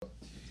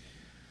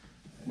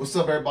What's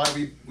up,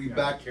 everybody? We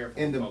back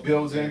in the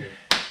building.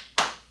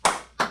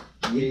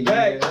 We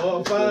back,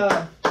 all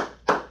five.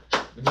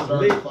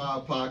 Starting the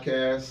Five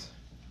podcast.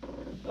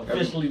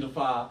 Officially the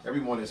five.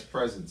 Everyone is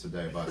present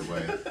today, by the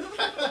way.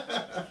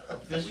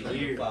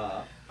 Officially the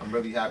five. I'm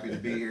really happy to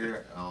be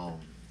here. I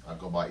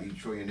go by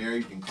E-Trillionaire.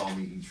 You can call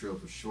me E-Trill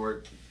for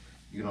short.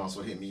 You can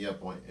also hit me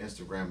up on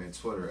Instagram and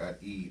Twitter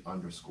at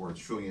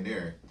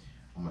E_Trillionaire.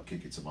 I'm going to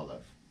kick it to my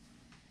left.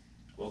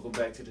 Welcome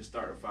back to the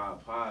Starter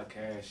Five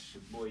podcast.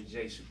 Your boy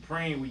Jay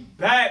Supreme. We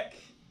back.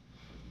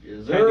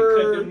 Yes, Had to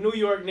cut them New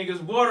York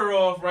niggas water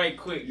off right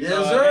quick.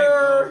 Yes,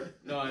 sir.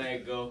 No,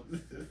 that go.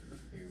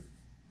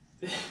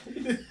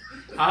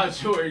 Hive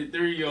Jordan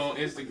 3 on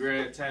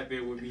Instagram. Tap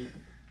in with me.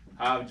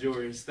 Hive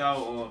Jordan Stout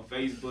on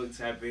Facebook.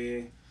 Tap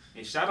in.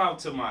 And shout out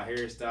to my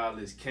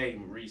hairstylist, K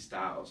Marie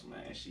Styles,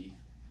 man. She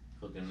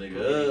Hooking put me nigga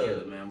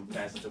together, up. man. I'm gonna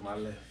pass it to my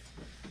left.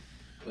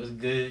 What's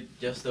good?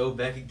 Justo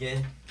back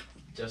again.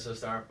 Justo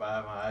Star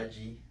 5 on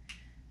IG.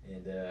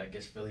 And I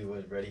guess Philly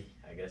was ready.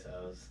 I guess I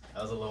was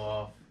a little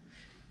off.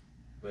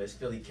 But it's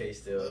Philly K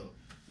still.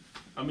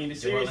 I mean, the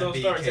series don't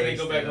start until they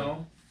go back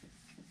home.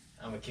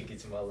 I'm going to kick it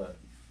to my left.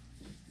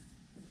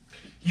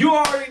 You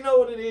already know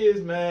what it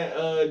is,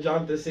 man.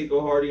 Jonathan Seiko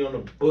Hardy on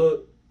the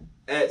book.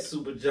 At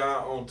Super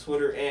John on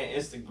Twitter and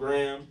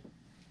Instagram.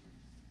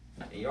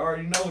 And you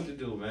already know what to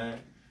do, man.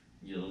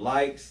 Your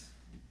likes,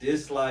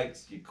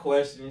 dislikes, your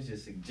questions, your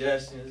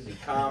suggestions, your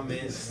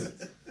comments.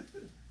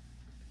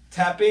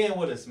 Tap in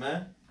with us,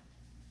 man.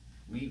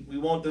 We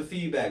want the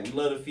feedback. We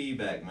love the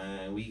feedback,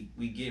 man.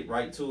 We get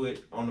right to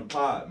it on the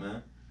pod,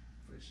 man.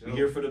 For sure. We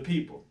here for the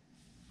people.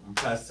 I'm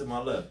gonna pass it to my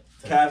left.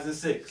 Cavs at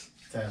 6.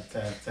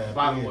 Tap.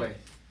 By in. the way,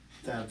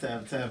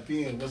 Tap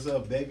in. What's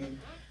up, baby?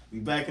 We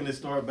back in the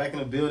store, back in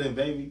the building,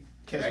 baby.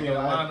 back Catch in me the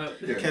on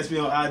lineup. Catch me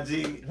on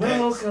IG.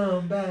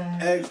 Welcome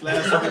back. X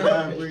last week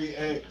Ivory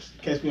X.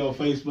 Catch me on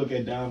Facebook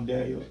at Dom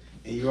Daniel.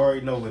 And you already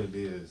know what it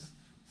is.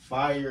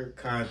 Fire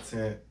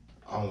content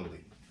only.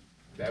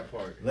 That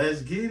part.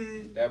 Let's get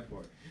it. That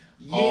part.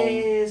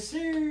 Yes,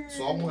 sir.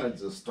 So I wanted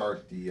to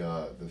start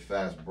the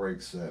fast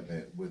break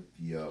segment with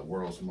the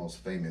world's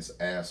most famous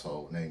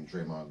asshole named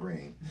Draymond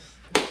Green.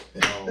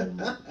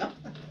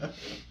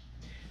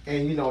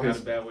 And you know That's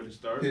a bad way to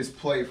start. his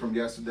play from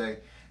yesterday.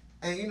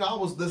 And you know, I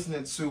was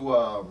listening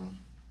to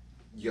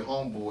your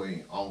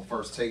homeboy on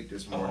First Take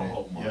this morning.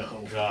 Oh my Yeah.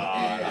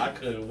 God, I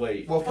couldn't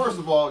wait. Well, first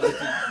of all, just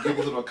to give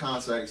you a little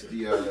context,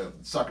 the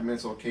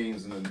Sacramento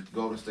Kings and the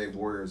Golden State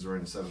Warriors are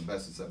in the 7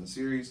 best of 7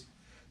 series.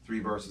 3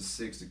 versus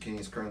 6. The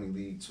Kings currently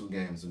lead 2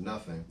 games to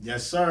nothing.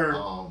 Yes, sir.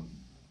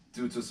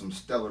 Due to some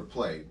stellar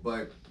play.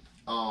 But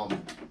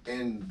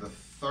in the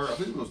third, I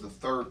think it was the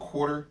third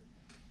quarter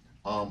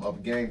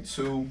of game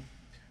 2,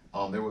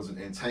 there was an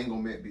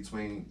entanglement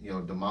between,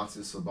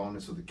 Domantas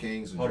Sabonis of the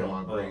Kings and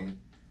Draymond Green.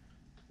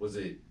 Was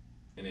it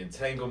an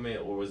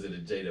entanglement or was it a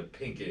Jada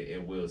Pinkett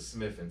and Will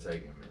Smith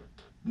entanglement?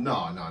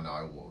 No, it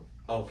won't.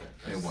 Okay.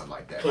 It wasn't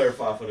like that.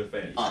 Clarify for the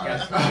fans. All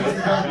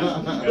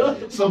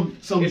right. some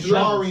It's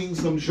jarring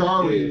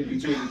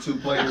between the two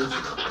players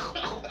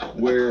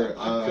where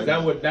Because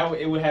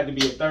it would have to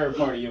be a third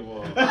party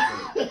involved. Go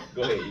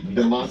ahead. E.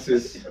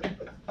 Demontis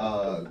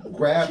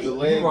grabbed the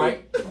leg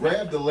Right.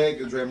 grabbed the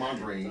leg of Draymond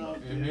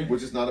Green,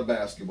 which is not a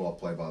basketball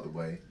play, by the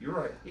way. You're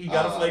right. He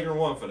got a flagrant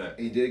 1 for that.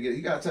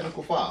 He got a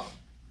technical foul.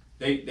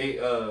 They They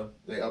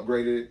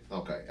upgraded it.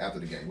 Okay, after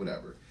the game,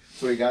 whatever.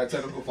 So he got a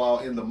technical foul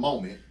in the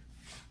moment.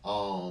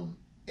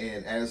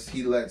 And as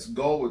he lets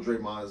go of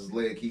Draymond's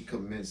leg, he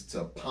commits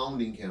to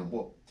pounding him,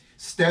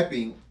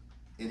 stepping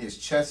in his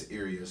chest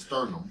area,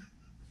 sternum.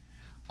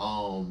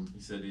 he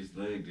said his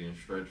leg didn't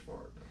stretch far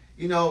enough.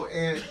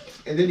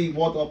 And then he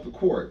walked off the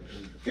court.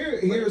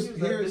 Here's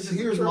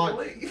my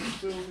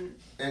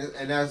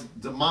and as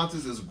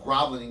Demontis is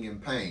groveling in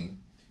pain,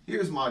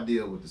 here's my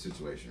deal with the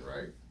situation,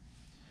 right?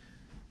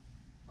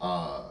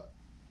 I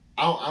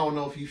don't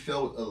know if he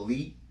felt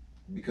elite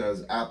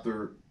because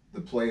after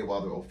the play,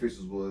 while the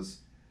officials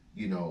was,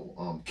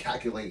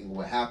 calculating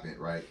what happened,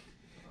 right?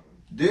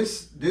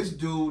 This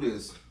dude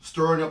is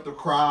stirring up the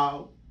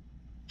crowd,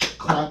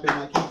 clapping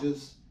like he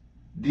just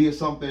did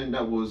something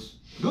that was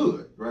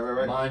good,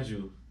 right? Mind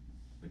you,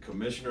 the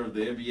commissioner of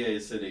the NBA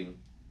is sitting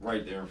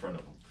right there in front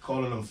of him.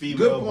 Calling them Good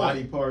female point.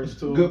 body parts,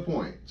 too. Good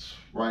point,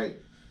 right?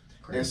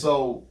 Crazy. And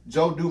so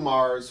Joe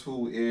Dumars,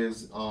 who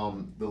is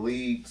the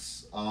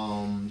league's,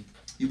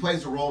 he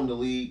plays a role in the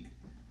league.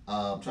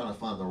 I'm trying to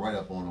find the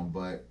write-up on him,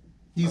 but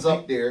he's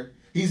up there.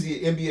 He's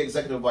the NBA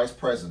executive vice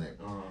president.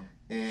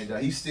 And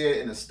he said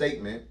in a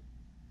statement,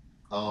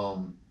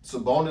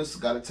 Sabonis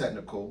got a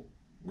technical,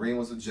 Green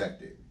was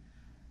ejected.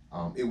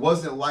 It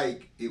wasn't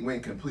like it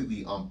went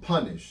completely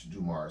unpunished,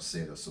 Dumars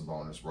said of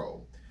Sabonis'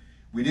 role.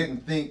 We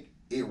didn't think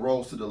it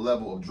rose to the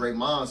level of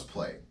Draymond's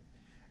play.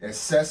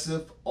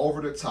 Excessive,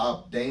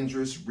 over-the-top,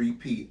 dangerous,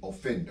 repeat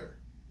offender.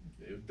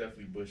 It was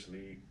definitely Bush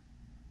League.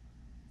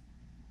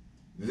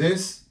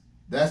 That's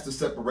the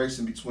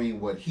separation between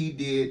what he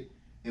did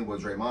and what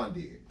Draymond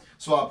did.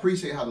 So I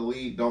appreciate how the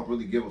league don't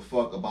really give a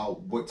fuck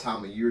about what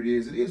time of year it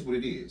is. It is what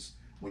it is.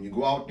 When you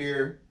go out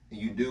there and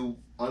you do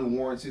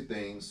unwarranted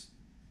things,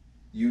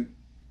 you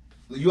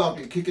out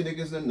there kicking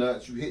niggas in the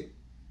nuts. You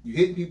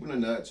hitting people in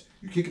the nuts.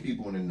 You kicking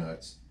people in the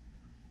nuts.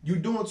 You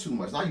doing too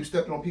much. Now you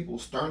stepping on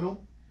people's sternum.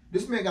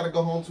 This man got to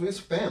go home to his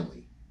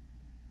family.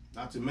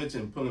 Not to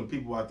mention pulling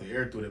people out the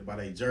air through it by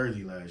their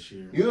jersey last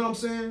year. You know what I'm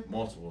saying?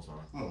 Multiple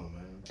times. Come on,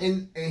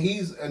 man. And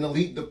he's an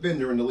elite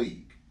defender in the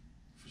league,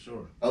 For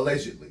sure.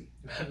 allegedly.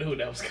 I knew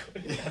that was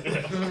coming.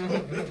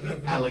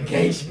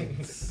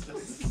 Allegations.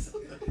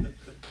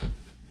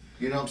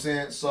 You know what I'm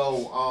saying?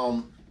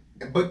 So,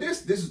 but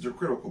this is the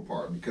critical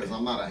part because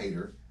I'm not a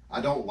hater. I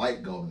don't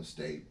like Golden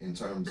State in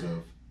terms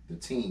of the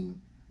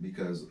team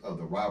because of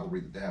the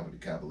rivalry that they have with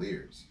the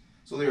Cavaliers.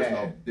 So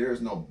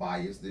there's no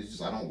bias. There's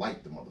just I don't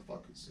like the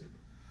motherfuckers.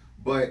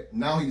 But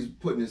now he's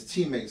putting his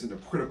teammates in a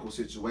critical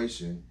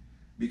situation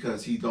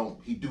because he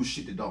do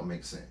shit that don't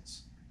make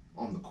sense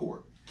on the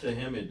court. To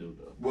him, it do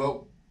though.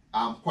 Well,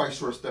 I'm quite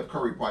sure Steph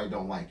Curry probably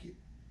don't like it.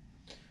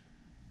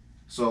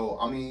 So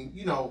I mean,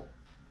 you know,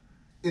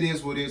 it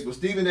is what it is. But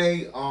Stephen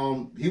A,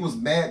 he was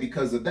mad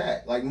because of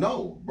that. Like,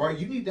 no, bro,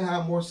 you need to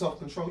have more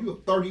self-control. You're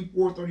a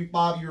 34,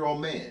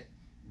 35-year-old man.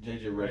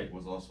 JJ Redick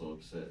was also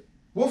upset.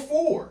 What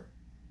for?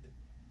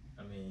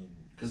 I mean,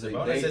 Because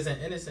Sabonis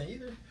isn't innocent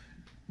either.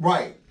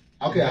 Right.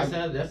 Okay.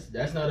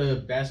 That's not a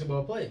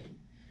basketball play.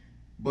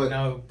 But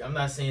Now, I'm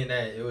not saying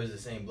that it was the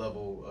same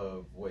level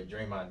of what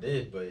Draymond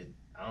did, but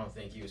I don't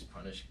think he was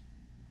punished.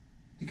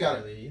 he got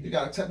Really he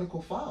got a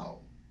technical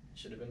foul.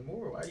 Should have been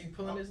more. Why are you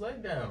pulling his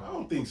leg down? I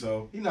don't think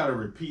so. He's not a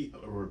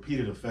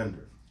repeated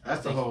offender.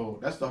 That's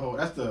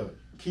the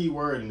key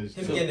word in this.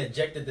 Him getting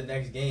ejected the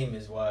next game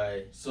is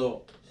why.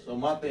 So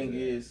my thing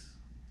is,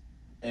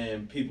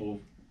 and people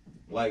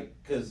like,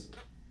 cause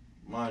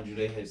mind you,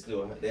 they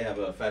have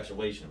a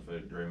infatuation for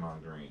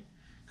Draymond Green,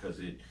 cause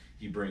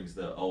he brings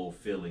the old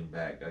feeling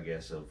back, I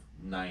guess, of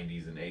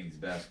 90s and 80s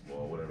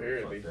basketball, whatever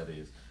Barely. the fuck that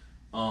is.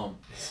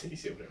 He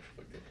said whatever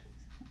the fuck that is.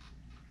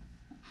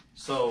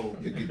 So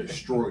He get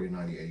destroyed in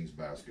 98's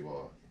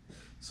basketball.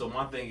 So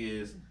my thing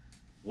is,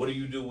 what do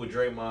you do with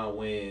Draymond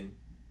when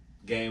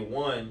game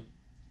one,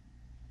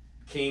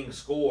 King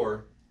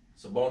score,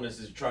 Sabonis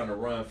is trying to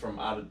run from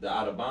out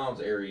of bounds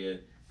area,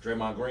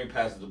 Draymond Green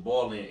passes the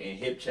ball in and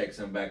hip checks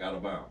him back out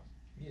of bounds.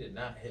 He did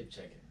not hip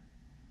check him.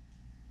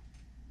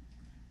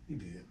 He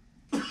did.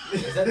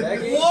 Is that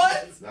game?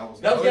 What? That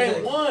was That was was game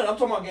it? one. I'm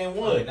talking about game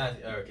Oh, one.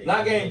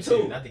 Not game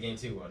two. Not the game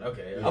 2 one.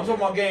 Okay. I'm talking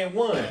about game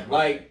one.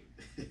 Like,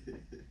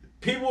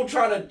 people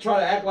try to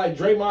act like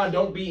Draymond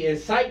don't be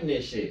inciting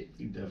this shit.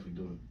 He definitely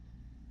doing.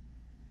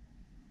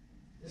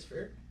 That's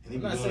fair. And he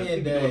I'm be not doing, saying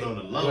he be that- doing it on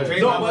the low. Draymond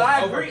No, but was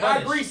I agree.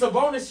 over-punished.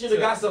 Sabonis should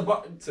have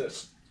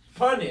got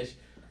punished,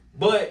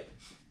 but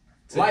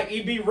like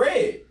EB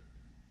Red,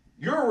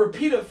 you're a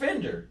repeat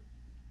offender,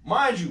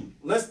 mind you.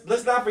 Let's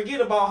not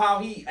forget about how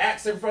he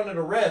acts in front of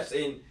the refs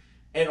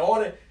and all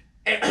that.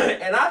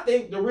 And I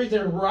think the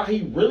reason why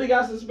he really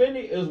got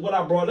suspended is what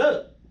I brought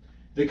up.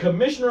 The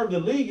commissioner of the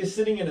league is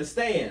sitting in the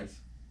stands.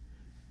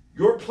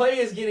 Your play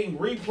is getting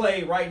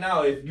replayed right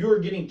now if you're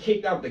getting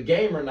kicked out the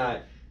game or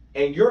not,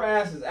 and your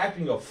ass is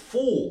acting a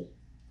fool.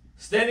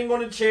 Standing on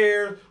the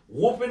chair,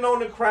 whooping on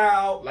the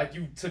crowd. Like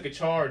you took a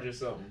charge or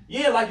something.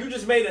 Yeah, like you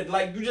just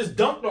you just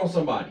dunked on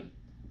somebody.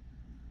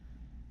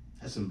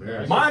 That's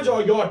embarrassing. Mind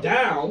y'all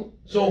down.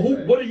 So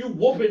what are you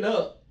whooping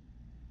up?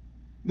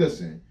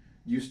 Listen,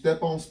 you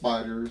step on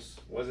spiders,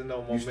 Wasn't no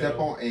you momentum. step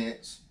on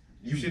ants,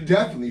 you shouldn't-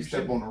 definitely you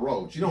step shouldn't- on the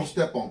roads. You don't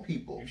step on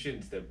people. You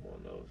shouldn't step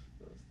on those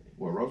things.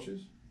 What,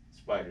 roaches?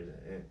 Spiders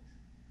and ants.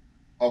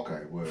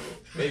 Okay, well,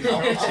 Maybe I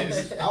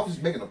roaches. was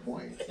just making a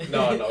point.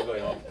 No, go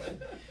ahead.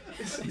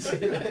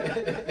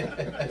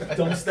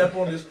 Don't step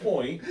on this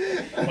point.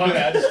 My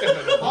bad, I just stepped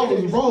on the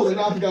I was rolling.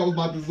 I forgot what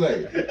I was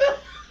about to say.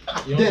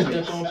 You Damn don't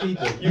it. step on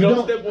people. You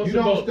don't step on You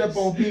don't Sabonis. step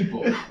on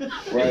people,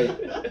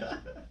 right?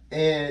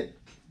 And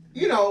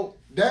you know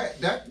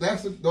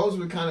those are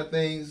the kind of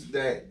things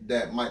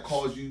that might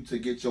cause you to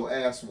get your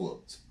ass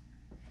whooped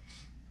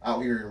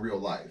out here in real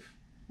life.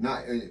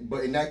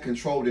 But in that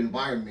controlled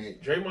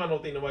environment, Draymond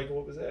don't think nobody can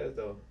whoop his ass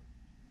though.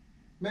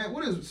 man.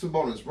 What is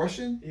Sabonis?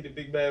 Russian? He the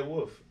big bad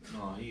wolf.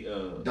 No, he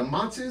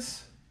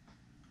Demontis?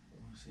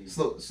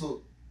 So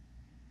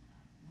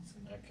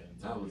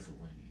that was the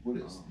way. what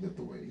is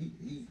Lithuania?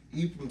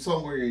 He from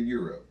somewhere in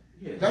Europe.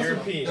 Yeah, That's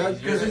European.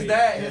 because his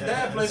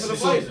dad played for the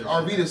So Blazers.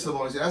 Arvidas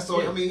Sabonis. That's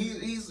so. Yeah.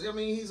 I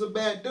mean, he's a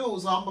bad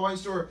dude. So I'm quite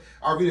sure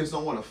Arvidas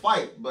don't want to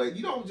fight. But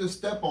you don't just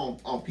step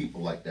on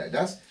people like that.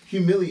 That's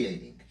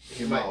humiliating,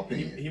 in my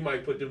opinion. He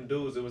might put them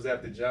dudes that was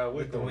after John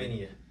Wick on him.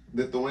 Lithuania.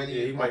 Lithuania.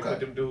 Yeah, he might okay. put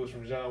them dudes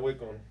from John Wick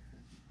on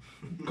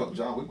him.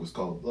 John Wick was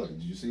cold blooded.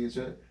 Did you see it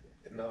yet?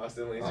 No, I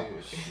still ain't Oh.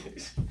 seen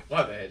it.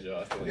 My bad, y'all.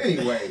 I still ain't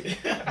Anyway,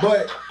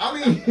 but I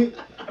mean,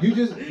 you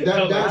just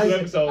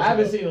that's. I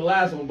haven't seen the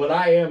last one, but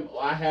I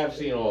have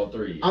seen all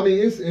three. I mean,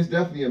 it's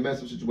definitely a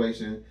messed up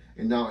situation,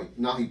 and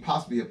now he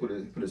possibly had put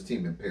his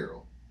team in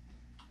peril.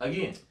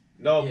 Again,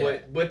 No, Yeah.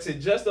 but to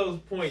Justo's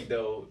point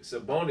though,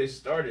 Sabonis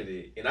started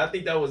it, and I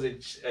think that was a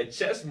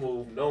chess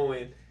move,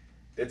 knowing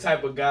the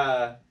type of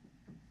guy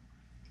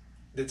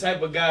the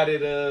type of guy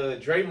that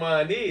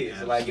Draymond is.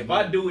 Absolutely. Like if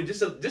I do it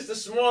just a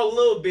small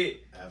little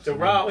bit to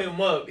Absolutely. rile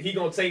him up, he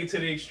gonna take it to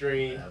the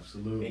extreme and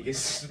Absolutely. get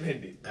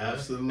suspended.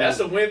 Absolutely. That's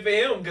a win for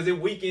him because it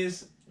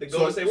weakens the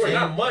Golden State Warriors.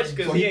 Not much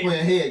because So he he ain't.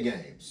 playing head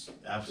games.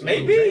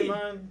 Absolutely. Maybe.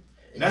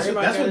 That's what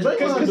Because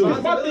Draymond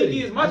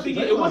do. my thing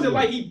is, it wasn't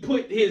like he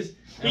put his,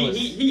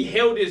 he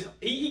held his,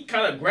 he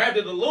kind of grabbed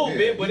it a little Yeah,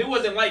 bit, but it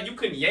wasn't like you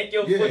couldn't yank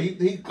your Yeah, foot.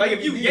 he Like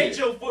if you did. yanked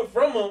your foot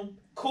from him,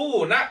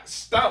 cool, not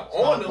stomp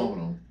Stop on him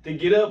him. to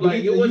get up. But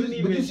Like you- it wasn't but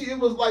even. you see, it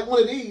was like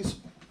one of these.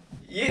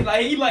 Yeah,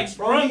 like he like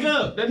sprung He-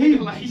 up. That He,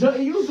 nigga like.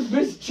 he used the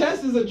bitch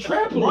chest as a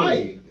trampoline.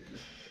 Right.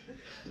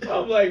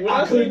 I'm like, when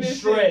I I, seen couldn't this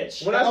stretch.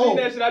 shit, when I Oh. seen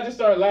that shit, I just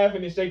started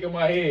laughing and shaking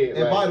my head.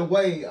 And by like, the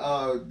way,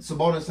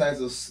 Sabonis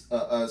has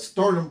a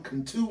sternum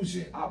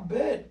contusion. I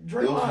bet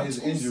Those are his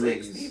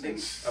 260, injuries.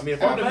 nigga. I mean,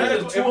 if I'm the I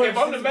medical, if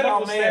I'm the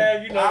medical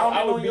staff, you know,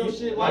 I would your be.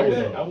 shit I like would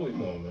that. know. I would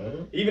know,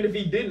 man. Even if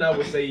he didn't, I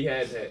would say he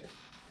had that.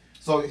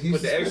 So he's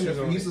Put the extras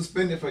suspended, on he's it.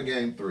 suspended for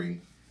game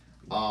 3.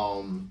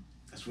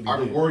 That's what Are he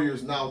the did.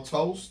 Warriors now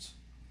toast?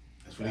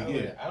 That's what he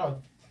did. I don't.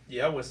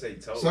 Yeah, I would say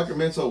toast.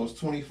 Sacramento was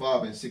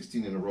 25 and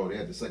 16 in a row. They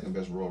had the second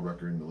best road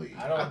record in the league.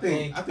 I don't I think-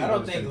 think. I think I don't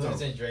Lucas think did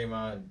Lucas and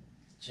Draymond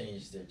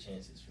changed their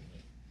chances for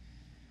me.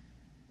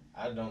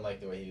 I don't like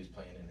the way he was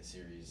playing in the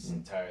series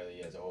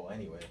entirely as a whole.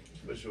 Anyway,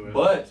 For sure.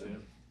 But-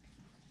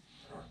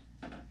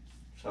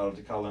 Shout out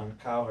to Colin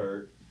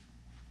Cowherd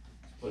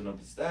putting up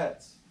the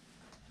stats.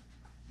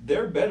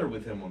 They're better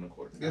with him on the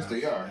court. Yes,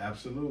 they are.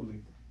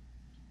 Absolutely.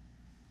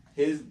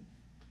 His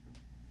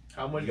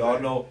How much? y'all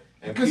better? know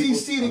and Because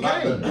he's people- see the a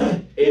lot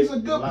game. He's a A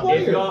good lot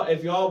player.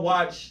 if y'all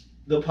watch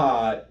the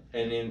pod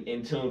and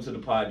in tune to the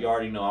pod, you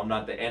already know I'm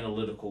not the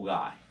analytical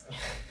guy.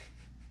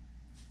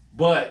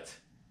 But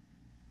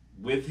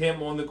with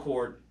him on the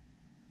court,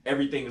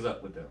 everything is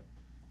up with them.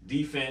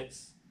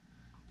 Defense,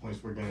 Points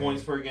per game.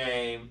 points per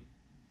game,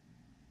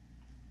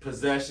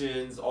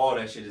 possessions, all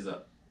that shit is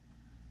up.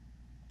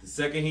 The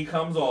second he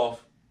comes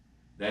off,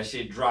 that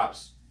shit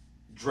drops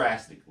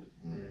drastically.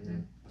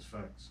 Mhm. That's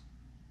facts.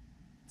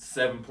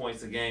 7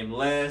 points a game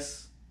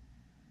less.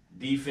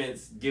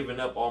 Defense giving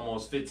up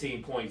almost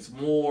 15 points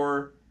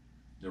more.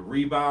 The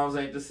rebounds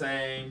ain't the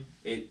same.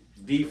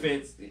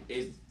 Defense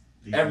is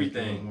Defense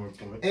Everything. giving more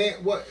points.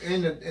 And what?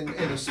 And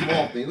a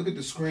small thing. Look at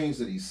the screens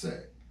that he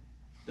set.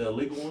 the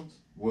illegal ones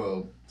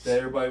Well, that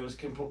everybody was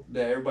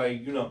that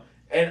everybody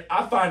And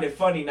I find it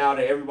funny now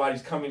that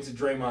everybody's coming to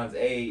Draymond's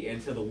aid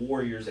and to the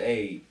Warriors'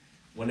 aid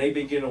when they've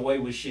been getting away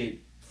with shit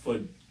for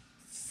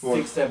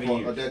 6-7 for a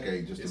years.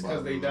 decade, just It's about.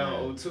 because they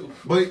down 0-2.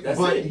 But That's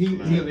but it. he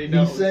They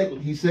don't too.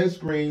 he set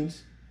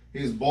screens.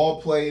 His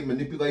ball play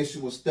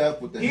manipulation with Steph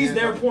with the He's hand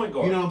their up. point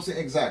guard. You know what I'm saying?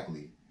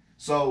 Exactly.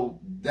 So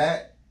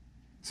that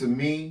to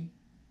me,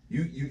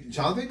 you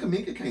Jonathan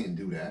Kuminga can't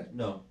do that.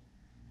 No.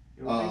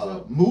 You don't think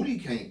so? Moody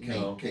can't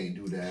No.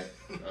 do that.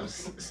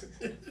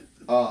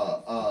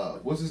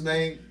 What's his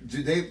name?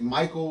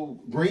 Michael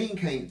Green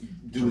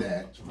can't do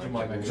that.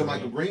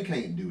 Jermichael Green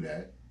can't do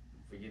that.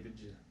 Forget the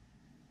G.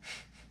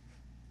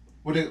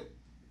 But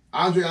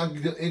Andre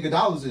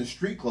Iguodala's in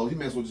street clothes. He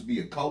may as well just be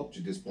a coach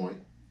at this point.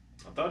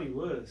 I thought he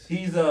was.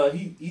 He's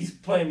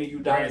playing the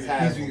Udonis He's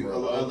Haslam a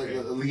role.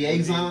 a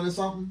liaison or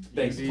something.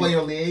 Basically.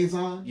 Player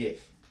liaison. Yeah.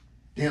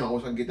 Damn, I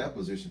wish I could get that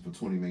position for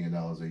 $20 million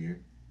a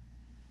year.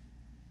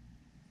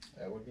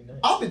 that would be nice.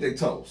 I think they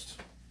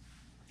toast.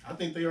 I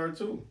think they are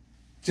too.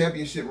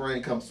 Championship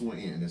reign comes to an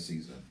end this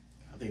season,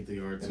 I think they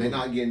are too. and they're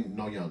not getting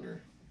no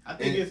younger. I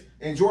think it's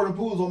And Jordan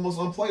Poole's almost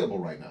unplayable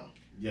right now.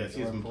 yes,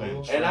 he's been playing.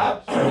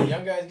 And When the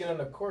young guys get on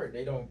the court,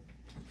 they don't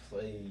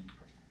play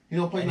He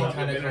don't play any no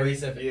kind of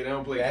cohesive Yeah, they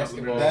don't play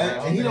basketball.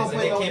 that, and he don't offense,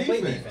 play and no they can't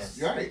play defense.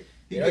 defense. Right?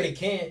 He They already get-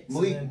 can't. so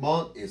Malik then-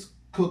 Monk is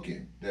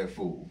cooking that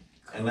fool.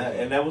 And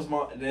that was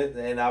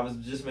and I was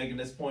just making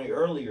this point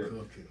earlier.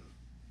 Cooking.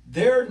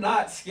 They're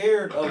not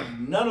scared of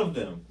none of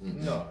them.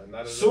 No,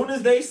 not at all. Soon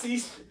as they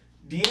see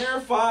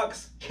De'Aaron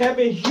Fox,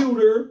 Kevin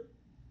Huter,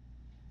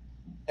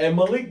 and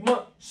Malik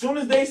Monk, soon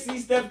as they see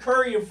Steph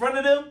Curry in front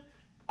of them,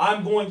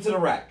 I'm going to the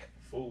rack.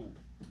 Fool.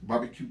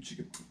 Barbecue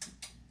chicken.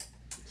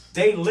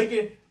 They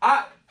licking.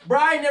 I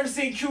ain't never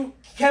seen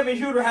Kevin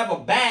Huter have a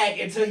bag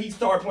until he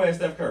started playing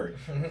Steph Curry.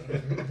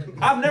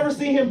 I've never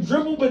seen him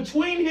dribble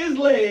between his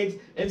legs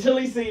until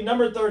he seen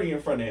number 30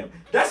 in front of him.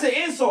 That's an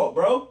insult,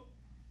 bro.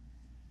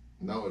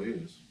 No, it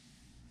is.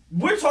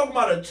 We're talking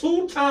about a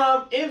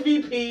 2-time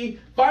MVP,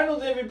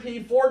 Finals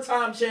MVP,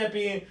 4-time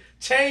champion,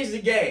 changed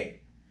the game.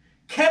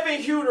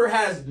 Kevin Huter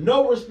has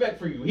no respect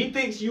for you. He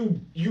thinks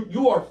you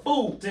are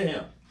food to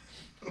him.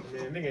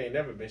 Man, nigga ain't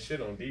never been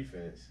shit on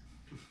defense.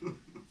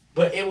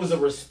 But it was a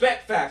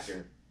respect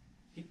factor.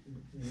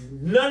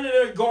 None of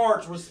their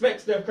guards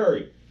respect Steph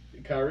Curry.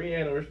 Kyrie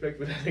ain't no respect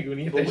for that nigga when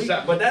he hit that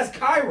shot. But that's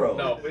Cairo.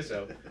 No, for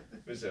sure.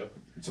 For sure.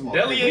 Tomorrow.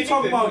 Deli We ain't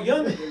talking either. about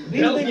young.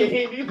 These Deli niggas,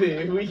 ain't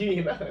either. We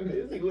ain't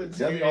honest. He wouldn't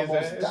Deli screw his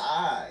almost ass.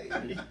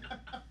 died.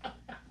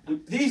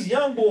 these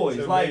young boys,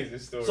 It's an like, amazing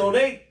story. so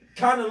they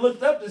kind of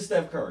looked up to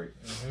Steph Curry.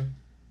 Mhm.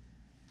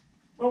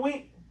 Well,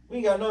 we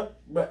ain't got nothing.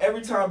 But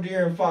every time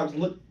De'Aaron Fox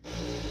look,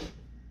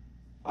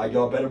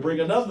 Y'all better bring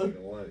another.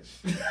 Lunch.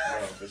 No,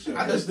 for sure.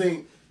 I just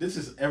think this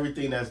is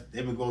everything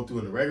they've been going through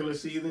in the regular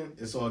season.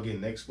 It's all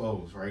getting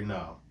exposed right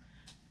now.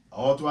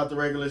 All throughout the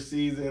regular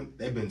season,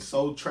 they've been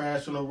so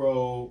trash on the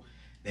road.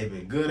 They've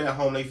been good at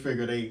home. They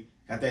figure they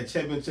got that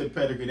championship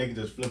pedigree. They can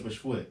just flip a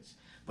switch.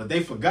 But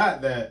they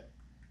forgot that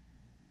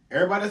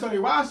everybody that's on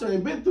their roster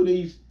ain't been through the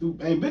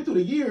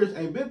years,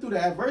 ain't been through the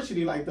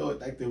adversity like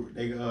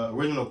the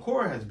original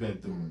core has been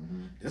through.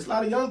 Mm-hmm. There's a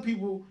lot of young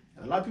people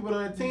and a lot of people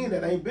on that team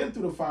that ain't been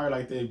through the fire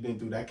like they've been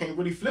through. That can't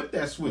really flip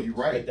that switch. You're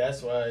But right.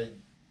 that's why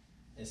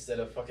instead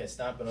of fucking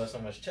stomping on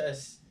someone's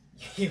chest,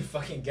 you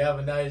fucking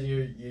galvanize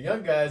your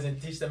young guys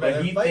and teach them how But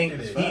to he fight thinks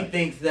through this. he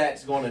thinks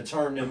that's going to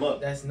turn them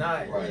up. That's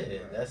not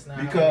Right. that's not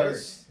how it Because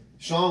works.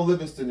 Sean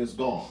Livingston is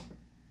gone.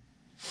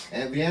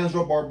 And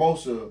Leandro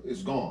Barbosa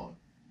is gone.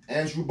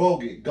 Andrew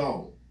Bogut,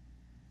 gone.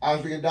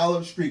 Andre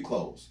Iguodala, street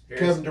clothes.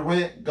 Harrison- Kevin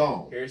Durant,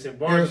 gone. Harrison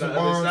Barnes on the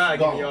other side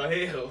gone. giving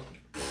y'all hell.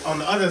 On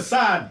the other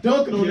side,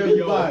 dunking on Giving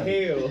y'all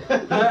everybody.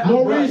 hell.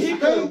 Maurice, he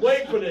couldn't Spence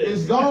wait for this.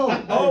 It's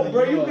gone. Oh,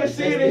 bro, you can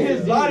see it in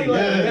his body like,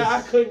 Yes. man,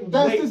 I couldn't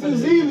wait Festus for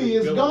this. Ezeli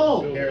is Go,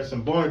 gone. go.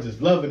 Harrison Barnes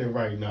is loving it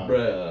right now.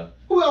 Bruh.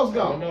 Who else I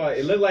don't gone? know.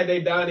 It looked like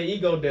they died an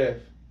ego death.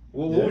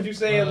 What was you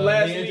saying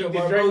last week? Leandro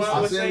Did Barbosa. Draymond I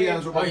was said saying?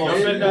 Leandro Oh, yeah. Y'all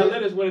Barbosa. better not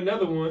let us win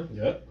another one.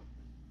 Yep.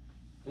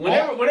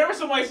 Whenever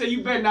somebody say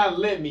you better not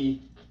let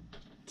me,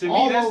 to me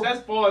All that's those-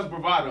 that's false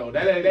bravado.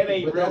 That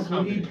ain't But real that's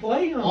when he confidence.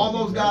 play on. All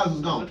those guys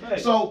is gone. That's a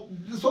fact.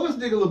 So let's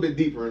dig a little bit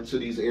deeper into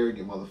these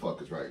arrogant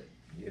motherfuckers, right?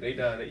 Yeah, they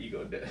died an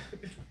ego death.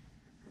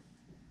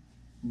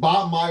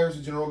 Bob Myers,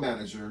 the general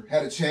manager,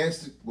 had a chance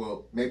to,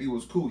 well, maybe it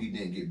was cool he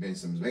didn't get Ben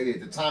Simmons. Maybe at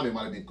the time it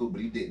might have been cool,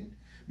 but he didn't.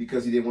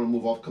 Because he didn't want to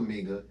move off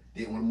Kuminga,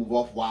 didn't want to move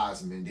off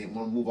Wiseman, didn't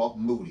want to move off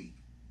Moody.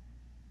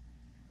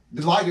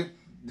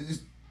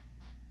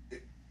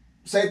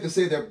 Safe to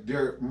say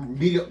they're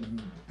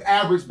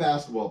average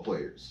basketball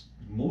players.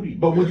 Moody.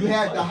 But when you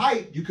had the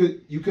hype, you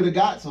could have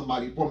got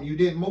somebody for them. You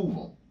didn't move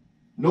them.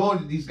 Knowing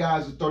that these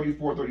guys are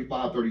 34,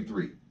 35,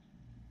 33.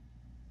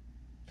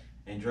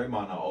 And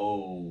Draymond are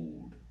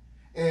old.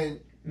 And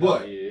No,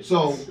 what? yeah.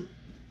 So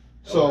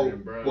Older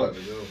than Brown, what?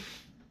 to go.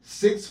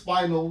 6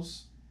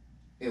 finals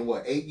in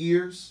what, 8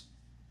 years?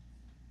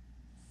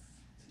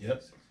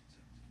 Yep.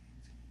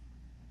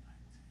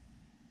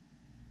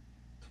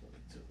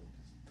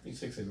 He's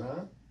 6 and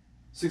 9.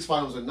 6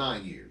 finals in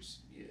 9 years.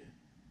 Yeah.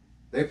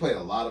 They played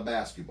a lot of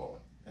basketball.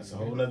 That's a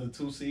whole nother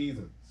 2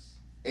 seasons.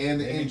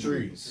 And the And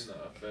injuries.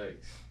 Nah,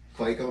 facts.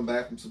 Clay coming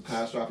back from some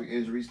catastrophic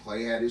injuries.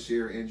 Clay had his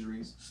share of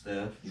injuries.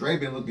 Steph, Dre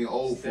been looking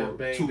old Steph for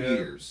banged 2 up.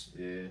 years.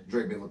 Yeah.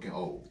 Dre been looking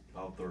old.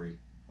 all three.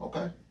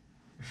 Okay,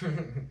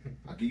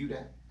 I'll give you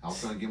that. I was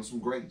trying to give him some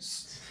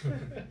grace.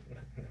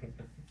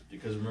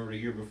 Because remember the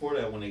year before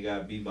that when they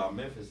got beat by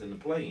Memphis in the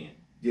play-in.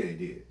 Yeah, he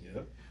did.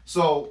 Yep.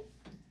 So,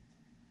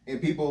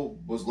 and people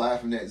was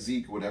laughing at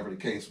Zeke, whatever the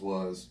case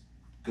was,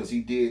 because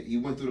he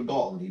went through the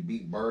gauntlet. He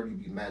beat Bird, he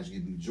beat Magic, he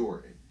beat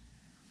Jordan.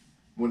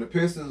 When the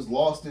Pistons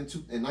lost in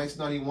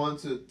 1991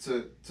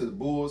 to the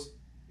Bulls,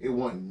 it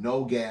wasn't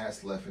no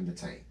gas left in the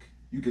tank.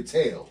 You could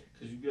tell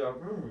Because you gotta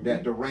remember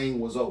that the rain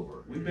was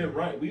over. we've been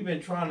we've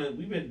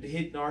been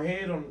hitting our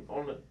head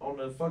on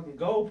the fucking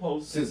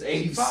goalpost since Since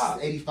 85.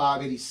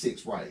 85,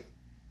 86, right.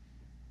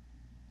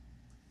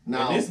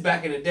 Now, And this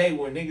back in the day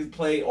when niggas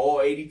played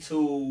all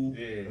 82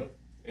 Yeah.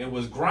 and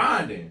was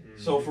grinding.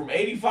 So from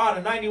 85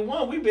 to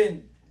 91, we've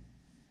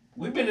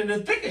been in the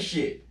thick of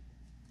shit.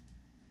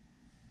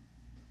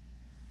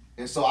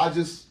 and so I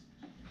just,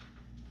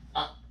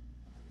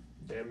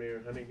 Damn near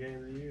 100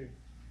 games a year.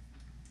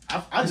 I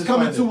it's just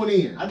coming find to an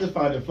end. I just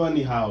find it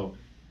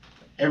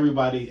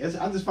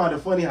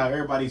funny how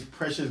everybody's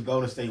precious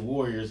Golden State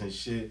Warriors and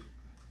shit.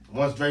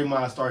 Once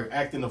Draymond started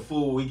acting a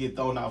fool, he get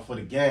thrown out for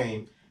the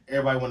game.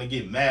 Everybody want to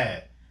get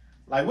mad.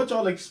 Like, what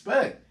y'all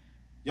expect?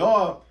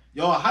 Y'all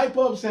hype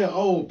up saying,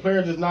 oh,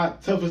 players is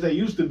not tough as they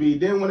used to be.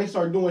 Then when they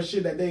start doing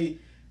shit that they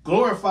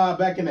glorified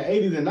back in the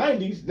 80s and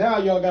 90s, now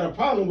y'all got a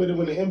problem with it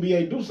when the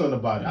NBA do something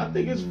about it. I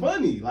think it's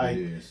funny. Like,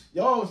 It is.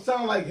 y'all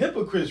sound like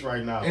hypocrites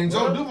right now. And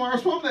bro. Joe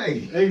Dumars from the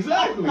 80s.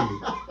 Exactly.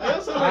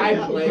 Y'all sound like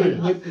I played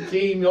hypocrites. with the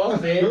team y'all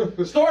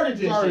said started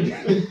this Sorry.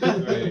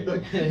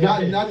 shit.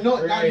 not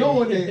Right.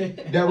 knowing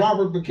that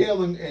Robert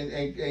McHale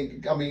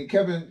and I mean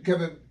Kevin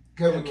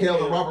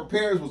McHale and Robert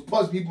Parrish was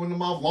punching people in the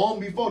mouth long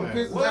before the Man,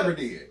 Pistons what? ever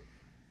did.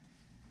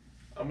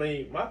 I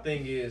mean, my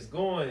thing is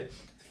going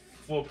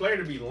for a player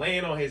to be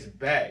laying on his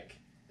back.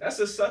 That's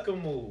a sucker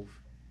move.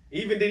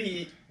 Even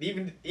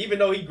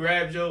though he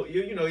grabbed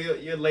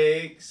your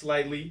leg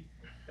slightly,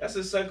 that's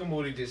a sucker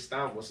move to just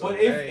stomp or something.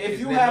 But if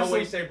you there's have no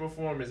way, some- shape, or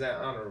form is that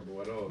honorable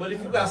at all. But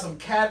if you got some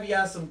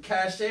caveat, some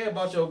cachet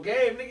about your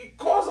game, nigga,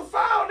 cause a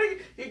foul,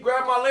 nigga. He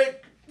grabbed my leg,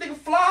 nigga,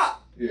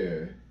 flop.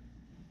 Yeah.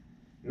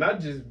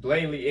 not just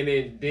blatantly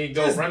and then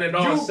go Just running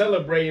on you-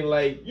 celebrating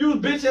like Use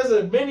bitch as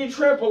a mini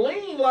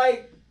trampoline,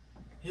 like.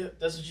 Yep,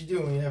 that's what you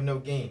do when you have no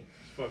game.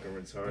 fucking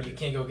When you retarded.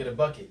 can't go get a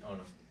bucket on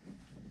them.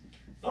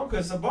 No,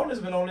 because Sabonis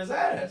been on his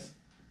ass.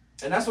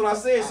 And that's what I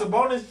said.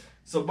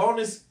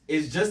 Sabonis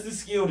is just as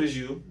skilled as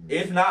you,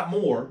 if not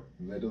more,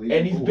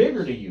 and he's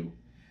bigger than you.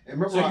 And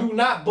remember, So you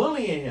not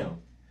bullying him.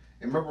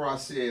 and remember I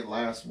said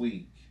last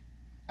week,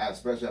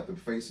 especially after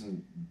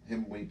facing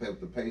him when he played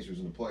with the Pacers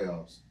in the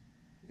playoffs,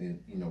 and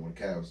when the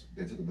Cavs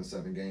they took him to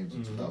 7 games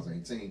in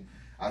 2018.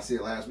 I said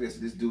last week, I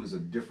said this dude is a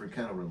different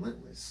kind of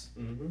relentless.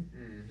 Mm-hmm.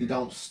 He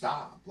don't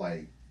stop,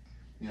 like,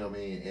 you know what I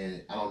mean.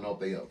 And I don't know if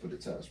they up for the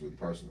test, really,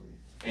 personally.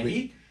 And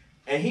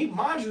he,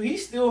 mind you, he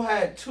still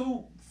had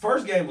 2.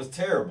 First game was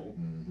terrible.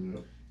 Mm-hmm.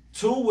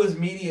 2 was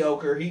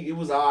mediocre. It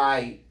was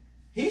alright.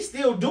 He's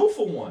still due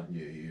for one.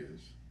 Yeah, he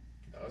is.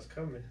 Oh, it's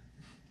coming.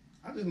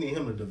 I just need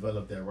him to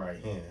develop that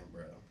right hand,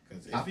 bro.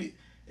 Because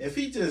if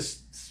he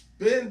just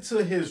spin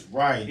to his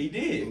right He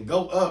did. and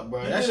go up,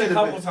 bro, He that did should a have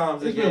couple been.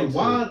 times in It's game been 2.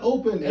 wide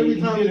open every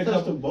He time did he a touched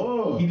couple- the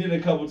ball. He did a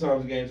couple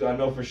times in game 2. I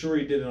know for sure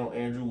he did it on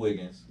Andrew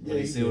Wiggins. When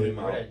Yeah, he he sealed did. him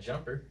Or out. that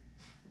jumper.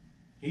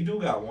 He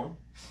do got one.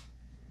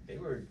 They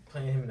were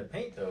playing him in the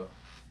paint though.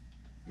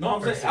 No,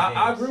 I'm saying First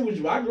I games. agree with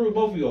you. I agree with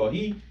both of y'all.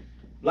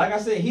 Like I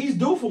said, he's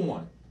due for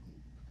one.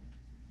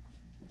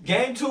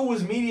 Game 2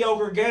 was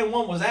mediocre. Game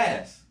 1 was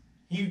ass.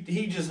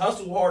 He just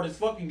hustled hard as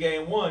fucking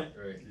game 1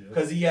 Right.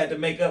 because he had to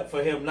make up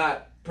for him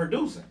not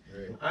producing.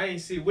 Right. I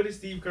ain't see. What did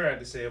Steve Kerr have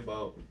to say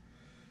about?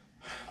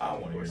 I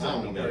don't want to hear I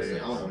something. don't he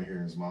want does. to hear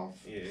his mouth.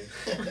 Yeah,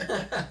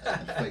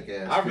 Fake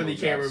ass. I really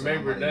Phil can't Jackson,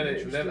 remember I'm not even none.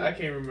 interested. I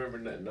can't remember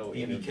nothing. No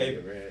He be interview caping.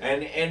 ever had.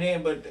 And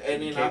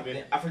then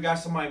Caping. I forgot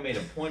somebody made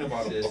a point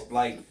about this.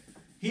 Like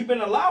he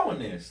been allowing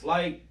this.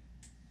 Like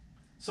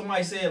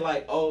somebody said,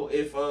 like, oh,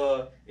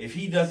 if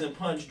he doesn't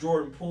punch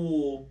Jordan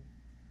Poole,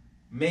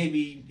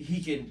 maybe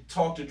he can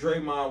talk to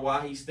Draymond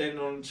while he's standing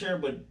on the chair.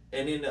 But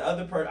and then the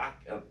other person,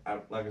 I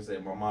like I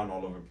said, my mind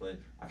all over the place.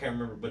 I can't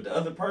remember. But the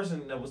other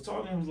person that was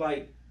talking was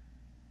like,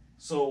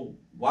 so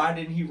why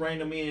didn't he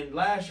rein him in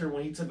last year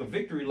when he took a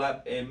victory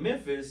lap in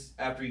Memphis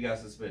after he got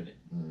suspended?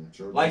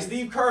 Sure Like did.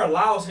 Steve Kerr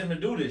allows him to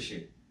do this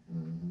shit.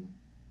 Mhm.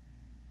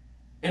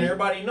 And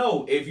everybody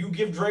know if you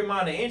give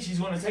Draymond an inch, he's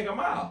going to take a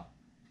mile.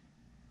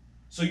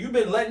 So you've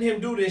been letting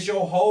him do this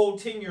your whole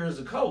tenure as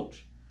a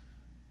coach.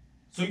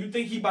 So you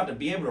think he about to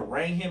be able to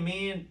rein him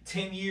in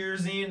 10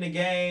 years in the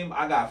game?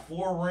 I got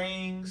 4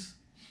 rings,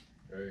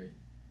 Right.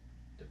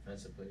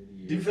 Defensive player of the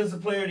year.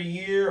 defensive player of the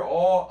year,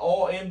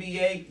 all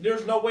NBA.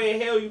 There's no way in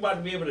hell you about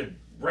to be able to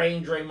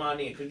rein Draymond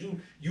in because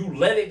you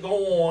let it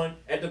go on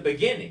at the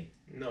beginning.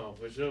 No,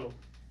 for sure.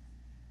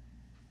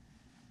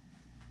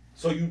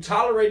 So you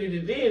tolerated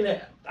it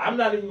then. I'm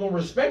not even going to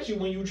respect you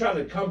when you try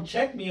to come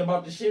check me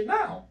about the shit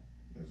now.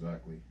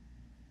 Exactly.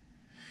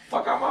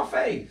 Fuck out my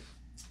face.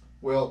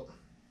 Well,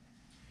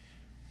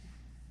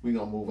 we're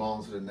gonna move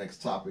on to the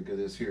next topic of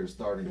this here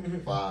starting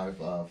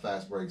 5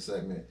 fast break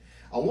segment.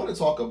 I want to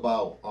talk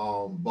about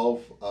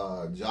both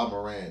Ja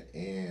Morant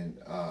and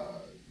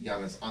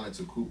Giannis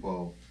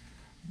Antetokounmpo.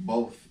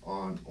 Both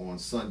on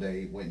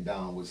Sunday went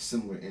down with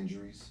similar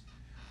injuries,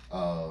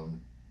 and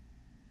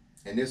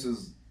this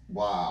is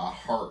why I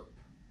harp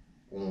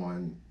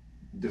on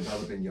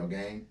developing your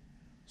game,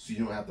 so you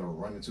don't have to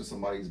run into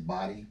somebody's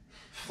body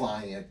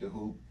flying at the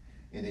hoop,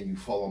 and then you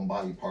fall on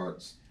body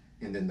parts,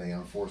 and then they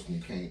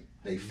unfortunately can't.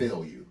 They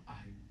fail you. I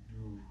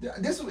knew.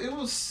 It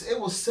was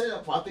set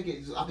up. I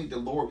think the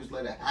Lord just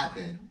let it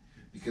happen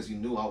because He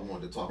knew I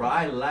wanted to talk. Bro,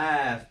 I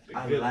laughed. The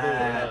I good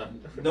laughed.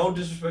 Lord, No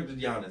disrespect to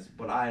Giannis,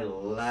 but I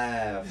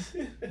laughed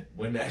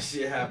when that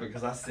shit happened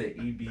because I said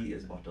EB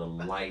is about to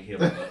light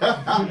him up.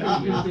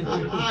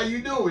 Ah, you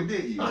knew it,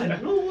 didn't you? I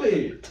knew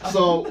it.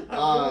 So,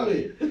 I knew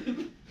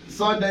it.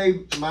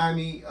 Sunday,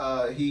 Miami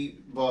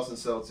Heat, Boston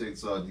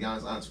Celtics.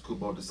 Giannis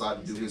Antetokounmpo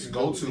decided to do his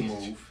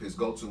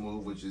go-to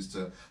move, which is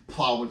to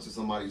plow into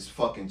somebody's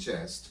fucking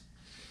chest,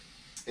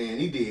 and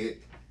he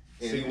did,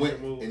 and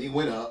he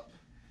went up,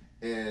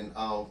 and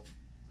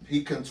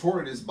he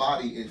contorted his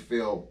body and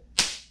fell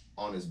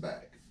on his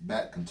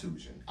back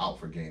contusion, out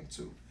for game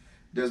 2.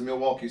 Does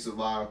Milwaukee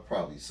survive?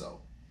 Probably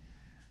so.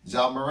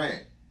 Ja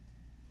Morant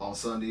on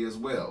Sunday as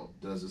well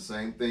does the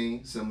same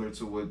thing, similar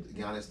to what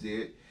Giannis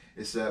did.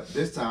 Except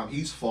this time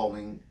he's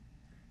falling,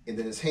 and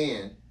then his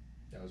hand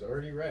That was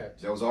already wrapped.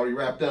 that was already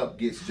wrapped up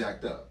gets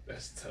jacked up.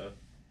 That's tough.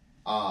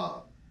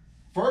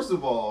 First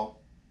of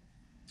all,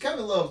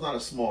 Kevin Love's not a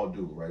small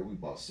dude, right? We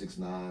about 6'9",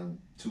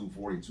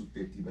 240,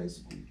 250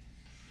 basically.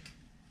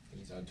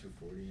 He's on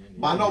 240.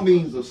 By no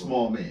means a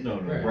small man. No,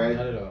 Right. Right?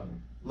 Not at all.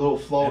 Little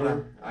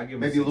floater, I give him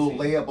maybe a little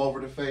 16. layup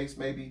over the face,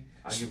 maybe.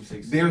 I give him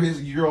 16. There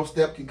his Euro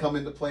step can come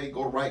into play,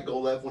 go right, go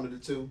left, one of the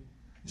two.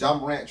 Ja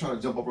Morant trying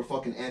to jump over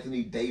fucking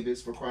Anthony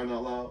Davis for crying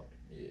out loud.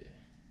 Yeah.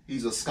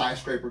 He's a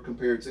skyscraper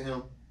compared to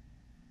him.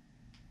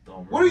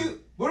 Don't What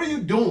are you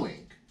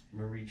doing?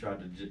 Remember he tried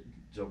to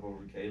jump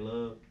over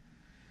K-Love?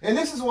 And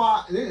this is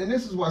why,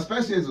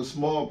 especially as a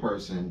small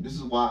person, this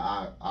is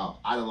why I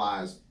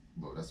idolize.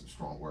 Well, that's a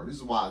strong word. This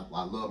is why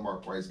I love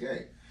Mark Price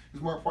game.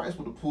 Because Mark Price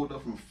would have pulled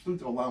up from free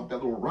throw line with that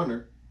little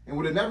runner and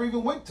would have never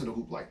even went to the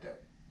hoop like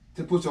that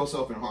to put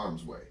yourself in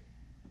harm's way.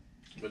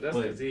 But that's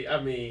But- because he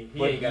ain't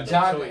But got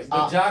Ja, no choice.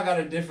 but Ja got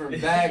a different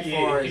bag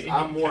Yeah, for us.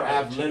 I'm more he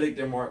got no athletic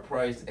than Mark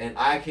Price, and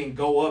I can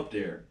go up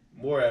there.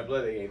 more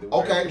athletic ain't the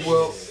word. Okay,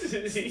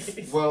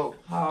 well,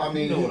 How- I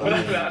mean, you know what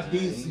I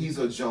mean. he's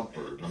a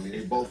jumper. I mean,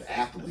 they're both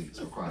athletes.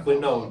 For crying But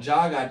out no, loud.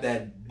 Ja got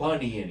that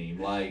bunny in him,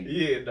 like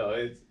yeah, no,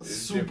 it's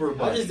super I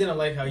bunny. just didn't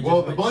like how you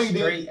Well, just the went bunny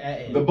straight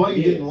at him. The bunny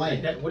Yeah. didn't Like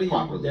land. that, what do you?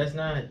 properly. That's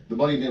not. The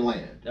bunny didn't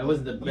land. That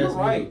wasn't the best You're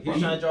right. move. He was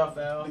trying to draw a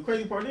foul. The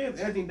crazy part is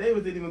Anthony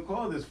Davis didn't even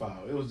call this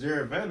foul. It was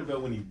Jared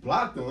Vanderbilt when he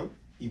blocked him.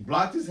 He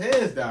blocked his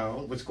hands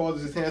down, which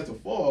causes his hands to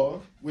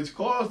fall, which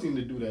caused him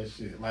to do that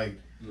shit. Like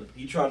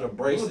He tried to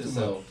brace doing too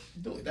himself.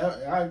 much.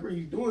 I agree.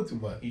 He's doing too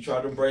much. He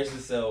tried to brace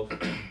himself,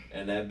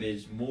 and that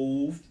bitch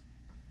moved.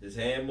 His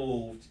hand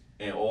moved,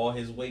 and all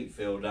his weight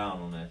fell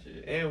down on that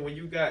shit. And when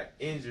you got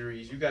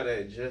injuries, you gotta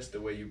adjust the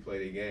way you play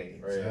the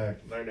game. Right.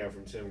 Exactly. Learn that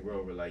from Tim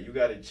Grover. Like you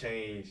gotta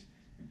change.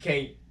 You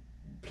can't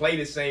play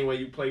the same way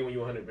you play when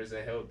you're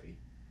 100% healthy.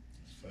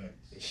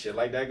 Facts. And shit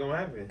like that gonna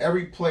happen.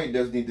 Every play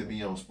does need to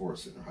be on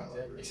Sports Center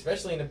highlight.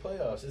 Especially in the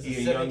playoffs. It's a He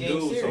a young 7-game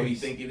dude, series. so he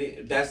thinking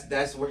it.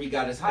 That's where he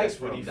got his hype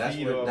That's what from. he That's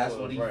feed what off that's of,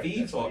 what he right. feeds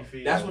That's what off. he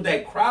feeds That's off. what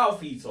that crowd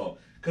feeds off.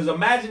 Cause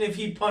imagine if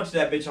he punched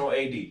that bitch on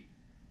AD.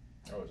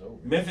 Oh, it's over.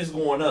 Memphis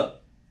going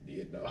up,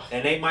 Yeah, no,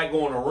 and they might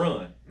go on a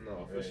run.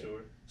 no, for Right.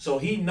 sure. So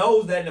he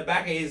knows that in the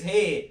back of his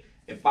head,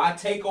 if I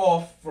take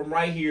off from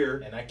right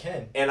here, And I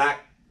can. and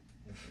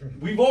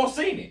we've all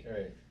seen it,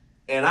 Right.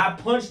 and I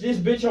punch this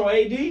bitch on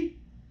AD,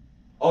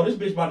 oh, this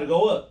bitch about to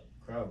go up.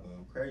 Crowd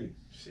going crazy.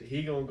 Shit,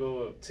 he gonna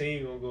go up.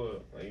 Team gonna go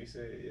up. Like you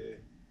said, yeah.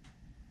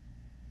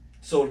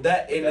 So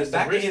that in That's the the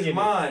back of risk his in it.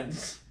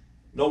 mind,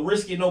 no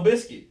risky, no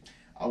biscuit.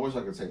 I wish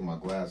I could take my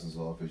glasses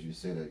off as you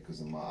say that,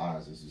 because in my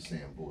eyes it's just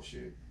saying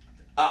bullshit.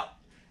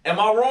 Am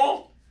I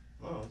wrong?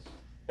 Oh,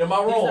 Am I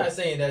He's wrong? not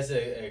saying that's an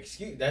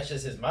excuse. That's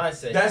just his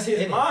mindset. That's his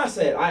In it.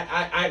 mindset.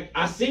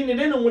 I seen it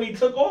in him when he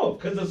took off.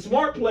 Cause a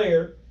smart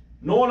player,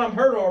 knowing I'm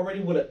hurt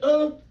already, would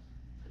have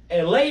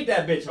and laid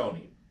that bitch on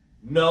him.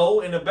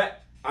 No, in the back.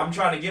 I'm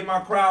trying to get my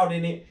crowd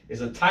in it.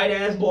 It's a tight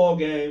ass ball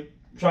game.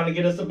 I'm trying to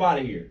get us up out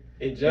of here.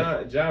 And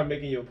John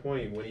making your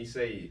point when he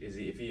say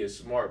if he a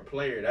smart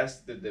player, that's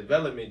the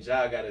development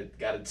John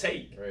gotta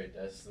take. Right.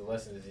 That's the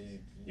lesson. That he's.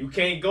 You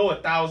can't go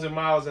 1,000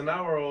 miles an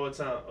hour all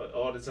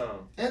the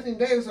time. Anthony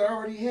Davis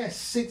already had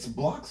 6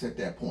 blocks at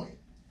that point.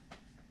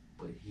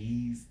 But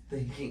he's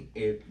thinking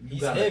if you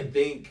He's gotta him.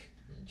 think.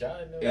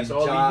 John knows. That's in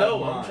all he John's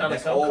know. I'm mind. trying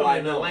That's to all come I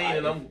in the know.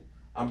 lane and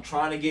I'm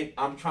trying to get He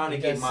my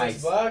got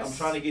 6 blocks. I'm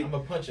trying to get I'm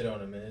gonna punch it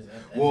on him, man.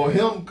 Well,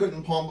 him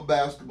couldn't pump a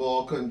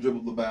basketball, couldn't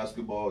dribble the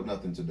basketball,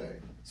 nothing today.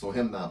 So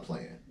him not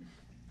playing.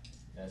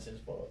 That's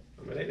his fault.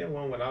 I mean, they didn't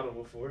win without him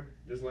before,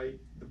 just like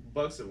the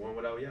Bucks have won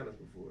without Giannis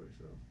before.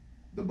 So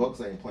The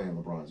Bucks ain't playing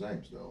LeBron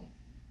James though.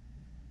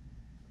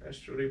 that's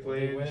true. They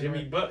playing winning,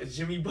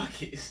 Jimmy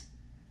Buckets.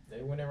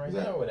 They winning right Is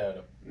that- now without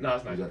him. No,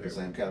 it's not Is that the comparable.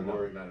 same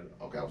category? No, not at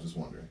all. Okay, I was just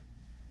wondering.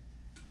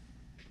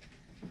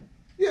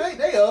 Yeah,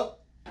 they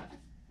up.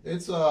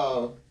 It's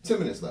 10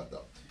 minutes left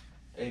though.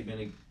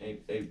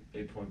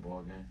 eight point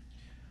ball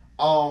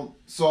game.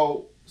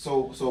 So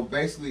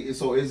basically,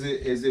 so is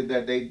it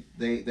that they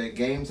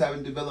games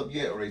haven't developed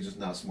yet, or they just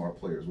not smart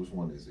players? Which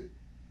one is it?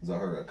 Because I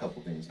heard a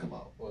couple things come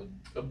out.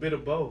 A bit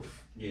of both.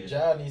 Yeah.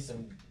 John needs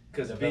some.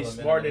 Because be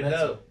development smart in the enough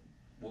mental.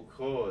 will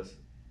cause,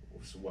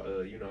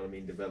 you know what I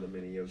mean,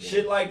 development in your game.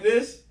 Shit like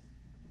this,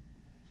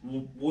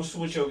 we'll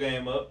switch your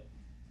game up.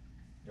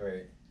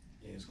 Right.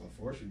 yeah, it's gonna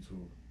force you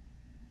to.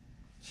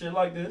 Shit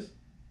like this.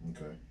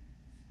 Okay.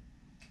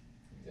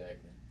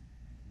 Exactly.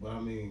 But I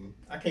mean,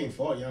 I can't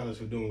fault Giannis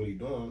for doing what he's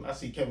doing. I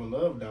see Kevin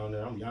Love down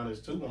there. I'm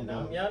Giannis too. And gonna-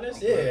 I'm Giannis.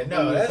 I'm Yeah.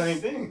 gonna No, do that's the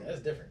same thing.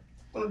 That's different.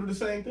 I'm gonna do the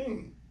same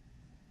thing.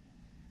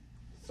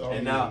 So I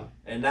And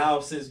mean, now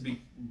since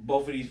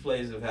both of these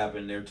plays have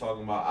happened, they're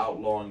talking about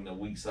outlawing the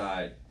weak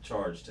side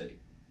charge tape.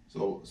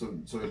 So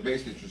they're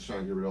basically just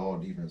trying to get rid of all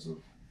defensive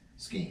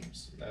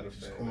schemes. Not a it's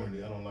fan. corny.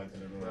 Of I it. don't like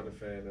that at all. Not a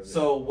fan of it.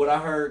 So what I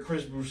heard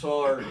Chris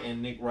Broussard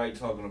and Nick Wright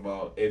talking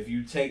about, if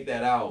you take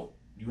that out,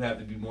 you have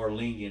to be more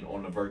lenient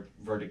on the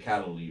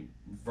verticality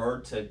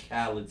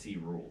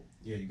rule.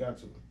 Yeah, you got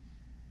to.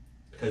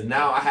 Because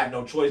now I have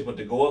no choice but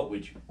to go up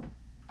with you.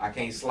 I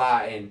can't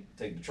slide and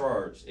take the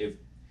charge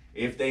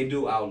if they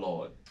do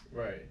outlaw it.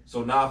 Right.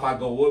 So now if I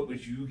go up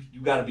with you, you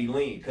got to be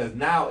lean. Because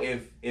now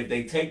if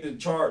they take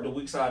the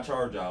weak side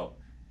charge out,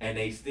 and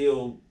they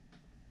still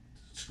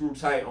screw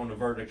tight on the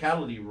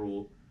verticality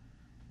rule,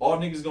 all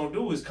niggas gonna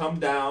do is come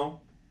down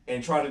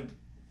and try to,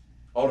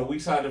 the weak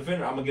side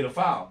defender, I'm gonna get a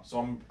foul. So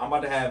I'm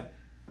about to have,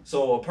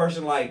 so a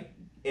person like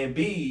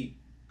Embiid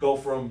go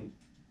from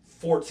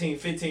 14,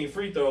 15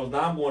 free throws,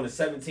 now I'm going to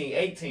 17,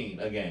 18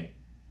 a game.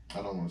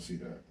 I don't want to see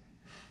that.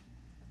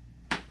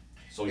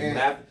 So you And-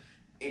 have,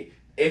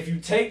 if you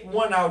take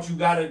one out, you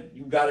gotta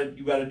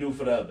do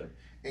for the other.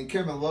 And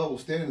Kevin Love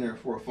was standing there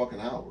for a fucking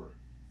hour.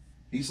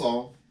 He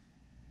saw him.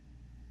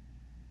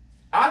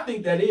 I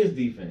think that is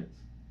defense.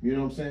 You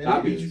know what I'm saying? I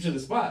It beat is. you to the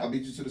I spot.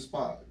 beat you to the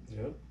spot.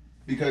 Yep.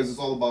 Because it's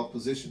all about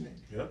positioning.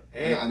 And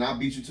And I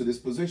beat you to this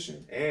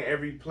position. And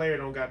every player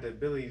don't got the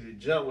ability to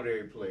jump with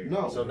every player.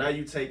 No. So now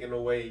you taking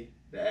away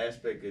the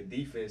aspect of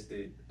defense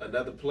that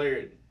another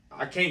player,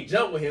 I can't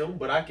jump with him,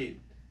 but I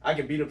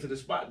can beat him to the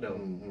spot though.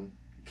 Mm-hmm.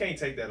 Can't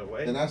take that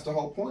away. And that's the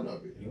whole point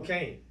of it. You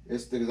can't.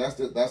 It's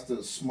that's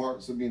the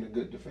smarts of being a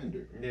good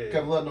defender. Yeah.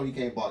 Kevin Love know he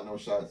can't block no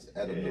shots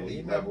at an Yeah, he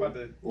elite not level about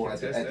to or at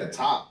contest the that.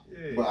 top.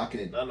 Yeah. But I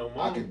can Not no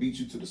more. I can beat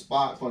you to the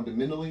spot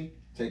fundamentally.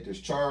 Take this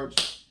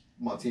charge.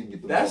 My team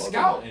get the That's ball.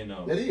 scouting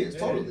though. That is Yeah.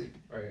 totally.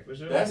 Right. For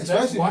sure. That's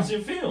Especially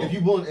watching film. If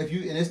you willing, and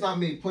it's not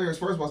many players.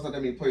 First of all, it's not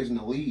that many players in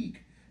the league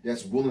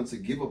that's willing to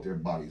give up their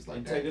bodies like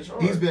And that. take a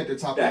charge. He's been at the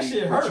top That of the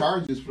shit league hurt. for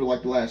charges for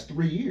like the last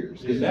 3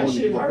 years because Yeah, that he's willing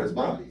to shit give up hurt, his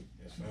bro. body.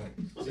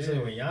 So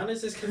when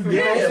Giannis is coming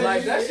Yeah, out,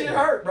 like that shit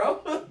hurt, bro.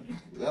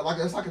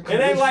 It's like a It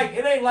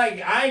ain't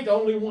like I ain't the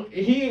only one.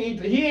 He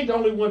ain't the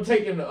only one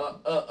taking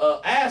a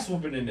ass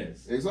whooping in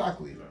this.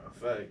 Exactly. Nah,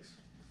 facts.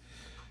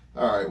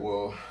 All right.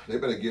 Well, they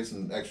better get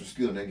some extra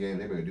skill in that game.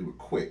 They better do it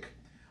quick.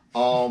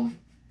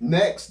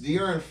 Next,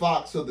 De'Aaron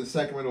Fox of the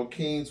Sacramento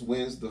Kings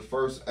wins the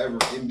first ever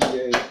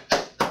NBA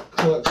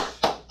Clutch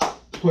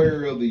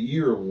Player of the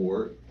Year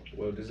award.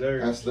 Well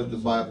deserved. That's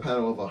lifted by a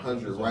panel of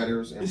 100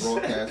 writers and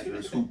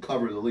broadcasters who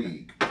cover the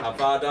league. Top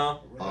 5 down.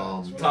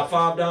 Top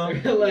 5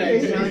 down.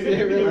 Relax. He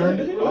earned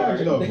it.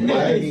 Relax, though.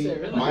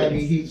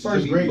 Miami Heat's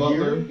First Jimmy great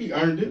Butler. year, he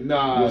earned it.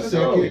 Nah, Was no,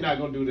 second. we not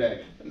gonna do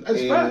that. That's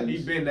And- fact. He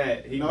been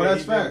that. He No, been,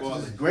 that's he been fact. balling.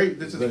 This is great.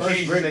 This is The first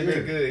He's great been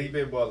year. good. He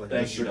been balling. The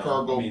Thank you, Dom.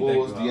 Chicago I mean,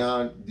 Bulls, thank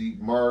you,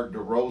 DeMar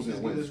DeRozan This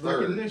went is third.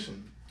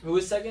 recognition. Who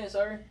was second?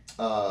 Sorry.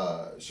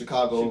 Former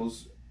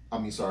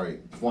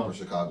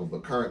Chicago,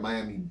 but current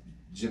Miami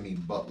Jimmy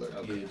Butler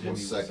Yeah, Jimmy was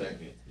was second.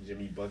 second.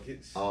 Jimmy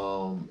Buckets.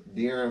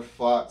 De'Aaron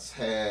Fox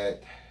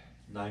had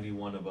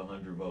 91 of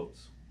 100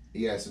 votes.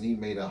 yes, and he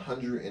made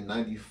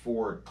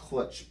 194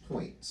 clutch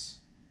points.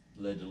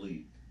 Led the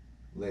league.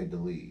 Led the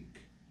league.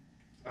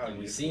 And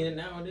we seeing it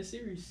now in this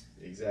series.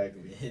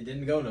 Exactly. It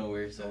didn't go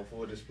nowhere. It's So on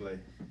full display.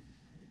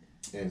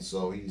 And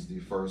so he's the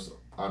first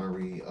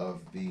honoree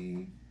of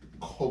the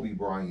Kobe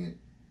Bryant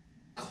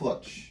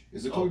clutch.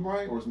 Is it Kobe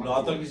Bryant or is it No,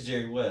 I think it's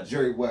Jerry West.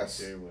 Jerry West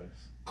Jerry West.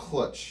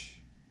 clutch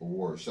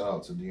award? Shout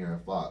out to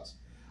De'Aaron Fox.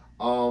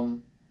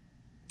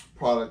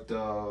 Product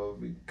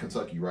of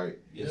Kentucky, right?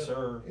 Yes,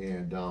 sir.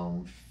 And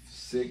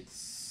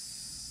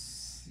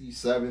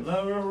 67th I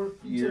remember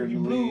year you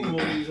in the blew league.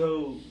 on these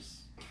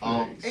hoes.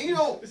 And you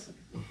know,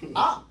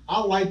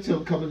 I liked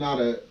him coming out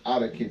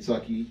of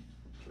Kentucky.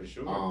 For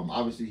sure.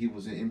 Obviously he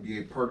was in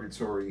NBA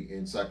purgatory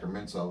in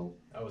Sacramento.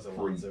 that was For-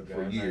 Alonzo guy.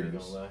 for I'm not even years.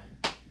 gonna lie.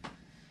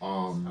 I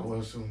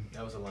will soon.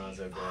 That was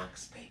Alonzo guy.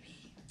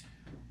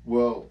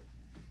 Well,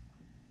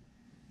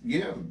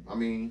 yeah, I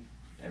mean,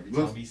 Every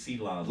Looks- time he see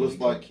Lonzo, looks he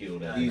gonna like kill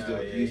that. he's I the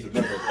know, yeah, he's the he-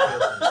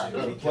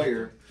 better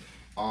player.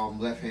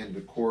 Left-handed,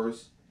 of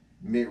course.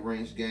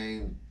 Mid-range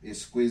game,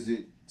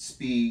 exquisite.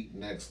 Speed,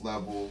 next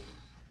level.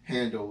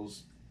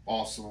 Handles,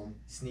 awesome.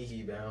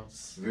 Sneaky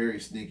bounce. Very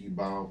sneaky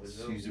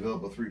bounce. He's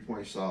developed a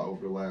three-point shot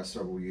over the last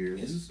several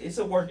years. It's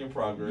a work in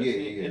progress. Yeah,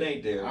 It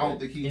ain't there. I don't but-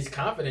 think He's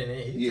confident in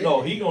it. He- Yeah.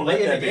 No, he gonna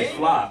let Late in that the bitch game?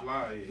 fly.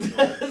 Fly.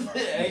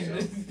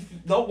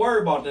 Don't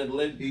worry about that.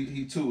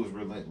 he too is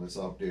relentless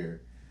up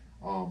there.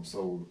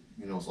 So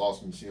you know it's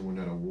awesome to see him win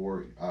that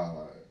award.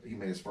 He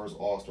made his first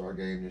All-Star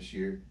game this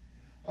year.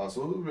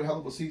 So it was a hell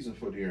of a season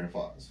for De'Aaron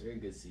Fox. Very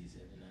good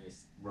season.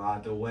 Nice.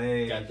 Ride the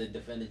way. Got the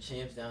defending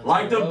champs down.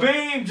 Like the road.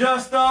 beam,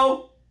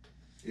 Justo.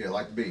 Yeah,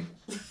 like the B.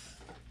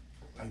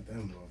 Like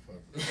them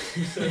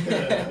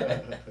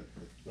motherfuckers.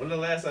 When the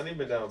last time he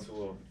been down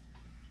 2-0?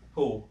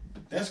 Who?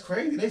 That's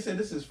crazy. They said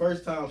this is his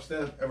first time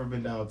Steph ever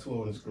been down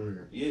 2-0 in his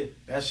career. Yeah.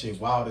 That shit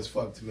wild as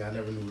fuck to me. I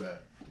never knew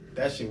that.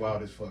 That shit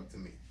wild as fuck to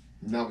me.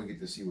 Now we get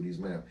to see what he's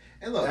made of.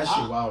 And look, That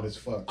shit wild as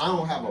fuck. I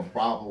don't have a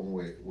problem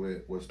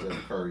with Steph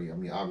Curry. I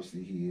mean,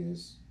 obviously he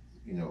is,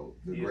 you know,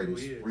 the He is who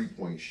greatest he is.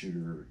 3-point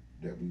shooter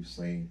that we've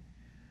seen,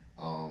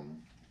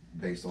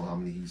 based on how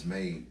many he's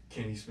made.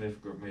 Kenny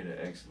Smith made an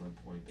excellent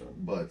point though.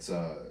 But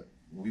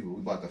we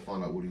about to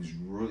find out what he's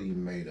really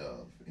made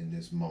of in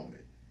this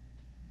moment.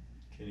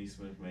 Kenny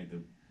Smith made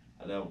the.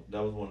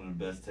 That was one of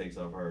the best takes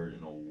I've heard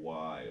in a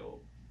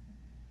while.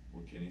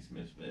 What Kenny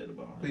Smith said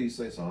about him. Please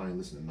say so. I ain't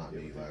listening to not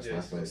me last night.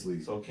 I fell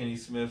asleep. So Kenny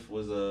Smith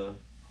was a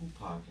who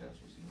podcast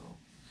was he on?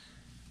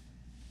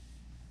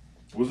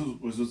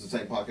 Was this the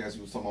same podcast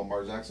he was talking about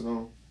Mark Jackson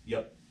on?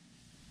 Yep.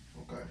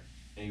 Okay.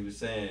 And he was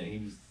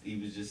saying he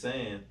was just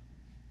saying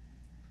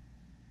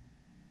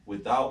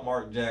without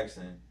Mark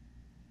Jackson,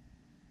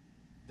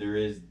 there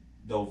is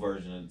no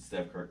version of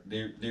Steph Curry.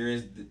 There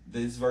is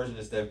this version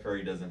of Steph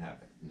Curry doesn't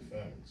happen.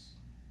 Facts.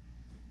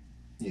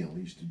 He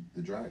unleashed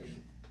the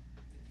dragon.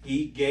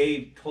 He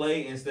gave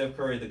Clay and Steph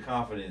Curry the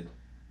confidence.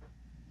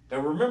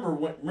 And remember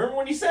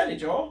when he said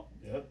it, y'all.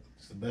 Yep.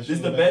 It's the best This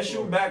is the best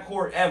shooting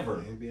backcourt ever.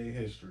 in NBA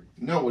history.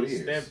 No, it He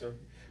is. stamped him. No,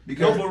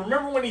 Because but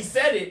remember when he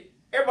said it,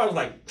 everybody was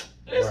like,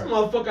 "This Right.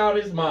 motherfucker out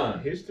of his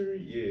mind." History?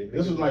 Yeah.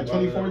 This was like niggas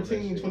balling out on that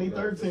 2014, shit.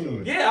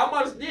 2013.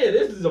 Yeah,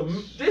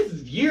 this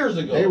is years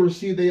ago. they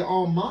received their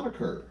own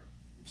moniker,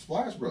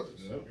 Splash Brothers.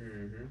 Yep.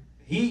 Mm-hmm.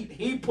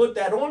 He put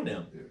that on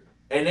them, Yeah.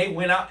 and they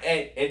went out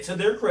and to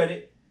their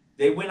credit,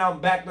 they went out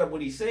and backed up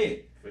what he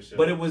said. For sure.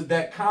 But it was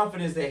that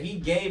confidence that he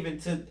gave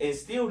and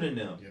instilled in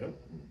them Yep.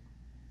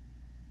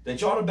 that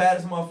y'all the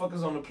baddest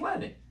motherfuckers on the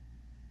planet.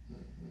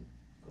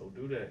 Go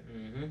do that.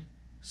 Mm-hmm.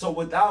 So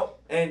without,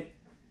 and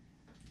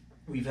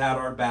we've had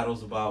our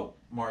battles about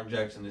Mark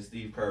Jackson and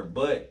Steve Kerr,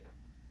 but,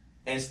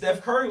 and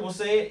Steph Curry will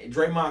say it,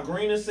 Draymond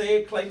Green has said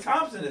it, Klay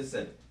Thompson has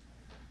said it.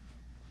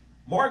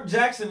 Mark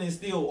Jackson is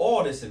still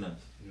all this in us.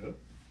 Yep.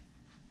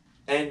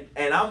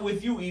 And I'm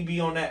with you, EB,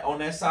 on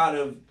that side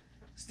of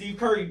Steve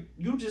Curry.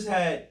 You just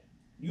had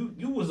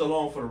you was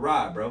along for the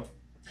ride, bro.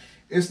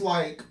 It's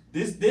like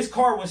This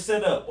car was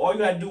set up. All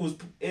you had to do was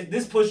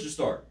this push to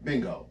start.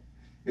 bingo.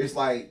 It's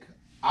like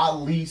I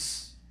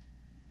lease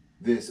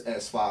this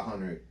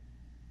S500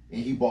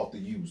 and he bought the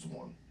used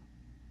one.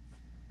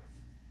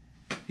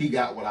 He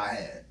got what I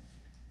had.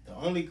 The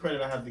only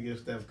credit I have to give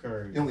Steph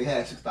Curry, He only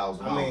had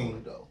 6,000 I miles mean, on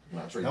it though.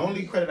 When I the traded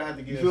only it. credit I have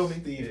to give feel me?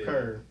 Steve Yeah.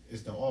 Kerr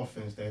is the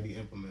offense that he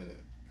implemented.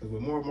 Because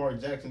with Mark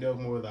Jackson, there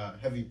was more of a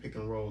heavy pick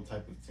and roll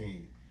type of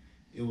team.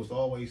 It was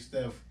always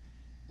Steph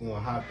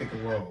going high pick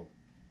and roll.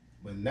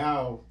 But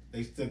now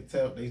they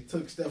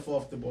took Steph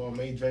off the ball,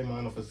 made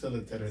Draymond a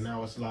facilitator.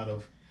 Now it's a lot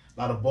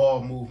of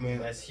ball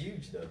movement. That's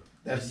huge though.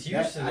 That's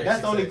huge to their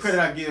the only success. credit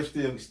I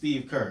give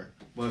Steve Kerr.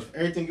 But for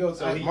everything else,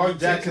 So he, Mark he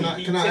Jackson, tinted-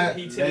 he can I- tinted-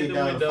 he tinted laid the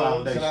down the windows.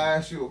 foundation. Can I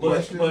ask you a But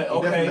question? but He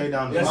definitely okay, laid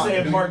down the let's say if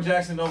foundation. Mark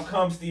Jackson don't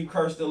come, Steve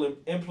Kerr still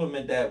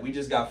implement that. We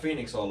just got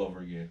Phoenix all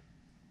over again.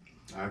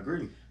 I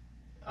agree.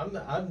 I'm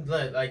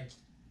like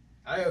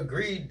I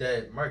agree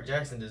that Mark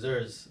Jackson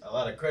deserves a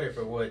lot of credit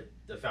for what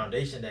the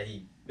foundation that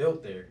he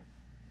built there.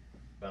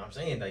 But I'm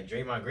saying like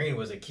Draymond Green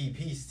was a key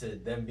piece to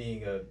them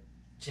being a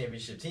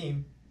championship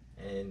team,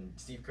 and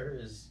Steve Kerr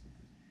is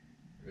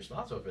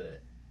responsible for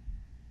that,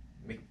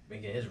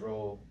 making his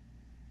role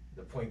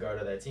the point guard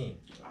of that team,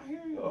 I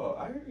hear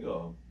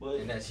y'all. But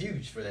and that's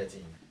huge for that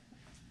team.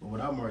 But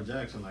without Mark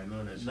Jackson, like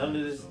none of that shit. none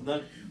of this, so.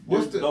 none.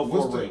 What's there's no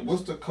four rings.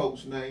 what's the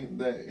coach name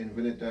that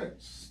invented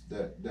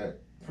that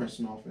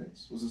Princeton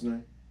offense? What's his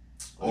name?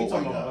 Oh, you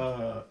talking white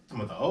guy.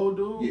 about the old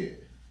dude? Yeah,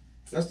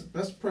 that's the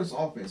Princeton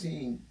offense. He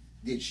ain't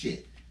did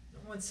shit.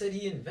 No one said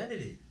he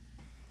invented it.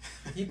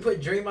 He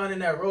put Draymond in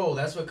that role.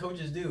 That's what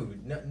coaches do.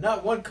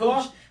 Not one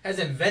coach has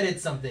invented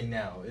something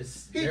now.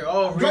 They're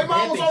all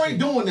Draymond was revamping already shit.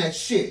 doing that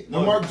shit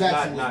when Mark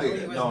Jackson not, was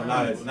there. was No,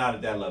 not. not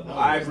at that level. No,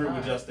 I he was agree with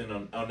not.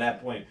 Justin on that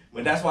point.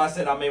 But that's why I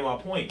said I made my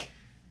point.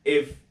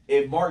 If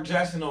Mark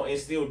Jackson don't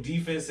instill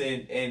defense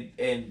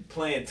and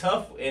playing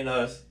tough in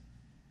us,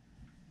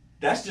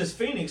 that's just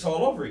Phoenix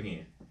all over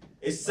again.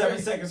 It's 7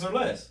 Right. seconds or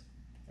less.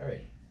 All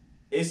right.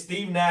 It's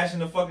Steve Nash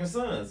and the fucking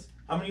Suns.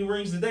 How many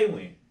rings did they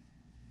win?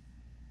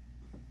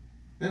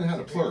 Then they had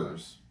the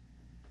Plurs.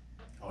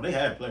 Oh, they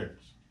had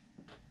players.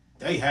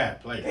 They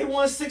had players. They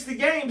won 60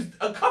 games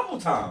a couple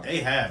times. They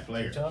had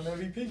players. Two-time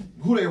MVP.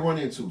 Who they run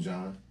into,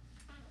 John?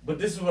 But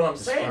this is what I'm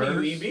saying to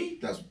Spurs? you,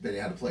 EB. They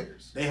had the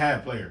players. They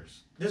had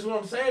players. This is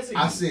what I'm saying to you.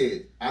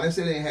 I didn't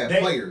say they didn't have They-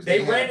 players. they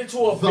had ran into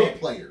a the big-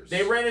 players.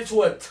 They ran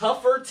into a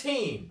tougher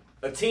team,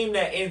 a team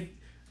that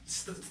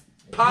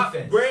Pop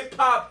Defense. Greg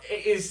Pop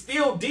is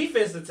still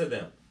defensive to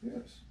them.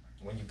 Yes.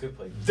 When you could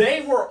play.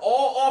 They were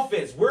all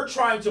offense. We're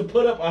trying to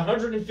put up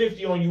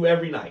 150 on you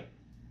every night.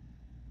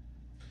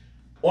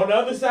 On the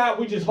other side,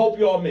 we just hope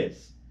y'all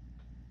miss.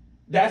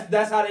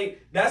 That's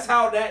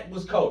how that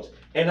was coached.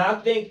 And I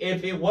think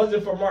if it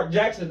wasn't for Mark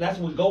Jackson, that's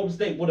what Golden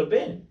State would have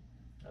been.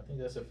 I think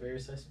that's a fair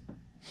assessment.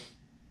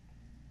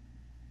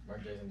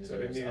 Mark Jackson So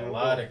they deserves needed a him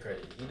lot both. of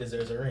credit. He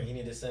deserves a ring. They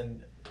need to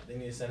send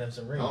him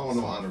some I rings. don't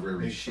know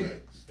honorary Big shit.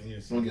 facts. They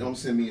need to Don't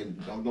send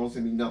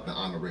me nothing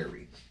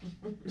honorary.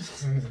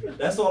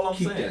 That's all I'm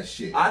Keep saying. that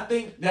shit. I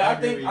think I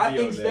agree with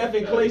you on Steph that.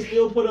 and Clay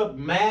still put up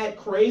mad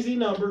crazy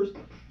numbers,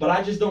 but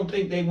I just don't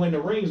think they win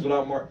the rings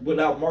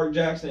without Mark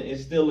Jackson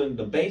instilling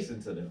the base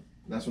into them.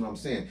 That's what I'm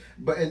saying.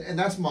 But and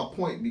that's my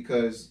point,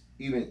 because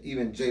even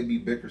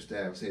JB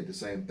Bickerstaff said the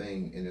same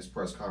thing in his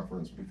press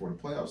conference before the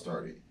playoffs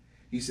started.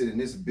 He said in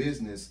this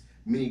business,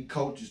 many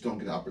coaches don't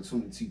get the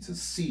opportunity to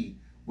see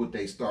what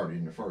they started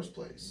in the first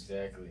place.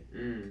 Exactly.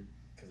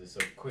 Because it's so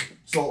quick.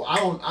 So I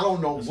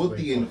don't know That's a what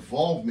great the point.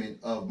 involvement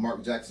of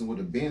Mark Jackson would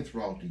have been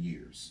throughout the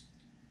years,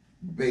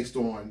 based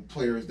on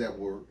players that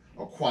were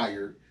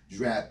acquired,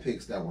 draft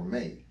picks that were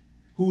made.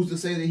 Who's to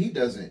say that he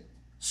doesn't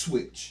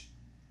switch?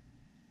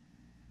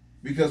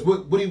 Because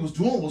what he was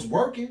doing was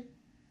working.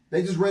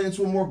 They just ran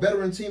into a more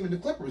veteran team in the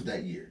Clippers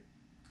that year.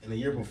 And the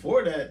year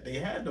before that, they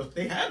had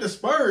the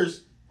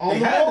Spurs. On They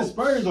the had the ropes.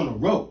 Spurs on the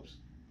ropes.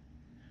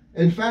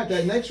 In fact,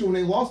 that next year when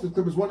they lost the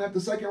Clippers, wasn't that the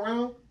second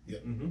round?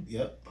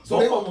 Yep. So Both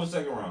they of them were, was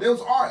second round. they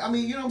was all right. I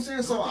mean, you know what I'm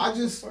saying? So I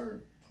just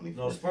Spurs.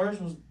 No, Spurs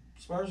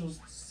was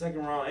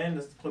second round, and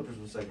the Clippers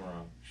was second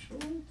round. Sure.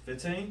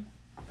 15.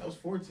 That was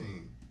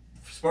 14.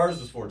 Spurs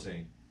was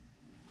 14.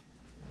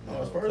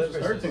 No, Spurs was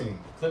 13.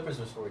 Clippers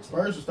was 14.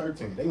 Spurs was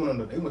 13. They went on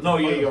the. No,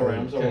 yeah, you're right.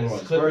 I'm sorry. Because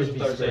Spurs Clippers was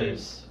beat 13.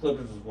 Spurs.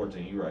 Clippers was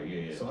 14. You're right.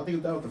 Yeah. So I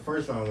think that was the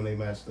first round when they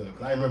matched up.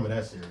 'Cause I remember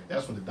that series.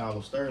 That's when the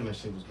Donald Sterling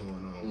shit was going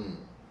on.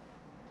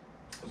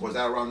 was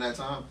that around that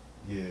time?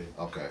 Yeah.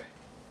 Okay.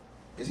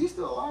 Is he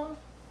still alive?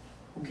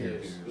 Who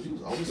cares? He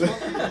was always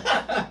fucking.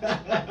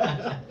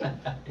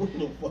 Who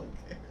the fuck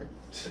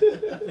cares?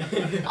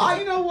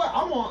 You know what?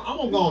 I'm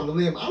gonna go on the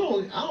limb. I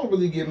don't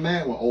really get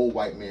mad when old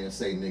white men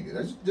say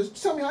nigga.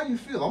 Just tell me how you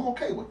feel. I'm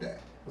okay with that.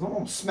 Cause I'm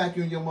gonna smack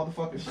you in your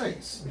motherfucking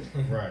face.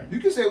 Right. You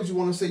can say what you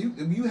want to say.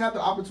 You have the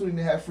opportunity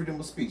to have freedom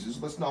of speech.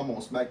 Just let's know I'm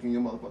gonna smack you in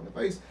your motherfucking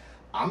face.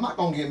 I'm not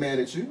gonna get mad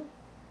at you.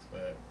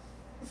 But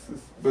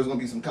There's gonna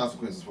be some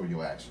consequences for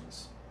your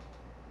actions.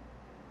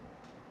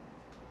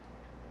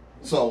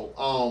 So,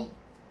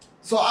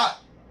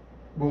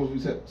 what was we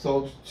said?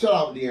 So, shout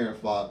out to De'Aaron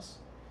Fox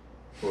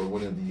for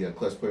winning the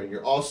Clutch Player of the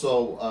Year.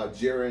 Also,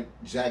 Jaren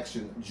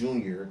Jackson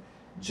Jr.,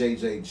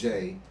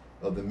 JJJ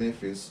of the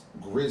Memphis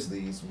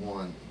Grizzlies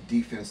won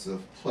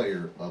Defensive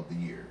Player of the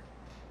Year.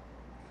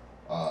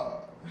 I know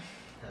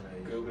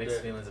Good you with mixed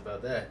that. feelings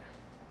about that.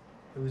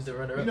 Who's the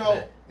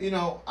runner-up?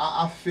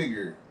 I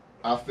figured,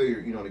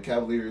 the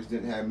Cavaliers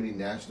didn't have many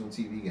national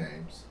TV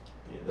games.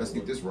 Let's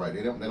get this right.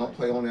 They don't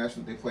play on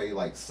national. They play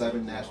like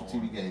 7 national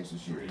TV games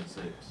this year.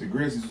 The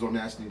Grizzlies was on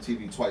national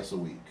TV twice a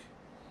week.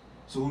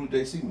 So who did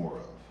they see more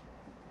of?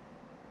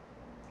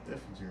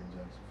 definitely Jaren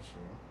Jackson for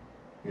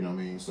sure. You know what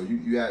I mean? So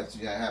you have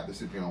to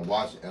sit there and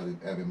watch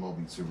Evan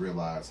Mobley to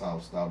realize how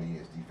stout he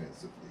is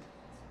defensively.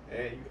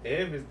 And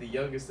Ev is the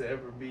youngest to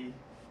ever be.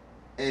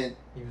 And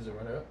He was a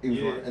runner-up. he was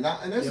Yeah.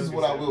 and this is Youngest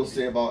what I ever will be.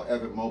 say about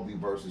Evan Mobley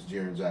versus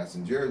Jaren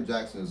Jackson. Jaren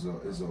Jackson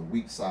is a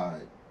weak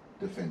side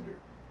defender.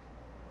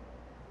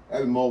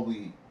 Evan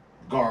Mobley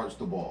guards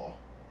the ball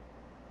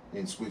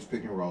in switch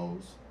pick and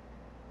rolls,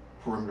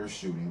 perimeter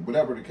shooting,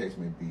 whatever the case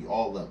may be,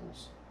 all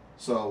levels.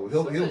 So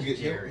he'll So get does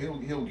Jaren.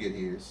 he'll get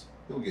his.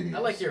 He'll get his. I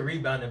like your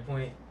rebounding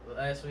point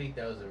last week.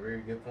 That was a very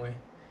good point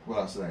What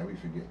I say, we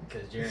forgetting.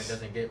 because Jaren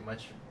doesn't get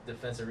much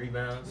defensive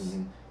rebounds.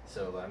 Mhm.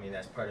 So I mean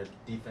that's part of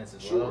defense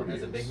as Sure well it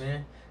as a is. big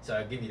man. So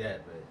I'll give you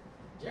that.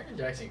 But Jaren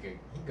Jackson he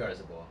guards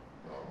the ball.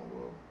 Oh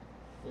well.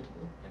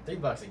 And 3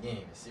 blocks a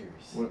game is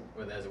serious. What-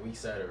 Whether as a weak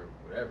side or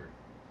whatever.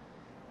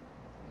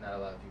 Not a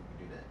lot of people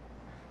can do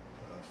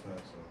that.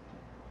 Facts,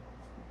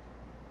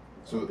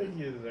 I So think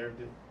he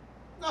deserved it.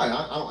 no, I don't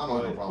have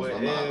no But-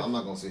 problem. but I'm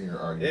not gonna sit here and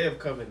argue. Ev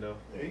coming though.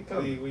 Yeah, he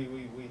coming.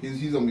 We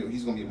He's gonna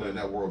be winning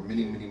that world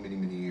many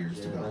years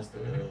to Yeah, go. that's the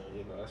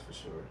you know that's for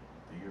sure.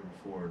 year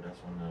before. That's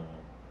when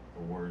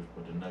the Warriors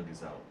put the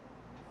Nuggets out.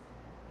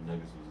 The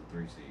Nuggets was a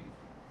 3 seed.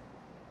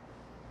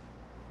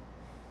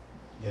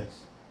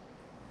 Yes.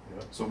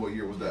 So what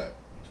year was that?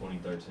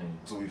 2013.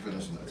 So we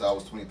finished. That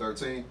was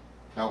 2013.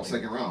 That was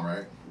second round,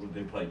 right?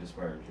 They played the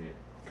Spurs,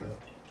 yeah.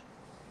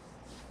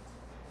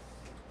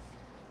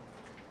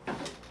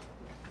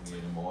 We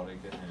gave them all they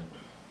could handle.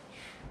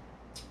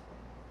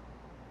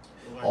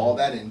 All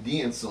that and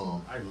then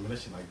some. I remember that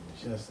shit like it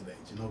was yesterday.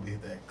 Ginobili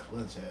hit that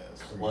clutch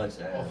ass. three. Clutch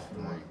ass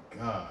Oh my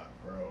god,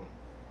 bro.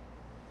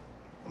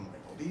 I'm like,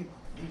 oh, these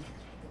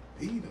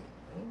beat him.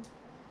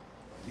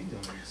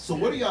 So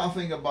what do y'all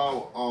think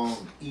about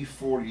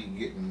E40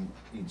 getting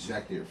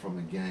ejected from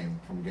the game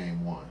from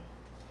game 1?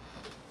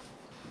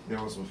 There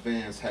were some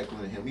fans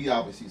heckling him. He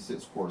obviously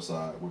sits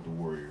courtside with the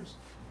Warriors,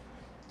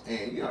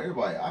 and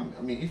everybody.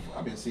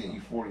 I've been seeing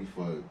E40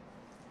 for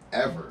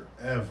ever.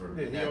 Ever.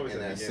 Yeah. In He that, always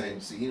in at that the same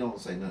games. seat, he don't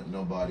say nothing to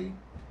nobody.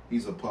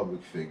 He's a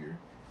public figure.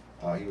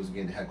 He was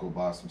getting heckled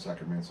by some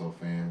Sacramento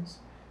fans,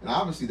 and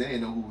obviously they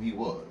didn't know who he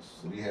was,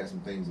 so he had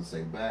some things to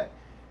say back.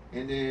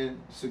 And then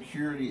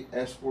security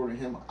escorted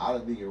him out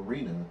of the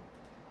arena.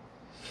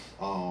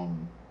 We already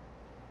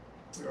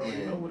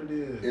and know what it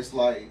is. It's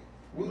like,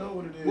 We know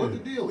what it is. what the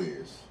deal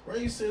is?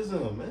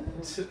 Racism, man.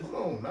 Come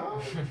on,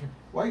 now.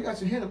 Why you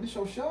got your hand up? This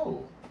your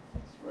show.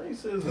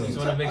 It's He racism. just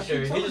want to make I sure.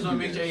 keep He telling just want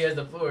you to make sure this. he has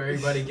the floor.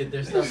 Everybody get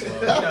their stuff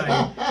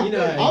off. You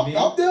know how he be.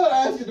 I'm done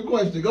asking the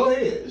question. Go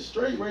ahead.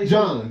 Straight racism,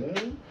 John.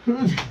 man.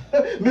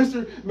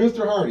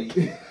 Mr.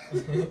 Hardy.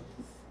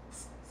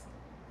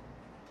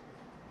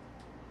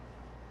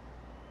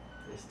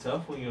 It's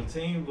tough when your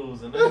team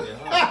losing.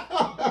 Huh?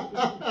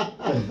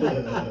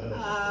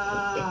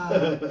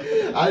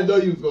 I know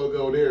you was gonna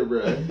go there, bro.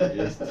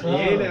 It's He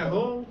ain't tough. at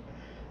home.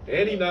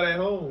 And he not at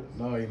home.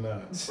 No, he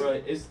not.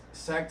 Bro, it's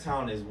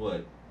Sacktown is what?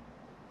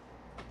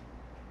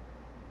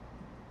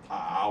 An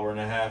hour and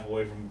a half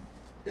away from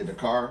In the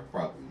car,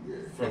 probably. Yeah.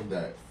 From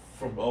that.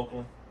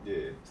 Oakland. Yeah.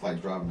 It's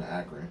like driving to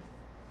Akron.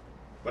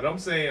 But I'm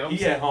saying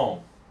He at home.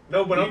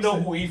 no, but you I'm know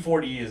saying, who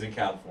E40 is in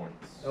California.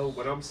 no,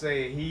 but I'm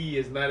saying he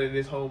is not in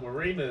his home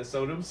arena,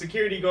 so them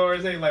security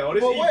guards ain't like, oh,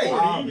 this But wait,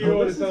 E40 he here all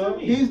the listen to time.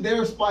 me. He's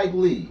their Spike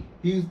Lee.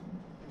 He's,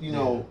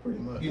 pretty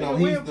much. you know,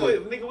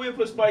 Nigga, we'll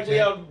put Spike Lee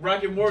out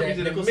Rocket Mortgage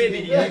in a Nicholson.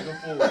 minute. He act a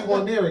he fool.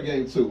 won there a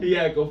game too. He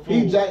act a fool.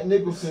 He Jack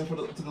Nicholson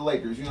to the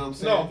Lakers. You know what I'm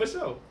saying? No, for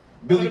sure.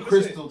 Billy 100%.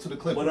 Crystal to the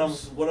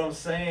Clippers. What I'm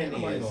saying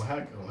Nobody is, gonna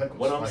heckle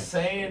what I'm Spike.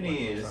 saying Nobody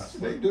gonna is- try to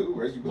They Spike.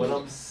 do. As you what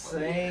believe. I'm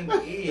saying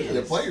The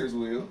is, players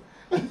will.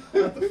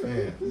 Not the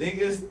fans.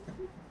 niggas,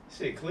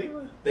 Shit,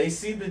 Cleveland. they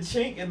see the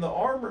chink in the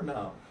armor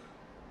now.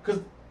 Cause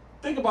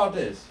think about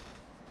this.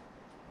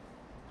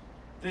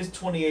 This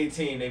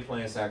 2018, they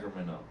playing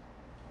Sacramento.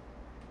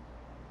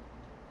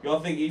 Y'all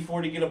think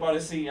E40 get up out of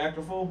his seat and act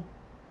a fool?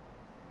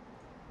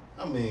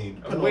 I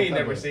mean, We ain't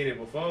never seen it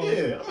before.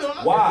 Yeah, I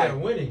mean, Why? They're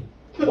winning.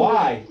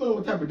 Why?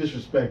 What type of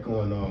disrespect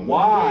going on?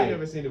 Why? I ain't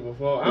never seen it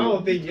before. I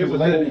don't think it was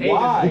Like, nothing haters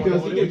why? going on.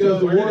 Because It was the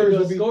just Warriors go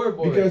will be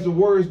scoreboard. because the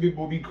Warriors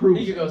will be He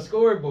cruising. could go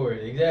scoreboard,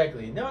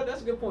 exactly. No,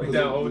 that's a good point.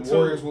 Down The 0-2.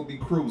 Warriors will be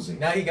cruising.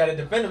 Now he got to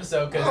defend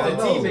himself because I the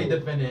don't team know. ain't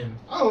defending him.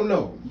 I don't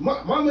know.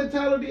 My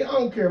mentality, I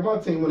don't care if my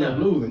team when I'm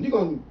No. losing. You're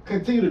gonna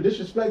continue to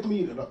disrespect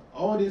me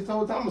all this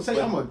whole time. I'm gonna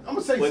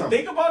say But something.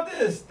 think about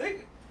this.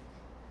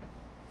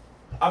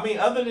 I mean,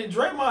 other than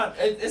Draymond,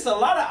 it's a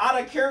lot of out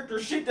of character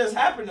shit that's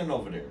happening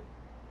over there.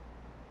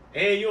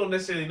 And you don't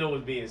necessarily know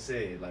what's being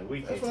said. Like we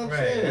That's can, what I'm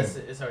Right,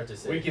 saying. it's hard to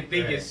say. we can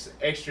think Right. it's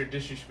extra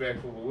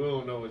disrespectful, but we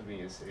don't know what's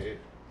being said.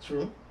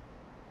 True.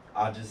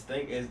 I just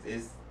think it's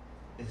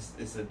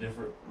a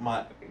different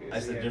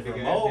it's a Yeah, different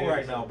big ass mode head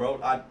right or now, something.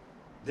 bro.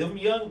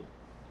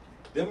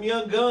 Them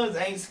young guns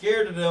ain't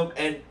scared of them,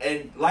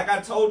 and like I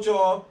told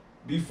y'all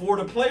before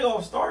the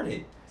playoffs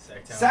started,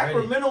 Sacktown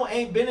Sacramento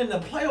ain't been in the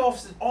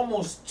playoffs in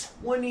almost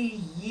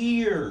 20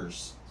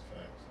 years.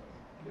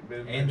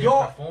 ready. And they're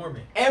Y'all-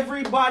 performing.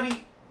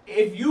 Everybody,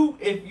 if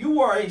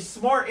you are a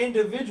smart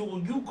individual,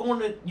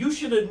 you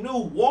should have knew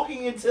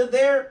walking into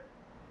there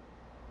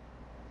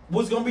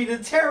was gonna be the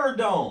Terror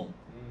Dome.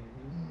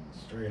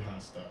 Straight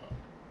hostile.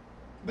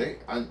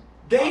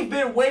 They've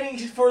been waiting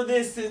for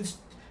this since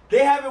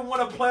they haven't won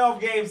a playoff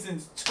game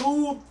since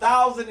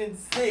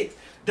 2006.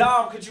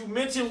 Dom, could you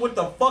mention what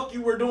the fuck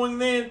you were doing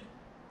then?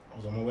 I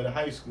was on my way to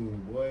high school,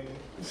 boy.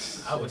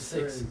 I was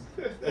 6.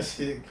 Crazy. That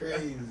shit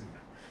crazy.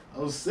 I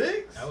was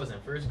 6? I was in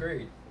first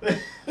grade.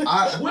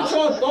 What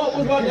y'all thought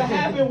was about to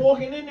happen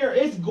walking in there?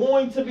 It's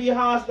going to be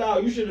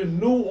hostile. You should have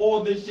knew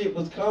all this shit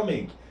was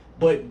coming.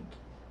 But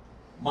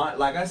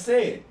like I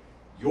said,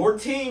 your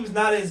team's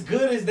not as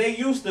good as they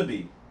used to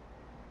be.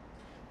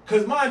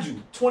 Cause mind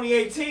you,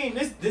 2018,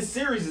 this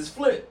series is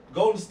flipped.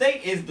 Golden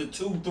State is the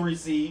 2-3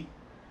 seed.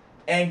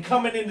 And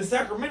coming into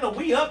Sacramento,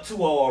 we up 2-0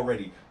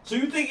 already. So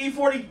you think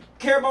E40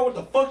 care about what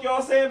the fuck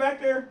y'all saying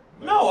back there?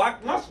 No,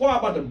 my squad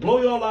about to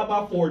blow y'all out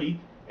by 40,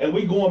 and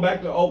we going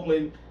back to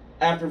Oakland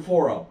after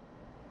 4-0.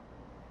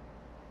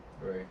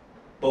 Right.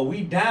 But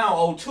we down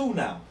 0-2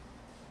 now.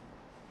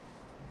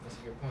 That's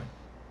a good point.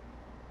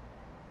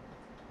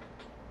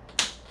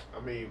 I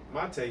mean,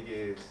 my take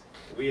is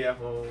we at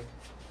home.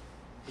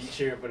 He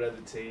cheering for the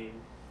other team.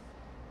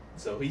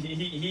 So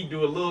he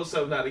do a little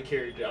something out of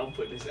character. I'm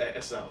putting his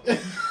ass out.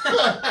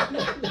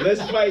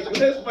 Let's fight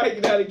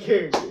it out of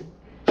character.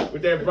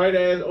 With that bright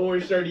ass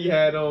orange shirt he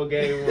had on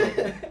game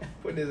 1.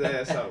 Putting his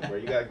ass out, bro.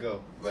 You gotta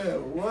go.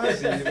 Man,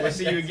 what? We'll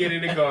see you again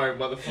in the guard,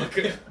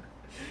 motherfucker.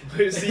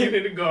 We'll see you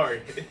in the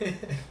guard.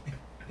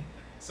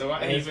 So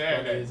I ain't That's mad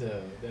funny at as it.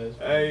 hell. That's I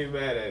funny. ain't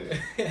mad at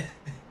it.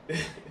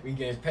 We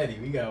getting petty.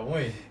 We gotta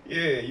win.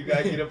 Yeah, you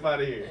gotta get up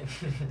out of here.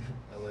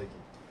 I like it.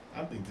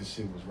 I think this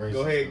shit was racist.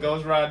 Go ahead, though.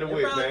 Ghost ride the It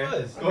whip, probably man.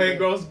 was. Go ahead,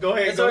 Ghost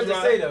It's hard to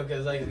ride. say though,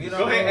 cause like we don't Go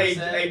know ahead, what hey, I'm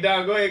saying. hey,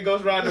 Don, go ahead,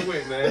 Ghost ride the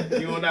whip,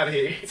 man. You on out of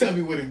here. Tell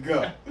me where to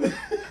go.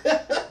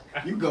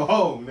 You go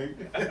home,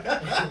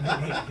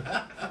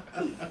 nigga.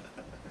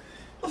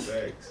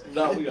 Thanks.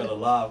 Now we got a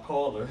live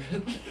caller.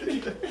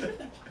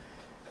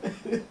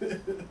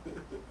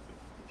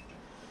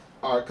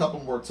 All right, a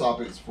couple more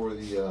topics for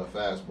the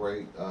fast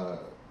break.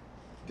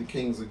 The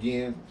Kings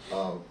again.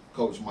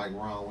 Coach Mike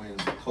Brown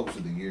wins Coach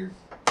of the Year.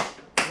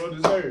 Well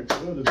deserved.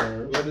 Well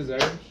deserved. Well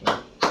deserved.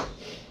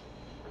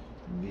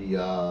 The Doing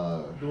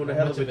a Not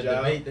hell much of a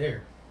job. debate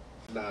there.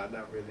 Nah,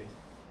 not really.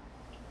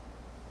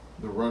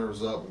 the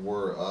runners up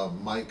were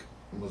Mike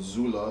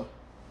Mazzulla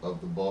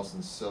of the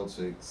Boston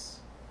Celtics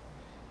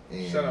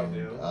and Shout out to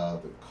him.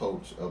 the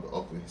coach of the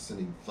Oklahoma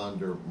City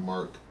Thunder,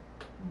 Mark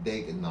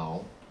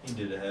Daigneault. He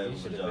did a hell He of a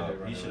should've job.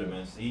 been He should have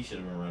runner-up. been. He should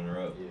have been runner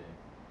up. Yeah.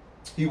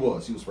 He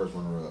was first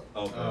runner up.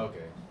 Okay. Oh, okay.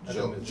 I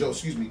Joe think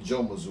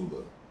Joe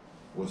Mazzulla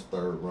was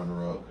third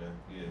runner up. Okay.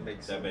 Yeah.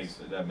 Makes that sense.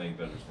 makes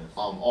better sense.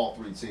 All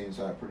three teams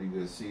had pretty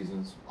good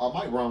seasons.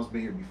 Mike Brown's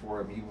been here before.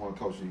 I mean, he won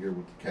Coach of the Year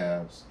with the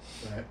Cavs.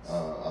 Facts.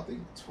 I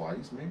think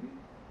twice, maybe.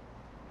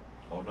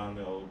 Hold on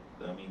to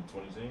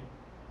 2010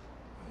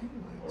 I think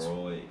like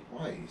or 08.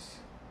 twice.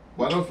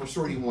 Well, I know for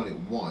sure he won it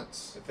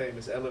once. The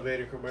famous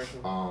elevator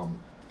commercial.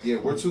 Yeah,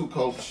 where to,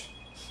 Coach?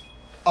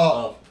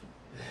 Up.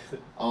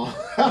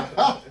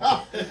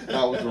 That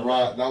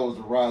was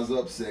the rise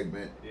up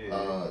segment. Yeah.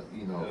 That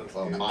was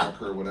good.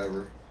 Moniker,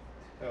 whatever.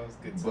 That was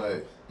good.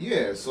 But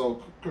yeah, so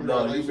No,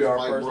 congratulations, you be our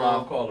Mike first Brown.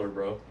 live caller,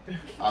 bro.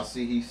 I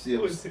see he's still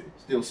Who is it?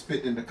 still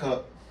spitting in the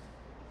cup.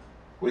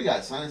 What do you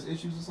got? Sinus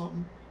issues or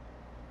something?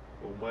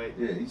 Well, Mike,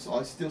 Yeah, he's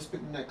still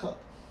spitting in that cup.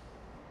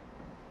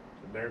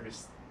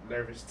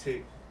 nervous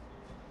tick.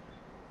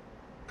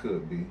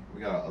 Could be.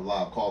 We got a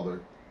live caller.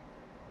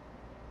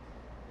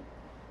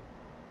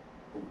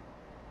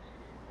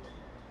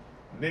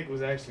 Nick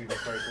was actually the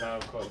first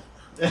live caller.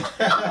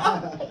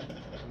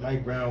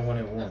 Mike Brown won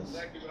it once.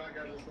 Exactly what I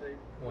gotta say.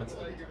 Once.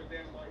 Nobody give a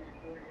damn about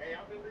E40. Hey,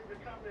 I've been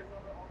leaving comments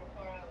on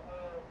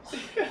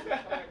the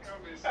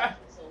comments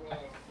section, so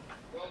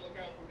y'all look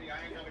out for me.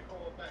 I ain't gotta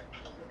call back.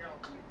 Look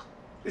out for me.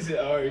 He said,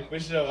 all right, for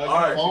sure. All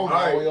right, Phone all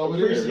right. way over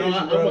there. Appreciate No,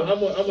 you, bro. I'm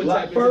gonna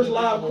type into First the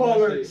live phone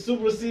caller, message.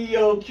 Super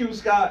CEO Q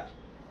Scott.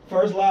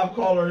 First live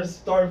caller in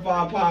Starting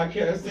Five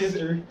podcast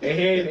history. And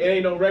it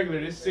ain't no regular.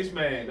 This 6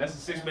 man. That's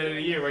the 6 man of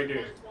the year right there.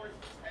 Hey,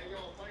 yo,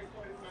 Mike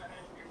Party, my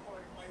African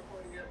party, Mike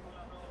Party at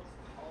my house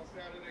on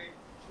Saturday,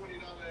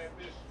 $20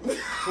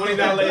 admission.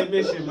 $20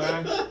 admission,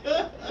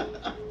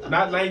 man.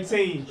 Not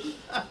 19.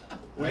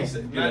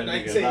 Not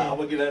 19. I'm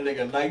gonna get that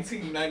nigga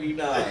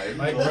 $19.99.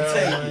 Mike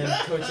Brown won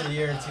Coach of the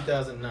Year in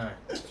 2009.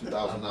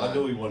 2009. I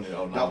knew he won it.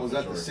 Oh, no, That was for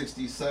at the sure.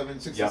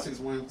 66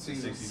 win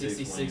season.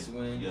 66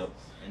 win. Yep.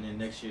 And then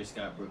next year,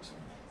 Scott Brooks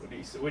won.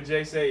 What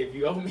Jay say? If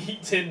you owe me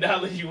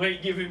 $10, you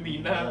ain't giving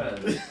me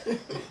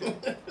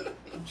 $9.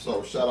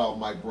 So shout out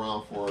Mike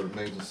Brown for an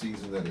amazing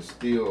season that is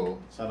still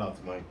Shout out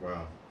to Mike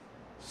Brown.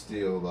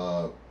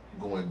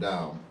 going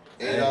down.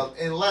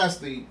 And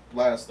lastly,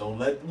 Don't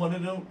let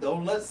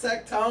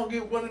Sacktown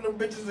get one of them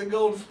bitches in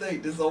Golden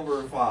State. This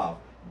over in 5.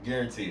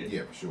 Guaranteed.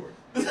 yeah, for sure.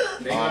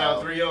 They went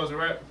out 3-0s,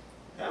 right?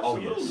 Oh,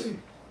 yes.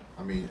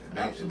 I mean,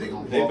 they Absolutely.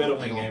 gonna They better they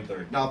win gonna- game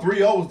 3. Now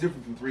 3-0 is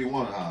different from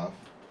 3-1 half.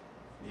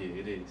 Yeah,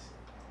 it is.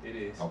 It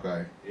is.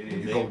 Okay. It When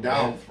is. you go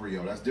down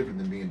 3-0, that's different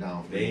than being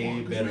down 3-1.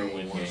 They 'cause better you ain't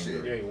win won game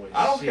shit. You ain't win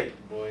I don't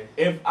shit, boy.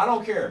 I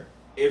don't care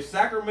if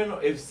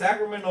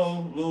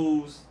Sacramento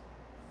lose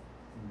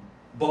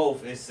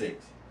both in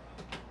 6.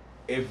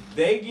 If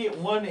they get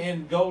one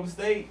in Golden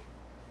State,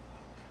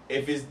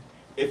 if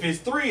it's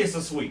 3, it's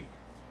a sweep.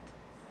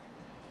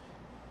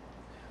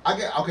 I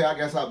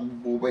guess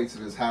we'll wait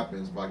till this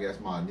happens, but I guess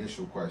my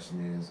initial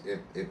question is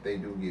if they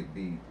do get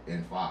beat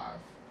in 5,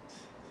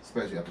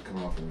 especially after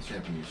coming off in the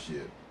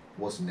championship,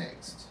 what's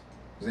next?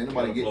 Because ain't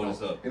nobody Blow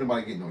this up. getting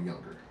no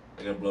younger.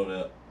 They're gonna blow that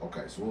up.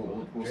 Okay, so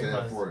we'll say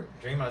that for it.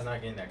 Draymond's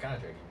not getting that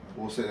contract anymore.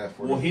 We'll say that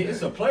for Well, today.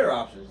 it's a player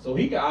option, so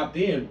he can opt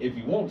in if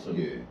he wants to.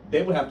 Yeah.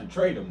 They would have to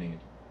trade him then.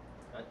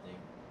 I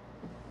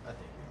think.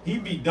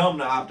 He'd be dumb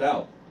to opt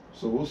out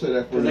So we'll say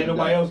that for because ain't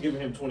nobody today. else giving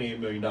him $28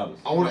 million.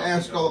 I want to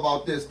ask y'all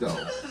about this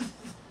though.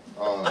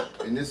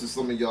 And this is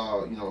some of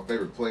y'all,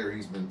 favorite player.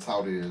 He's been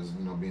touted as,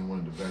 being one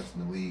of the best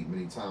in the league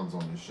many times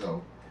on this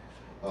show.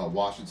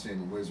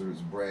 Washington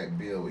Wizards, Brad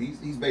Beal.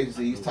 He's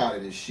basically tired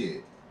of this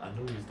shit. I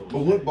knew he was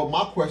throwing shade. But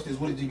my question is,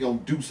 when is he gonna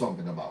do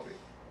something about it?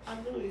 I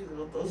knew he was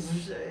gonna throw some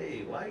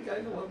shade. Why you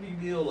gotta go up me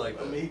deal like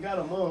I that? mean, he got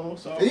him on.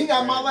 So And he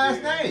got my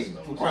last name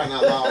for crying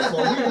out loud.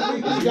 So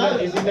he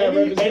got Is it he not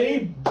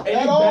representing? And he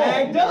At all.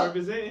 bagged up.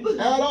 Representing?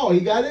 at all.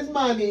 He got his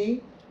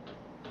money.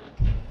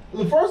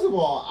 Well, first of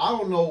all, I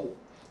don't know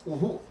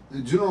who the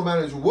general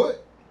manager.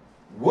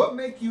 What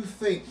make you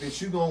think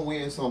that you're gonna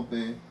win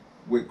something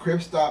with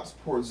Kristaps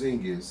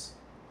Porzingis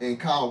and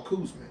Kyle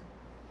Kuzma?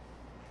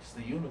 It's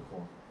the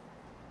unicorn.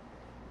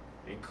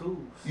 And cool.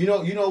 You know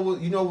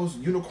what's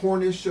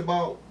unicornish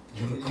about?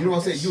 You know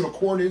what I say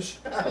unicornish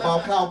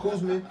about Kyle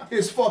Kuzma?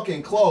 His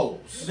fucking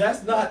clothes.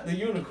 That's not the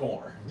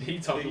unicorn. He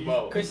talking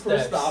about.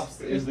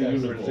 Kristaps is the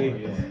unicorn.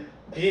 Porzingis.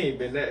 He ain't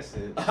been that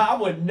since. I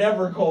would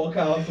never call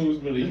Kyle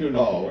Kuzma the unicorn.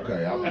 Oh,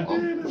 okay.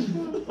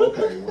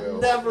 Okay, well.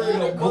 Never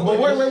in a But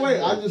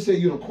wait. I just said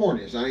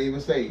unicornish. I didn't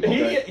even say.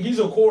 Okay. He's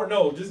a corn.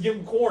 No, just give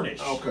him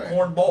Cornish. Okay.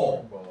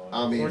 Cornball.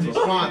 I mean, Cornish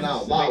for crying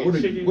out loud, what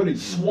did you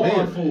Swan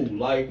wear? food.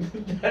 Like,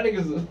 that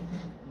nigga's a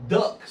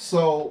duck.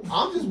 So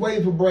I'm just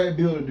waiting for Brad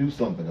Beal to do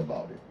something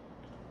about it.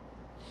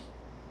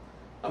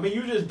 I mean,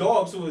 you just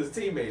dogs to his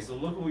teammates, so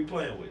look who we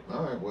playing with.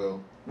 All right,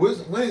 well,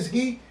 when is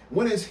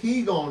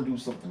he gonna do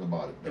something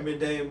about it? Him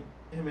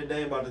and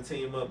Dame about to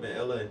team up in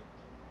LA.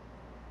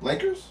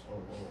 Lakers?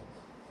 Oh,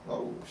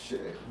 Oh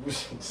shit.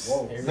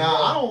 whoa. Here we Now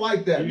go. I don't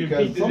like that You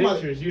because didn't pique his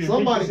interest. You didn't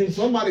pique his interest.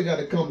 somebody got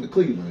to come to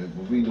Cleveland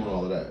if we doing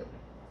all of that.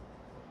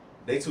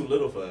 They too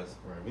little for us.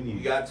 Right, we We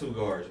need. got 2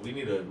 guards. We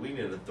need a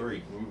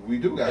 3. We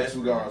do got That's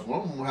 2 guards.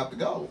 One of them will have to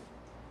go.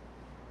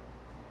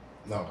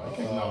 No, we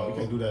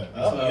can't do that.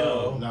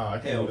 Uh-oh. No, I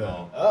can't Hell do that.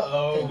 no.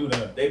 Uh-oh. Can't do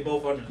that. They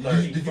both under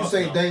 30. Did you Fuck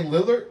say no. Dame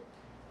Lillard?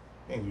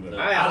 Can't do that. No.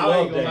 I I ain't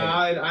love gonna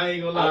lie. I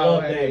ain't gonna lie. I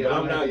love don't Dame, but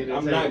have to-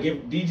 I'm not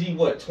giving DG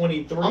what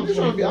 23. I'm just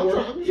trying to be. I'm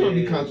 24? trying to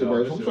be Yeah,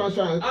 controversial. no, I'm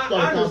trying to I start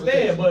a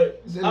understand, conversation.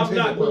 but It's I'm not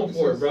entertainment going for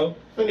it, purposes. bro.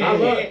 And I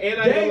love I ain't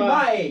gonna Dame lie.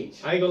 my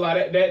age. I ain't gonna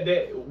lie.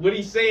 That what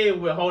he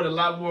said would hold a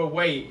lot more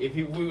weight if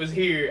we was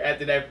here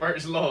after that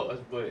first loss.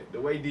 But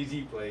the way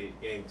DG played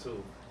game 2,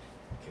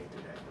 can't do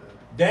that,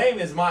 man. Dame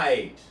is my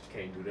age.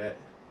 Can't do that.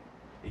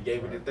 He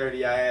gave me the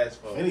 30 I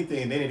asked for. If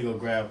anything, they need to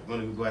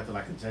go after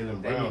like a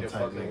Jaylen They Brown need a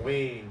type fucking nigga.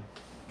 wing.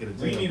 Get a We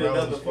Jaylen need Brown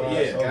another squad, yeah,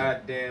 it's over.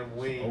 Goddamn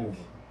wing. Over.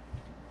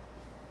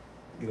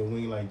 Get a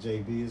wing like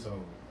JB, it's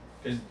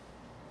over.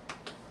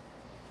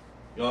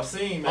 Y'all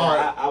seen, man? All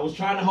right. I was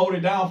trying to hold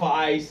it down for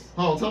Ice.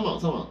 Hold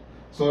on, time out.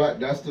 So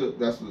that's the And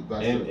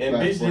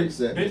fast break bitch,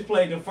 set. bitch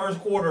played the first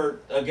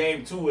quarter of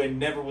game 2 and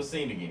never was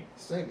seen again.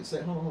 Say,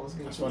 hold on, let's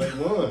get That's to why it.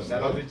 they won.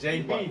 Shout out to We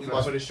JB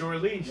about- for the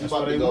short leash. We That's about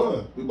why to they go.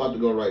 won. We about to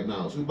go right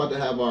now. So we about to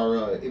have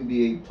our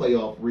NBA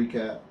playoff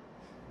recap.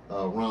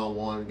 Round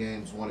 1,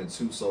 games 1 and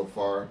 2 so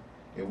far,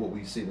 and what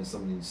we've seen in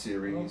some of these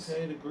series.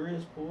 Okay, the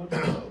Grizz pulled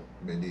it out.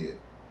 They did.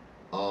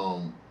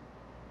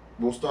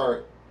 We'll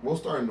start We'll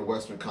start in the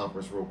Western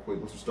Conference real quick.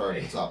 Let's start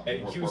at the top.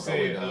 And work Q our way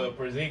said down.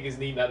 Porzingis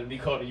need not to be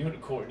called a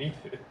unicorn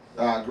either.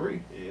 I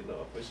agree. Yeah,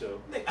 no, for sure.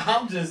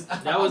 I'm just.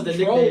 That was the I'm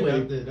nickname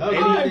trolling. after. That was the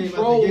I'm nickname after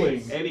trolling.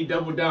 Gates. And he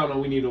doubled down on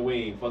we need a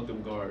wing. Fuck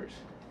them guards.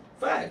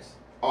 Facts.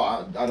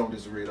 Oh, I don't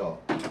disagree at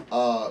all.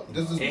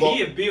 This is And blow,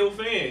 he a Bill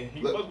fan.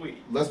 He Let- fuck with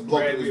let's blow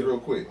Brad through this Beal. real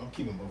quick. I'm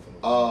keeping both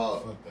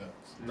of them. Fuck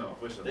that. No,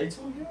 for sure. They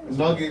too young.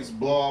 Nuggets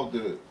blow out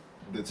the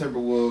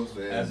Timberwolves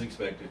As and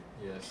expected.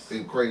 Yes.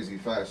 in crazy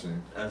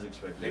fashion. As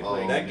expected. They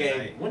played that game.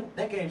 tonight. When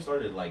that game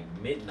started at like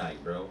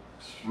midnight, bro.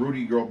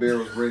 Rudy Gobert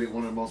was rated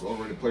one of the most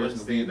overrated players in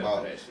the league. Stand up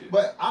for that shit.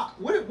 But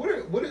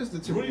what is the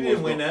Timberwolves? Rudy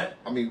didn't win though? that.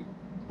 I mean,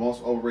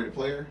 most overrated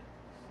player.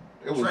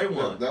 It was. Trey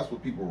won. That's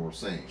what people were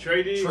saying.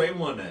 Trey did? Trey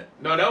won that.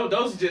 No,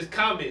 those are just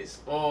comments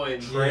on.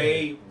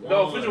 Trey won.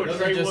 No, for sure Those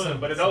are Trey just won, some-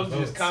 but those some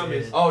are just votes,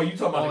 comments. yeah. Oh, you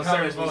talking about On the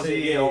comments certain we said,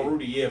 votes, yeah, yeah. on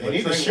Rudy, yeah. They But need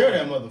to Trey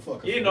share won. that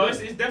motherfucker. Yeah, no, it's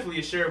definitely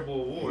a shareable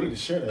They need award. to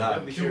share that. Nah,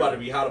 Definitely you sure. about to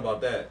be hot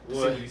about that. See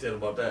What? what he said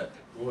about that.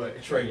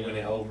 What? Trey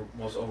winning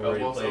most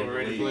overrated Most player in the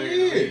overrated league. player.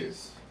 He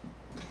is.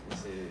 He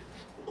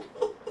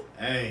said,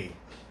 Hey,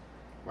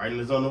 writing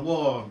is on the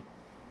wall.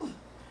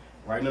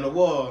 Writing on the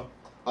wall.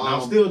 And I'm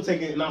Um, still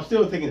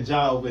taking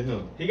Ja over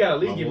him. he got to at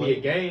least My give boy. me a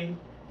game.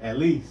 At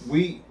least.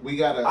 We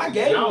gotta. I I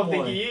gave don't him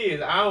think one. he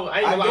is. I ain't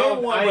I gonna lie, gave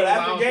him one, I ain't but gonna lie, I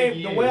after don't game,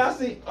 think the he way is. I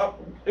see,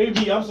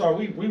 AB, I'm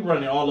sorry, we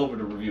running all over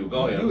the review.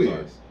 Go ahead. I'm You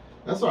sorry. is.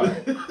 That's all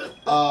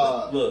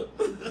right. Look,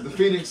 The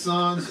Phoenix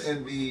Suns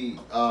and the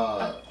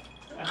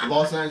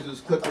Los Angeles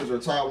Clippers are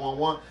tied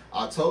 1-1.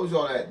 I told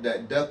y'all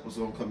that depth was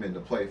gonna come into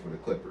play for the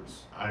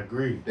Clippers. I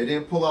agree. They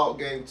didn't pull out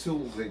game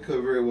 2. They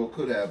very well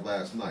could have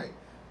last night.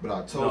 But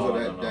I told No,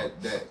 you no.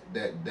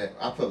 that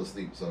I fell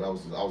asleep. So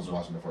I was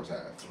watching the first half.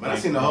 But I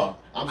seen the whole.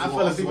 I'm I just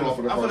fell asleep in going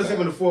for the I fell first asleep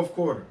in the half. fourth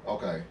quarter.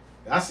 Okay.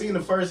 I seen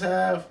the first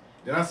half.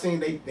 Then I seen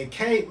they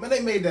came. Man,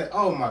 they made that.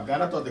 Oh my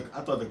god! I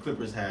thought the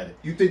Clippers had it.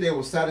 You think they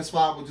were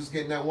satisfied with just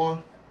getting that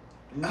one?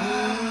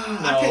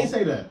 I can't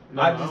say that.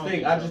 No, I don't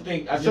just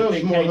think think Suns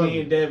KD more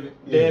hungry. and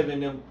Dev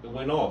and them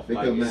went off. They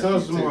Like, couldn't match,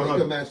 Suns the, was more they hungry.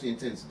 couldn't match the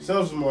intensity.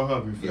 Suns was more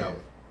hungry for Yeah. that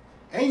one.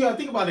 And you gotta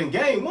think about it, in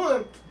game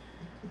one,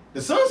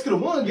 the Suns could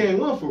have won game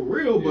one for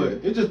real, but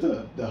it's just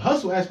the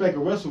hustle aspect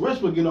of Russell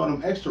Westbrook getting all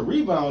them extra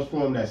rebounds for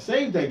him that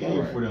saved that game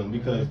Right. for them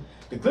because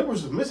the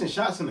Clippers was missing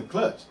shots in the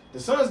clutch. The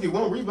Suns get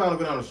one rebound and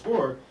go down the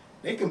score,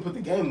 they can put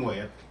the game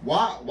away.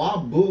 Why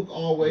Book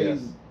always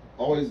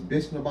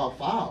bitching about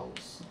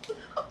fouls?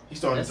 He's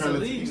starting That's to turn the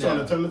into league he's starting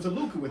now. to turn into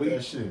Luka with We-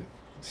 that shit.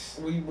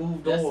 we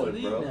moved That's the on,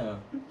 league bro. now.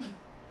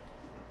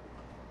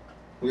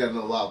 We got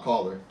another loud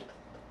caller.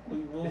 We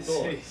moved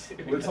on.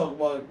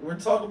 We're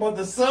talking about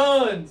the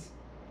Suns.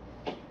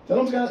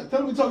 Tell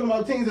them we talking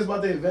about teams that's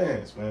about to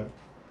advance, man.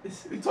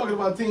 We talking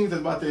about teams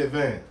that's about to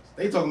advance.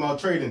 They talking about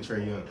trading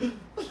Trae Young.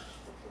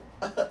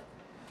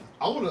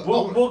 I wanna.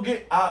 We'll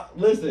get.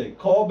 Listen,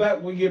 call back.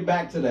 When we get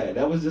back to that.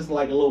 That was just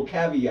like a little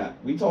caveat.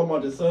 We talking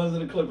about the Suns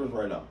and the Clippers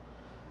right now.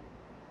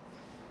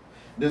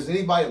 Does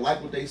anybody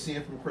like what they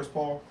seeing from Chris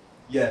Paul?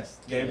 Yes,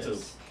 game Yes. two.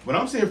 What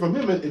I'm saying from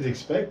him is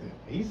expected.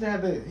 He's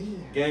had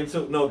that. Game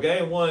two. No,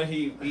 game one.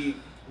 He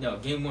No,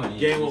 game one.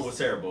 game one was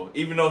terrible.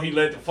 Even though he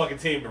led the fucking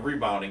team in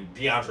rebounding.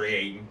 DeAndre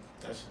Ayton,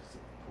 That's just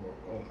poor.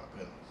 Oh my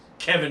goodness.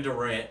 Kevin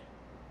Durant,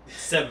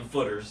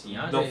 7-footers.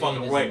 DeAndre No Ayton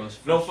fucking is the way.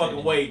 most No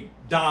fucking frustrating. way.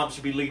 Dom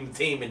should be leading the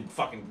team in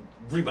fucking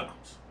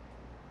rebounds.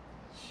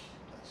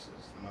 That's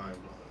just mind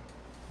blowing.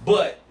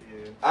 But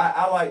Yeah.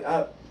 I like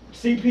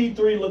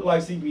CP3 looked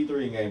like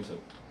CP3 in game two.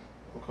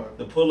 Okay.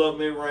 The pull up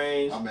mid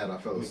range. I'm mad I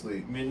fell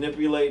asleep.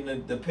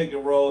 Manipulating the pick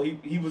and roll.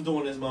 He was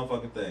doing his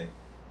motherfucking thing.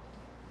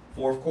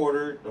 Fourth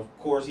quarter, of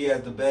course, he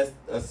has the best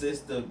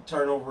assist to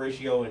turnover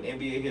ratio in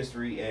NBA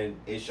history, and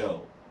it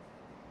showed.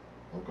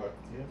 Okay.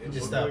 Yeah, Just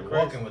it's stop looking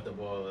crazy. walking with the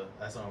ball.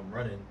 That's how I'm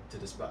running to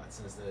the spots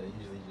instead of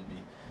usually just be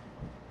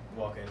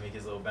walking and make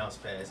his little bounce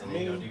pass and I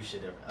then mean, don't do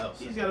shit else.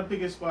 He's got to pick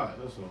his spot.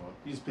 That's all.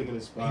 He's picking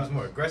his He spot. was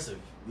more aggressive.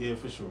 Yeah,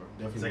 for sure.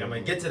 Definitely. He's like, I'm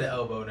gonna get to the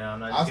elbow now. I'm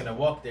not I- just gonna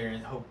walk there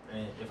and hope.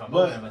 And if I'm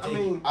But open, I'm gonna I take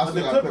mean, it. I but still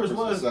the got Clippers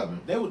Clippers was at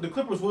 7. the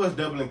Clippers was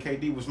doubling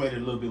KD, which made it a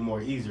little bit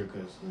more easier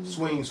because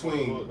swing.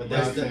 But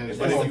that's the- Right, that's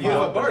But the if you beautiful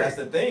don't, but part. that's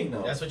the thing,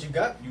 though. That's what you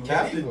got. You KD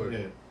have to- for.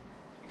 yeah.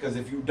 Because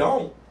if you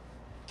don't,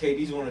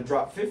 KD's going to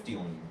drop 50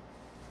 on you.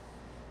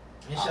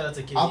 And shout out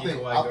to KD I and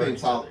think Kawhi I guarding think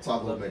each Top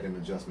other. will Love make it. an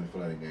adjustment for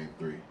that in game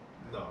 3.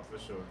 No, for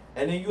sure.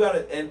 And then you got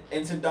to,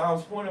 and to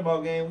Dom's point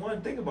about game one,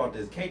 think about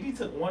this. KD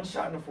took one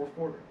shot in the fourth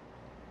quarter.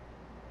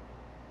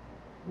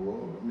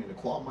 Well, I mean the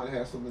claw might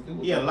have something to do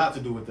with He had that. a lot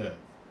to do with that.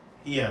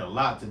 He had a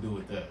lot to do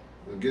with that.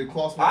 Get a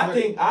claw. I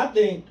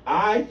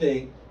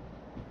think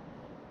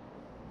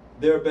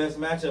their best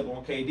matchup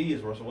on KD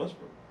is Russell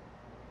Westbrook.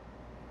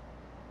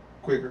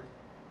 quicker.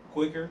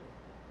 Quicker,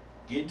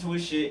 get into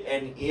his shit,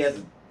 and he has,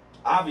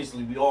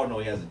 obviously, we all know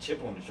he has a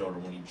chip on the shoulder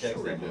when he checks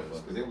Sure that he does,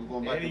 motherfucker. 'cause they was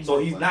going back And and So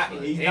forth he's last not,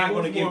 night. he's And not he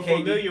going to was give more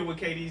KD. familiar with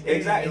KD's game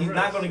Exactly, than he's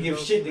not Russ, going to you give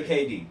know shit to what I'm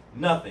saying? KD.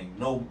 Nothing.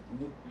 No,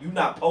 you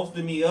not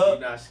posting me You're up.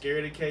 not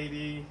scared of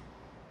KD.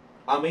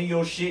 I'm in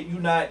your shit. You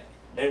not.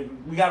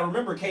 And we gotta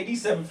remember KD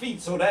 7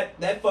 feet, so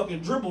that fucking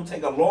dribble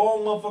take a long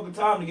motherfucking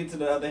time to get to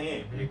the other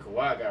hand. Yeah,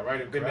 Kawhi got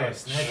right up in that. Crowd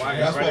snatching. Kawhi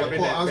That's got right what up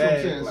in that's that what I'm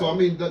bag. saying. So I like-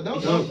 mean,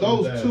 those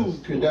Jumping two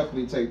fast. can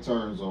definitely take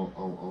turns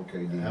on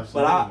KD.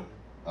 Absolutely.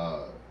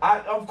 I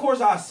of course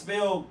I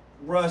spelled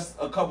Russ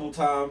a couple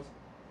times,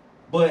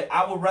 but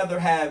I would rather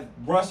have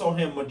Russ on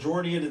him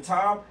majority of the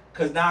time,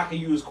 cause now I can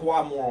use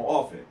Kawhi more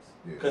on offense.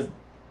 Yeah. Cause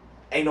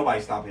ain't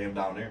nobody stopping him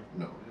down there,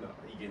 No, No,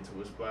 he getting to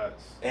his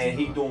spots. and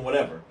he doing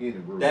whatever. he in the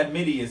group. That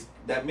midi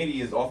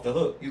is off the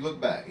hook. He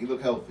look back. He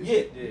look healthy.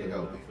 Yeah. He Yeah, look no,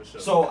 healthy. for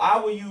sure. So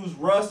I would use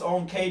Russ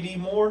on KD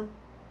more,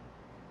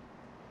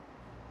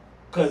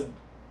 cause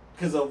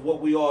of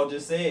what we all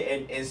just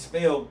said, and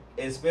spell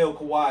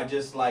Kawhi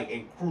just like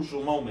in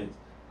crucial moments.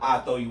 I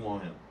throw you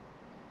on him.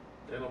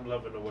 And I'm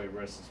loving the way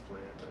Russ is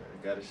playing, man.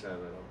 Got to shout out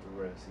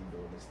to Russ. He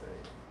doing this thing.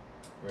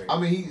 Right. I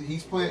mean,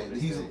 he's playing.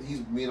 He's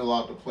being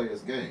allowed to play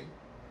his game.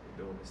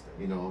 He doing this thing.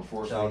 You know, Shout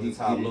out unfortunately, to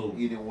Ty Lue.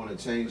 he didn't want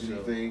to change For sure.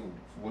 anything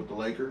with the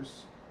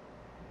Lakers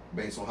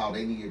based on how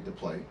they needed to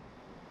play.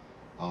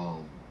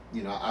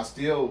 You know, that's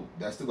still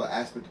an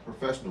aspect of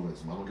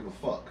professionalism. I don't give a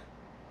fuck.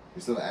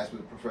 It's still an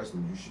aspect of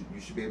professionalism.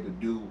 You should be able to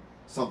do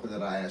something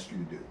that I asked you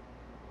to do.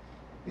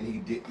 And he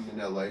didn't in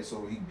LA,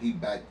 so he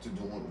back to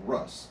doing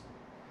Russ.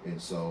 And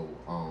so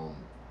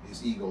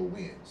his ego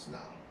wins now,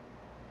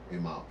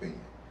 in my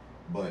opinion.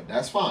 But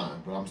that's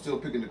fine. But I'm still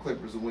picking the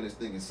Clippers to win this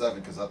thing in 7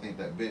 because I think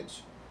that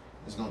bench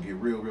is gonna get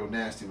real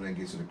nasty when they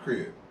get to the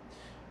crib.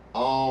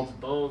 Bones,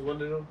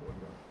 one of them?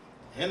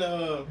 And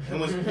it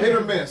was Hit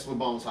or miss with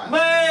Bones Highland.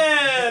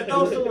 Man,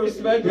 throw some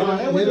respect No, on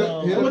and with Hit the-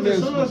 or- hit and or with the miss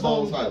Suns, with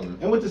Bones though, Highland.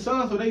 and with the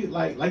Suns, so they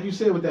like you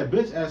said with that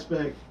bench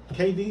aspect,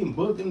 KD and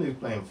Book, them niggas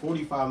playing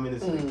 45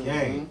 minutes in the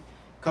game.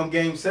 Come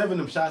game 7,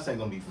 them shots ain't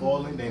gonna be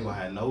falling. They ain't gonna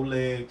have no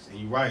legs. And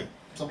you right.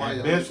 Somebody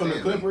That bench from the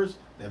understand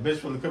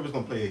Clippers,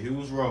 gonna play a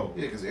huge role.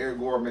 Yeah, because Eric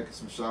Gore making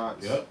some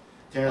shots. Yep.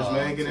 Terrence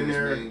Mann getting in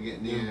Terrence there, Mann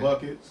getting getting in.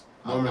 buckets.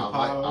 I Norman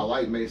Powell.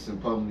 like Mason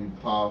Plumlee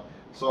Powell.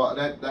 So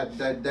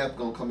that depth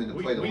gonna come into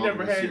play. We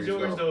never had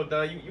George though,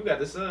 Don. You got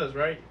the Suns,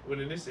 right?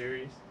 Winning this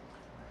series.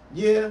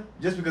 Yeah,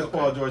 just because Okay.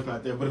 Paul George's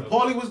not there. But if Okay.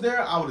 Paulie was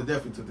there, I would have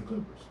definitely took the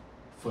Clippers.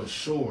 For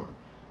sure.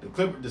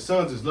 The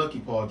Suns is lucky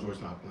Paul George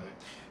not playing.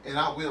 And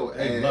I will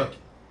They add lucky.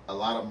 a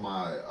lot of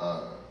my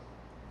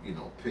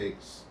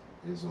picks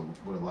is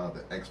what a lot of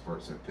the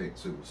experts have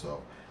picked too.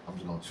 So I'm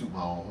just gonna toot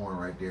my own horn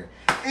right there.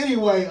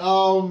 Anyway,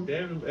 Damn,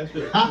 that's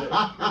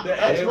the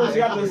experts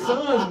got the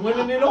Suns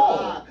winning it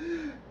all.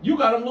 You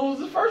got them lose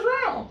the first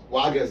round.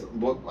 well, I guess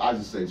I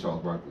just say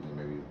Charles Barkley, then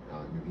maybe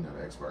he's not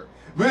an expert.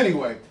 But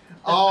anyway,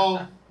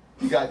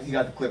 he got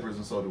the Clippers,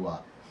 and so do I.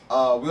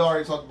 We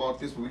already talked about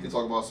this, but we can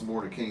talk about some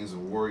more of the Kings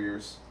and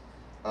Warriors.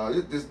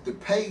 The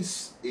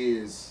pace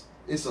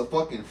it's a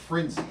fucking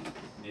frenzy,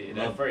 Yeah,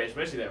 that first,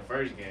 especially that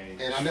first game.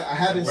 and I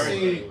haven't The first seen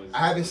game was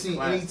I haven't seen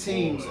any class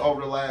teams four.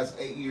 over the last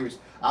 8 years.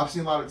 I've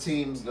seen a lot of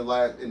teams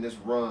in this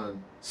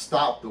run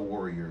stop the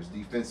Warriors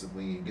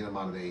defensively and get them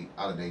out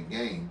of their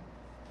game.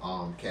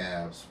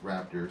 Cavs,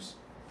 Raptors,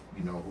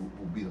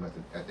 who beat them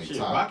at their Shit,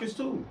 top. Rockets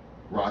too.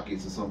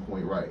 Rockets at some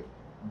point, right?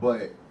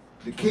 But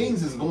the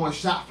Kings is going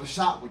shot for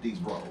shot with these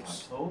I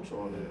bros. told you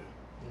on that.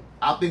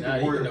 I think Nah, the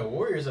even Warriors. the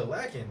Warriors are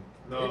lacking.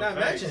 No, They're not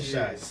facts, matching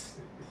yeah. shots.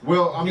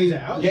 Well, I mean, He's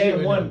out.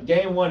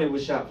 Game one, it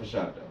was shot for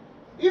shot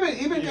though.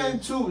 even game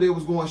 2, they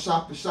was going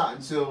shot for shot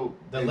until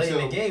Late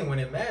in the game when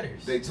it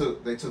matters. they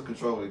took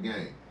control of the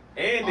game.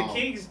 And the Um,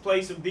 Kings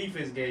played some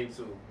defense game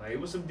too. Like it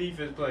was some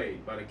defense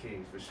played by the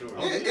Kings for sure.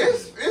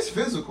 It's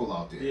physical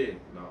out there. yeah,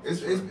 no, for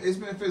It's sure. it's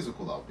been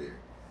physical out there.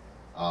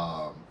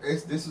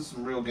 This is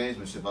some real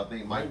gamesmanship. I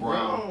think Mike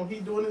Brown.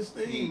 he doing his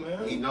thing, He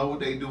man. know what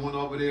they doing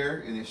over there,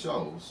 and it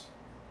shows.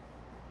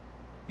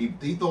 He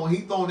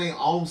throwing their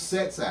own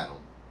sets at them.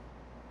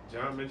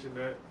 John mentioned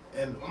that.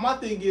 And my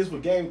thing is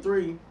with game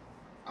 3,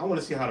 I want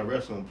to see how the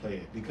refs gonna play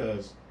it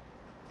because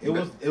it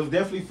was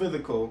definitely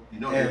physical. You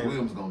know, and Eric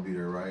Williams gonna be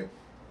there, right?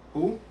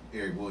 Who?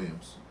 Eric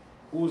Williams,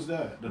 Who was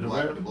that? the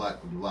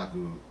black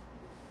dude.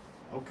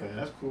 Okay,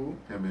 that's cool.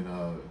 Him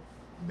and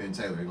Ben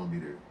Taylor, they gonna be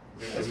there.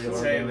 That's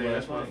good. Taylor.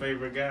 That's my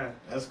favorite guy.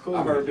 That's cool.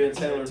 I heard Ben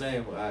Taylor's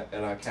name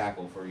and I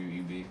cackle for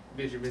you, EB.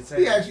 Benjamin He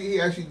Taylor. he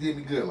actually did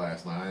me good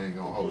last night. I ain't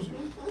gonna hold you.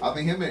 I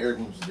think him and Eric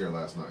Williams was there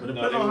last night. But No,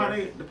 depending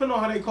they on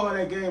how they call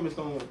that game,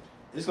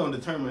 it's gonna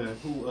determine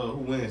who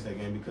wins that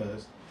game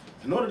because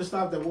in order to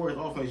stop that Warriors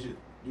offense,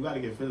 you got to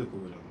get physical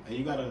with them and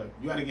you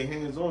gotta get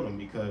hands on them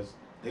because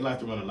they like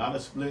to run a lot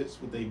of splits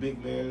with their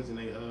big men and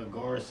they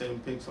guard setting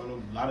picks on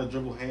them, a lot of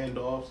dribble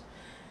handoffs,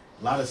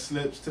 a lot of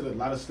slips to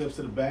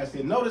the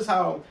basket. Notice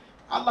how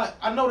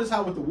I noticed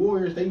how with the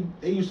Warriors they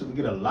used to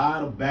get a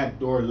lot of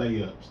backdoor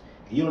layups.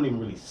 And you don't even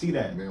really see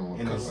that They don't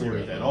in cut this like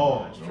series that. at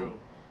all. That's true.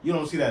 You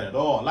don't see that at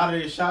all. A lot of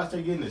their shots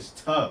they're getting is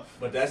tough.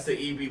 But that's the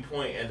EB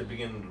point at the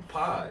beginning of the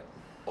pod.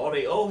 All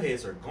they old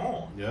heads are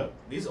gone. Yep.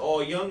 These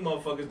all young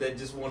motherfuckers that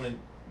just want to.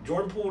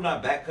 Jordan Poole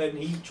not back cutting.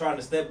 He's trying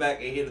to step back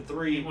and hit a He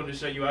three. wanted to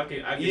show you I can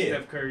Yeah.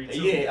 Steph Curry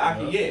too. Yeah, I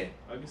can. Yeah.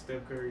 I can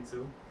Steph Curry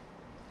too.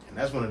 And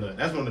that's one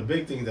of the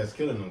big things that's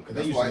killing them because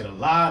they That's used to why- get a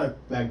lot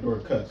of backdoor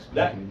cuts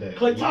back in the day.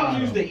 Clay A lot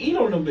Thompson used of to eat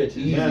on them bitches.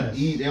 Easy, Yes.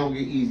 they don't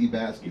get easy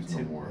baskets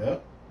no more.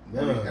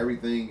 Yep.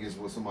 Everything is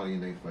with somebody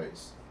in their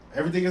face.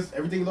 Everything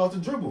is off the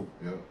dribble.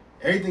 Yeah.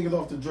 Everything is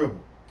off the dribble.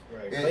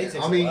 Right. And, Clay takes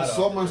I a mean, lot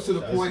so off much to the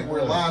dribble point shots.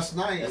 where last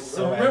night, That's So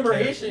so remember,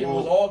 accurate. his shit Well,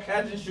 was all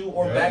catch and shoot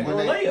or yeah. backdoor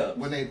when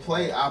layups. they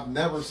play, I've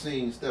never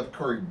seen Steph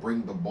Curry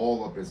bring the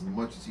ball up as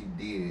much as he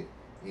did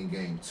in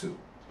Game 2.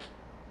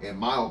 In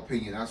my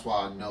opinion, that's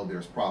why I know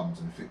there's problems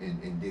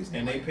in Disney.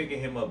 And they picking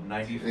him up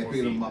 94 They picked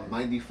feet. him up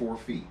 94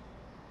 feet.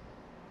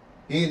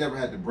 He ain't never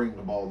had to bring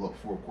the ball up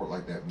full court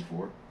like that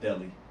before.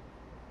 Delhi.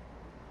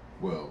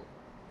 Well,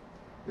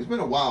 it's been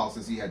a while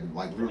since he had to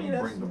like really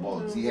bring the ball.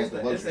 He had the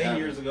That's luxury. 8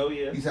 years ago,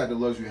 yeah. He's had the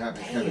luxury of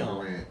having Kevin Damn.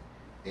 Durant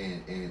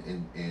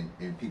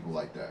and people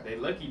like that. They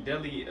lucky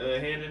Delhi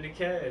handing the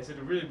cash.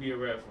 It'll really be a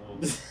wrap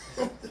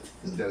for him.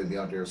 They'll be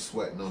out there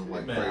sweating on him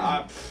like Man,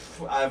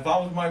 crazy. if I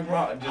was Mike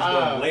Brown, just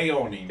gonna lay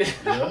on him.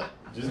 Yeah.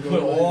 Just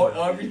Put all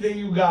everything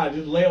you got,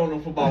 just lay on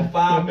them for about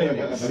 5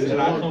 minutes, and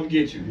I come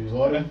get you. Use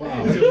all them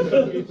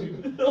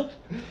fouls.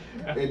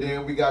 And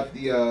then we got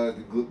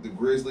the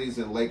Grizzlies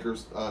and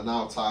Lakers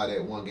now tied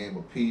at 1 game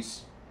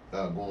apiece,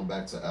 going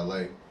back to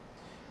LA.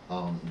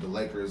 The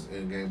Lakers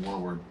in Game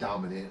 1 were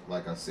dominant,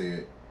 like I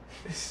said.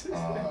 He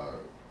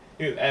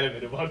was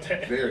adamant about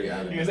that. Very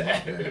adamant He was about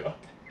adamant that. about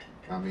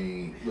I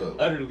mean, look,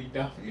 utterly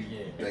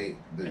dominant.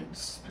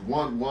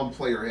 one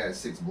player had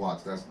 6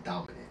 blocks. That's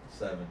dominant.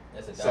 7.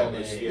 That's a Seven,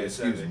 dominant. yeah,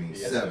 Excuse seven. me, Yeah,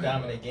 That's a 7.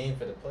 dominant game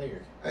for the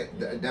player. Hey,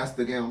 that's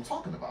the game I'm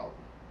talking about.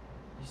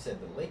 You said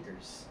the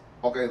Lakers.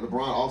 Okay,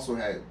 LeBron also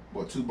had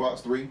 2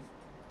 blocks, 3.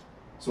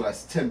 So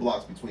that's 10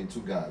 blocks between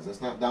 2 guys.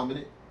 That's not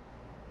dominant.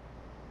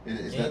 And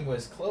The it's game not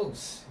was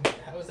close.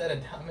 How is that a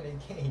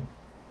dominant game?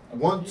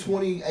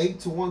 128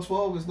 to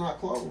 112 is not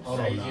close. Hold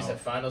Nah, on you now. just a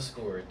final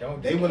score.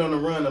 Don't. They went on a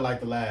run in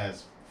like the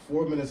last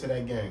 4 minutes of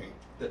that game.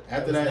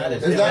 After was that, not it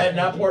was a- Is that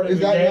not part of Is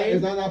the that game?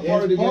 is that not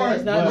part of the It's part- game?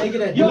 It's not But-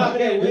 making a You're not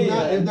dominant gonna win. It's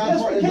not. It's not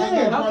Yes, part. we It's not can.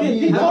 that How part of can me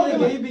he- How talking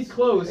can about- it be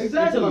close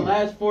Exactly. until the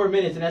last 4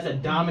 minutes and that's a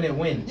dominant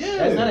win? Yeah.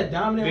 That's not a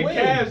dominant The win.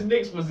 Cavs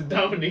Knicks was a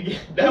dominant game.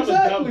 That was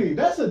Exactly. dominant.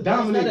 That's a That's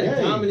dominant not a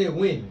game. dominant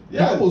win.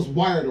 That was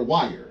wire to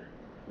wire.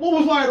 What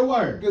was wire to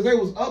wire? Because they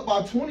was up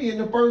by 20 in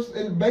the first,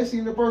 and basically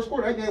in the first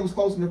quarter. That game was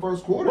close in the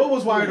first quarter. What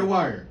was wire to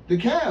wire? The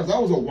Cavs.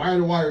 That was a wire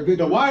to wire victory.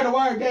 The wire to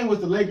wire game was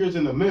the Lakers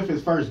and the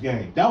Memphis first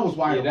game. That was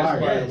wire Yeah, to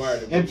that's wire. wire to wire.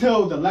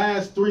 Until the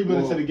last 3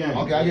 minutes of the game.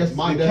 Okay, I guess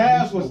my the Cavs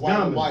definition was of wire to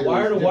dominant. wire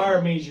Wire to is wire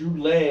different. means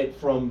you led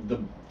from the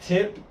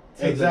tip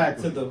to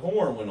Exactly. To the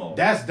horn went off.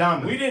 That's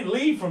dominant. We didn't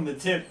lead from the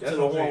tip That's to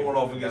the what I'm horn saying. went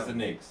off against the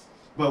Knicks.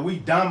 But we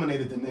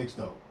dominated the Knicks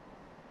though.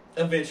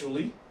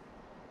 Eventually.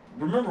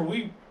 Remember,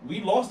 we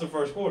lost the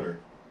first quarter.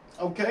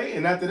 Okay,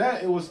 and after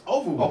that it was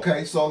over with.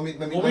 Okay, so let me.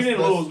 Well, we let's-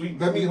 didn't let's- lose. We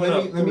let me went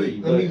let me up let me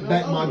 3, let me but-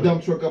 back my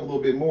dump truck up a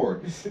little bit more.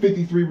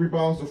 53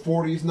 rebounds to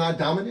 40 is not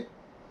dominant.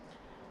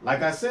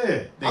 Like I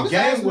said, the I'm just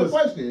game asking was the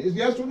question. Is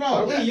yes or Are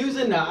no? we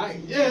using the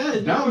Yeah, that's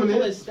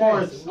dominant as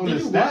far as on Did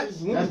the you stats, watch,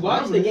 when that's you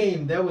watched the dominant.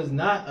 game, that was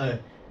not a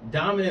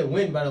dominant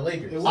win by the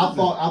Lakers. It was. I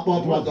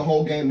thought throughout the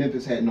whole game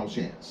Memphis had no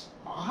chance.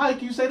 How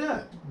can you say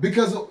that?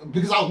 Because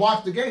I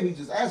watched the game. He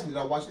just asked me, did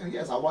I watch the game?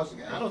 Yes, I watched the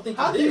game. I don't think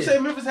How you can you did. say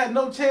Memphis had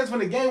no chance when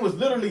the game was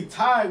literally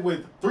tied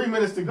with 3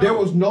 minutes to go? There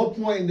was no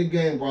point in the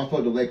game where I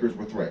thought the Lakers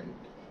were threatened.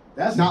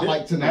 That's not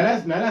like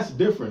tonight. Now that's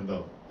different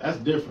though. That's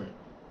different.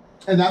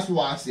 And that's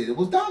why I said it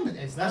was dominant.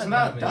 It's That's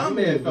not not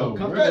dominant. dominant though. felt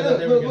bro. comfortable. Look,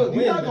 they were look, gonna look,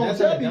 you're win, not but going to that's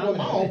tell not me what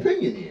my dominant.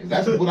 opinion is.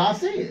 That's what I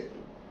said.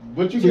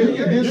 But you So can you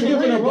can you're disagree.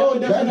 giving a wrong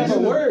That's definition. a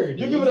of- word.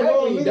 You're giving a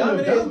wrong Exactly. meaning of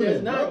Dominant is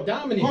dominant, not bro.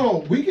 dominant.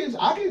 Hold on,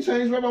 I can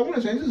change whatever I want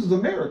to change. This is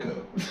America.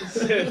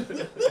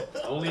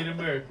 Only in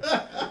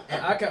America.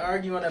 And I can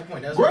argue on that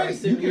point. That's why I'm Great, you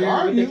sitting can here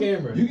argue. with the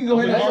camera. You can go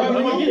ahead and That's why argue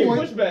I'm my gonna give you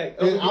point, pushback.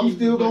 and I'm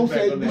still gonna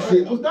say the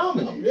shit was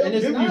dominant. Yeah, And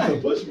it's give you not.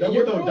 some pushback. That And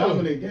you're wasn't no wrong.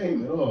 dominant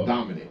game at all.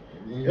 Dominant.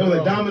 It was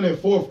a dominant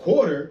fourth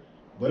quarter,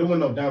 but it wasn't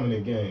no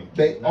dominant game.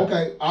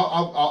 Okay,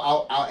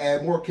 I'll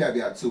add more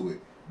caveat to it.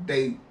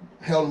 They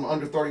held them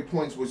under 30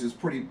 points, which is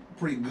pretty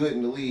good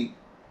in the league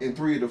in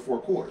 3 of the 4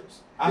 quarters.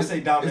 I say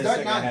dominant Is that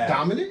second not half.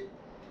 dominant? It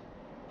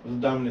was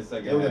a dominant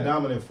second It was a half.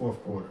 dominant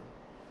fourth quarter.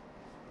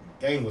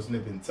 Game was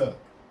nip and tuck.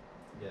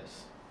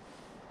 Yes.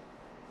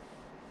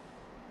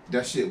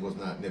 That shit was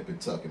not nip and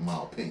tuck, in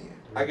my opinion.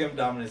 I give him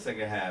dominant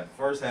second half.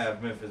 First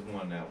half, Memphis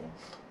won that one.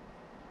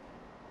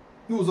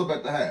 Who was up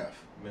at the half?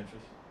 Memphis.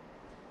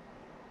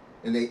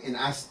 And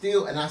I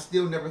still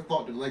never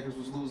thought the Lakers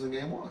was losing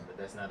game 1. But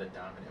that's not a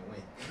dominant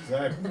win.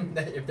 Exactly.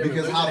 If they were Because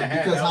losing how at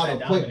half, how's that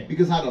dominant?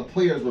 because how the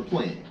players were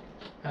playing.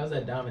 How's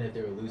that dominant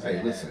if they were losing Hey,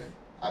 at listen,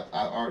 I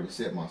already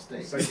said my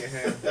stake. Second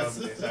half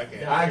dominance. I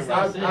can't. I'm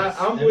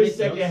That with makes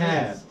no second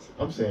half. sense.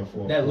 I'm saying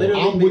fourth That quarter.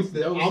 literally I'm makes with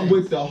no I'm sense.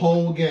 with the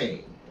whole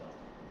game,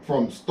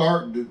 from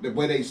start the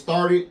way they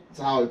started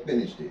to how they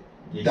finished it.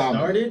 You Dominant.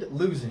 started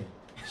losing.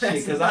 Shit,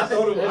 because I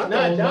thought it was That's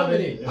not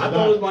dominant. I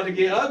thought it was about to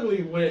get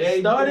ugly when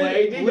AD got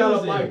up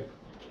losing. like.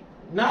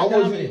 Not I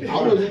dominant.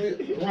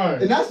 wasn't,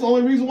 Right. and that's the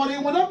only reason why they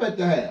went up at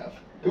the half.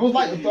 It was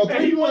like a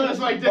Hey, you want us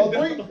like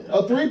that,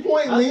 a 3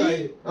 point I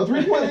lead, a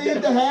 3 point lead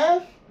at the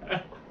half.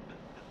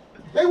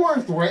 They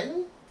weren't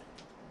threatened.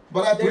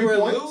 But at They 3 were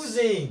points.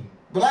 losing.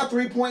 But at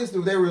 3 points,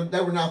 they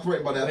were not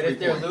threatened by that But 3 if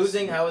they're points.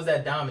 losing, how is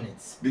that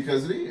dominance?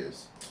 Because it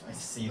is. I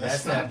see.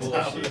 That's That's that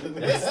not bullshit. dominant.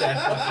 That's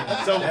that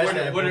fucking. So that's were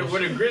that the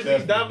bullshit.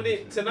 Grizzlies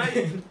dominant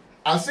tonight?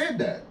 I said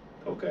that.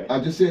 Okay. I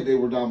just said they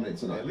were dominant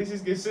tonight. At least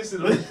he's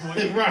consistent on this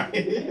point. Right.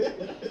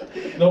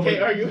 No, Can't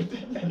but- argue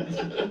with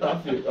that. I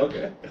feel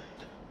okay.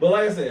 But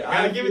like I said,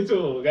 Gotta give it to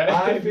him. Gotta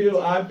I give it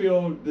to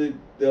feel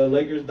the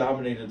Lakers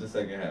dominated the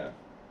second half.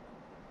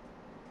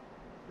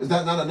 Is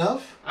that not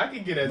enough? I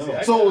can get that. No.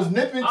 to- So it was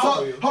nip and I'll tuck.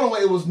 feel you. Hold on,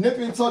 wait. It was nip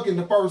and tuck in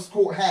the first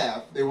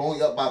half. They were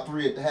only up by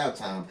 3 at the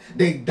halftime.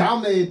 They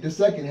dominated the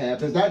second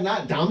half. Is that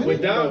not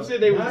dominant? But Dom said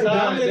they were Nah,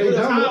 tied. They were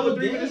tied with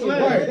 3 minutes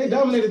left. Right, they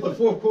dominated the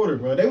fourth quarter,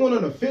 bro. They went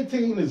on a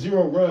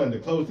 15-0 run to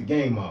close the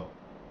game out.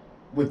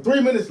 With 3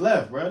 minutes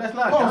left, bro. That's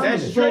not Oh, That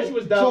dominant. stretch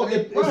was So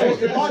dominant. if, Right,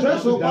 so if, I,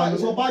 that's so, if I, dominant.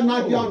 so if I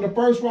knock you out in the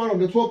first round or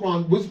the 12th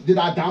round, did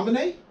I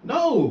dominate?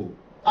 No,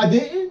 I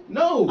didn't.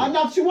 no. I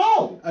knocked you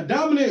out. A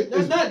dominant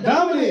That's is not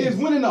dominant dominant. is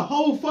winning the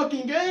whole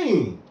fucking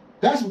game.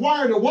 That's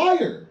wire to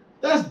wire.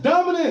 That's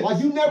dominant.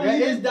 Like you never. That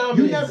even, is You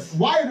dominance. never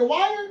wire to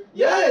wire.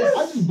 Yes.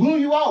 I just blew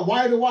you out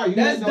wire to wire. You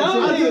That's had no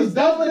chance. dominance.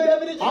 That's the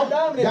definition I'm- of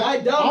dominance. I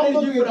I'm dominated you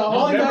looking for the at- whole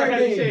I'm Never entire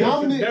had a game. chance.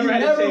 Dominant- Never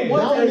had a never chance.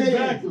 won. Dominant,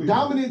 Exactly.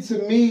 dominant to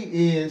me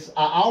is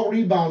I out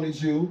rebounded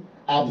you.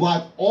 I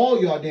blocked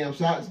all your damn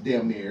shots,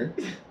 damn near.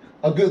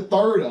 A good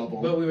third of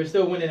them. But we were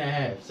still winning at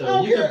half. So I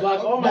don't you care. can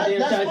block all my damn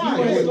That's shots. fine. You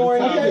weren't Hey,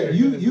 scoring okay,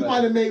 either. You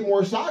might have made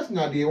more shots than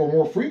I did, or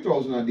more free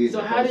throws than I did. So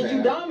in the how first did you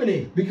half.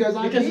 dominate? Because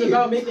I Because did. it's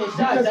about making shots.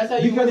 That's how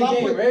you win the I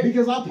game, played, right?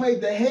 Because I played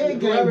the head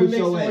game Whoever with makes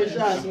your more ass.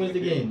 shots wins the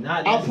game.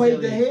 Not I played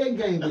the necessarily- head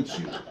game with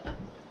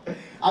you.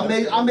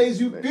 I made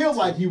you feel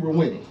like you were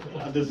winning.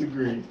 I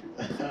disagree.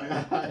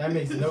 That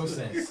makes no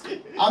sense.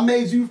 I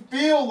made you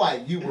feel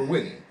like you were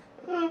winning.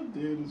 I'm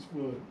dead as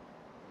fuck.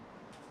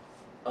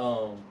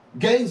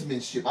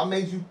 Gamesmanship. I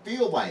made you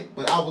feel like,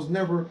 but I was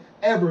never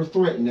ever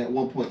threatened at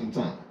one point in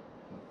time.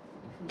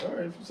 All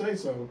right, if you say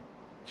so.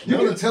 You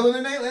can tell it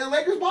in the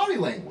Lakers' body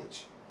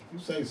language. If you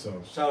say so.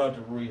 Shout out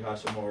to Rui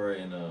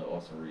Hachimura and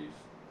Austin Reeves.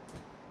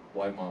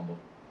 White Mamba.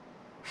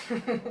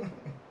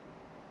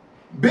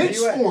 Bench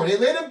you at? scoring. They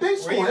let him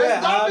bench Where score. you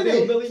That's at?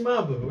 dominant. Billy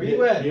Mamba. Where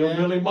you at? Yo, man?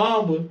 Billy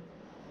Mamba.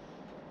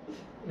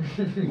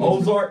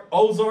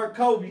 Ozark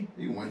Kobe.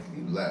 He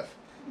left.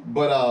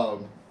 But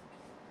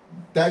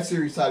that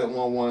series tied at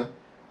 1-1.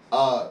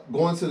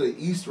 Going to the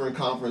Eastern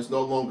Conference,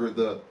 no longer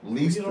the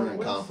Leastern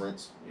West.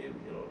 Conference. Yeah, we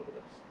get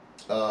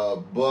all the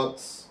West.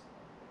 Bucks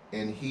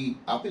and Heat.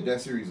 I think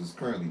that series is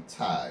currently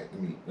tied.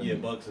 Yeah,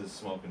 Bucks is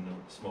smoking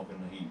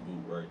the Heat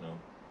boot right now.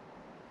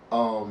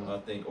 I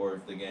think, or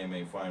if the game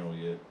ain't final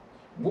yet.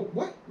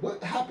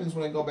 What happens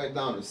when they go back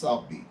down to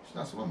South Beach?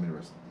 That's what I'm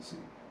interested to see.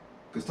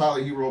 Because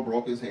Tyler Hero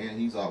broke his hand.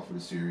 He's out for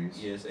the series.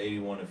 Yeah, it's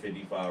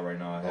 81-55 right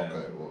now. I have.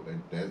 Okay, well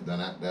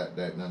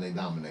now they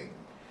dominate.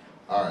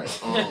 All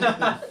right.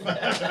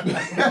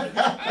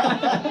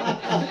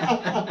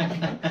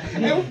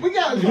 And we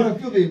got to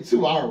fill in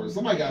 2 hours.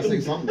 Somebody got to say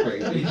something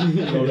crazy.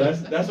 So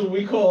that's what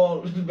we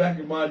called back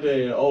in my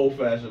day an old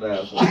fashioned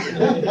asshole.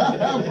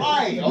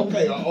 Right.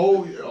 Okay. An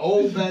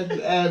old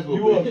fashioned ass.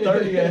 You up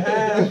 30 and a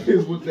half.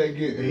 is what they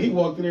get. Yeah, he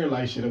walked in there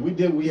like shit. We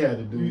did what we had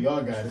to do.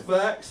 Y'all got it.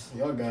 Facts.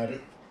 Y'all got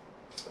it.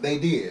 They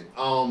did.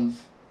 And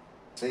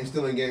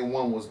still in game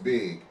 1 was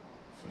big.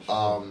 For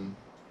sure.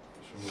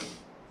 For sure.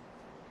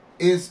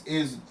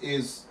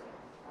 Is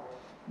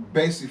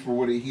basically for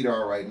where the Heat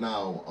are right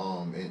now,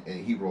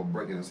 and Hero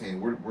breaking his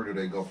hand. Where do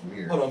they go from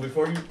here? Hold on,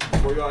 before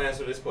y'all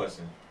answer this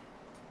question,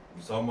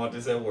 we talking about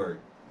this at work.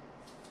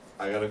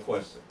 I got a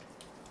question.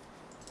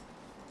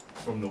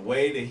 From the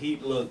way the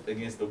Heat looked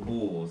against the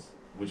Bulls,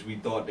 which we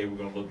thought they were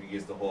gonna look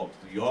against the Hawks,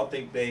 do y'all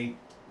think they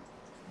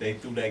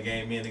threw that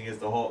game in against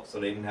the Hawks so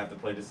they didn't have to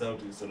play the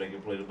Celtics so they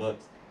could play the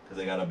Bucks because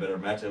they got a better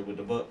matchup with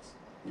the Bucks?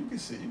 You can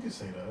say that. You can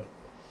say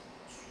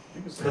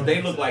Because that.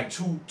 they look like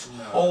two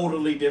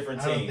totally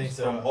different I don't teams think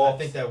so. from I Hawks.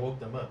 think that woke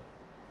them up.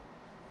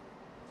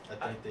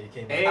 I think they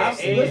came And- out.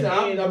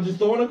 Listen, I'm just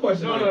throwing a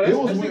question. No, out no, there. that's-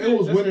 It was a good-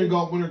 that's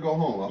winner good. go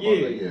home. I thought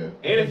Yeah. that, yeah. And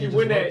if think you it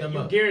win just woke that, them you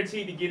up.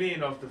 guaranteed to get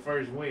in off the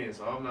first win.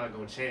 So I'm not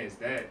gonna chance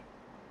that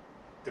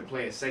to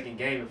play a second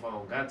game if I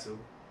don't got to.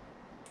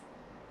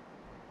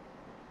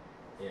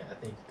 Yeah, I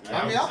think.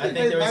 I mean, I think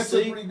they were matched up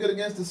sleep. pretty good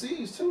against the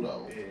Seas too,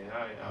 though. Yeah,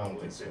 I I don't wouldn't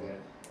think say so. that.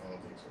 I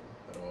don't think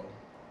so at all.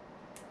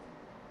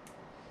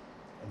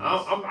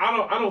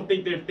 I don't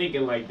think they're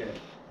thinking like that.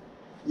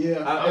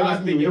 Yeah, I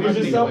think It was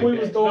just something we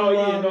was throwing No,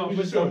 yeah, around. no, It was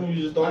for just sure. something we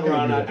was just throwing I can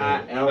around. agree with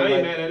that. And I was I ain't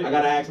like, mad at it. I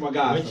gotta ask my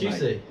guys. What you tonight.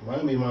 say?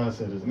 Miami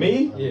mindset is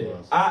Me? Miami Yeah.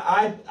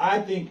 mindset. I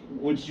think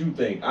what you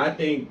think. I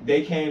think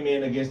they came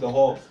in against the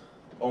Hawks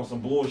on some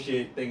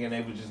bullshit, thinking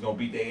they was just gonna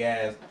beat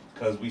their ass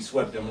because we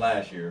swept them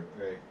last year,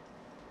 Right.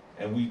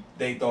 and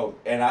they thought.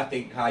 And I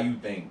think how you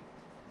think,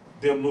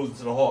 them losing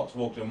to the Hawks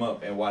woke them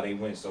up, and why they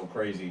went so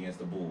crazy against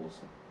the Bulls,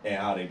 and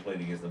how they played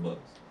against the Bucks.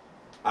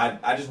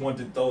 I just wanted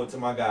to throw it to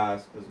my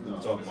guys because we were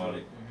talking about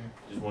it.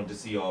 Just wanted to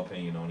see your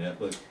opinion on that.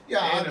 But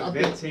Yeah, And a I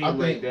vet think team I like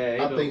think that,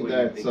 ain't I no think way you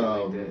that's think it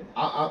like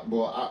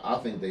that. I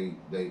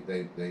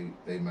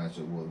think they match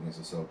up well against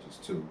the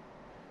Celtics too.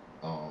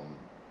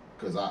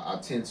 Because I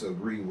tend to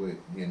agree with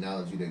the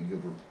analogy that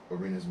Gilbert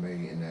Arenas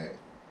made in that,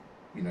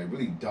 you know, they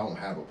really don't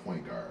have a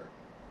point guard.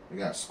 They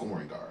got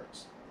scoring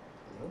guards.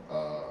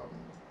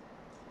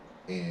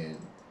 And,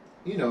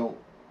 you know,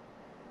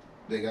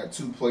 they got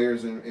two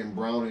players in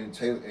Brown and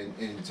Taylor,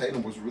 and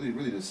Tatum was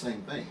really the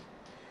same thing.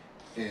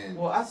 And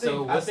well, I think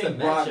So what's the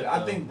matchup, I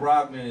though? think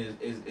Brogdon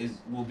is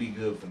will be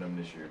good for them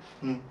this year.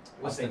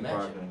 What's I the think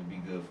matchup? Brogdon will be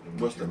good for them.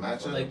 What's this the year.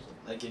 matchup?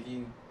 Like if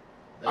you.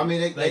 I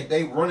mean, like,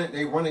 they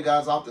running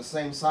guys off the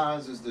same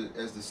size as the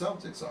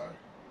Celtics are.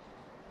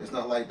 It's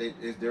not like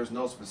there's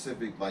no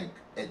specific like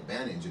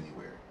advantage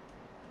anywhere.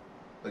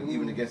 Like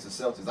even against the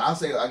Celtics, I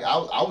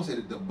would say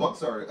that the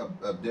Bucks are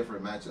a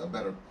different matchup,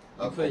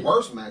 a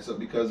worse matchup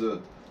because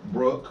of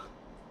Brook.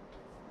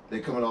 They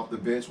coming off the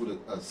bench with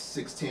a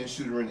 6'10"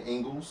 shooter in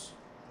Ingles,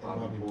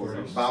 Bobby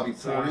Portis. Bobby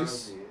Sometimes,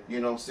 Portis. yeah. You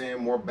know what I'm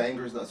saying? More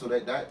bangers. So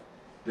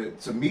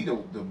to me the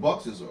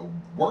Bucks is a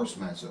worse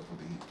matchup for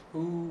the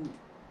Heat.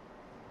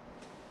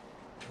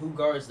 Who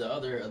guards the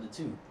other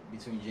two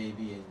between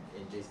JB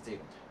and Jason Tatum?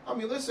 I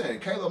mean, listen,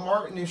 Caleb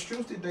Martin and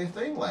Strus did their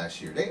thing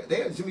last year. They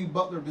had Jimmy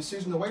Butler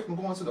decision away from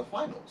going to the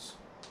finals.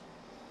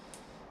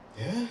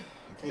 Yeah.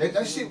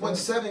 That shit went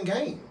 7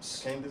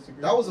 games. Can't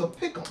disagree. That was a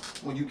pick 'em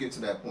when you get to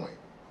that point.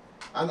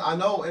 I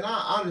know, and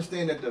I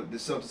understand that the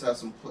Celtics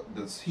have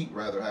the Heat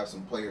rather have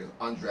some players,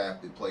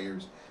 undrafted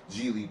players,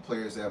 G League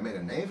players that have made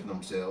a name for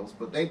themselves,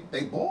 but they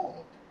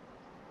balled.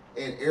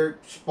 And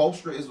Eric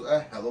Spoelstra is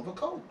a hell of a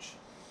coach.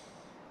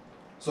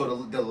 So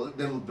the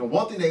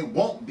one thing they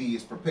won't be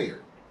is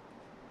prepared.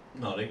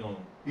 No, they gonna.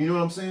 You know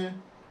what I'm saying?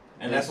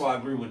 And that's why I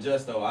agree with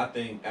Just though. I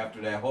think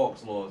after that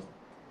Hawks loss,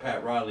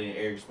 Pat Riley and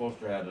Eric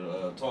Spoelstra had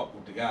a talk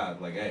with the guys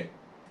like, hey,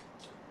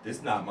 this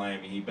is not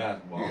Miami Heat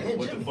basketball. Yeah,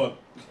 What Jimmy. the fuck?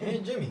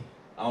 And Jimmy.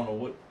 I don't know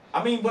what.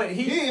 I mean, but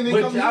He ain't even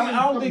But come- he I ain't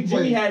don't come think play.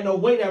 Jimmy had no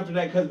weight after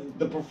that because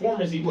the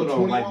performance he put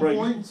on. Like, 21 bro,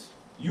 points?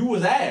 you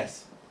was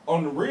ass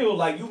on the real.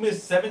 Like you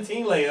missed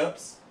 17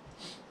 layups.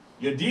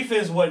 Your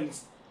defense wasn't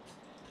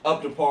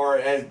up to par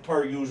as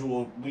per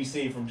usual. We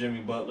see from Jimmy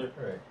Butler.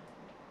 Right.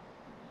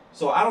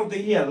 So I don't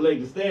think he had a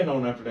leg to stand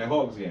on after that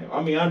Hawks game.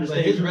 I mean, I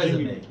understand his you Jimmy.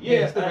 resume. Yeah, Yeah,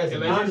 it's the I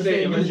resume.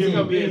 understand Unless you you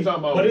Jimmy come in B, talking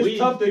about but it's we-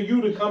 tough for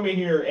you to come in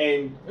here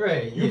and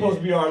Right. you're supposed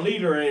to be our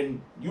leader and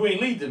you ain't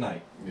lead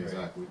tonight.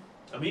 Exactly.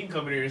 I mean, you can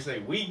come in here and say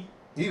we,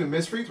 He even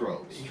missed free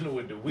throws. you know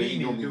what the They we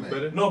need gonna to be do mad.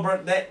 better. No,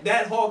 bro,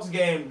 that Hawks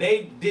game,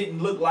 they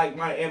didn't look like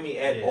Miami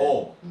at Yeah.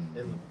 all.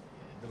 It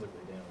looked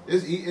like damn.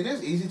 It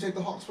is easy to take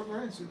the Hawks for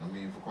granted. I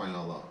mean, for crying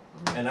out loud.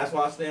 I mean, And that's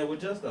why I stand with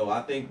Just though.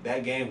 I think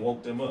that game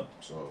woke them up.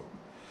 so,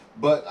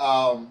 but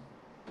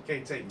You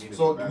can't take me to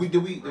so the did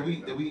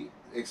basketball did we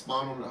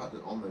expound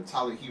on the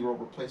Tyler Hero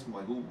replacement?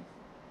 Like who?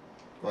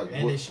 Like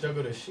And they what,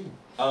 struggle to shoot.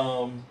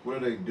 what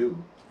do they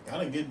do?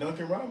 Gotta get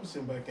Duncan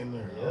Robinson back in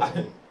there.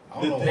 Yeah. I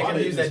don't know They why gotta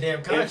they use that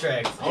damn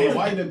contract. I don't know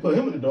why they put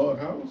him in the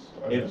doghouse.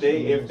 If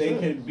they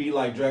could be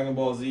like Dragon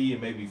Ball Z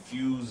and maybe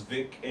fuse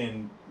Vic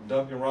and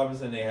Duncan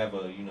Robinson, they have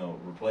a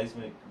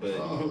replacement. But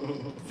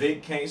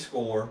Vic can't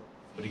score,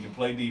 but he can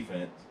play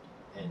defense.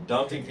 And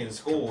Duncan can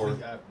score,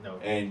 No.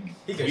 and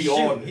He can we shoot.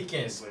 all. He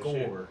can't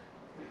score.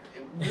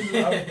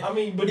 I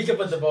mean, but He can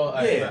put the ball.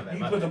 Yeah, he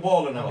put the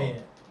ball in the I hole. mean,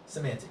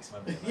 semantics. My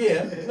bad.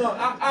 Yeah, no,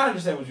 I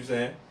understand what you're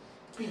saying.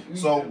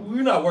 So-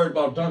 we're not worried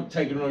about Dunk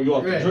taking on you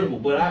off Right. the dribble,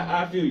 but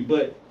I feel you.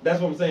 But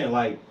that's what I'm saying.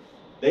 Like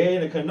they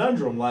in a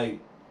conundrum. Like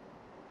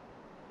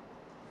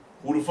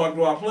Who the fuck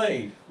do I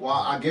play? Well,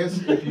 I guess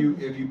if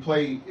you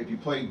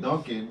play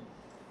Duncan,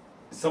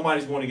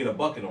 Somebody's going to get a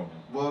bucket on him.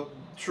 well,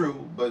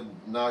 true, but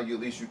now at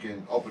least you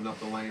can open up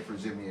the lane for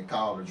Jimmy and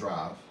Kyle to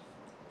drive.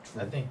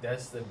 I think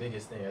that's the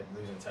biggest thing at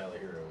losing Tyler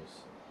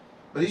Heroes.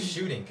 But he's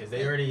Shooting, because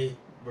they already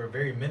were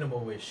very minimal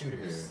with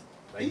shooters.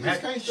 he just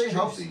Matt can't stay Strus-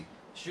 healthy.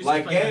 Strus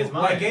Like was playing game, his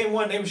like mind. game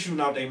one, they were shooting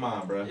out their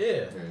mind, bro. Yeah.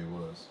 Yeah, he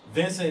was.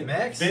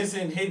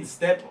 Vincent hitting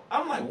step.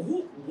 I'm like,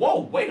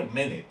 whoa, wait a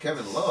minute.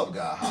 Kevin Love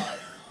got hot,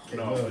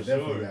 No, No, for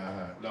definitely sure. got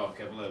hot. No,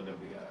 Kevin Love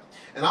definitely got it.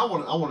 and I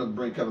want to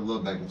bring Kevin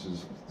Love back into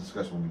this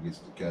discussion when we get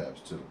to the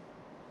Cavs too.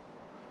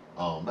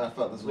 Matter of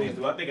fact, let's Please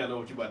go. do. I think I know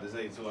what you're about to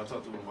say, so I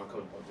talked to one of my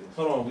coaches about this.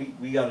 Hold on,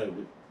 we gotta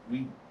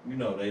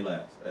they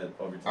last at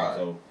overtime. All right.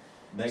 So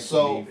next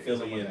So, will be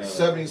Philly and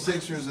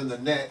 76ers and the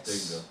There you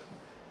Nets. go.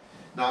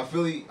 Now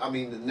Philly, I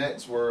mean the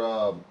Nets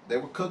were they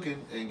were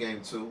cooking in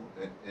game 2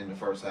 in the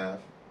first half,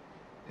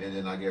 and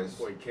then I guess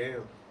Boy,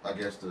 Cam.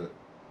 the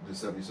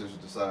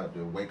 76ers decided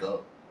to wake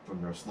up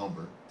from their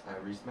slumber.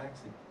 Tyrese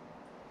Maxey.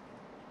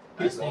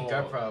 I think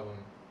our Oh. problem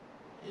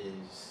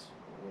is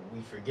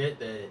we forget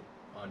that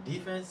on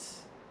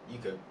defense you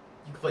could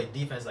play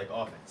defense like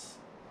offense.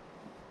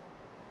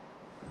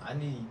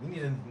 We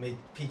need to make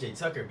PJ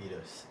Tucker beat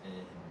us and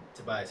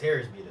Tobias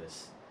Harris beat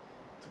us.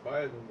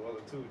 Tobias been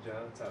balling too,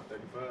 John. Top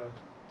 35.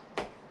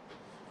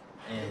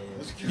 And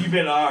That's he cute.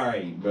 been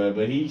alright, bro,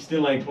 but he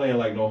still ain't playing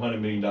like no $100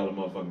 million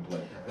motherfucking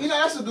player. You know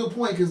that's a good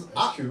point because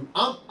That's true.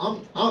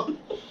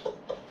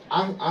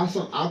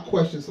 I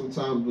question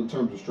sometimes in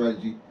terms of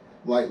strategy.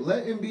 Like,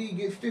 let Embiid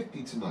get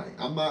 50 tonight.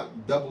 I'm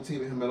not double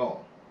teaming him at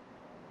all.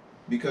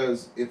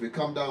 Because if it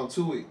come down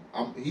to it,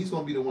 he's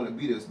gonna be the one to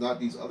beat us, not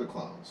these other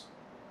clowns.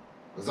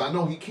 Because I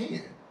know he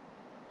can.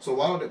 So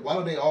why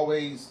do they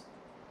always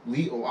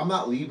leave? Oh, I'm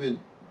not leaving.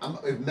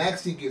 If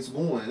Maxey gets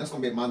going, that's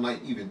gonna make my night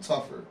even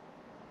tougher.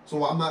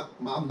 So I'm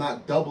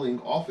not doubling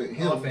off at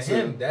him. Off of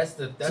him. That's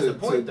the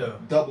point though.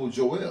 Double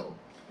Joel.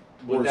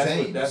 Well, Or that's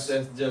James.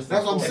 just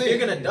That's what I'm If saying.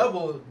 you're gonna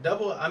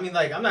double, I mean,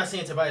 like, I'm not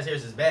saying Tobias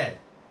Harris is bad,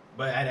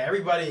 but out of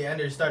everybody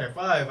under starting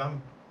five,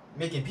 I'm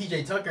making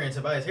PJ Tucker and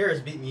Tobias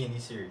Harris beat me in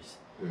these series.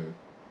 Yeah.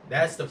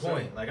 That's the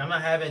point. Like, I'm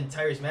not having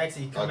Tyrese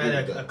Maxey come I agree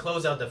at with a that.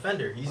 closeout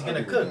defender. He's I gonna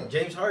agree with cook. that.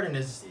 James Harden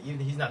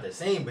he's not the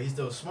same, but he's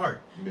still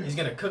smart. Yeah. He's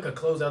gonna cook a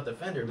closeout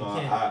defender. We No,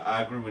 can't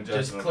I agree with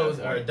Justin just on close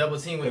that or point. double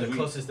team with the Because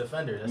closest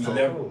defender. That's We not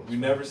never, cool. we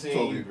never Totally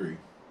seen agree.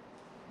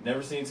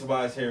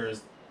 Tobias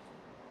Harris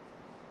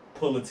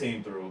pull a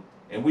team through,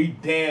 and we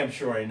damn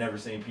sure ain't never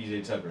seen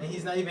PJ Tucker. And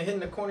he's not even hitting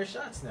the corner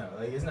shots now.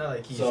 Like, it's not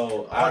like he's So, I agree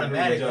with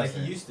automatic like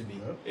Justin. he used to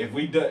be. If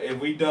we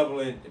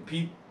doubling,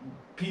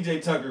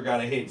 PJ Tucker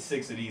gotta hit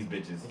 6 of these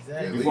bitches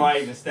Exactly. before I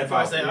even step Before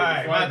I out. say, all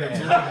right, my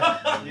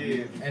bad. Yeah,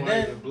 And before I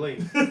then- even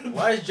blink.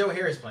 Why is Joe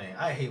Harris playing?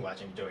 I hate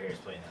watching Joe Harris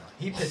play now.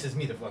 He pisses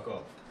me the fuck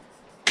off.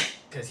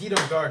 Cause he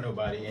don't guard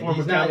nobody, and Former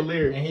he's not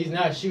Cavalier. and he's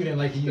not shooting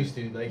like he used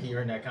to, like he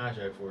earned that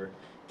contract for.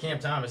 Cam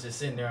Thomas is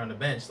sitting there on the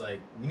bench, like,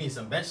 we need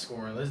some bench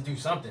scoring. Let's do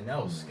something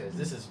else, cause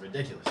this is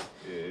ridiculous.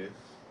 Yeah.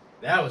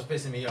 That was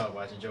pissing me off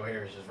watching Joe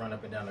Harris just run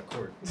up and down the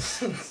court.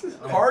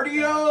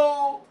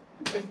 Cardio.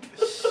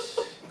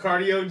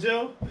 Cardio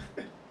Joe.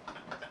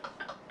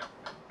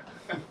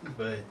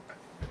 But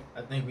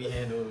I think we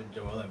handled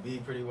Joel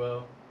Embiid pretty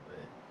well. But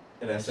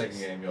In that second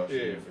game, y'all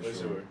should Yeah, for for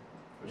sure. sure.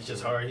 it's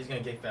just hard. He's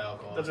gonna get foul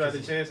calls. That's right. The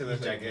 'cause chance in he's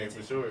that second game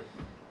gigantic. for sure.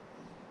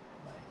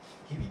 Like,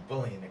 he be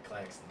bullying the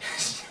Claxton.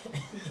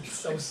 He's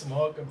so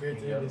small compared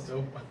to him. It's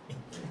so funny.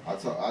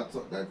 I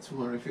took that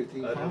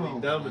 215 Utterly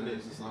pounds. dominant. Man,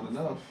 it's just not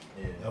enough.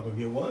 Yeah. Y'all gonna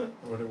get one,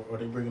 or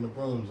they bringing the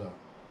brooms out?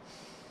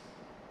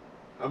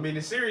 I mean,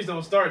 the series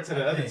don't start till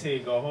the I other think-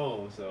 team go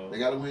home, so They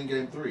got to win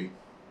game 3.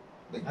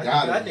 They I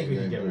got think to we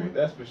win can game get 3. one.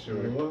 that's for sure.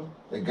 Mhm.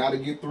 They got to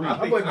get 3. I My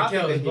think, boy I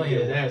think Mikal they is can playing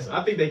get his one. ass off.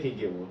 I think they can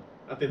get one.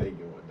 I think they can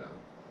get one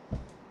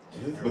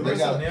down. But they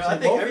got- I See,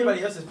 think both everybody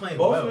of else is playing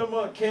Both well. of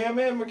them, Cam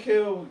and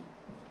McHale,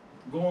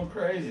 going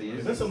crazy.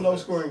 There's been some low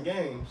scoring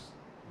games.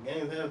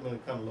 Games have been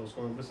kind of low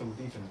scoring, but some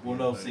defense. Well,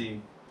 no,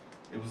 see,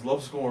 it was low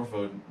scoring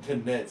for the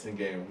Nets in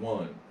game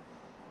 1.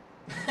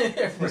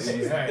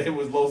 It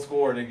was low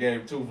scoring in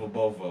game 2 for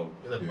both of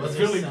them. The buzzer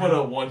Philly sound, put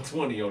up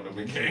 120 on them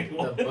in game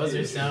 1. the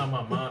buzzer sound.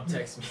 My mom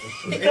texts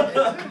me. All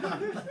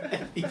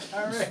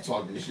right.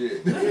 Talking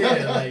shit.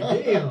 Yeah,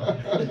 like damn.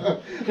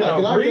 Can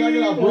I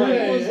breathe for a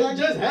It second?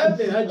 just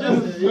happened.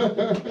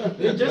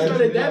 They just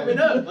started dapping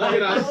up.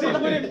 Can I sit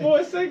with it for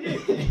a second?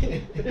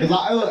 Cause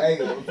I look, hey,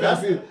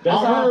 That's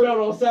how I felt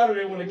on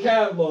Saturday when the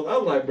Cavs lost. I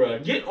was like, bro,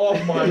 get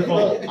off my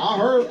phone. I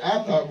heard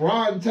after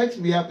Ron texted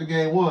me after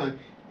game 1.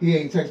 He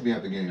ain't text me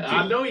after game 2.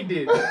 I know he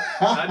did.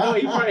 I know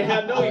he probably.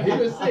 I know he He did.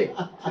 was sick.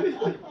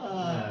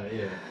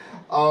 Yeah.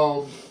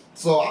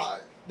 So I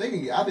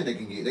think they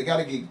can get. They got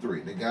to get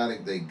 3. They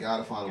got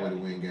to find a way to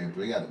win game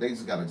 3. They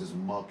just got to just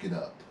muck it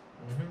up.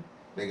 Mhm.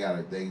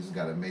 They just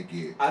got to make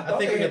it. I thought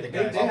think we they, got the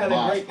guys.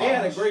 they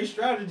had a Bosh. great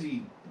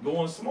strategy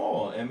going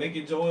small and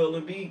making Joel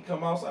Embiid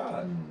come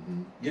outside.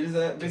 Mhm. Get his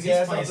big He's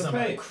ass playing out the some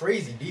paint.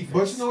 crazy defense.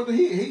 But you know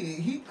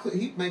what?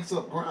 He makes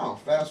up ground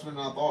faster than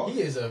I thought.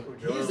 He is a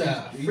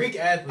He- freak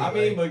athlete. I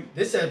mean, like, but-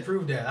 this had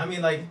proved that. I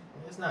mean, like,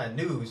 it's not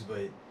news, but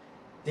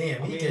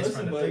damn, I he mean, gets listen,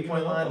 from the but, 3-point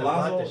you know, line to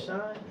block the Alonzo-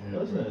 shot.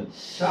 Listen,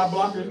 shot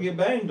blockers get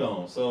banged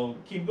on, so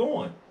keep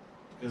going.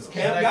 Because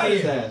Cam Shout got out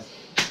his Cam. ass.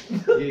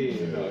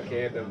 Yeah, no,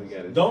 Cam definitely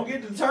got it. Don't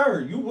get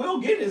deterred. You will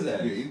get his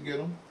ass. Yeah, you get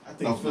him. I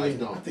think No, Philly. nice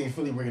dunk. I think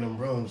Philly bringing them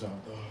brooms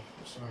out though.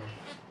 I'm sorry.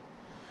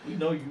 We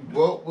know you do.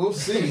 Well, we'll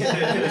see. We'll see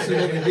if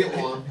they can get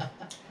one.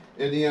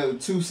 In the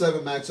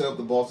 2-7 matchup,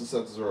 the Boston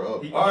Celtics are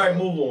up. All right,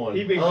 move on.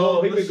 He been let's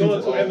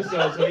going shoot. to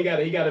episodes, so he got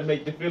to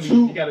make the Philly.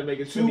 Two- He got to make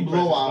his two Philly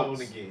presence blowouts.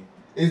 known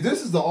again.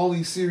 This is the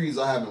only series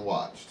I haven't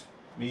watched.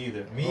 Me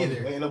either. Me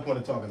either. Ain't no point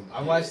in talking.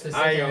 I watched the I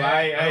second ain't gonna- half.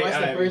 I I watched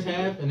the ain't- first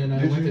half, and then I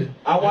Did went you? to.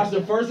 I watched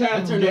the first half I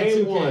of turned on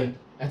game 2K. 1.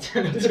 I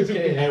turned on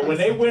 2K. And when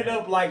they went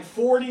up like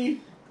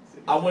 40,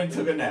 I went and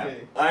took a nap.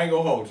 I ain't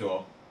gonna hold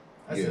y'all.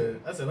 I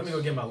said, let me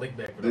go get my lick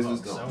back for the This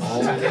is Hawks. the I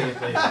want to only-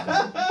 play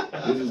that.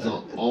 This is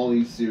the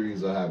only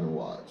series I haven't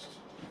watched.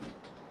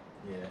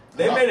 Yeah.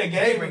 They made a They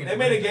game. bringing They the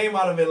made a win. game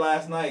out of it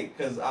last night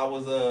because I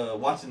was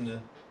watching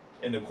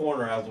in the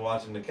corner. I was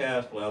watching the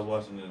Cavs play. I was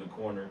watching in the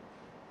corner,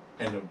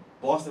 and the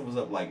Boston was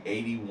up like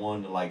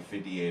 81 to like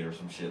 58 or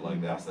some shit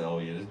like that. I said, "Oh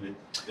yeah, this."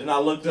 Bitch. Then I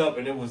looked up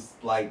and it was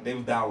like they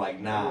was down like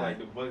 9. Like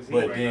the Bucks, he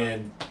But right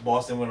then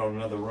Boston went on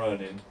another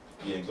run and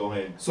yeah, go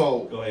ahead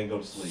So, and go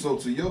to sleep. so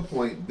to your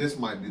point, this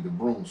might be the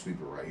broom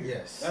sweeper right here.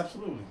 Yes.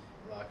 Absolutely.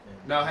 Locked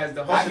in. now has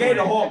the I Hawks gave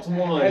the Hawks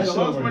one. Has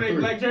the Hawks worn their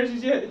black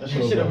jerseys yet? That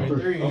Should have been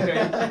 3.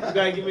 Okay, you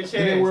gotta give it a chance.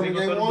 They They wear gonna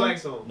game throw the one?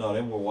 blacks on. No,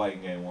 they were white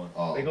in game 1.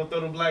 Oh, They gonna throw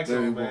the blacks they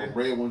on, were man.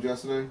 red ones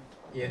yesterday.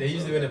 Yeah, they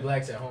usually win the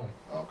blacks at home.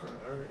 Okay.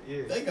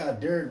 Yeah. They got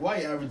Derek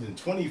White averaging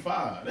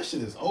 25. That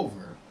shit is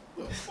over.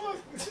 What the fuck?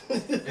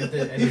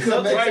 He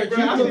could make, Right, bro.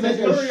 he I could seen make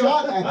the a story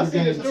shot I at the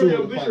seen the game story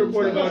too. on Bleacher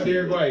Report about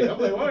Derek White. I'm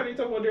like, why are they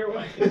talking about Derek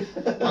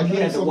White? Like He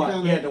had to some watch.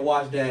 kind He of- had to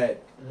watch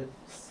that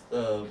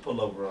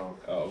pullover on.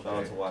 Oh, Shout out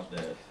okay. to watch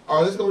that. All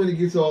right, let's go ahead and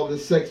get to all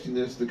this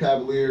sexiness. The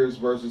Cavaliers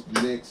versus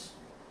the Knicks.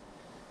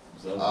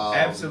 So,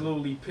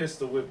 Absolutely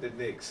pistol whipped the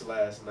Knicks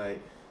last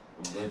night.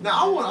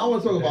 Now I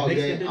want to talk about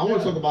Knicks game. did I want that.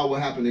 to talk about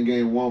what happened in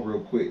game one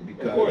real quick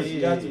because Of course, you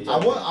got to.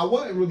 I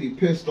wasn't really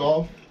pissed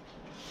off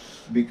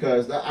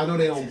because I know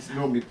they don't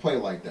normally play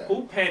like that.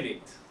 Who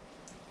panicked?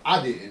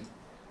 I didn't.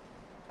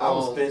 I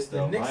was pissed The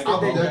though. Knicks I I ain't gonna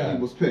hold you.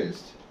 definitely was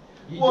pissed.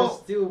 You Well-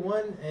 just still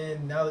won,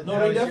 and now No, they this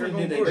year definitely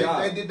going did for their it.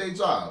 job. They did their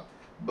job,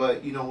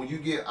 but you know when you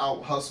get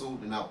out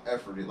hustled and out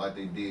efforted like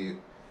they did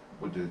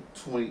with the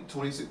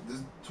 26,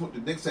 the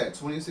Knicks had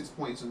 26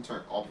 points in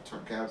off the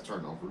Cavs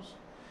turnovers,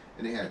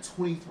 and they had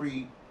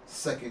 23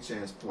 second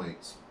chance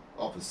points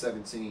off of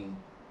 17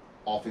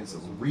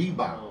 offensive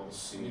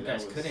rebounds. You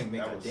guys couldn't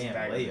make a damn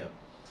layup.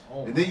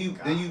 Oh And then my you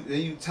God.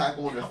 then you tack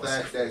on the That was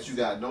fact that you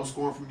got no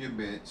scoring from your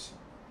bench,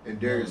 and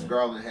Darius Mm.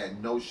 Garland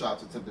had no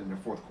shots attempted in the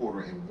fourth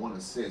quarter and 1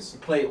 assist.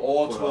 Play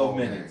all For the 12 whole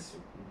minutes.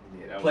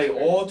 Yeah, that was Play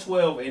crazy. all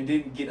 12 and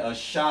didn't get a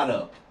shot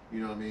up.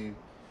 You know what I mean?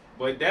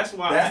 But that's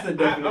why That's the I'm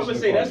definition gonna of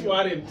say that's cardio. why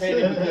I didn't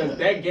panic because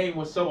that game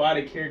was so out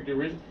of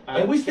character.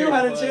 And we still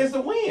had a chance to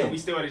And win. we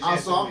still had a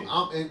chance So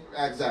to win.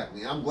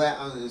 exactly. I'm glad.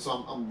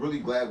 I'm really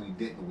glad we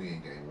didn't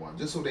win game one,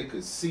 just so they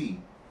could see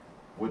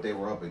what they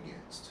were up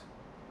against.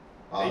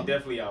 They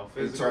definitely out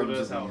in physical terms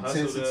us, of out the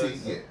hustled intensity.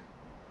 us. Yeah.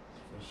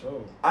 For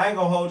sure. I ain't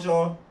gonna hold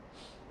y'all.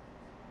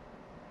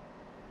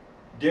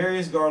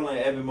 Darius Garland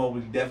and Evan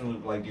Mobley definitely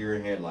look like deer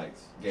in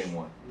headlights. Game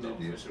one. No,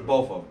 Yeah. for sure.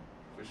 Both of them.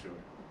 For sure.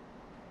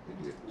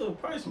 They did. Look,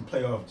 probably some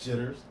playoff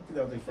jitters. I think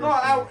that was their first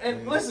No, game.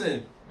 and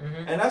listen,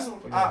 Mhm. and that's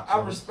I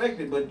respect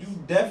it, but you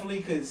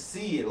definitely could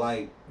see it.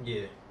 Like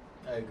Yeah,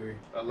 I agree.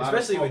 A lot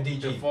Especially of with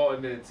DG.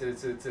 defaulting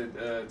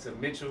to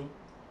Mitchell.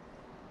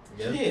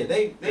 Yeah. yeah,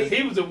 they Because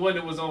he was the one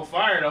that was on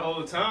fire the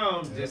whole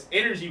time, just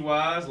energy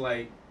wise,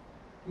 like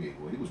Yeah.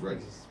 Well, he was ready.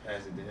 just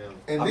pass it to him.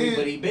 And I then mean,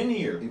 but he been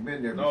here. he's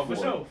been there No,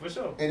 before. for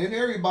sure. And then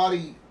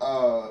everybody,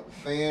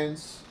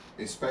 fans,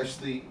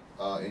 especially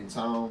in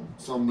town,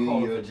 some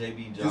Calling media, for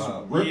JB just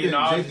job. ripping Yeah, no,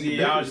 I was JB just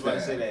about to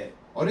Bickerstaff. say that.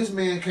 Oh, this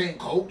man can't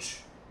coach.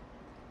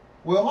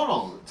 Well, hold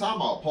on.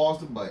 Time out. Pause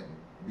the button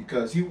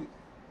because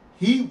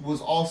he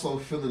was also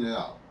filling it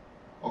out.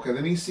 Okay,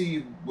 let me see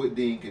what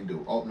Dean can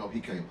do. Oh no, he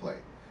can't play.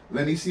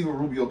 Let me see what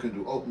Rubio can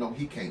do. Oh no,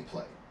 he can't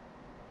play.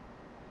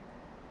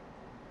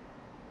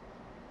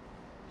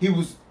 He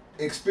was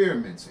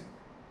experimenting,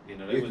 You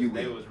know, If you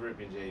they will. was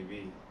ripping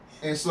JB.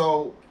 and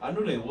so I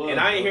knew they was. And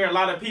I ain't bro. hear a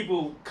lot of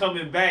people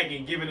coming back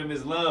and giving him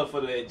his love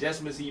for the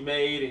adjustments he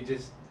made and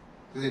just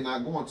they're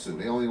not going to.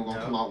 They only gonna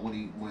No. come out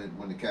when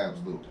the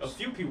Cavs lose. a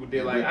few people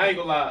did. Like I ain't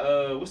gonna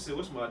lie, what's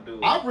my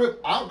dude?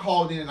 I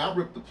called in and I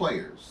ripped the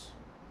players.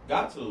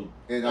 got to.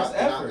 And That's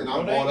effort,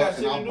 bro. They ain't got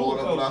shit to do brought with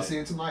up what I coaching.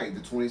 said tonight: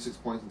 the 26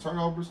 points and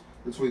turnovers,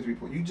 the 23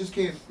 points. You just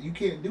can't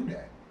do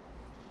that.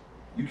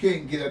 You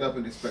can't get that up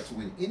and expect to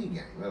win any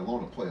game, let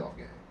alone a playoff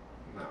game.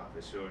 Nah,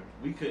 for sure.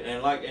 We could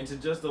and to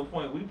just the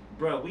point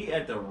we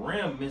at the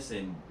rim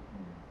missing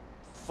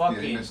Yeah, they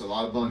fucking missed a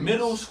lot of bunnies.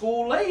 middle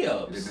school They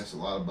layups. missed a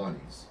lot of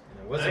bunnies. And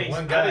it I wasn't ain't-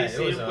 one I guy. didn't It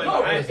see was him a. play. No, I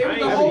ain't it was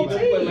the seen whole him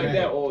play team. like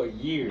that all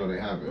year. No, they It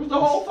haven't. was the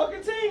whole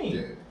fucking team.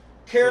 Yeah.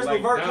 Karis So,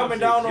 like, LeVert Dom coming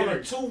said, down on a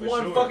jitters, for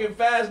 2-1 sure. fucking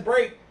fast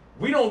break.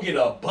 We don't get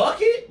a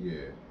bucket? Yeah.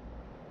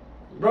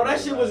 Bro,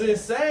 that shit was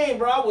insane,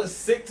 bro. I was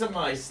sick to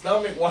my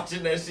stomach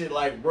watching that shit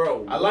like,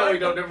 bro. I literally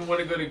don't ever want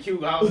to go to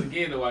Q house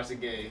again to watch the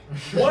game.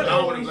 What I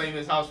don't are want to we, blame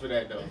his house for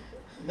that though.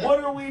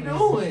 what are we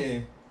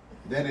doing?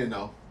 They didn't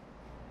know.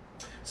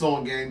 So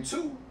in game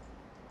 2,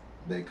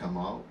 they come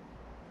out.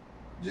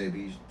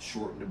 JB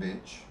shortened the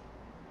bench.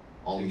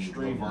 Only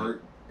Extremely.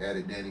 LeVert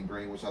added Danny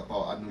Green, which I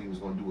knew he was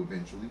going to do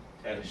eventually.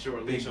 Had a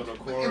short leash on the And,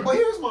 court. but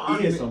here's my He hit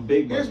argument. some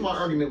big Here's my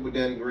buckets. argument with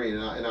Danny Green,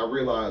 and I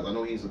realize I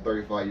know he's a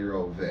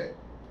 35-year-old vet,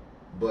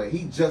 but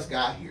he just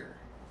got here,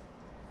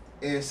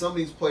 and some of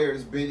these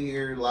players been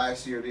here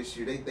last year, this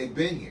year. They've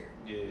been here,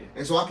 Yeah.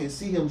 and so I can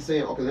see him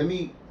saying,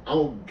 "Okay,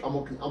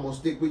 I'm gonna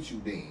stick with you,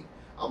 Dean.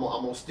 I'm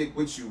gonna stick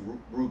with you,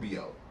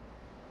 Rubio."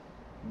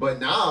 But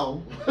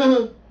now,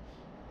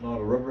 No,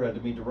 the rubber had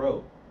to meet the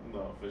road.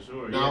 No, for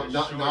sure. He now, had a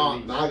now, short now,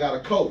 leash. now I got a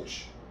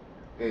coach,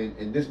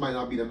 and this might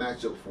not be the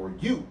matchup for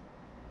you,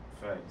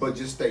 Facts. but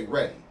just stay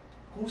ready.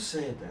 Who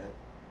said that?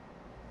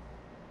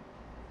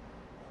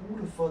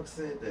 Who the fuck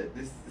said that?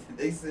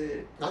 They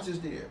said. I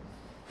just did.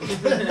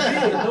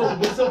 Yeah, no,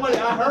 but somebody,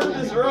 I heard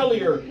this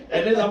earlier, and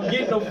then I'm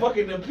getting a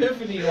fucking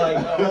epiphany, like,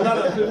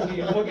 not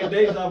epiphany, fucking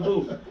deja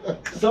vu.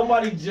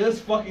 Somebody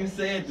just fucking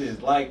said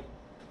this, like,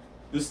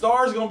 The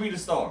stars gonna be the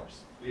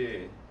stars. Yeah.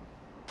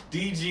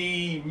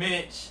 DG,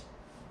 Mitch.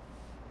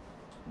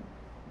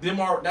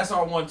 That's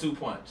our 1-2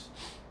 punch.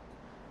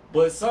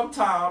 But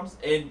sometimes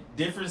in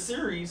different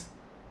series,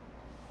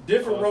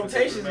 different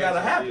rotations gotta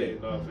happen. Yeah,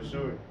 no, for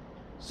sure.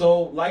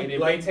 So like, And it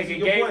like may take to a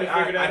your game point, to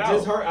figure that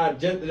out. I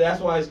just that's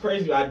why it's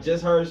crazy. I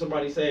just heard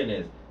somebody saying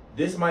this.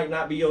 This might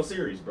not be your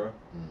series, bro.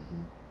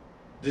 Mhm.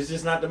 This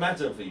is not the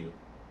matchup for you.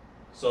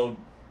 So,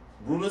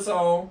 root us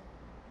on.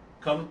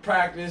 Come to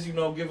practice,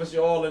 give us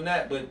your all in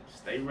that, but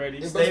Stay ready.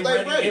 Yeah, stay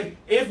stay ready, ready.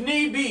 If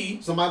need be.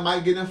 Somebody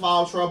might get in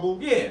foul trouble.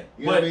 Yeah,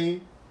 You know what but I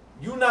mean?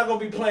 you're not gonna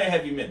be playing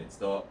heavy minutes,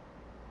 dog.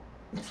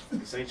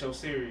 This ain't your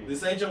series.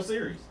 This ain't your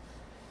series.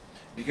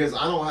 Because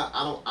I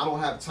don't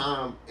have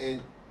time,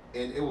 and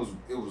it was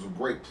a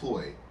great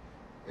ploy,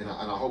 and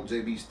I hope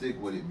JB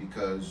stick with it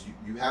because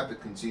you have to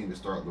continue to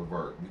start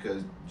LeVert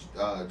because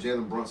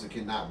Jalen Brunson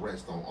cannot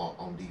rest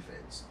on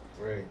defense.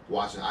 Right.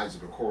 Watching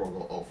Isaac Okoro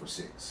go 0 for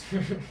 6,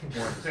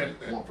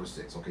 1 for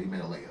 6. Okay, he made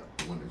a layup,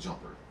 he won the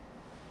jumper.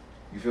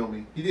 You feel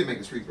me? He did make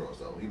his free throws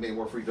though. He made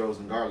more free throws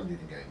than Garland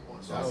did in game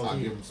 1. So I'll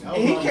give him some. that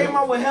And he was came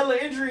out with hella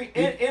energy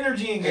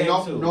in game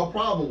And 2. no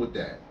problem with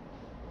that.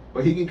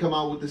 But he can come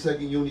out with the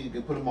second unit. You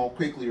can put him on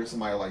quickly or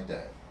somebody like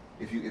that.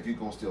 If you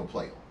gonna still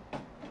play him.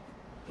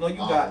 No, you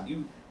got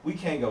you. We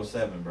can't go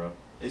 7, bro.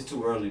 It's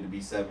too early to be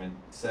 7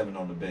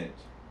 on the bench.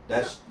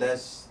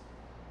 That's.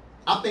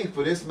 I think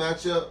for this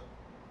matchup,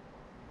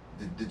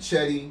 the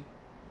Chetty,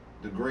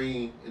 the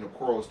Green, and the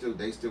Coral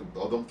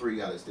all them three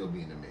gotta still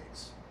be in the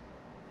mix.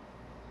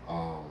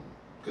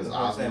 Because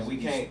I'm saying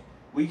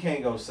we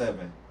can't go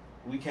 7.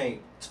 We can't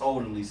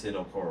totally sit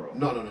Okoro.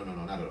 No,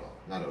 not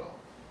at all.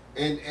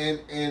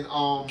 And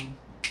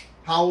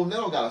Howell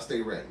Neto gotta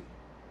stay ready.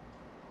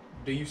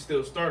 Do you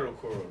still start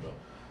Okoro though?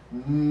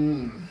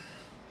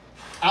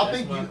 I That's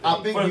think my you. thing.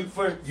 I think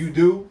For- you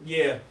do.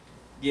 Yeah.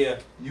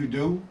 You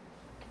do.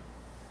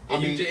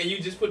 And you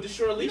just put the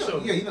short leash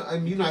on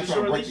him. You're not trying Put the to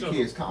short break leash your on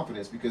kid's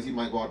confidence because he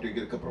might go out there and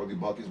get a couple early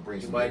buckets, bring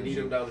You some. might need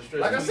energy. him down the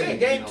stretch. Like I said, You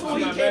game know, 2 I'm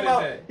he not came mad at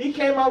out. that. He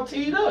came out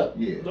teed up.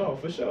 Yeah, No,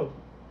 for sure.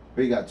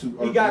 but he got two.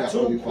 He got 2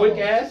 early quick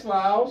fouls. ass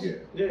fouls. Yeah,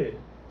 Yeah.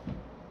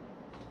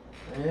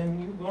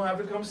 And you gonna have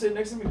to come sit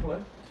next to me, play.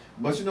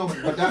 but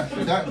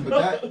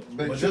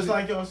But just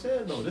like y'all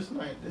said though, this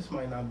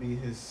might not be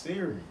his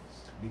series.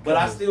 But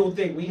I because- still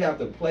think we have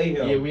to play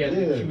him. Yeah, we had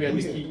Yeah,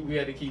 we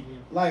had to keep him.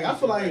 Like I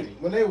feel like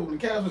when the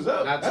Cavs was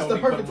up, Not that's the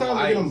totally perfect put 'em time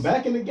on to get them ice.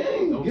 back in the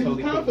game. Don't Get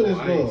totally his put 'em on confidence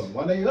ice. going.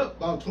 While they up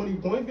about 20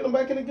 points, get them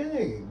back in the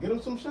game. Get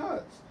them some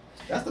shots.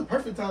 That's the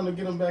perfect time to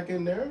get them back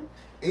in there.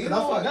 You And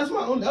know what? that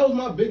was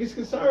my biggest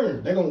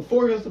concern. They're gonna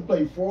force us to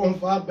play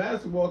 4-on-5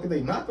 basketball because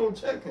they not gonna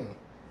check him.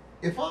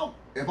 If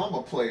I'm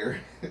a player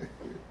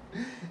and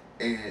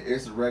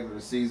it's a regular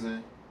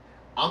season,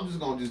 I'm just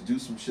gonna do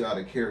some shit out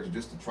of character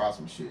just to try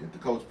some shit. If the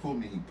coach pull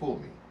me, he pull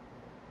me.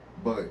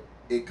 But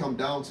it come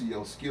down to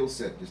your skill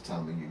set this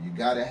time of year. You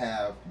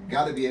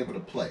gotta be able to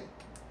play.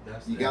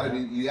 You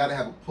gotta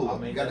have a pull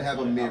up. You gotta have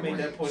a mid I made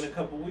that range. point a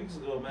couple weeks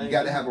ago, man. You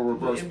gotta have a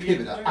reverse NBA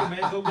pivot. player,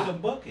 man, go get a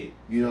bucket.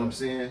 You know what I'm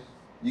saying?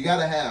 You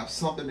gotta have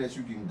something that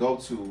you can go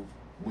to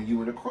when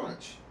you in a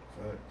crunch.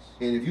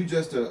 And if you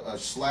just a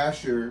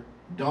slasher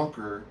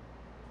dunker,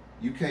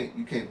 you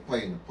can't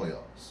play in the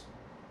playoffs.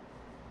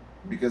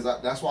 Because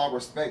that's why I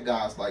respect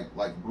guys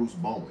like Bruce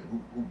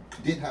Bowen, who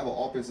did have an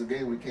offensive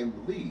game when he came to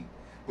the league,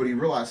 but he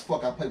realized,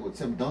 fuck, I played with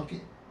Tim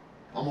Duncan.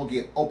 I'm gonna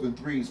get open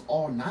threes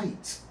all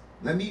night.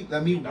 Let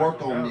me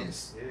work on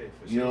this. Yeah,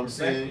 for You know what I'm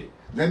saying?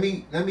 Let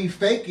me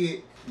fake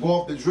it, go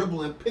off the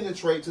dribble and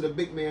penetrate to the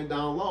big man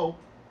down low,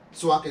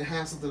 so I can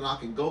have something I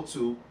can go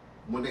to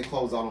when they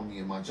close out on me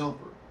in my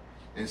jumper.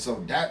 And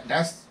so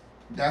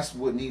that's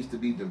what needs to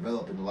be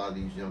developed in a lot of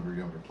these younger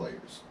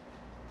players.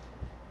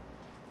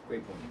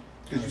 Great point.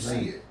 Because you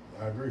see it.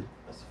 I agree.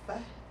 That's a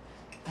fact.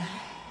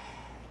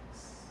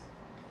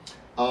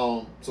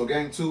 So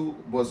game 2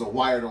 was a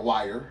wire to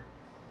wire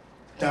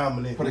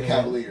Dominant for the win.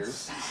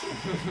 Cavaliers.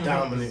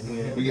 Dominant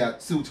win. We got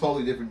 2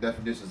 totally different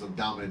definitions of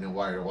dominant and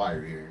wire to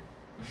wire here.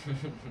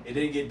 It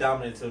didn't get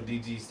dominant until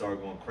DG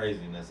started going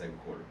crazy in that second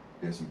quarter.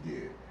 Yes, he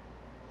did.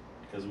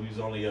 Because we was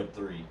only up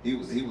 3. He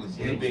was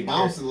big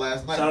bouncing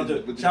last night. Shout out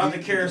to- with the shout out to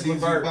DG Karis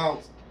LeVert.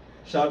 bounce.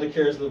 Shout out to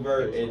Karis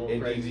LeVert It and was going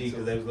DG crazy,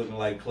 because they was looking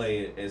like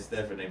Clay and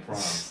Steph in their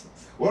prime.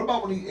 What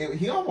about when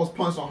he almost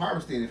punched on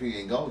Harveston if he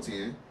ain't go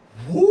 10?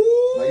 Woo!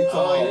 Like you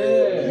talking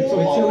yeah. you talking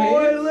With two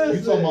about, hands?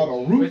 you talking about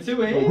a roof, With two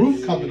the hands?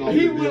 roof coming off He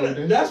the went.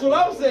 building. That's what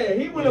I'm saying.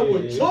 He went up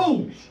with Yeah.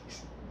 2.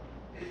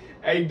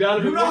 Hey,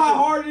 Donovan. You know how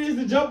hard it is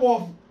to jump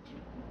off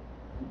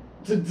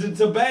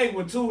to bang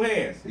with 2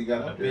 hands. He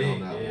got up there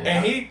on that one.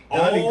 And he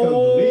Donnie couldn't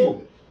believe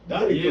it.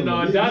 Donnie You couldn't know,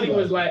 believe Donnie it.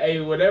 was like, "Hey,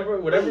 whatever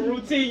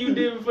routine you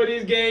did for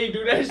this game,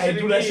 do that shit Hey,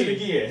 again." do that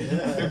shit again.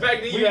 The fact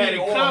that We you had need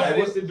the all that.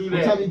 confidence to do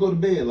What time you that. go to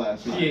bed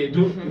last night? Yeah,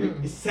 do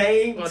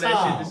Same all that shit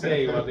time. the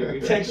same, my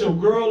nigga. Text your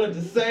girl at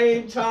the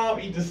same time,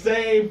 eat the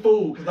same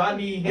food, because I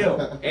need help.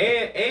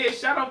 And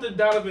shout out to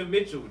Donovan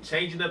Mitchell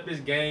changing up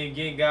his game,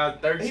 getting guys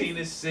 13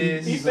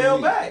 assists. he fell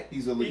elite. back.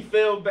 He's He elite.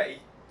 fell back.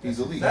 He's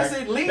elite. That's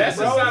elite, That's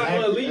a bro. sign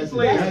of elite That's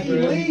player. That's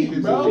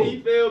elite, bro. He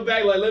fell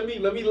back like let me.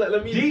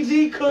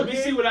 DG cooking. Let me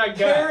see what I got.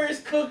 Carrot's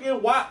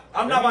cooking. Why?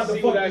 I'm not about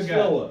to fuck this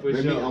flow up. For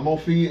Let me, sure. I'm gonna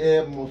feed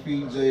Eb. I'm gonna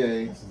feed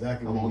JA. That's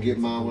exactly I'm what gonna he get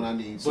needs to mine do. when I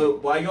need to.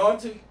 But why y'all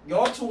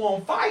two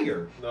on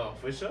fire? No,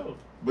 for sure.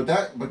 But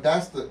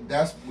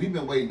that's we've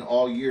been waiting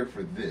all year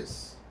for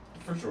this,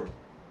 For sure.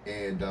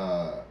 and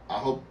I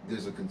hope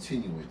there's a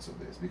continuance of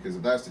this because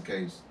if that's the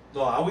case,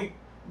 No,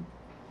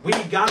 we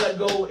gotta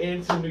go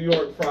into New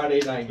York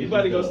Friday night. We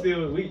about to go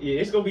steal.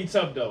 It's gonna be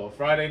tough though.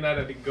 Friday night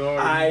at the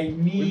Garden. I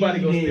need We about to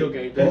go it. steal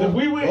game. Because if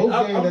we win, Both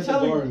I'm games at the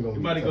telling you. Garden gonna We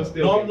be about to go tough.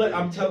 steal. No, game.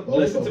 I'm telling. Both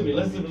Listen of to them me.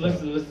 gonna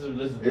Listen.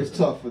 be Listen. it's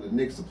tough for the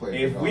Knicks to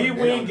play. If we They're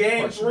win under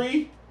game pressure.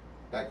 3,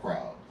 that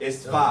crowd.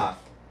 it's 5.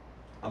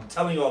 I'm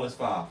telling y'all, it's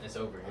 5. It's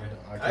over. I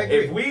Yeah. can't- I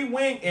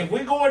agree. If we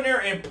go in there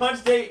and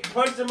punch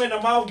them in the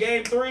mouth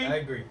game 3, I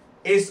agree.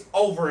 it's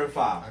over in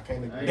 5. I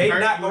can't agree. They You heard,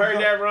 not you gonna heard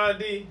come- that, Ron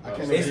D? I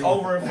can't It's agree.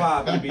 over in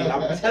 5, baby.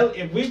 I'm telling.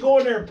 If we go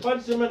in there and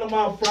punch them in the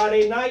mouth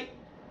Friday night,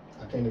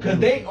 I can't agree. because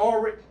with they you.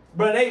 already,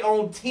 but they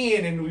own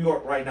 10 in New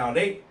York right now.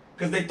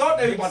 Because they thought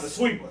they was about to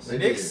sweep us. They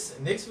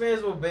Knicks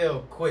fans will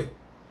bail quick.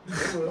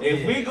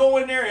 If we go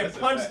in there and That's a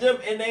punch fact. them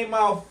in their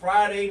mouth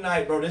Friday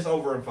night, bro, this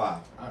over in 5.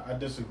 I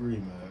disagree,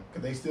 man.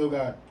 Because they still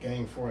got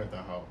game 4 at the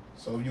house.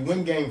 So if you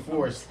win game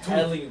 4, it's two.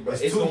 Telling you, bro,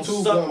 it's it's 2-2 gonna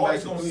suck. going back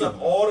It's to gonna Cleveland.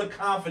 suck all the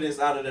confidence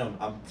out of them.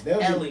 I'm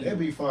telling They'll you.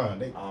 be fine.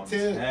 They I'm tell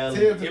telling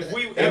to you. the- If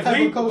we- that if type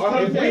we- of coach if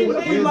comes If in, we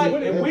they'll win, like, be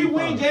if we fine.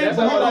 win game That's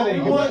one, all I we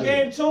think won about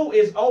game 2,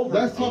 it's over.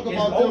 Let's talk It's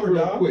about them over,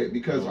 real dog. quick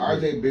because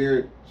RJ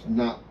Barrett's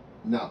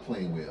not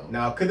playing well.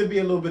 Now, could there be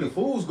a little bit of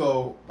fool's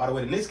gold? By the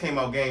way, the Knicks came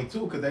out game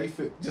 2 because they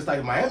just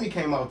like Miami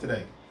came out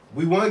today.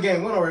 We won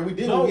game 1 already. We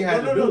did what we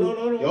had to do.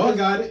 No. Y'all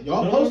got it.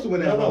 Y'all supposed to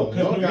win that home.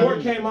 Because Y'all New got York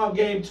it. came out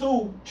game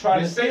 2,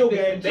 trying The to steal same-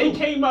 game 2. They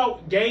came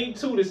out game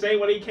 2 the same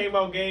way they came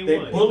out game They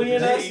 1. bullying It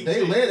was the us? same They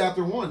shit. led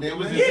after 1. They It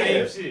was the led.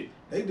 Yeah. same shit.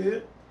 They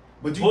did.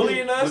 But you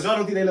Bullying think, us? But y'all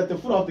don't think they let the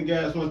foot off the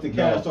gas once the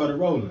cash No. started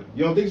rolling?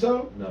 You don't think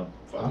so? No.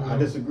 I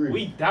disagree.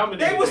 We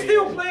dominated. They were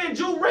still them. playing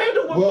Drew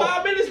Randall with Well,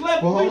 5 minutes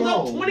left. But We hold was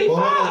on, up 25.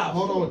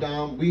 Hold on,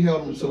 Dom. We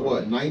held them to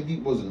what? 90?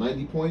 Was it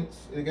 90 points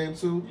in game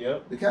 2?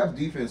 Yep. The Cavs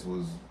defense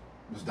was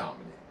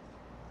dominant.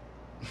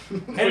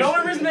 And the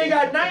only reason they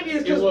got 90 is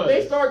It because was.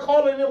 they started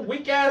calling them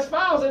weak ass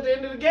fouls at the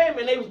end of the game,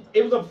 and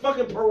it was a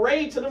fucking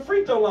parade to the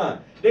free throw line.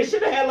 They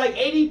should have had like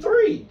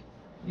 83.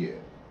 Yeah.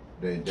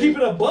 They, Keep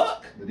it a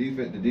buck. The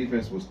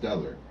defense was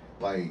stellar.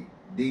 Like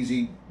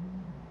DZ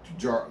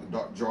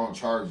drawing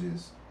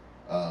charges,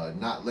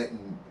 not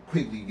letting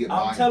Quigley get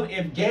by. I'm telling you,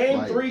 if game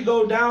Like, 3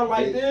 go down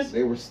like they, this,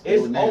 they were it's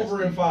nasty.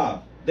 over in 5.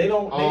 They ain't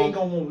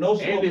gonna want no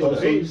smoke. and So, for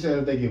so the you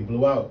said they get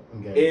blew out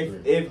in game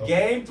 3. If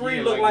game 3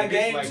 Yeah, look like this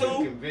game a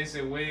 2,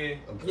 convincing win.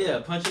 Yeah,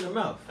 punch in the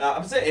mouth.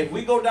 I'm saying if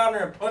we go down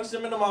there and punch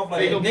them in the mouth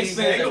like They that, gonna be, Knicks fans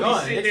they are gonna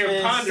gone. be sitting Knicks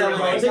there fans pondering selling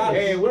like, tickets.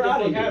 hey, We're what the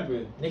outta fuck here.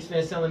 happened? Knicks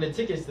fans selling the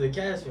tickets to the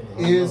Cavs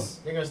fans. Is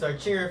They're gonna start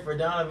cheering for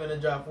Donovan to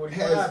drop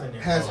 45 in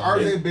there. has Oh,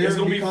 RJ it's Barrett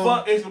gonna be become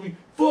fuck. It's gonna be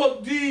fuck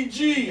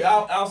DG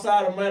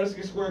outside of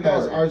Madison Square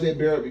has Garden. RJ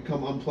Barrett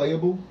become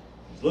unplayable?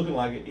 It's looking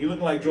like it. He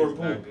looking like Jordan He's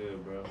Poole. not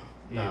good, bro.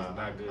 He Nah, is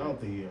not good. I don't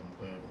think he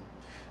playing.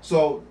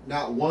 So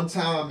not one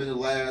time in the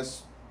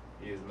last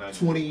He is not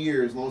 20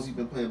 years, as long as he's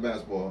been playing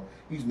basketball,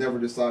 he's never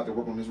decided to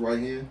work on his right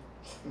hand.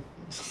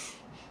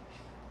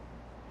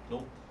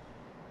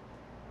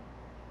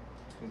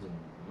 He's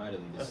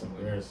mightily That's disappointed.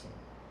 embarrassing.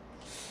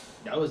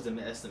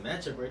 That's the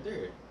matchup right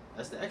there.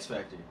 That's the X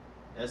factor.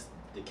 That's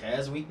the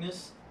Cavs'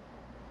 weakness.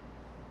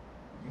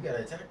 You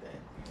gotta attack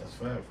that, That's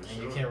fact for and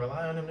sure. you can't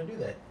rely on him to do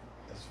that.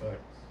 That's fact.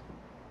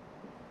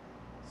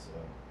 So,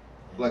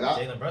 Like,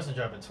 Jalen Brunson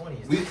dropping 20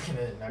 is we- not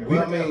gonna Well,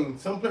 work I out. mean,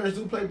 some players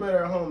do play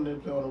better at home than they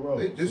play on the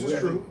road. This is we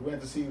have true. we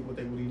have to see what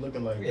he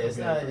looking like. Yeah, it's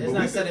compared to-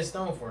 not we set could- in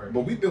stone for him.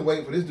 But we've been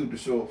waiting for this dude to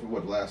show up for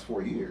what, the last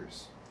 4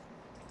 years.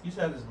 He's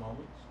had his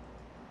moments.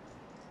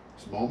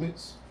 It's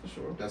moments. For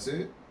sure. That's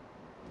it.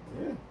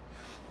 Yeah.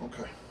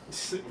 Okay.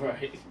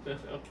 Right.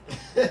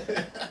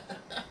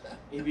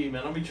 EB,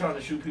 man, I'll be trying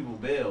to shoot people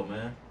bail,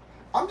 man.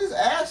 I'm just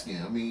asking.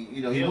 I mean,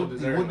 you know, he don't went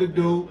deserve to no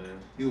bill, Duke. man.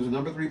 He was a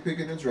number 3 pick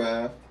in the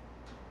draft.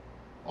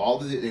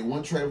 They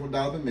won trade for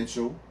Donovan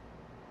Mitchell.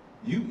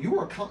 You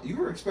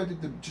were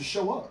expected to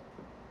show up.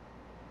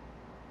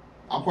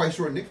 I'm quite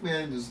sure Knicks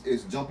fan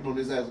is jumping on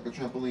his ass like a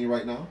trampoline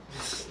right now.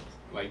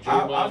 Like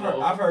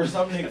I've heard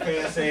some Knicks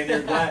fans saying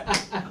they're glad.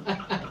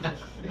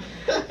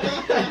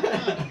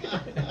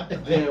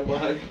 Damn,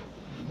 Mike.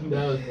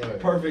 That was fun.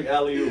 Perfect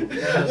alley oop.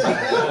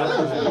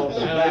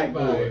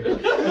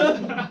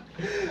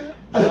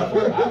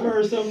 I've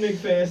heard some Knicks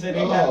fans say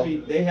they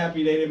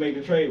happy they didn't make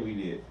the trade we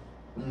did.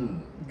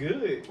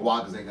 Good. Why?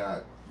 Because they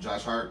got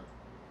Josh Hart.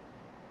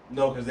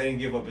 No, because they didn't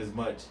give up as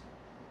much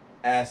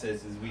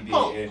assets as we did.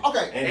 Oh, And-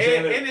 okay. And,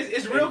 And Jalen-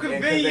 it's real and 'cause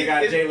convenient. They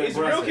got Jalen It's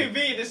real Brunson.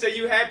 convenient to say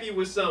you happy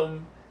with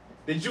something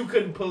that you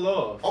couldn't pull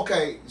off.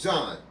 Okay,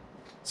 John,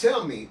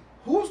 tell me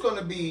who's going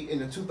to be in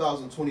the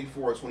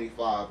 2024,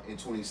 25, and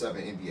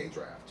 27 NBA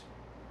draft?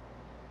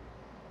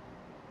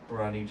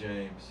 Bronny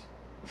James,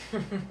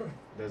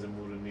 Doesn't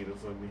move the needle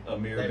for me.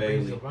 Amir That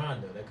brings Bailey,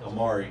 LeBron though. That comes with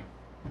Amari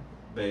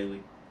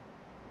Bailey.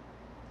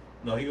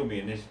 No, he gonna be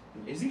in this.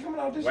 Is he coming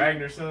out this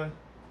Wagner's son.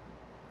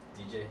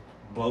 DJ. year?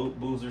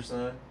 Boozer's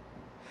son.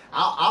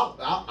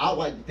 I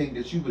like to think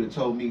that you would have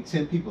told me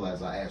 10 people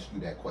as I asked you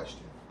that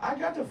question. I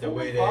got the The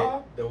way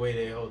 45.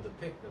 they hold the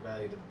pick, the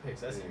value of the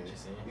picks. That's what you're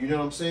saying. You know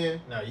what I'm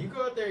saying? Now you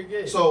go out there and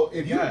get it. So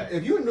if Yeah.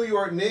 you're a New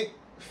York Knicks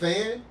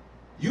fan,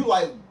 you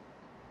like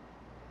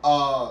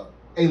a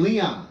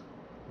Leon.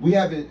 We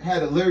haven't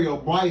had a Larry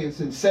O'Brien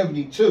since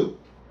 72.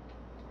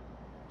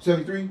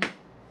 73?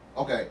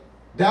 Okay.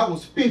 That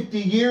was 50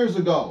 years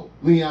ago,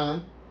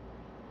 Leon.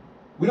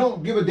 We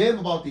don't give a damn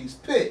about these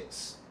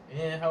picks.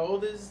 And how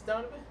old is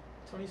Donovan?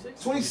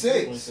 26?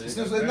 26.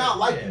 It's not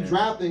like you Yeah.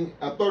 drafting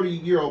a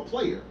 30-year-old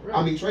player. I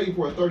Right. mean, trading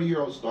for a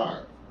 30-year-old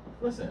star.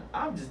 Listen,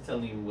 I'm just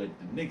telling you what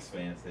the Knicks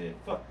fan said.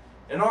 Fuck.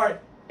 And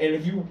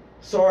if you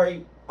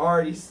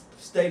already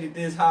stated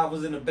this, how I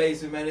was in the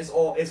basement, man.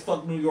 It's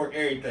fuck New York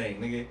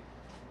everything, nigga.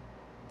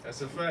 That's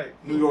a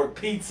fact. New York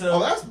pizza, Oh,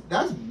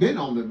 that's been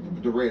on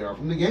the radar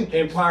from the Yankees.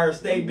 Empire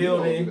State We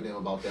don't give a Building. damn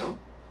about them.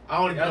 I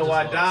don't even Y'all know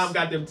why just Dom lost.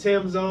 got them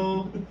Timbs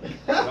on.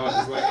 No, I'm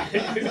just like,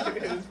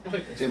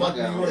 Tim, I Fuck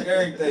got New York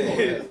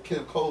everything.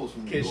 Kim Cole's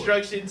from New York.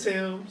 construction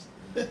Timbs.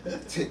 The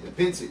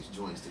vintage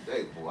joints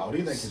today, boy. I Oh,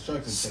 these was ain't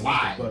construction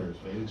slide. things. Butters,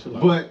 man. Chill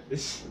out. But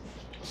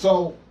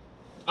so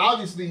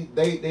obviously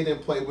they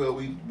didn't play well.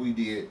 We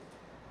did.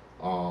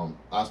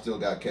 I still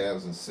got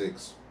Cavs in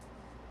 6.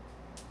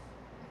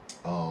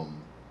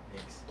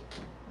 Knicks.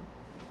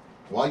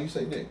 Why you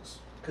say Knicks?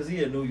 Cause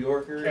he a New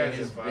Yorker. Cavs And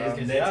his, is fine. his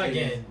Because Nets y'all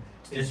getting- getting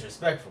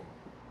disrespectful.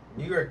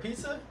 New York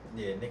pizza?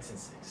 Yeah, Knicks and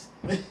 6.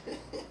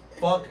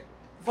 Fuck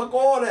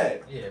all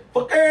that. Yeah.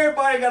 Fuck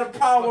everybody got a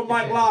problem with Fuck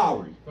Mike the Cavs.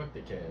 Lowry. Fuck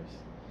the Cavs.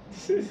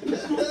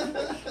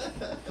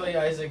 Play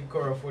Isaac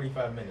Okoro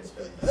 45 minutes,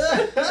 please.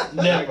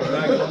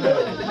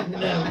 Never.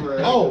 Never.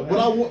 Oh,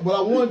 what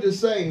I wanted to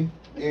say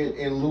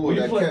in lieu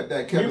of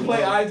that Kevin We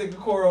play Love, Isaac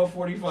Okoro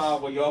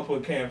 45 when y'all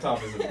put Cam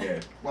Thomas in the game.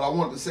 what I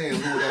wanted to say in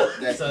lieu of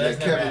that So that's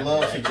never Kevin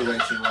Love happened.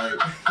 situation, right?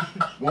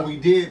 When we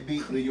did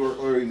beat New York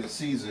early in the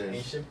season,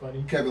 Ain't shit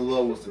funny. Kevin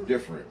Love was the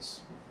difference.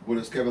 What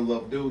does Kevin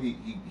Love do? He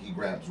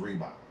grabs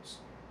rebounds.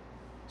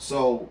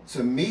 So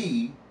to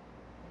me,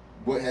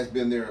 what has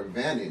been their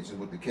advantage and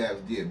what the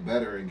Cavs did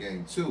better in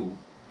game 2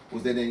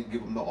 was they didn't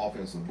give them the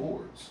offensive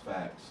boards.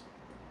 Facts.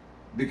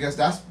 Because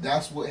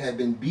that's what had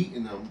been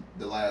beating them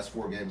the last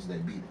 4 games they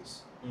beat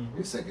us. Mhm.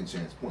 Is second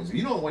chance points. If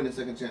you don't win the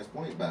second chance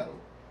point battle,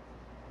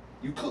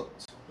 you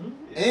cooked.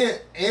 Mhm.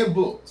 And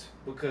booked.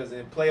 Because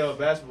in playoff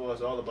basketball,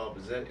 it's all about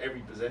every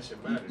possession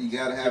matters. You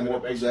gotta have Giving more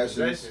up extra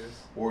possessions.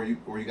 Or you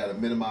gotta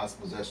minimize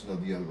possession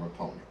of the other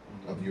opponent.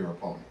 Of your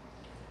opponent.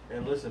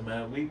 And listen,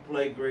 man, we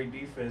play great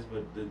defense,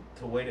 but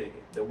the way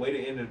to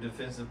end a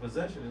defensive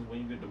possession is when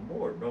you get the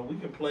board, bro. We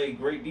can play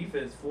great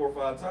defense 4 or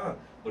 5 times,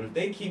 but if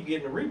they keep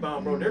getting the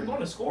rebound, bro, they're going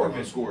to score. They're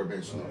gonna score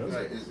eventually. Oh,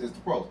 okay. It's the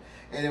pros.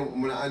 And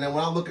then when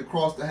I look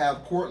across the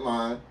half court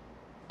line,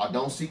 I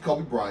don't see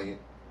Kobe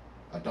Bryant.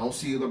 I don't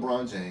see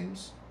LeBron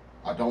James.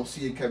 I don't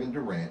see a Kevin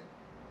Durant.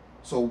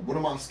 So what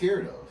am I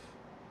scared of?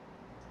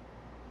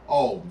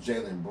 Oh,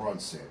 Jalen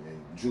Brunson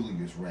and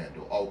Julius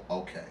Randle. Oh,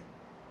 okay.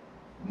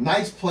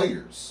 Nice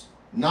players.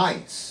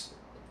 Nice.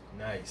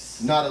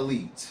 Nice. Not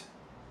elite.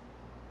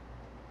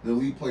 The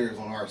elite players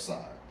on our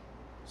side.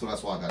 So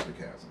that's why I got the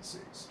Cavs in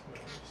 6. It's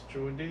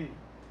true indeed.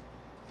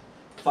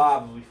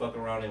 5 if we fuck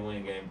around and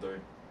win game 3.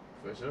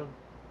 For sure.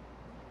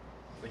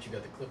 But you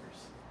got the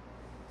Clippers.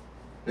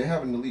 They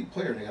have an elite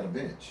player. They got a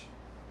bench.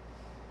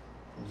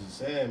 I'm just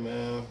saying,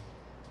 man.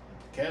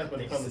 Cavs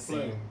better come to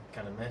play.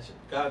 Kind of match it.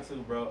 Got to,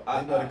 bro.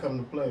 They better come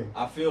to play.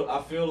 I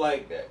feel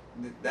like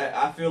that.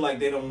 I feel like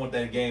they don't want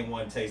that game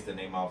 1 taste in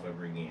their mouth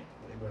ever again.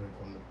 They better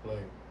come to play.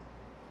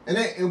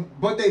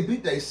 But they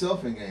beat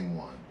themselves in game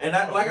 1. And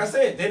like I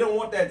said, they don't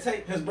want that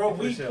tape because, bro,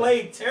 For we sure.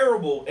 played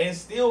terrible and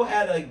still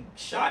had a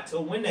shot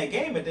to win that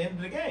game at the end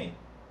of the game.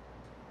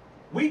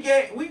 We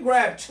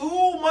grabbed 2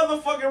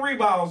 motherfucking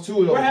rebounds.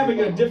 2 of those We're having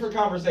rebounds. a different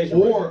conversation.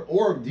 right now.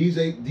 Or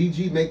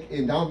DG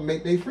make Dom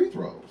make their free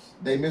throws.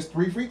 They missed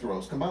 3 free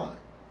throws combined.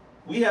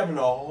 We having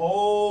a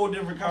whole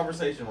different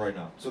conversation right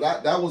now. So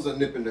that was a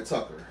nip in the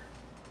tucker.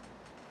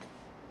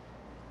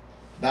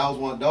 That was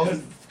one. That was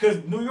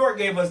Because New York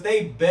gave us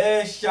their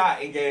best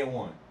shot in game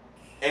 1.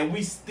 And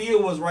we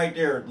still was right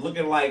there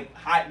looking like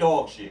hot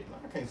dog shit.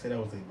 I can't say that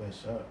was their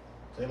best shot.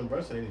 Jalen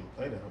Brunson didn't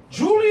play that.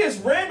 Julius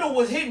Randle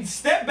was hitting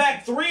step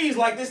back threes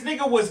like this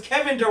nigga was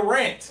Kevin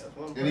Durant. That's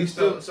one and he person.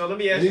 still So let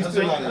me ask and you. he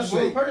still not in That's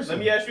one shape. person. Let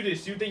me ask you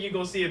this: you think you're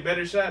gonna see a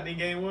better shot than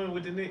Game 1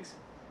 with the Knicks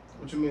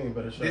What you mean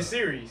better shot? this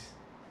series?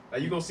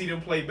 Like you gonna see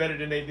them play better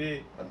than they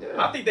did?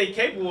 Yeah. I think they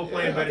capable of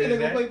playing I better think than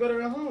they're that. gonna play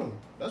better at home.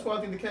 That's why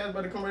I think the Cavs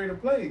better come ready to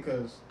play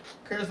because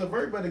Karis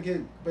LeVert better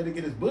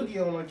get his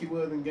boogie on like he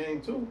was in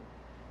game 2.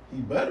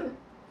 He better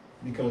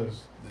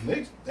because the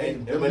Knicks, the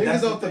but that's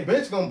niggas the off the thing.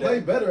 bench gonna play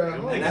better at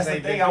And home. And that's the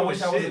ain't thing. been I doing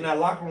wish I was shit. in that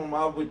locker room.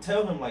 I would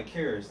tell him like,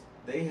 Karis,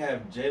 they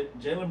have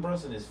Jalen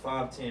Brunson is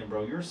 5'10",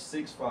 bro. You're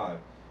 6'5".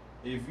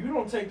 If you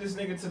don't take this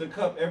nigga to the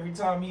cup every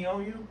time he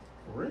on you,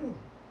 For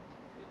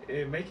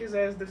real. Make his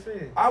ass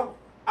defend.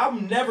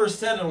 I'm never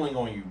settling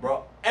on you,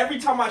 bro. Every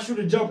time I shoot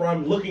a jumper,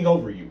 I'm looking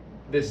over you.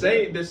 The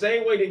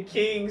same way the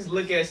Kings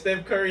look at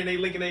Steph Curry and they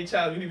licking their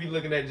chops, you need to be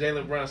looking at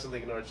Jalen Brunson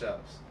licking our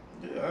chops.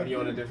 Yeah, When you're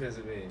on the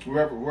defensive end.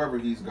 Whoever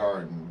he's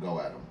guarding, go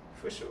at him.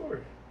 For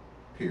sure.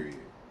 Period.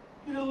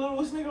 You the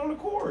littlest nigga on the You're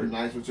court.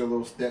 nice with your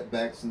little step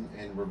backs and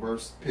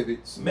reverse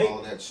pivots and Make- all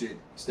of that shit.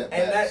 Step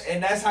And backs.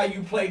 that's how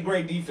you play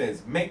great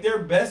defense. Make their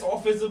best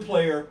offensive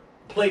player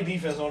play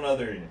defense on the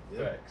other end.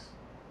 Facts.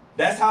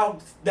 That's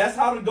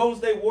how the Golden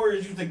State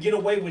Warriors used to get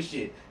away with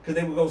shit. Cause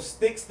they would go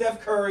stick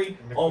Steph Curry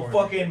In the on corner.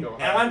 fucking Go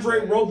hide Andre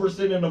his ass.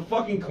 Roberson in the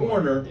fucking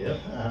corner,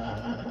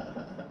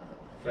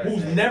 Facts.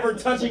 who's never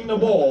touching the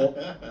ball,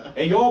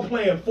 and y'all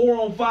playing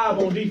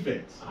 4-on-5 on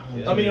defense.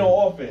 I mean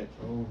on offense.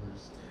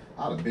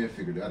 I'd have been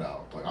figured that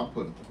out. Like I'm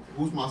putting,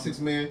 who's my sixth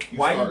man?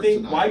 Why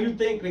starting tonight. you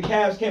think the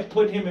Cavs can't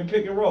put him in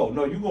pick and roll?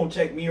 No, you gonna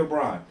check me or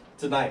Brian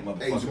tonight,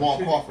 motherfucker. Hey, Jamal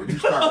Crawford, you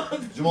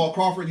starting. Jamal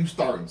Crawford, you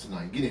starting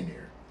tonight. Get in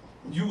there.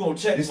 You gonna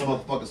check This me.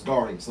 motherfucker's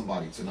guarding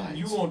somebody tonight.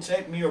 You gonna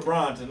check me or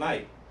Brian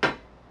tonight.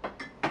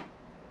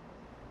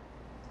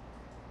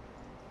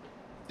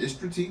 It's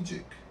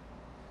strategic.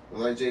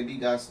 Like JB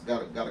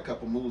got a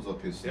couple moves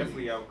up his sleeve.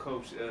 Definitely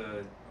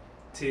outcoached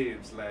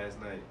Tibbs last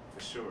night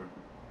for sure.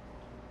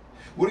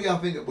 What do y'all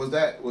think? Was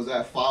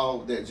that foul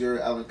that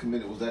Jared Allen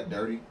committed? Was that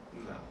dirty?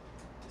 No,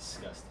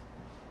 Disgusting.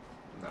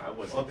 no, it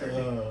wasn't Of dirty.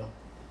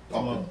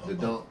 The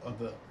dunk. Of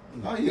the,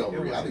 Oh, he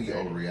wasn't I think he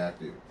dirty.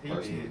 overreacted. He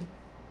Personally, did.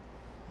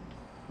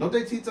 don't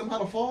they teach them how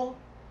to fall?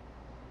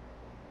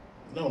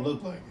 don't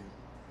look like it.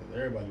 'Cause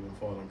everybody been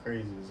falling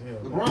crazy as hell.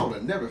 LeBron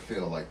would never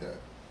feel like that.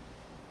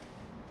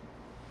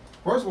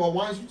 First of all,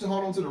 why don't you just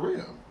hold on to the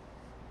rim?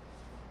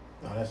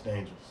 No, that's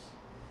dangerous.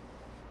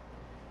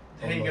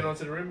 Hanging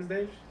onto the rim is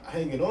dangerous.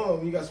 Hanging on,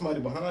 when you got somebody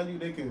behind you,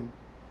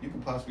 you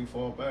can possibly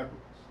fall backwards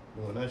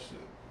doing that shit.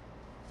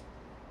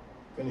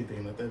 If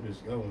anything, let that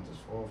bitch go and just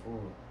fall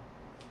forward.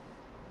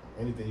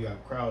 If anything, you got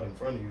a crowd in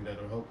front of you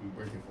that'll help you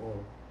break it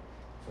forward.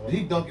 Did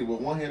he dunk it with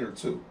one hand or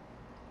two?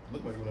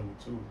 Looked like number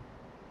 2,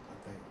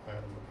 I think. I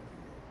had to look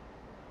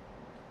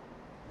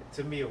at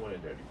To me, it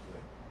wasn't a dirty play.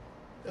 it.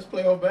 That's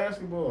playoff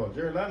basketball.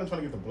 Jared Allen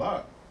trying to get the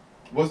block.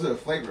 Was it a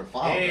flagrant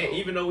foul? And though?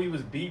 even though we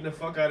was beating the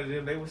fuck out of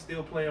them, they were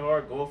still playing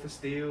hard, going for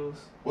steals.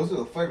 Was it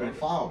a flagrant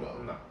foul though?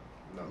 No.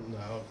 No,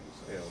 I don't think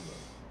so. Hell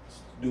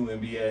New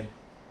NBA.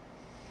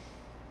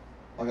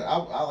 I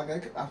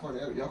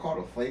thought y'all called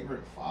a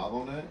flagrant foul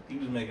on that He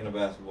was making a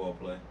basketball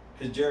play.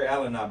 Cause Jerry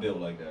Allen not built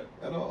like that.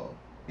 at all.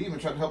 He even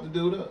tried to help the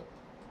dude up.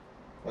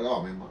 Like,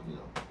 oh man,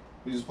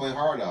 we just playing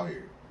hard out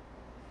here.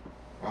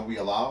 Aren't we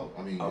allowed?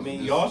 I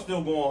mean, Y'all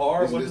still going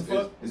hard. Isn't What this, the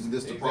fuck? Isn't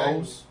this the Exactly.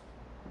 pros?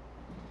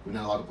 We're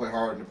not allowed to play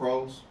hard in the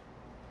pros.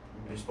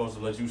 They're supposed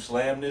to let you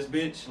slam this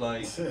bitch?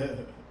 Like,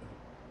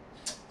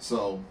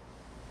 So,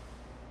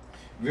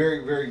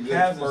 very very good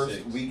Cavs and first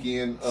 6.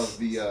 weekend of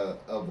the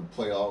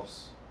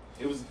playoffs.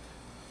 it was,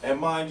 and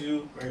mind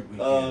you, Great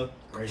weekend.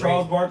 Great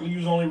Charles Barkley, you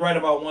was only right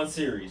about one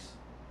series.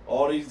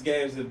 All these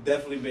games have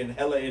definitely been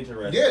hella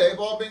interesting. Yeah, they've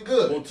all been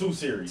good. Well, 2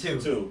 series.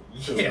 Two.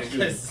 Yeah,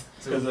 because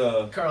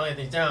Because Carl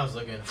Anthony Towns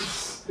looking.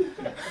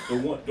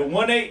 the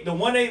 1-8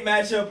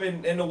 matchup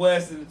in the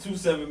West and the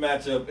 2-7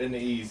 matchup in the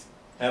East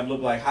have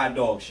looked like hot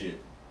dog shit.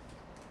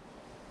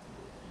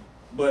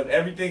 But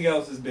everything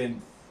else has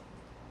been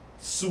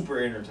super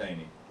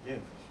entertaining. Yeah,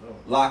 for sure.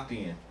 Locked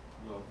in.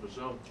 no. For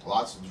sure.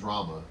 Lots of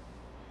drama.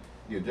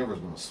 Yeah, Denver's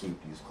gonna sweep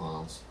these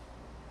clowns.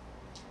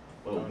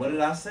 But what did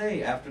I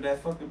say after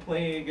that fucking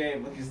playing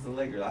game against the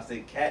Lakers? I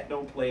said Cat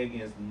don't play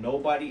against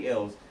nobody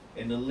else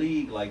in the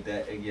league like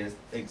that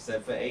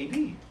except for AD.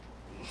 You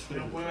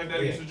don't play like that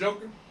against the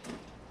Joker?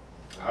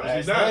 Last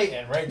Obviously night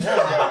and right now.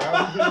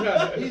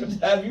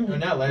 Have you? No,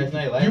 not last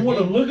night. Last You want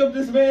to game. look up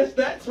this man's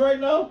stats right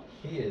now?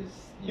 He is.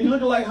 He's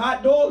looking like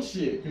hot dog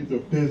shit. He's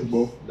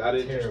abysmal. Not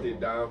interested, Terrible.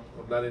 Dom.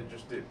 I'm not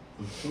interested.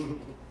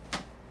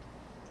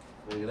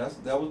 Yeah,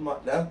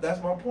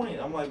 that's my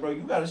point. I'm like, bro,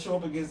 you got to show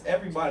up against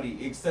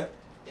everybody except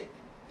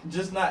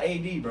just not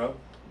AD, bro.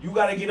 You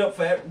got to get up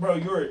for bro.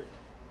 You're an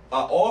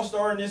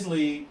all-star in this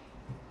league.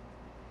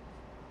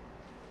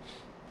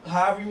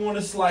 However you want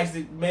to slice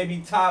it, maybe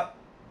top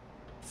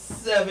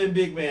 7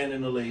 big man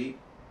in the league.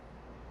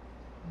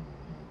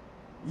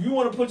 If you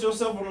want to put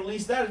yourself on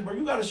elite status, bro,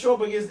 you got to show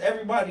up against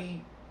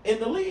everybody in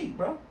the league,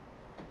 bro.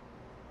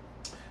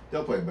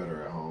 They'll play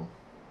better at home.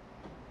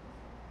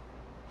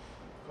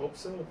 Hope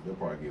so. They'll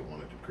probably get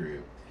one at the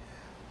crib.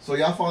 So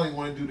y'all finally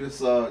want to do this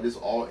this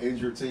all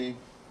injured team?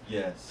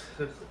 Yes.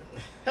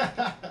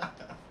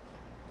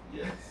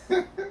 Yes.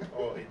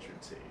 All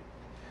interested.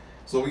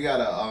 So we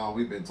got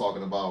we've been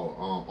talking about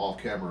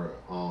off camera,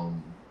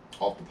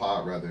 off the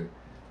pod rather,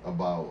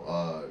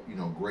 about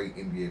great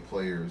NBA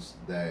players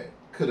that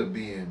could have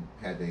been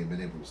had they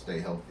been able to stay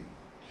healthy.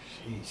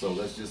 Sheesh. So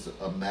let's just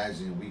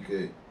imagine we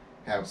could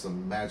have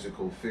some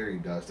magical fairy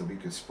dust that we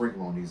could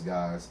sprinkle on these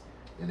guys,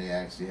 and they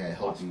actually had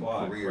healthy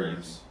squad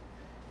careers,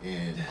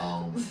 and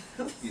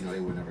they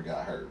would never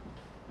got hurt.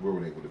 Where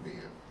would they would have been?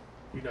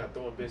 You not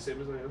throwing Ben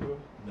Simmons on yourself?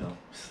 No.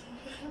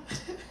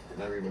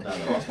 Never even Not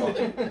crossed my-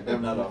 a, never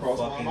not a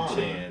crossed my fucking mind.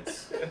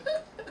 chance.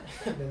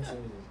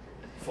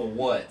 For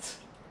what?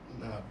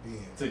 Not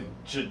being.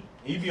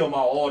 He'd be on my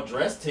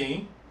all-dress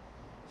team.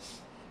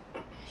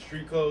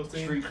 Street clothes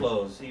team. Street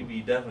clothes. He'd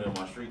be definitely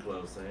on my street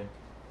clothes team.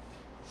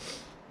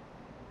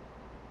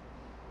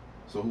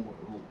 So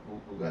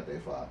who got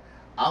that 5?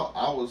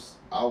 I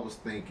was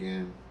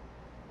thinking,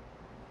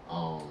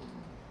 I'm going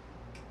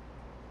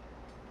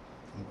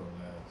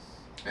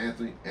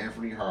last.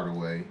 Anthony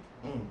Hardaway,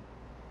 Mm.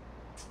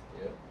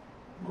 Yep.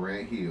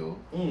 Grant Hill,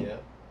 Mm.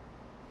 Yep.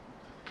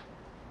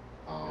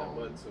 Got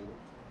one, two.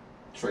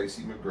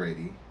 Tracy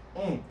McGrady,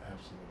 Mm.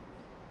 Absolutely.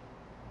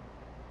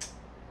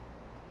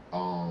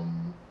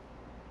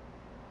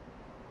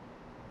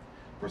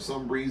 for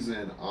some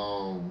reason,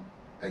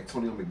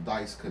 Antonio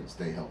McDyess couldn't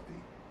stay healthy.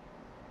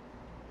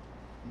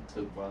 He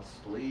took my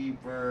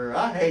sleeper.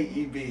 I hate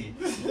EB.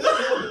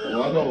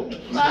 Well, I know.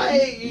 I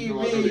hate you know,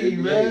 I know the EB,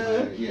 NBA,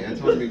 man. Yeah,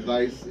 Antonio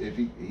McDyess, if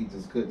he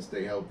just couldn't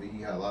stay healthy,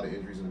 he had a lot of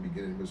injuries in the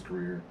beginning of his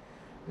career,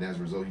 and as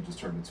a result, he just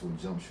turned into a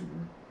jump shooter,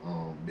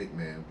 big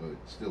man, but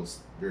still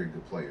very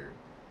good player.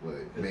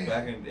 But man,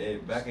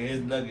 Back in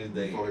his Nuggets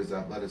days, before his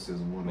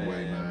athleticism went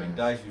away, man,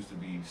 McDyess used to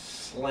be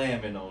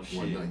slamming on shit.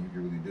 wasn't nothing you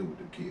could really do with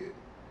the kid.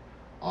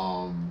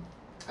 And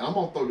I'm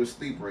gonna throw this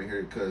sleeper in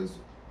here because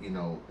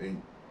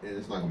and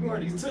it's not gonna You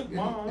already be took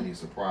mine. any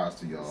surprise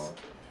to y'all,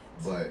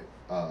 but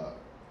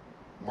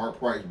Mark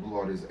Price blew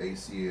out his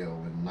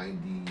ACL in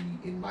 90,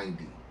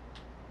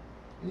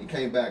 and he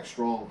came back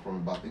strong from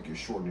about, I think it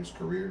shortened his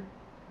career.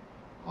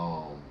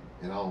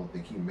 And I don't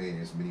think he made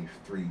as many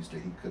threes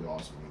that he could have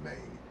also made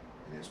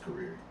in his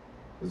career.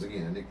 Because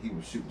again, I think he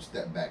was shooting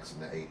step backs in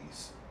the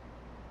 80s.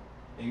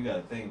 And you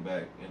gotta think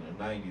back in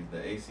the '90s, the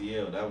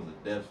ACL that was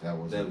a death. That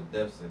was death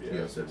a- sentence.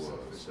 Yes, it that's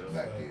was for sure.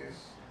 back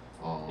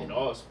then. In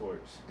all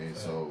sports. And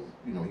so,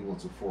 he went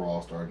to 4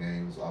 All-Star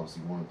games,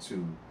 obviously won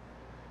 2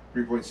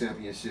 3-point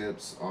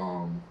championships,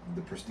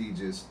 the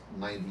prestigious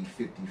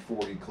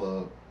 90-50-40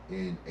 club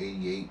in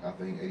 88, I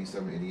think,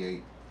 87,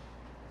 88.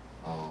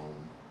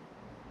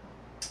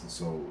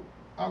 So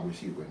I wish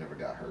he would never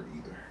got hurt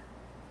either.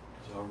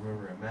 Y'all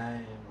remember a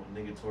man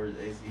when nigga tore his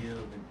ACL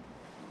and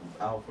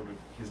was out for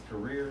his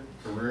career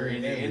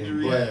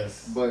injury?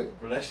 Yes. But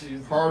Bro, that shit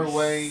used to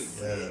Hardaway,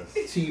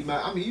 Yes.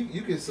 T-Mac, I mean,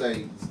 you can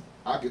say,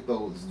 I could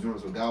throw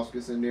Jonas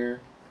Wagauskas in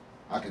there.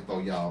 I can throw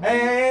y'all.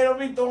 Hey, don't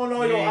be throwing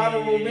all your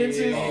honorable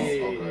mentions.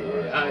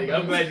 okay, all right.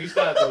 I'm glad you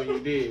stopped when you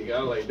did.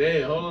 I was like,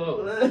 damn,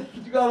 hold on.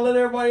 You gotta let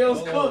everybody else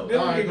Hold cook. on. Then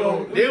All we right, can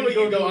go. Then we can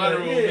go do that.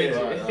 honorable Yeah. mention.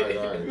 All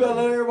right. You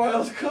gotta let everybody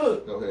else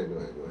cook. Go ahead. Go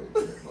ahead.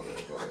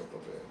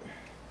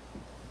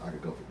 I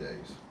could go for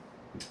days.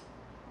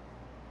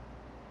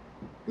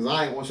 Because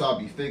I ain't want y'all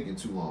to be thinking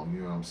too long,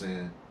 you know what I'm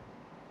saying?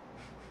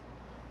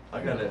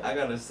 I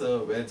gotta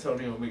sub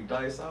Antonio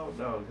McDyess out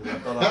now because I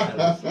thought I had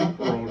a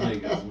sleeper on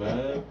niggas,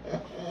 man.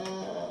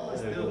 I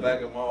had to go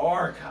back in my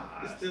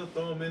archives. Still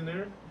throw him in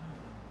there.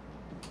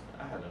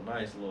 I had a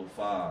nice little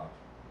 5.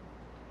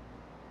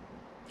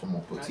 I'm gonna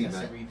put I got T-Mac.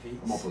 some repeats.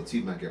 I'm gonna put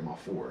T-Mac at my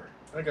 4.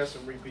 I got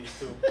some repeats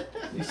too.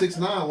 He's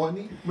 6'9", wasn't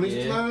he? When he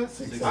Yeah.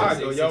 6'9"? I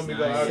go, y'all me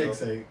go. I go.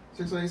 6'8".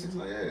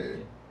 6'9", yeah.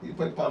 He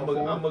played power I'm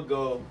forward. gonna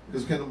go.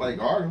 Because can't nobody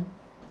guard him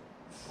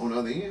on the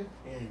other end.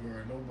 He ain't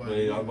guard nobody.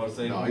 Wait, I was about to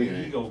say, No, he he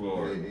ain't. go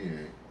guard. He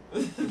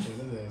ain't.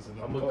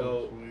 I'm gonna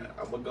go.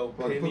 I'm gonna go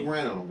Put Penny.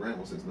 Grant on him. Grant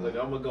was 6'9". Look,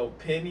 I'm gonna go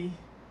Penny.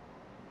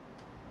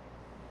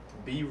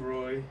 B.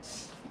 Roy.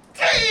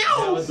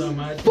 That was on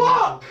my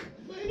Fuck!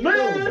 Man,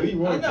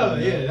 I know,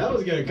 yeah, that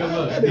was gonna come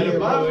up. That And the nigga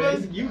 5 of boy.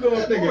 us, you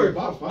go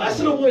fourth. I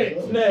should have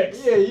went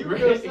next. Yeah, you were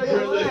gonna say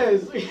it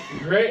last.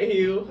 Grant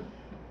Hill.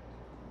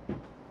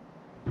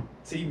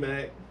 T.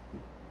 Mac.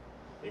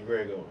 And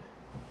Greg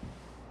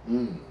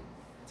Owen.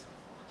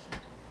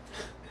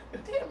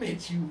 Damn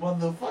it, you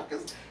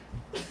motherfuckers.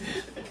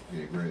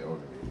 Yeah, Grant Oden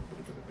would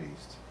have been a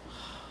beast.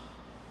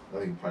 I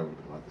think he probably would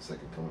have been like the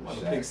second coming I'm of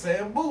gonna pick Shaq.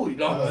 Sam Bowie, I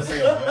dog. want to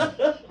say all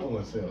that. I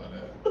want to say all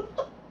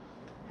that.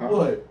 Huh?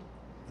 What?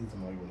 He's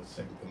somebody want to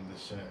second them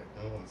to Shaq.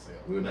 I don't want to say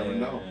all We'll never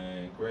know.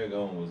 Man, Greg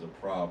Owen was a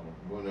problem.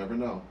 We'll never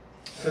know.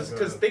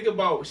 Cause think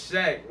about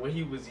Shaq when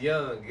he was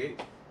young.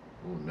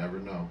 We'll never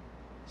know.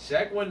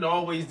 Shaq wasn't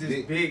always this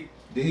Did- big.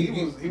 Did he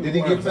was get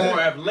More past?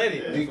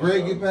 athletic. Yeah. Did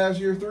Greg get past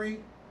year 3?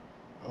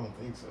 I don't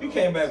think so. He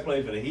came back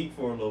playing for the Heat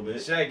for a little bit.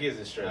 Shaq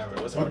isn't stretched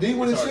though. It's Well, hard, did he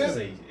win it's a hard to chip?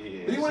 say. Yeah, Did he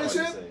it's win a hard to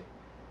chip? say.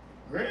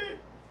 Greg?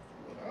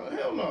 Oh,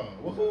 hell no.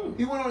 Well, who?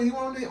 He went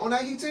on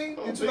that Heat team I in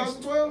don't think so.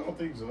 2012. I don't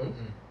think so.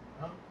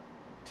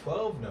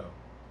 12, no.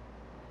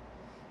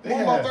 They What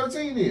had- about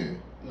 13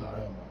 then? No, hell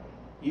no.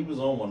 He was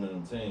on one of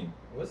them teams.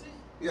 Was he?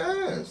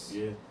 Yes.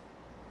 Yeah. Man,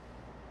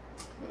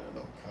 that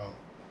don't count.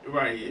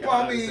 Right. Yeah. Well,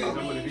 I was mean, saying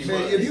somebody be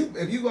man, buzzed.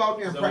 if you go out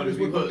there and Somebody practice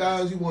be with the buzzed.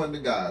 guys, you one of the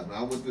guys, man.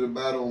 I went through the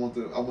battle. I went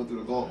through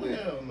the gauntlet.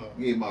 Hell no.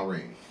 You ain't my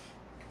ring.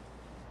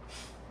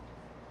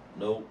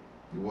 Nope.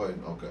 You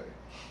wasn't okay.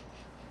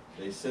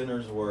 They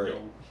centers were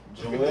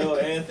Joel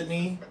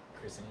Anthony,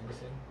 Chris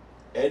Anderson?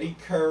 Eddie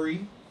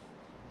Curry,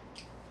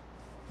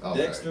 Okay.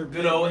 Dexter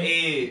Good old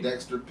Pittman, Ed.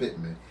 Dexter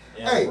Pittman.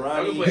 and Hey,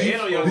 Ronnie. I'm gonna put Ed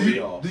on your Do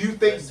video. you think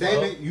That's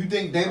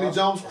Damon? Damon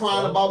Jones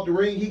crying about the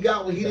ring he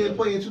got when he didn't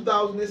play in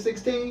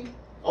 2016?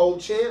 Old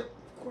champ.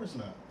 Of course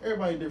not.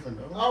 Everybody different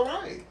though. All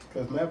right.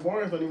 Because Matt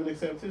Barnes don't even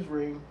accept his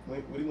ring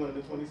when he won in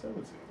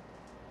 2017.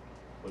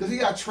 Because he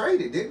got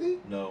traded, didn't he?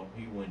 No,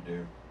 he went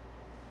there.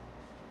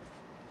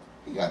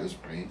 He got his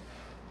ring.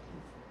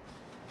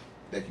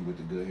 Becky with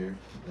the good hair,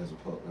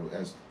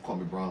 as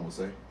Kwame Brown would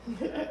say.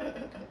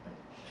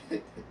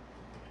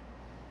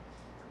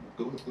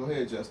 Go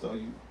ahead, Justo.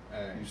 You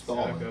Alright,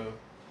 stalling. So I go.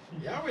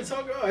 Y'all already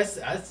talking about. I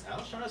was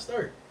trying to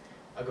start.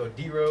 I go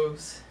D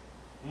Rose,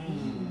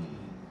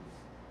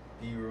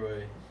 B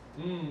Roy,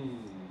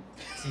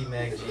 T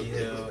Mac, G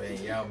Hill, and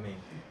Yao Ming.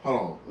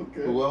 Hold on.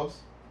 Okay. Who else?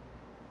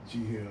 G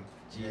Hill.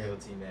 G Hill,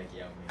 T Mac,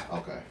 Yao Ming.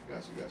 Okay,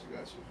 got you.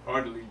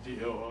 Hard to leave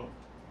GL off.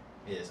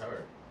 Yeah, it's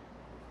hard.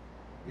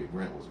 Yeah,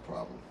 Grant was a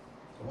problem.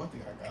 One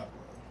thing I got,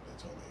 bro.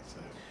 That's all they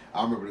said.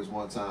 I remember this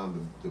one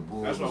time the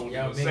Bulls. That's why I Was, was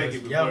Yao going to Ming say was-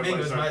 it before Yao Ming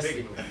everybody was started my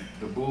taking sleeper. them.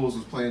 the Bulls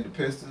was playing the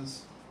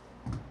Pistons,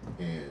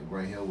 and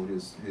Grant Hill with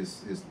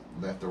his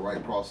left to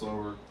right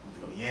crossover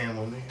Yam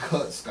on there.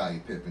 cut Scottie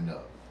Pippen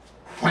up,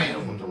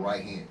 wham with the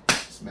right hand,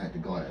 smacked the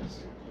glass,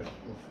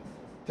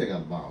 take out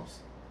the bounce.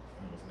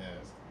 That was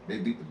nasty. They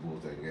beat the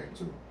Bulls that game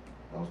too.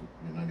 That was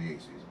in the '98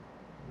 season.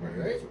 Grant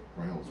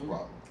Hill was a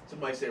problem.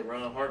 Somebody said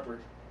Ron Harper.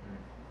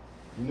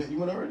 You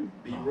went already?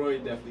 B. Roy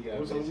definitely got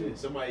What's on mentioned. you?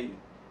 Somebody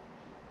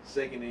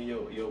second in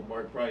your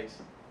Mark Price.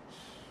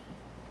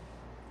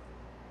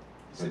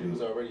 He said he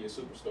was already a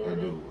superstar That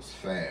though. dude was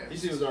fast. He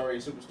said he was already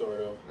a superstar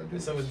though. That dude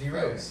And so was was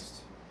D-Rose.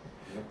 fast.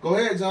 Go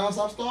ahead, John.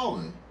 Stop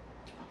stalling.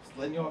 Just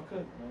letting y'all cook,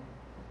 man.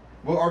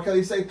 What R.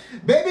 Kelly say?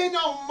 Baby,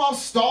 no more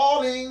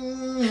stalling.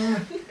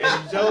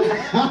 Eddie Jones.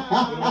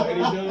 What about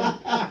Eddie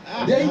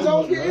Jones? Did he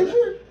Jones get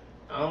injured?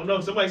 I don't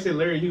know. Somebody said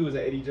Larry Hughes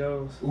and Eddie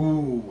Jones.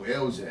 Ooh,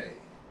 LJ.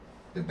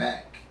 The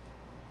back.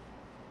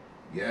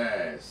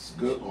 Yes.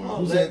 Good one. Oh,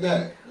 Who said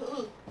that?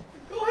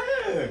 Go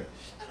ahead.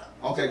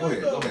 Okay, go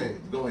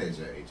ahead. Go ahead,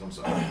 Jay. I'm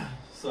sorry. I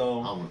So,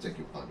 want to take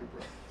your thunder,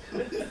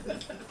 bro.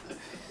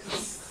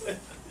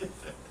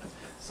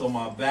 so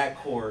my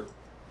backcourt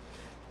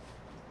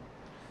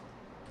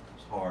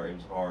was hard.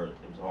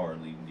 It was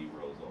hard leaving D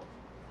Rose off.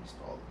 I'm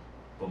stalling.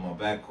 But my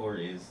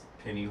backcourt is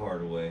Penny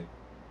Hardaway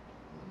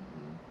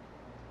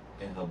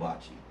and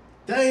Hibachi.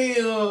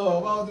 Damn. I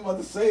was about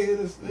to say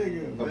this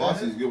nigga. The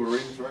boss is Gilbert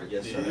Arenas, right?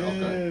 Yes, sir.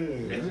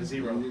 Okay. Yeah. Agent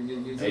Zero.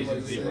 Agent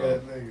Agent Zero. Zero.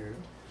 That nigga.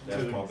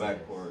 That's my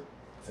backcourt.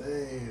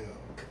 Damn.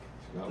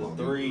 Forgot The about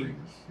three. Gilbert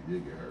Arenas. He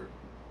did get hurt.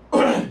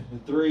 The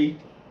three.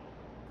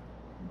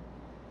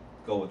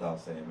 Go without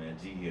saying, man.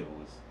 G Hill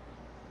was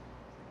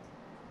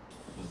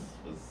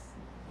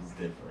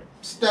different.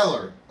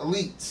 Stellar.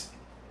 Elite.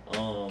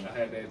 Um, I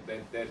had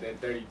that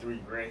 33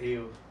 Grant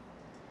Hill.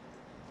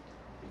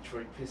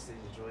 Detroit Pistons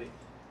joint.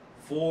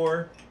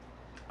 4,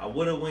 I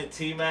would have went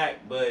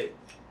T-Mac, but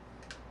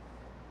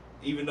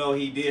even though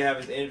he did have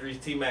his injuries,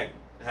 T-Mac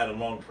had a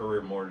long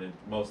career more than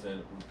most of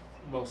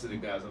Most of the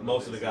guys.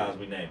 the guys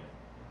we naming.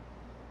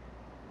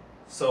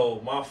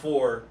 So my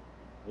 4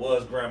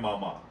 was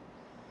Grandmama.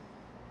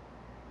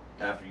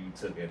 After you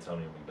took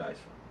Antonio McDyess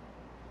from,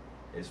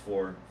 it's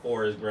 4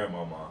 is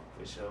Grandmama,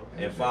 For sure.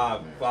 and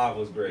 5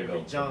 was Greg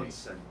Larry Oden.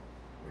 Johnson.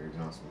 Larry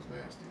Johnson was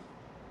nasty.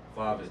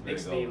 5 is Greg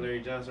Next name Oden.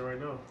 Larry Johnson right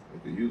now.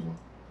 They could use one.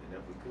 They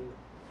definitely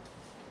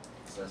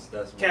could.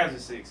 That's Cavs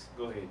is 6.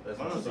 Go ahead. That's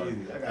Mine's my start.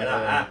 easy. I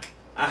got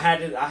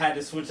And I had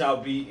to switch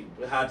out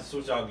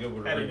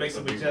Gilbert. Had to Arenas make for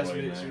some B-Roy,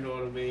 adjustments, man. you know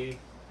what I mean?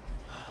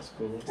 That's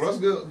cool. Well, that's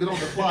good. Get on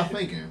the fly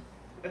thinking.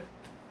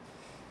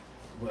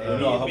 But,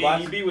 No,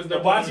 Hibachi- B was number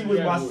Hibachi one was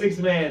my draft sixth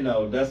man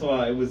though. That's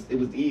why it was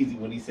easy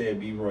when he said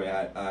B-Roy.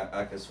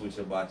 I could switch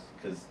Hibachi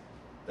because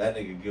that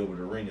nigga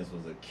Gilbert Arenas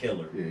was a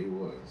killer. Yeah, he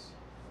was.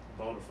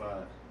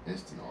 Bonafide.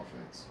 Instant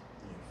offense.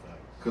 yeah,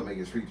 facts. Couldn't make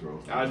his free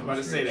throws. I was about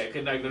to say that.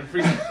 Couldn't I go to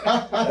free?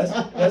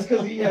 That's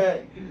because he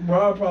had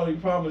Ron probably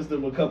promised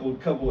him a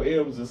couple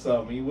M's or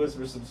something. He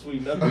whispered some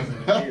sweet nothings in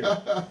his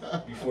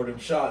ear before them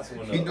shots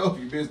went up. You know if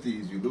you miss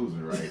these, you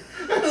losing, right?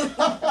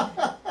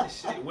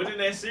 Shit, winning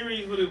that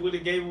series would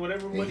have gave him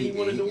whatever money he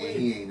wanted to and win.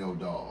 he ain't no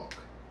dog.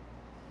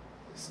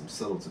 There's some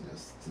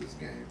subtleness to this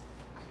game.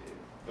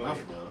 Go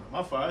ahead, though.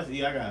 My 5,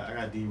 I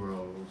got D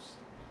Rose,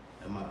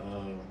 and my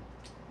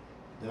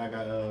then I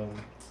got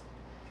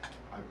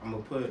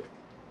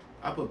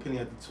I put Penny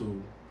at the 2,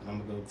 and I'm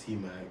gonna go T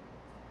Mac,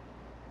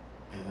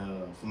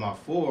 and for my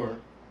 4,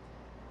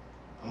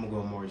 I'm gonna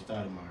go Maury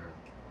Stoudemire.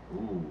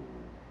 Ooh,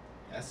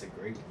 That's a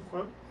great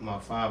one. My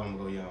 5, I'm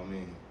gonna go Yao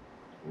Ming.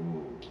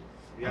 ooh.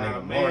 Yeah, I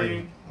think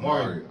man.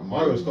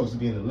 Maury was supposed to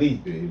be in the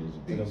league. Yeah, he was a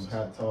They beast.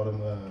 told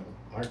him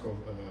Michael.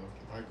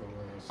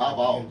 How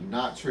about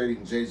not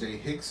trading J.J.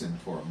 Hickson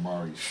for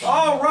Amari Stoudemire?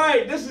 All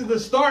right, this is the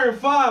Starting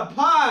 5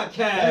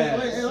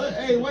 podcast.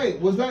 Hey, wait.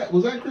 Was that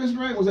Chris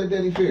Grant? Was that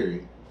Danny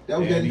Ferry? That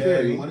was Danny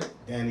Ferry, wasn't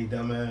it? Danny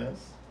Dumbass.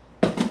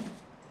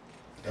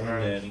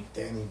 Danny.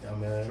 Danny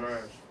Dumbass.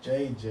 Trash.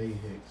 J.J.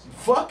 Hicks.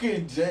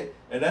 Fucking Jay.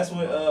 And that's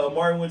when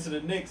Amari went to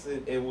the Knicks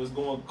and was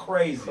going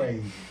crazy.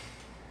 Crazy.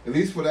 At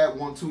least for that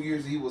 1-2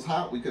 years he was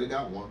hot, we could have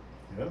got one.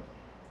 Yep.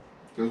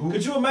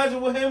 Could you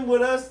imagine with him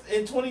with us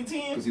in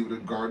 2010? Because he would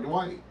have guarded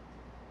Dwight.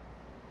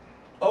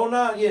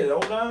 09, yeah,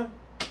 09.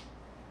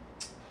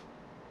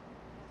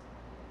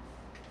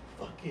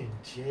 Fucking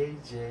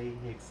J.J.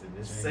 Hickson,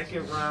 the J.J.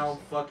 second round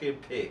fucking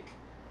pick.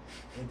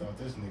 They thought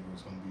this nigga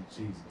was gonna be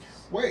Jesus.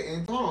 Wait,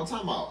 and hold on,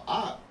 time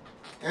out.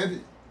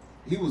 Anthony,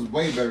 he was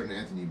way better than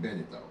Anthony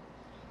Bennett, though.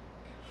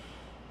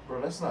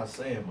 Bro, that's not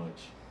saying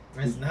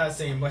much. It's not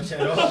saying much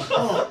at all.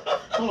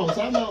 Hold on,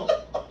 time out.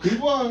 He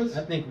was.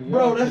 I think we Bro,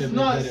 all that's could've been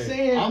not better.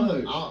 saying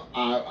much.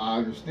 I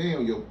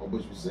understand what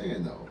you're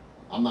saying, though.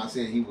 I'm not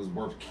saying he was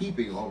worth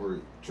keeping over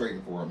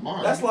trading for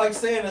Amari. That's like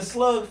saying a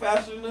slug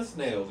faster than a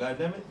snail.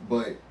 Goddammit.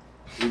 But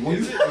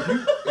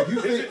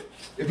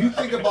if you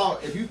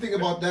think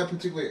about that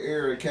particular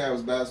era of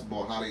Cavs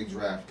basketball, how they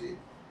drafted,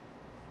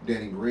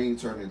 Danny Green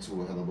turned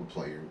into a hell of a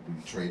player. We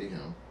traded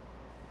him.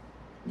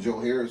 Joe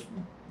Harris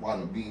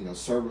wound up being a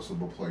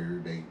serviceable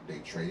player. They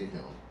traded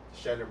him.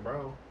 Shannon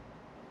Brown.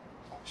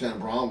 Shannon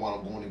Brown wound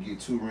up going to get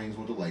 2 rings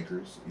with the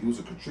Lakers. He was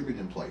a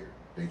contributing player.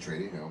 They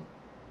traded him.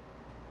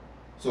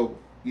 So,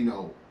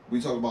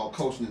 we talk about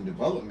coaching and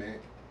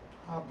development.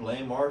 I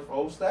blame Mark for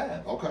old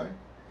staff. Okay.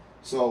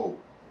 So,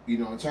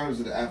 in terms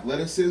of the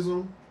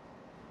athleticism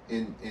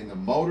and the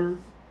motor,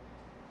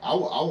 I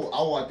would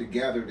like to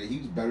gather that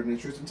he's better than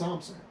Tristan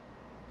Thompson.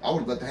 I would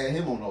have let to have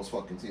him on those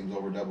fucking teams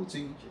over Double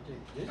T.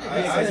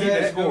 I see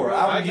that score.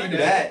 I'll give you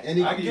that. And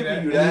he I'll give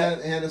give you you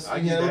that. that.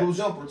 And he had a little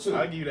jumper, too.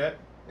 I'll give you that.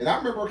 And I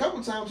remember a couple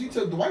of times he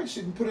took the white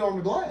shit and put it on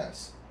the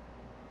glass.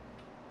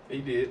 He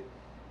did.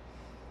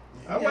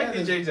 I Yeah, like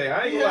the this- JJ.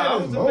 I ain't yeah, gonna lie. I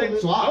this was a moment.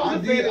 fan. So I I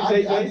was a fan did of like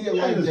JJ.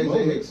 this J.J.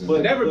 moment. Hickson.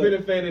 But never been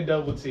a fan of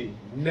Double T.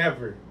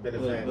 Never been a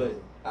fan.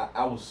 But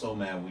I was so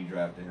mad we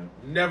drafted him.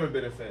 Never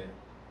been a fan.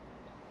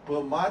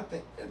 But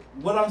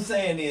what I'm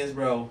saying is,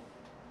 bro,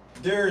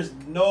 there's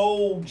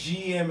no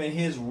GM in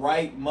his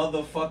right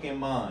motherfucking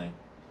mind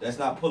that's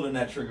not pulling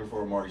that trigger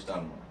for Amari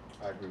Stoudemire.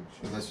 I agree with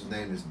you. Unless his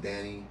name is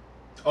Danny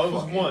Oh, it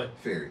was fucking one.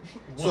 Ferry.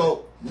 One.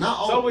 So,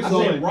 not So all. it's I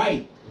So, said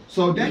right.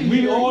 so Danny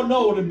We Ferry, all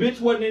know the bitch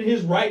wasn't in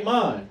his right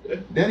mind.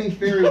 Danny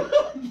Ferry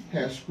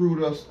has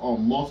screwed us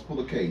on multiple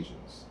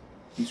occasions.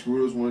 He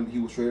screwed us when he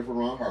was traded for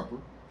Ron Harper.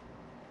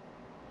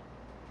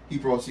 He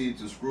proceeded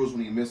to screw us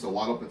when he missed a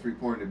wide open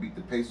 3-pointer to beat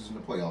the Pacers in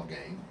the playoff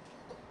game.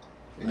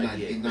 In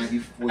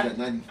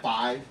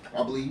 95,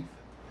 I believe.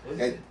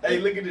 At, Hey,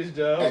 look at this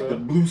job. at the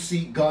Blue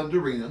Seat Gund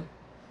Arena.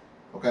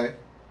 Okay.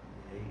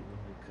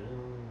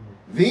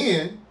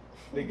 Then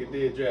Nigga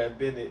did draft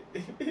Bennett.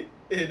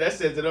 That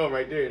says it all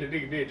right there. The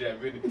nigga did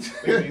draft Bennett.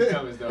 Look at these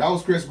comments, though. that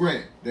was Chris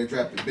Grant that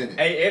drafted Bennett.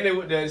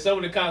 Hey, and some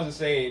of the comments are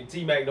saying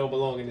T-Mac don't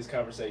belong in this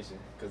conversation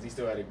because he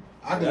still had a.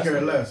 I can That's care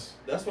what- less.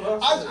 That's what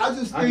I said. I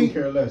just I can think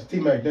care less.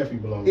 T-Mac definitely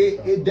belongs.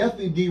 it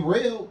definitely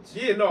derailed.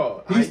 Yeah,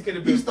 no. He, He could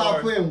have been he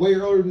stopped far. playing way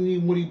earlier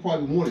than what he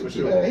probably wanted For to.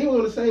 sure. Man, he was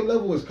on the same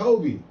level as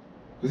Kobe.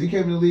 Because he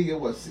came in the league at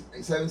what,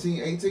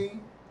 17,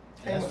 18?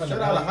 That's Straight from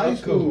the out of high Valley of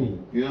school.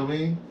 You know what I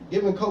mean?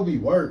 Giving Kobe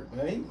work,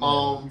 man.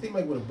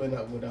 T-Mac would have been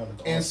out without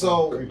the. And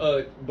so-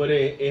 But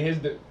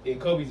in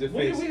Kobe's When did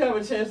defense, we have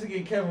a chance to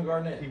get Kevin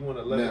Garnett? he won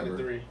 11 Never.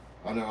 to 3.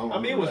 I know. I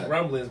mean, it was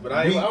rumblings, but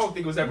We- I don't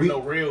think it was ever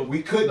no real.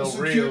 We couldn't no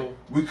secure. real.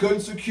 We couldn't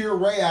secure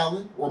Ray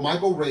Allen or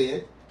Michael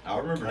Redd. I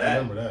remember I that.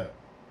 remember that.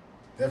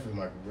 Definitely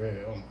Michael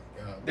Red. Oh my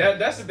god.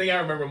 That's the thing I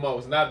remember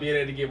most. Not being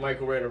able to get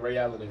Michael Red or Ray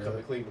Allen and come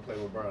to Cleveland to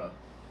play with Bron.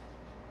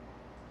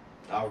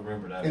 I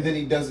remember that. And then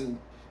he doesn't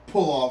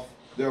pull off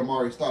the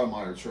Amari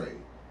Stoudemire trade.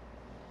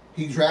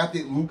 He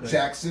drafted Luke Okay.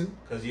 Jackson.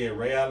 Because,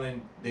 Ray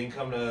Allen didn't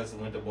come to us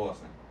and went to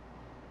Boston.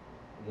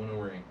 Won a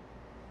ring.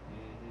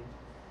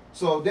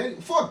 So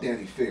fuck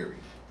Danny Ferry.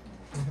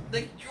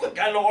 You ain't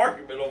got no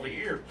argument over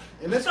here.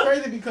 And that's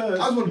crazy because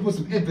I just want to put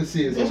some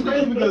emphasis it's on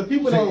crazy that. because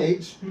people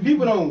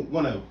JH. don't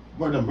want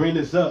to bring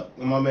this up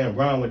when my man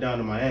Brown went down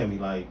to Miami.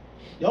 Like,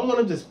 y'all want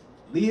to just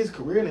leave his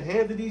career in the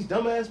hands of these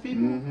dumbass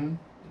people? Mm-hmm.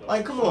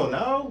 Like, come on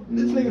now.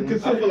 This nigga I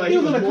considered feel like he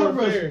he was on was the more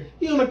cover. fair.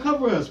 He on the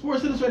cover of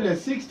Sports Illustrated at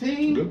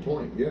 16. Good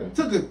point. Yeah.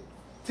 Took a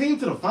team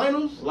to the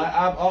finals. Like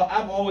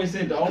I've always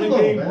said, the only Come on,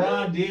 thing man.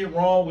 Bron did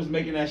wrong was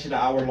making that shit an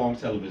hour-long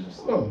television.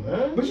 Come on,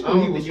 man. But you I know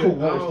don't he was think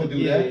coerced to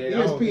do that.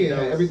 ESPN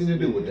had everything to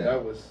do with that.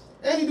 That was.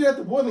 And he did at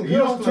the Boys and You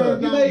Girls don't Club. turn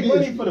He down made this.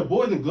 money for the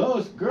Boys and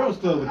Girls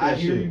Club with I that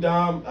hear you, shit.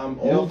 Dom. I'm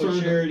You all don't for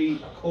turn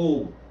charity.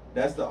 Cool.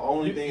 That's the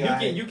only You thing I.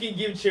 can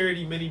give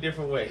charity many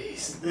different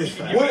ways. You What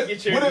can get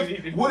if, charity what, many if,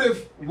 different what ways.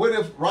 if what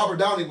if Robert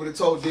Downey would have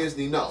told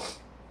Disney no?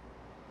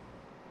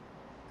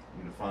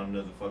 We'd have found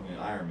another fucking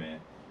Iron Man.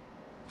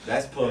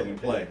 That's plug and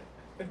play.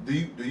 Do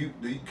you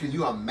can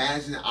you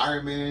imagine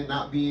Iron Man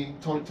not being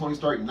Tony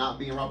Stark not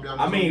being Robert Downey?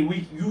 I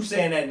mean, you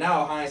saying that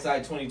now,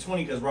 hindsight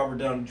 2020, because Robert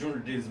Downey Jr.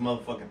 did his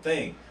motherfucking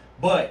thing.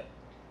 But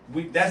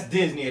that's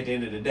Disney at the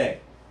end of the day.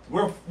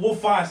 We'll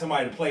find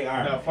somebody to play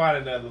Iron Now Man. find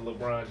another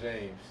LeBron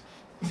James.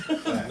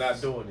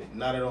 Not doing it.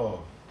 Not at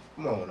all.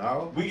 Come on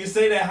now. We can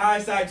say that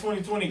hindsight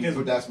 2020 but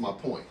because that's my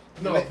point.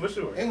 No, for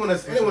sure. And the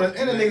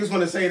niggas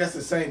want to say that's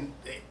the same.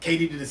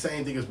 KD did the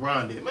same thing as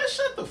Bron did. Man,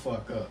 shut the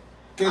fuck up.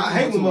 I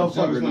hate when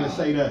motherfuckers want to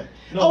say that.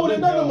 Oh, and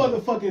another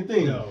motherfucking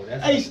thing.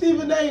 Hey,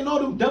 Stephen A. and all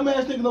them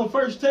dumbass niggas on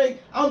First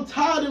Take. I'm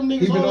tired of them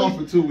niggas. He been always,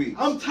 off for 2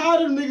 weeks. I'm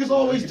tired of them niggas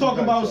always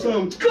talking about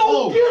some. Get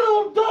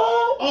him,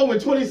 dog! Oh, in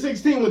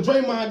 2016 when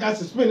Draymond got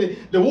suspended,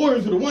 the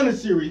Warriors would have won the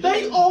series.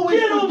 They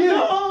always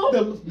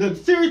forget the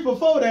series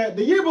before that.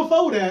 The year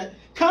before that,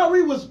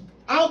 Kyrie was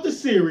out the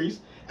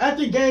series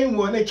after game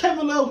 1, and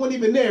Kevin Love wasn't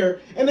even there,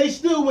 and they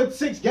still went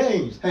 6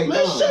 games. Hey,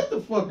 man, Dom. shut the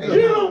fuck up. Hey,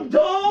 Get Dom. him,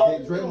 dog!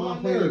 Did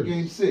Draymond play in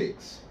game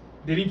 6?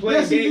 Did he play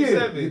Yes, he game did.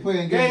 7? He played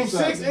in Game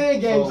 6 7.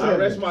 and game So, 7. I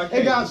rest my And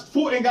case. got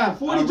 40 I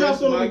drops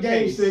rest on him my in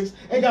game case. 6,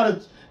 and got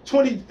a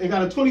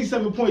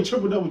 27-point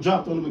triple-double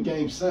dropped on him in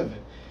game 7.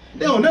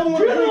 They don't never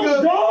want to bring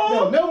up. They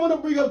don't never want to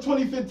bring up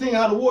 2015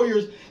 how the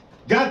Warriors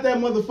got that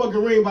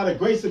motherfucking ring by the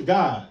grace of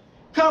God.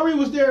 Kyrie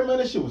was there, man.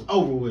 That shit was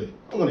over with.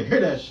 I want to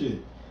hear that shit.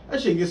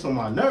 That shit gets on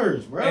my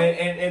nerves, bro.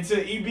 And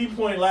to EB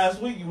point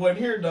last week, you wasn't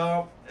here,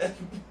 dog.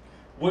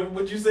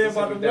 what you say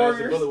about the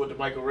Warriors? With the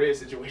Michael Red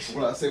situation.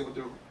 What I say with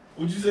the?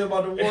 What you say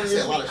about the I Warriors?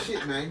 said a lot of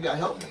shit, man. You gotta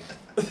help me.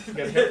 You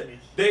gotta help me.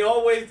 They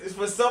always,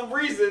 for some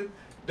reason,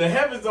 the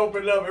heavens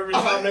open up every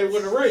time they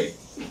win a ring.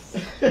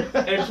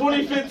 In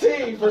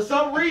 2015, for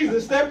some reason,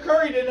 Steph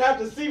Curry didn't have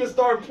to see the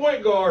starting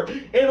point guard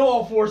in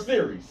all 4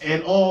 series.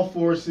 In all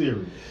 4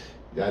 series.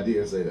 Yeah, I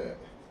did say that.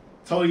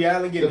 Tony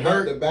Allen getting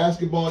hurt. The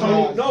basketball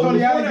Tony, guys. no, Tony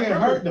before Allen that, getting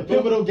remember- hurt. The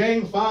pivotal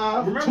game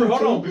 5. Remember,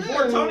 hold on, 2-2.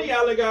 before Tony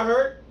Allen got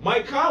hurt,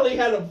 Mike Conley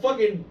had a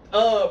fucking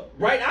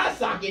right eye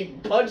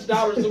socket punched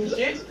out or some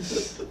shit.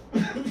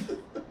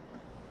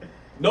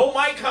 No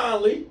Mike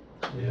Conley.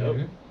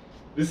 Yep.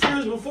 The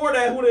series before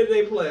that, who did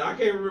they play? I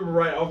can't remember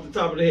right off the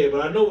top of the head,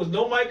 but I know it was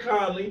no Mike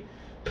Conley.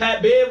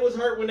 Pat Bev was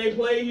hurt when they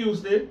played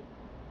Houston.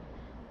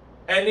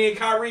 And then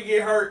Kyrie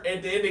get hurt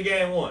at the end of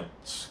game 1.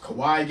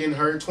 Kawhi getting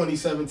hurt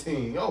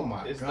 2017. Oh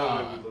my It's no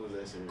god. way we lose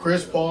that series.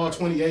 Chris Paul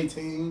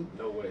 2018.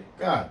 No way.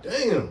 God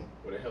damn.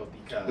 With a healthy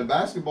Kyle. The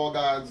basketball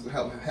guys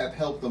have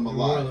helped them a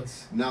lot.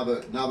 Orleans. Now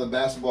the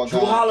basketball Drew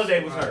guys.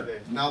 Holiday was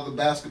hurt. Now the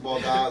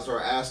basketball guys are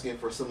asking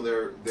for some of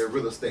their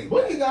real estate.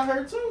 Boogie back. got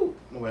hurt too.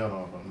 No, wait, hold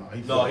on.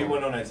 No, he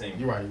wasn't on that team.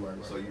 You're right. You're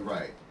right. So you're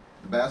right.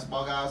 The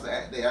basketball guys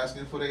they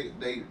asking for they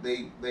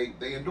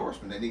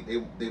endorsement.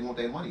 They want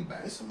their money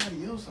back. There's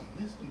somebody else I'm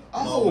listening. No,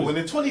 Oh, it was- and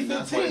in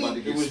that's why they about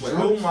to 2015. get It was swept.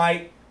 Drew,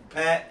 Mike,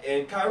 Pat,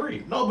 and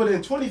Kyrie. No, but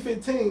in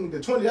 2015,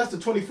 that's the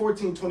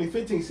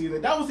 2014-2015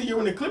 season. That was the year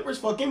when the Clippers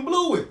fucking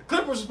blew it.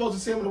 Clippers were supposed to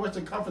see them in the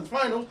Western Conference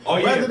Finals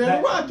rather than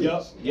the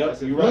Rockets.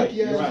 Yep, you're right. Lucky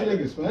You're ass right.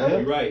 niggas, man.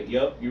 You're right.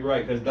 Yep, you're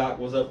right. Because Doc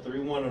was up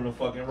 3-1 on the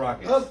fucking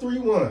Rockets. Up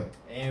 3-1.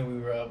 And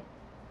we were up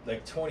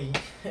like 20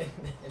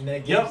 in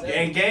that game. Yep,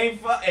 and game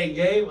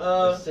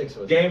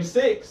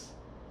 6,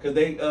 because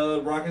they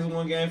Rockets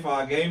won game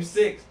 5. Game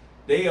 6,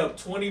 they up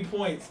 20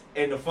 points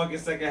in the fucking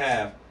second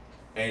half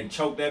and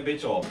choked that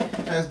bitch off.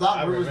 Has Doc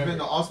I Rivers remember. been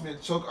the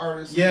ultimate choke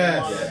artist?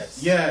 Yes.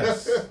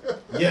 Yes.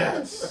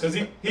 Yes.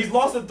 Because he's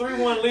lost a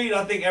 3-1 lead,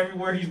 I think,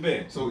 everywhere he's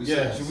been. So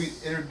Yes. should we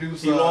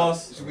introduce? He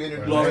lost- Should we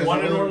introduce? lost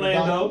one in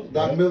Orlando.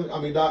 Doc Miller. I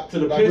mean Doc. To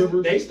the Doc Pistons,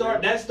 Rivers.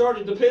 that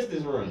started the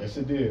Pistons run. Yes,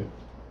 it did.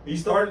 He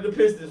started the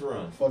Pistons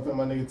run. Fucked up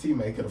my nigga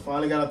teammate. Could have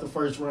finally got out the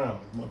first round.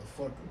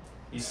 Motherfucker.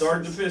 He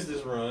started the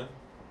Pistons run.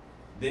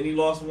 Then he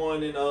lost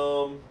one in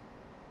Did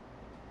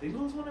he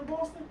lose one in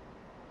Boston?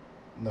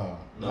 Nah,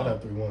 No. not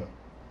at 3-1.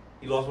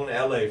 He lost one in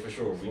LA for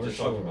sure. We For just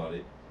sure. talked about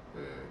it.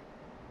 Yeah,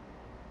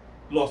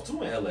 He lost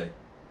 2 in LA.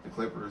 the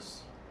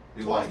Clippers.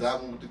 He Twice. lost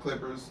that one with the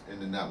Clippers,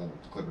 and then that one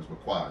with the Clippers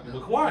with Kawhi. now.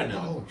 With Kawhi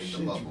now. Oh, In the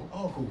shit. bubble.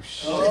 Oh,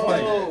 shit.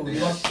 Oh, They he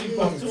had- lost 2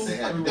 plus 2 They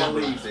had 3-1 Denver.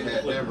 leads. They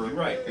had Denver. You're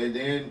right. And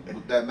then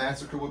with that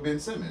massacre with Ben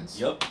Simmons.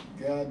 Yep.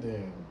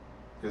 Goddamn.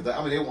 Because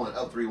I mean they won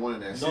up 3-1 in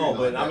that series. No,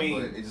 but like I that,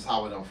 mean- it's just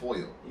how it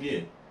Yeah.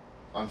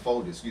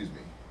 unfolded. Excuse me.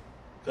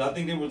 Cause I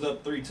think they was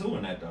up 3-2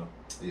 in that though.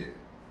 Yeah.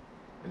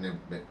 And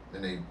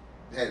they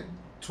had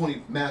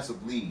 20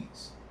 massive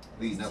leads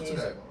leading up to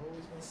that.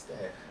 Always been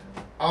stacked.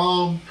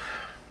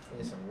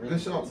 Good Really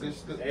show. good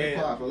teams. Good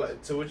And pod, fellas.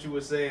 like, to what you were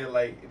saying,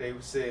 like they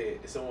said,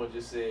 someone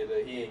just said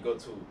that LeBron ain't go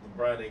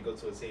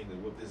to a team that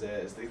whooped his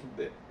ass the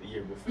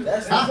year before.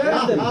 That's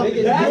the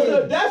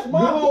biggest That's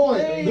my Good whole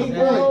point. thing, Good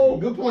bro.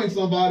 point. Good point,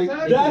 somebody.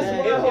 That's and, my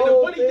and the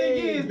whole funny thing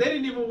thing. is, they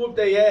didn't even whoop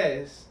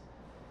their ass.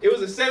 It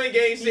was a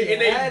 7-game series,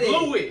 and had they it.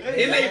 blew it.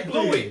 And they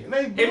blew it. And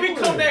they blew If it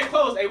come it. that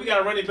close, hey, we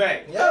gotta run it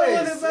back.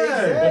 Yes, But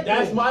exactly.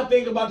 That's my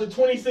thing about the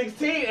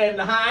 2016 and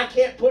how I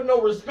can't put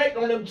no respect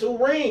on them 2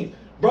 rings.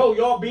 Bro,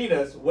 y'all beat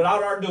us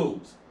without our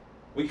dudes.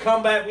 We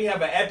come back, we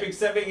have an epic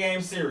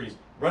 7-game series.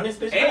 Run this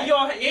bitch And back.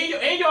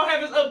 y'all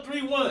have us up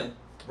 3-1.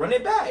 Run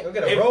it back. Go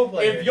get a role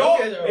player. If y'all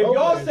Go get a if role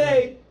y'all player.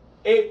 say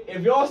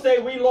if y'all say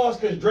we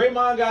lost because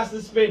Draymond got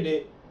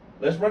suspended,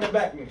 let's run it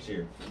back next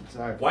year.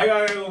 Exactly. Why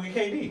y'all ain't gonna get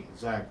KD?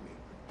 Exactly.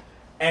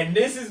 And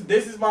this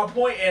is my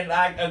point, and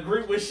I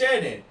agree with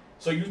Shannon.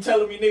 So you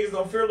telling me niggas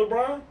don't fear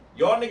LeBron?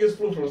 Y'all niggas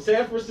flew from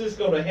San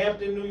Francisco to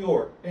Hampton, New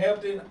York. The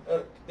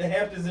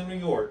Hamptons in New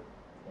York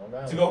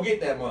to go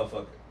get that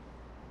motherfucker.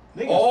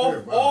 Niggas All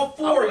fear, bro. all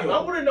 4 of I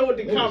y'all. want to know what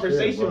the Niggas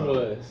conversation fear, bro.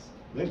 was.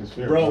 Niggas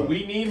fear, Bro,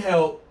 we need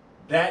help.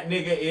 That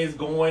nigga is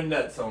going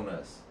nuts on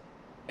us.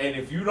 And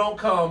if you don't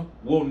come,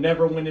 we'll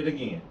never win it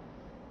again.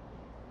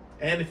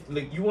 And if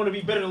like, you want to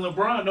be better than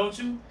LeBron, don't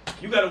you?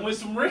 You got to win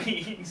some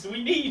rings.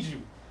 We need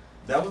you.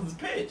 That was the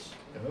pitch.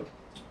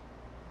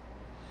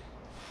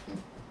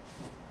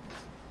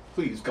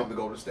 Please come to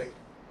Golden State.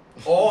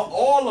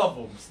 All of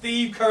them.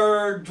 Steve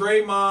Kerr,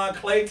 Draymond,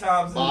 Klay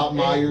Thompson. Bob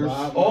Myers.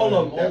 All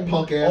of them. That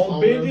punk ass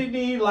on bended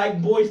knee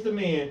like Boyz II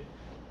Men.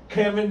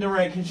 Kevin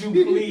Durant, can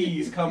you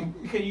please come?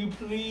 Can you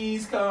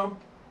please come?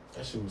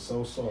 That shit was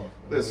so soft. Man.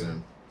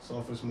 Listen,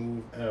 Softest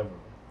move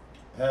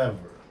ever.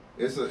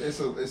 it's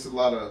a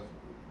lot of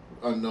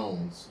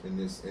unknowns in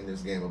this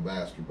game of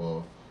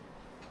basketball,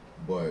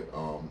 but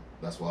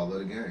that's why I love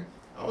the game.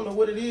 I don't know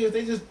what it is.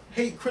 They just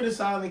hate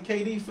criticizing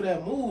KD for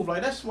that move.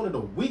 Like, that's one of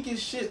the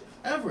weakest shit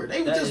ever.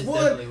 They That just is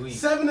won definitely weak.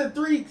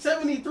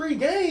 73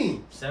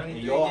 games.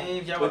 73 Y'all-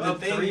 games, y'all but were the up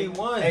thing-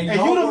 3-1. and And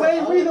y'all you the were main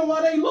up. reason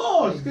why they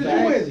lost. Because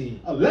Exactly. you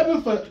went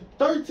 11 for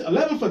 13,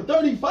 11 for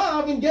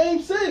 35 in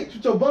game 6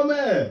 with your bum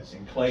ass.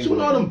 And Klay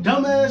Shooting all them went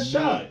dumbass shots.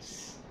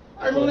 nuts.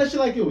 I remember that shit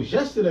like it was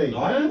yesterday,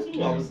 I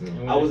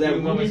man. I was at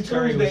Ruby Moments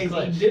Curry was Tuesdays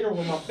clutch. eating dinner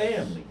with my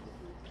family.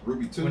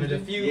 Ruby Tuesday. One of the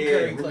few Yeah,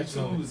 Curry Ruby clutch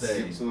moments.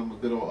 Tuesdays. Some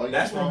good old onion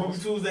That's when Ruby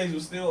sauce. Tuesdays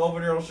was still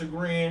over there on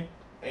Chagrin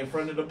in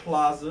front of the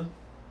plaza.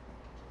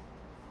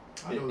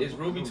 I know- Is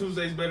Ruby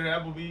Tuesdays better than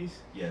Applebee's?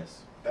 Yes.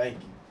 Thank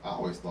you. I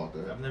always thought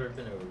that. I've never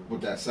been over. With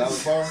that salad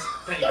bar.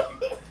 Thank you.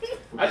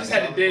 I just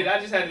had to did. I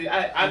just had to.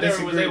 I never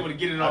was disagree. able to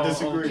get it I on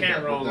disagree.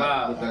 camera on With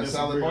that live.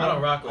 salad I bar.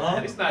 don't rock with Huh?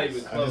 that. It's not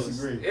even I close.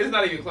 disagree. It's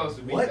not even close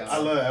to me. What? though. I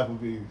love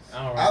Applebee's.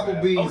 I don't rock with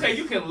that. Applebee's. Okay,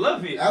 you can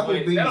love it, but that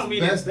don't Applebee's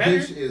mean it's best better.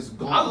 dish is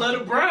gone. I love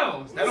the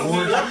Browns. That don't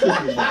mean.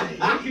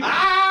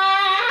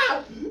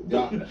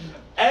 Yeah.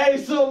 Hey,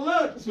 so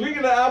look, speaking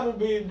of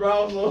Applebee's, bro,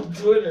 I was on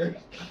Twitter,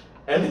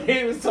 and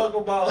he was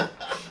talking about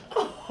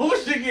who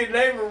should get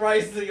naming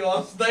rights to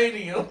your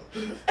stadium.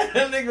 And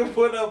that nigga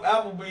put up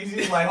Applebee's.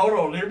 He's like, hold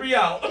on, hear me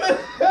out.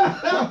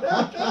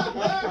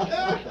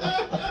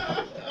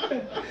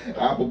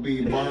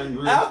 Applebee's Bar and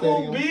Grill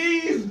Stadium.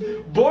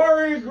 Applebee's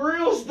Bar and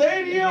Grill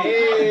Stadium?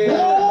 Yeah.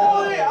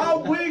 Boy,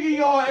 I'm wigging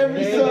y'all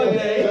every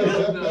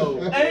Sunday.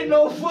 No. Ain't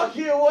no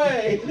fucking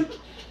way.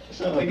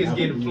 Niggas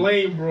getting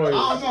flame broiled.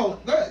 I don't know.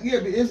 But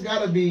it's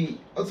gotta be.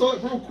 So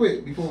real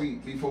quick before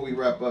we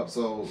wrap up.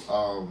 So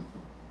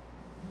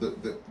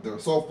the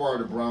so far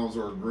the Browns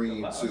are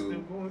agreeing Still to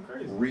going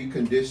crazy.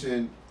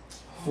 recondition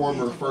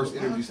former First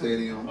Energy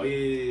Stadium Oh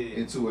yeah.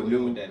 into a We'll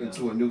new with that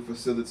now. newer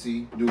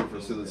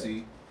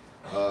facility.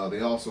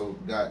 They also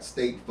got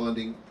state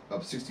funding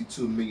of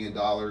 $62 million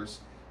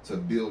to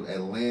build a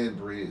land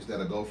bridge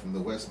that'll go from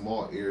the West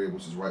Mall area,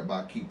 which is right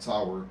by Keep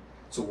Tower,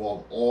 to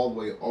walk all the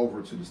way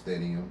over to the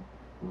stadium,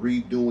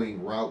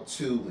 redoing Route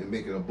 2 and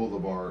making a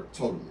boulevard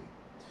totally,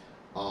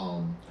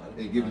 and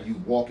giving you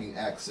walking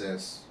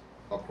access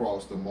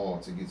across the mall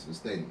to get to the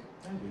stadium.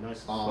 That'd be nice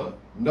as fuck.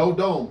 No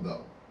dome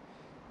though.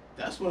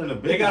 That's one of the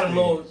They biggest got a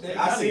little. things.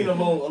 I seen a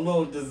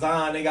little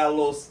design. They got a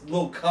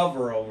little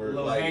cover over it,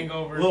 Little like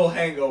hangover. Little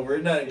hangover.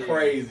 Nothing Yeah.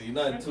 crazy.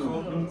 Nothing That's too.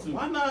 cool. too.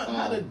 Why not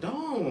have a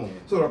dome?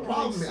 So the That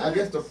problem, makes I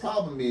guess, the sense.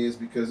 problem is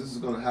because this is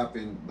going to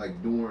happen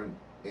like during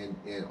in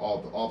all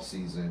the off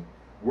season.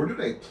 Where do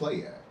they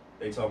play at?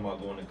 They talking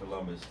about going to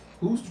Columbus.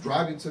 Who's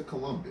driving to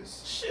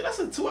Columbus? Shit, that's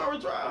a 2-hour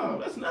drive.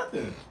 That's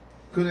nothing.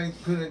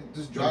 Couldn't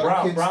just drive Brown-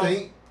 to Kent Browns-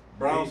 State?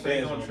 Browns They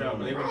fans gonna don't travel.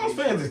 travel. They Browns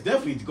fans is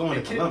definitely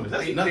going to Columbus.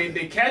 That's nothing.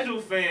 The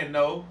casual fan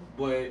no,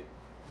 but They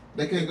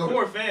the can't go.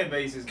 core To, fan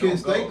base is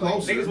Kent gonna State go. Like,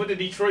 closer. niggas went to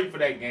Detroit for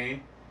that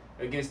game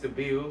against the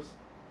Bills.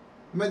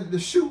 man, the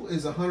shoe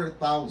is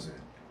 100,000.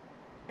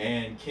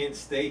 And Kent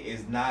State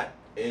is not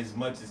as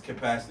much as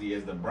capacity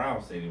as the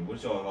Brown Stadium,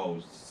 which y'all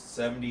hold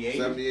 78.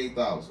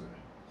 78,000.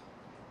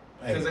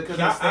 Because That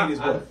that state is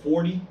what,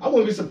 40? I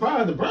wouldn't be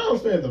surprised the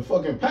Browns fans to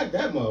fucking pack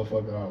that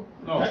motherfucker out.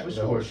 Oh, Pack for the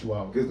sure. horseshoe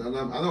out. Because I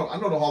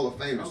know the Hall of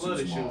Fame I is love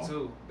too the small. shoe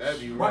too. That'd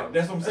be Right, right.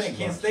 that's what I'm saying. That's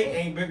Kent smart State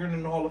stuff. ain't bigger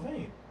than the Hall of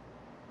Fame.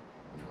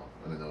 No,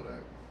 I didn't know that.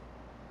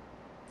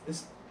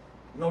 It's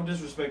no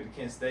disrespect to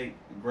Kent State,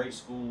 great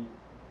school.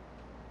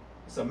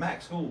 It's a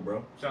MAC school,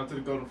 bro. Shout out to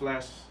the Golden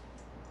Flash.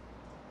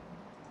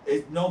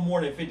 It's no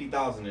more than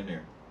 50,000 in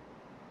there.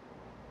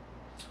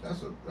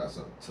 That's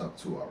a tough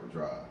 2-hour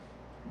drive.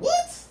 What?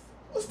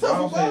 What's Browns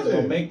tough about fans gonna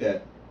it? make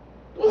that.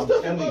 What's I'm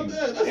tough telling about you.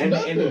 that? That's And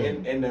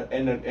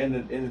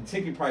nothing. the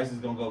ticket price is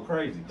gonna go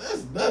crazy.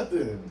 That's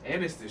nothing.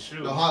 And it's the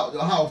shoe. The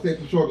Ohio State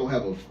for sure gonna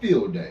have a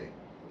field day.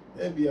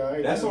 That'd be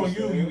alright. That's on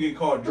you. You get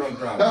caught drunk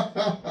driving.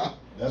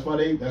 That's why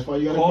you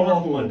got Call a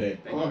off carpool. Monday.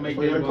 They gonna make That's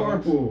why their you got a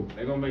bones. carpool.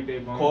 They gonna make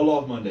their bones. Call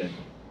off Monday.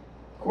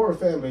 Core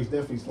fan base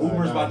definitely slide Uber's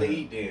down about to there.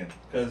 eat then,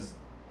 because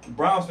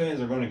Browns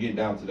fans are gonna get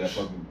down to that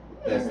fucking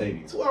that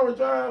stadium. 2-hour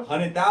drive.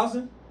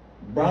 100,000.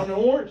 Brown and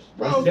orange?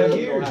 Browns That's fans,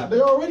 definitely gonna happen.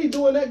 they're already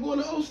doing that going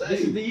to Osage.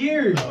 This is the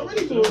year.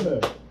 Already doing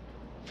that.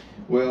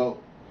 Well,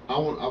 I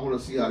want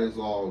to see how this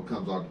all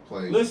comes out to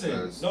play. Listen,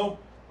 because no,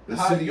 the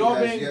how city y'all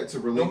has been- yet to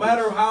no relinquish.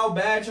 matter how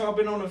bad y'all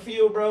been on the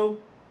field, bro.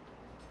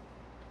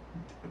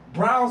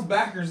 Browns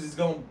backers is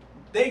gonna.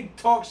 They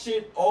talk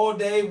shit all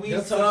day. We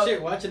They'll suck. talk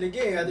shit watching the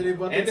game after they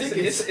bought the And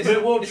tickets.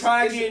 But we'll it's-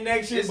 try it's- again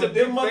next year. it's But a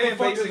them big fan base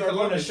motherfuckers in are gonna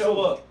Columbus, show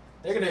too. up.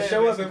 They're gonna Fan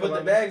show base up in and put the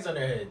Columbus. bags on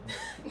their head.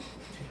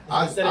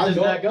 I Instead of just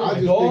don't- not going. I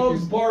just Dogs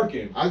think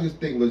barking. I just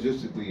think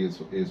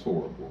logistically it's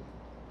horrible,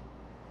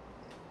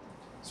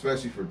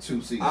 especially for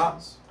 2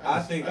 seasons. I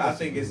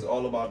think it's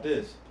all about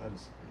this.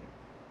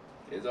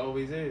 It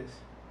always is.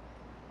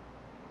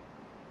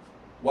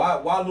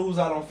 Why lose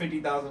out on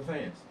 50,000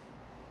 fans?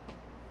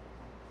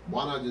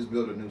 Why not just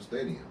build a new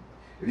stadium?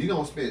 If you're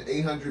gonna spend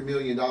 $800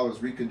 million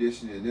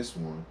reconditioning this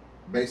one,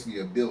 basically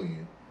 $1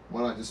 billion,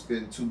 why not just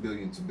spend $2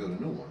 billion to build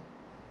a new one?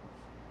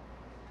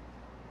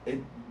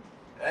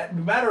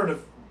 No matter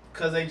of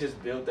Cause they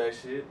just built that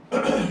shit.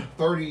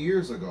 30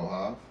 years ago,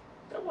 huh?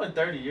 That wasn't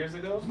 30 years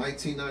ago.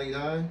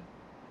 1999.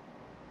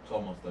 it's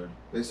almost 30.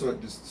 They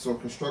so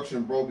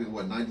construction broke in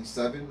what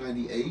 97,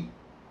 98.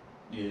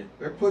 Yeah,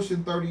 They're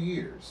pushing 30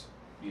 years,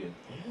 yeah.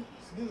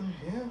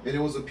 and it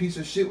was a piece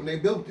of shit when they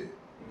built it.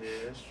 Yeah,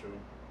 that's true.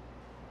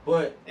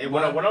 But And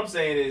what I'm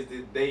saying is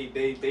that they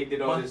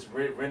did all this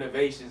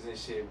renovations and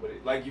shit. But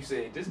like you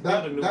said, just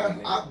build a new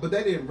one. nigga. But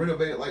they didn't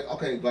renovate it like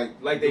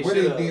Like they the way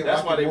should've. did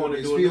That's why Rocket they wanna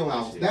Mortgage do a new one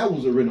Fieldhouse. shit. That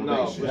was a No,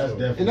 renovation, for That's sure.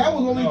 definitely. and that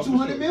was only No, for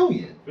 200 sure.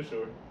 million. For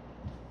sure.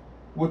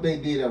 What they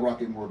did at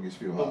Rocket Mortgage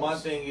Fieldhouse. But my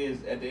thing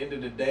is, at the end of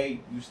the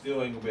day, you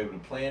still ain't gonna be able to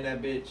play in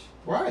that bitch,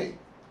 Right.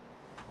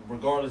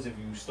 regardless if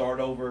you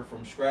start over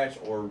from scratch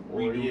or Or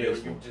redo yeah,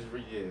 this you one. just for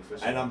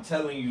sure. And I'm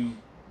telling you,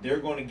 they're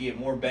going to get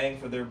more bang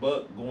for their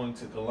buck going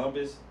to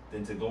Columbus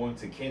than to going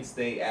to Kent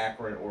State,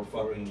 Akron, or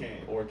fucking Can.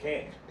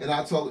 And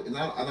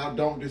I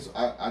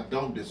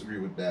don't disagree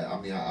with that. I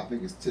mean, I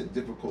think it's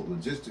difficult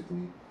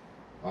logistically.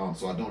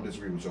 So I don't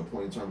disagree with your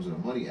point in terms of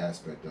the money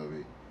aspect of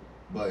it.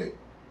 But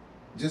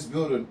just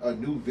build a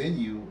new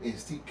venue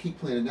and keep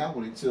playing that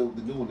one until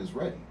the new one is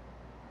ready.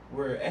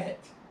 We're at.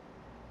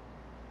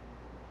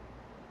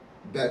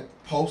 That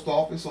post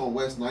office on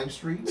West 9th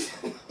Street.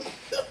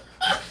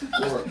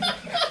 Or,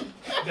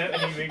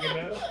 That ain't big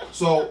enough.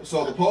 so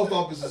the post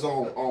office is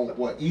on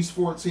what, East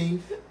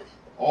 14th,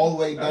 all the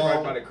way That's right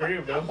down, by the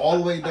crib though. all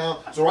the way down.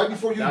 So right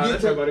before you Nah, get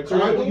that's right by to, the so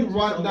right crib. when you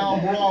run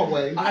down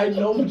Broadway, I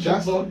know what you're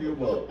That's- talking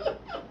about.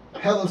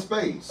 hella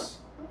space,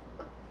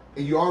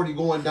 and you're already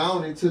going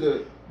down into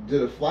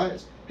the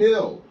flats.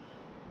 Hill,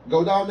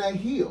 go down that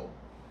hill.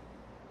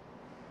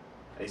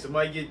 Hey,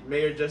 somebody get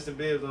Mayor Justin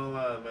Bibbs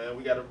online, man.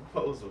 We got a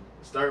proposal.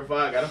 Start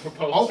 5 got a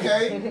proposal.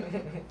 Okay,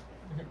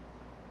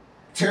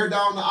 tear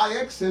down the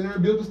IX Center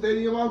and build a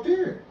stadium out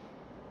there.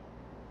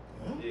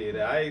 Yeah,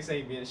 the IX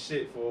ain't been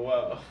shit for a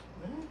while.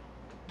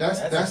 That's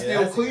still that's a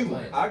good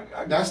Cleveland. plan.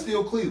 That's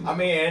still Cleveland. I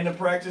mean, and the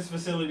practice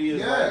facility is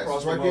Yes, right across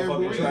it's the right there in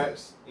motherfucking Breeze.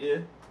 tracks. Yeah,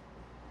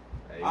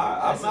 Hey,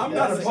 I'm not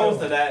that's a opposed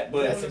good to that,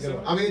 but That's a good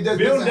one. I mean, Build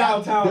does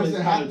downtown does is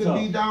it have kinda to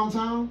be tough.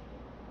 downtown?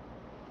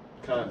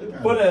 kind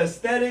of. for the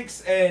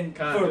aesthetics and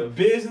Kind for of.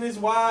 business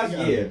wise,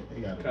 yeah.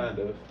 Kind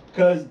of.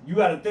 Cause you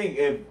got to think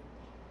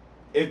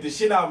if the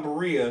shit out in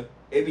Berea,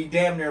 it'd be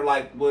damn near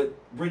like what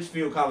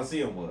Richfield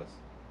Coliseum was.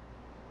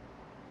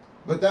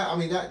 But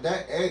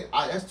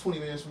that's 20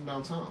 minutes from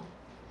downtown.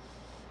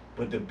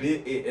 But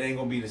it ain't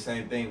gonna be the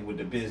same thing with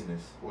the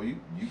business. Well, you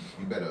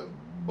better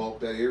bulk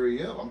that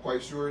area up. I'm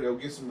quite sure they'll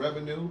get some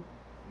revenue.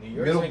 New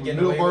York's been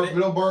getting away with it.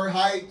 Middleburg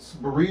Heights,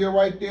 Berea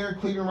right there,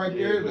 Cleveland right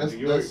there. but That's New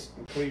York that's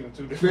and Cleveland,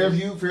 two different.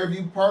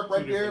 Fairview Park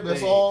right two there. different That's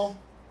things. all.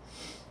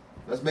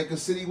 Let's make a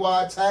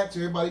citywide tax.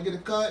 Everybody get a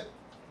cut.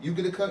 You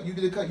get a cut. You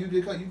get a cut. You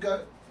get a cut. You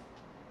got.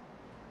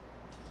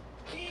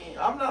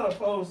 I'm not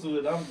opposed to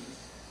it.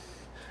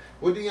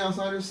 What Deion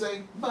Sanders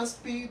say?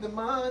 Must be the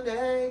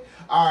Monday.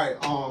 All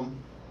right.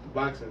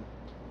 Boxing.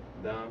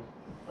 Dom.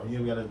 Oh yeah,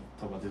 we gotta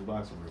talk about this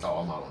boxing. Oh,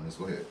 I'm out on this.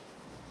 Go ahead.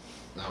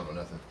 I don't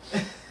know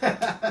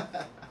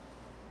nothing.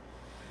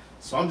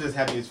 So I'm just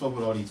happy as fuck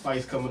with all these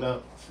fights coming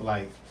up.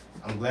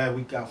 I'm glad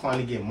we got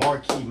finally get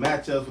marquee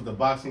matchups with the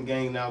boxing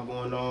game now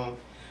going on,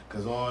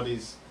 cause all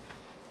these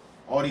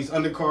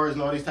undercards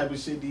and all this type of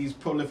shit, these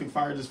prolific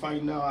fighters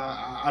fighting now,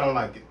 I don't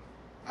like it.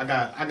 I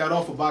got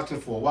off of boxing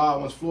for a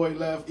while once Floyd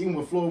left. Even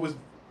when Floyd was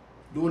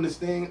doing this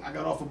thing, I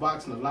got off of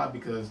boxing a lot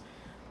because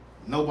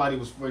nobody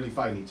was really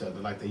fighting each other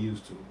like they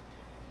used to,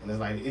 and it's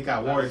like it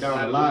got watered down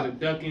a lot. of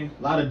ducking.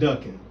 A lot of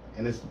ducking,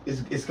 and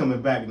it's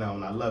coming back now,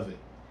 and I love it.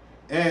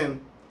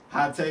 And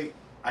hot take,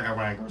 I got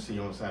Ryan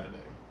Garcia on Saturday.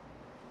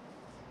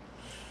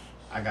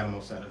 I got him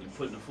on Saturday. You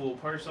putting a full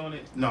purse on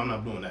it? No, I'm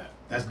not doing that.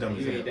 That's dumb as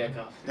You hell. ain't that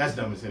confident. That's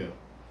dumb as hell.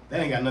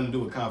 That ain't got nothing to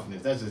do with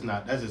confidence. That's just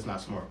not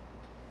smart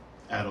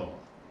at all.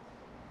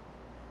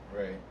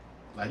 Right.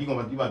 Like you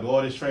about to do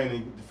all this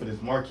training for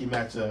this marquee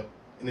matchup,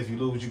 and if you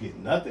lose, you get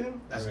nothing.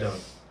 That's Right. dumb.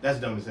 That's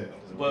dumb as hell.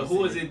 But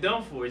who is it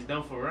done for? It's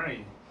done for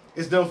Ryan.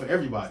 It's done for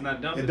everybody. It's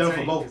not done It's for done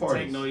Tank, for both 'cause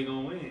parties. Tank know he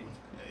gonna win.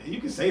 You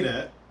can say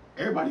that.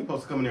 Everybody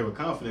supposed to come in there with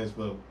confidence,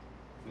 but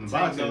in Tank know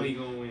boxing, he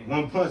gonna win.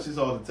 one punch is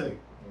all it takes.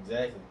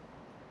 Exactly.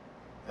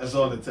 That's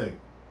all it takes.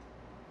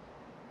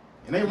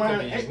 And they You could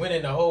Ryan, be just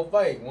winning the whole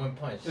fight, one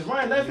punch. is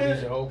Ryan left You lose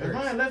hand? your whole Is purse.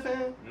 Ryan left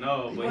hand?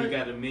 No, He but right. he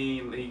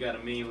got a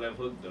mean left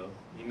hook though.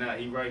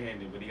 He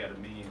right-handed, but he got a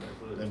mean left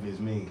hook. That bitch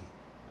mean.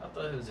 I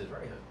thought it was his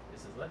right hook.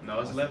 It's his left. No,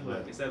 it's That's left the hook.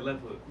 left. It's that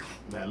left hook.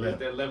 That It's left.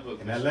 that left hook.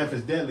 And that left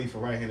is deadly for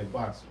right-handed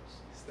boxers.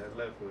 It's that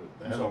left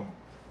hook.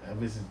 That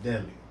bitch is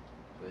deadly.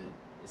 but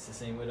it's the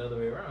same way the other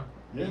way around.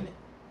 Yeah. Ain't it?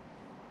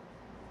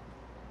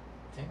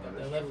 Tank got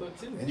that left foot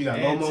too. And you got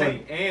And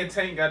Lomo.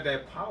 Tank got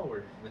that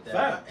power. With that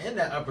Facts. and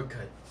that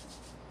uppercut.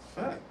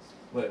 Facts.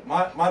 But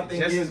my thing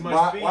Just is, as much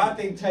why speed. I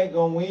think Tank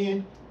gonna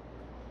win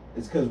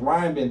is because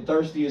Ryan been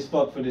thirsty as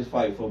fuck for this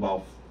fight for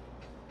about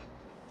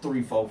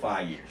 3, 4,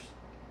 5 years.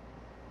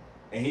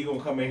 And he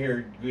gonna come in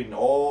here getting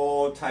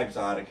all types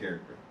out of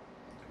character.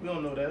 We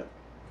don't know that.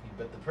 He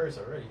bet the purse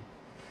already.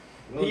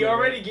 We don't He know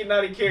already getting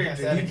out of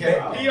character. Yes, out of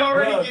character. He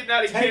already Bruh, getting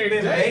out of Tank character.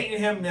 been baiting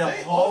him the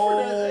Tank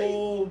offered that,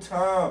 whole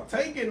time. that.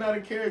 Tank getting out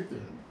of character.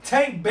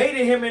 Tank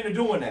baited him into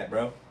doing that,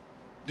 bro.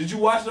 Did you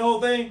watch the whole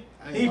thing?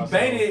 I ain't He watched the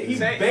whole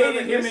baited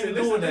thing. him into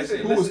doing that shit.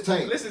 Who was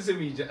Tank? Listen to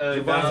me,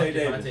 Javante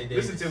Dom. Davis.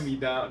 Listen to me,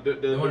 Dom. The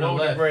The one one on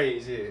with the left.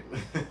 braids, yeah.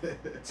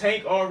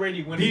 Tank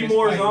already went D in this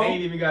Moore's fight. on? They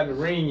ain't even got in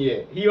the ring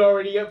yet. He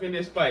already up in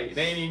this fight.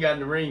 They ain't even got in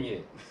the ring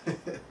yet.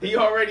 He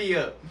already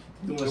up.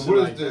 Doing And shit what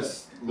is like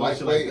this? that. Doing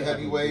shit like Lightweight, that.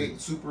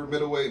 heavyweight, super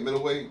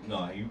middleweight.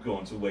 No, you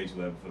going too way too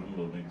heavy for them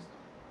little niggas.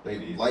 They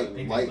It is. light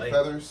Niggas light light.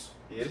 feathers.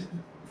 Yeah,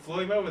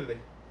 Floyd Mayweather.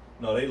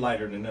 No, they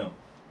lighter than them.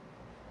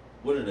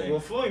 What are they? Well,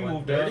 Floyd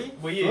moved up. 130? But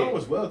Floyd yeah.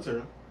 was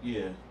welter.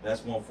 Yeah,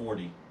 that's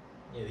 140.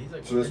 Yeah, he's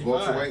like So this 135.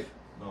 welterweight.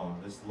 No,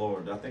 this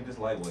lower. I think this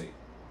lightweight.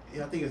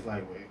 Yeah, I think it's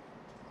lightweight.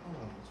 Hold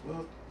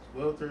on, it's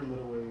welter,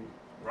 middleweight.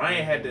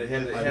 Ryan had to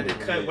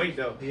cut Yeah. weight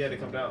though. He had to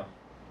come down.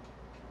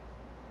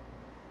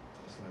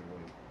 It's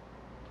lightweight.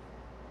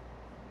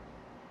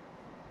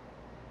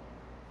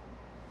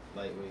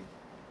 Lightweight.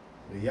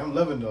 But yeah, I'm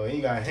loving though. And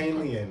you got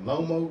Hanley and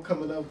Lomo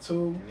coming up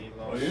too. And he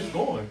Oh, lost. it's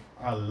going.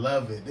 I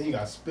love it. Then you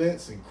got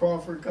Spence and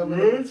Crawford coming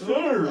up too.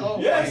 Oh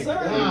Yes, my sir.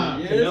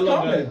 God. Yeah, Canelo it's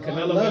got coming.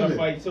 I Canelo love got a it.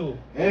 fight too.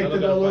 And got a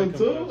Canelo fight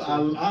too.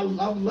 coming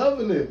up, I'm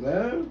loving it,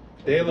 man.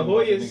 De La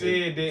Hoya said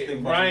Think that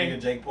about Ryan.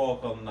 nigga Jake Paul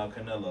calling out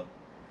Canelo.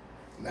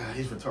 Nah,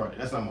 he's retarded.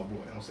 That's not my boy.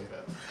 Don't say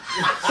that.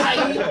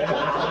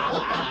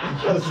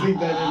 Gotta sneak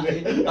that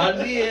in there. I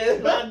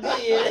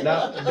did.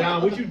 Now,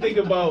 Don, what you think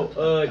about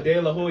De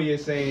La Hoya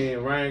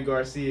saying Ryan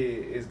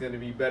Garcia is going to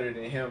be better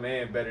than him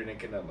and better than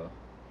Canelo?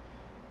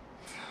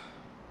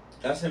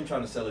 That's him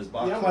trying to sell his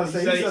boxing. Yeah, I'm about to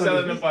say He's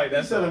selling the fight.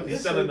 That's all.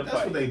 He's selling the That's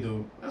fight. what they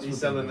do. That's He's what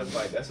selling they the do.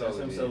 fight. That's all That's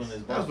it him is. selling his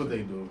That's boxing. what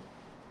they do.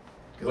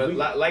 'Cause But we-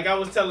 like I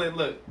was telling,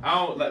 look, I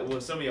don't like. Well,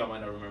 some of y'all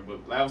might not remember,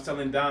 but like I was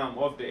telling Dom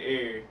off the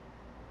air,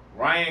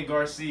 Ryan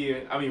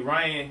Garcia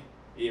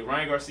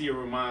Garcia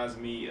reminds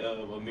me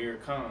of Amir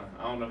Khan.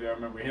 I don't know if y'all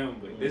remember him,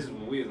 but this is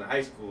when we was in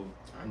high school.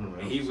 I remember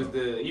And him, he was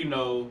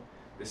so.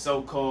 the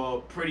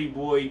so-called pretty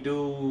boy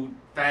dude,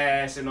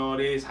 fast and all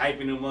this,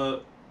 hyping him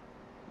up.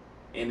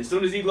 And as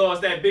soon as he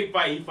lost that big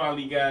fight, he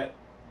finally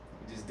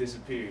just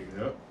disappeared.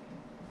 Yep.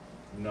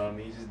 You know what I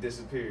mean? He just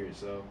disappeared.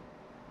 So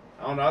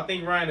I don't know. I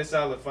think Ryan is a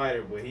solid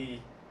fighter, but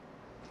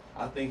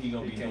I think he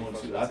gonna He be can't doing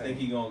fuck too. with I think Tank.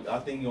 he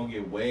gonna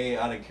get way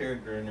out of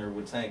character in there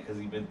with Tank because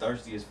he been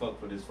thirsty as fuck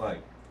for this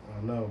fight. I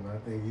don't know, man. I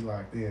think he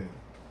locked in.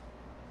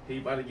 he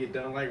about to get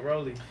done like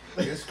Rolly.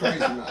 It's crazy,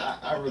 man.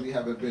 I really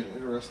haven't been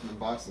interested in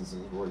boxing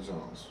since Roy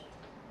Jones.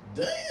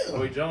 Damn.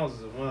 Roy Jones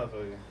is a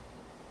motherfucker.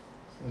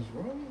 What's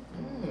wrong?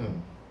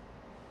 Damn.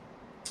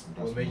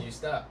 What made you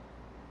stop?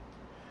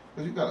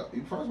 Because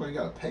first of all, you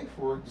gotta pay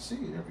for it to see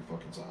it every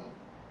fucking time.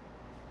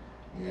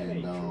 That And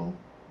ain't true.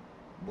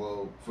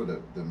 well, for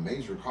the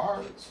major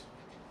cards,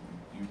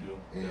 You do.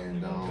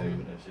 And, Definitely gonna pay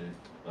for that shit.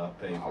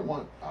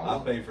 I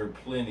pay for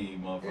plenty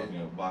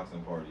motherfucking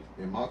boxing parties.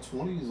 in my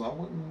 20s, I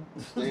wouldn't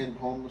stay in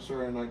home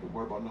Saturday night to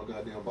worry about no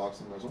goddamn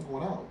boxing match. I'm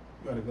going out.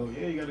 You gotta go.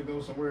 Yeah, you gotta go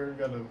somewhere. You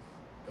gotta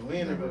go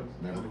in and go.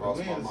 Never gotta crossed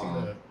go my in to see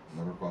mind. that.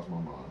 Never crossed my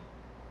mind.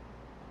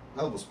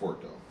 Hell of a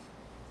sport, though.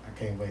 I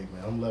can't wait,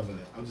 man. I'm loving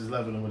it. I'm just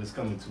loving it what it's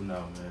coming to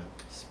now, man.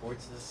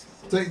 Sports is.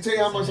 Tell you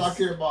how much I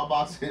care about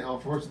boxing.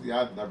 Unfortunately,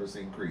 I've never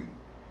seen Creed.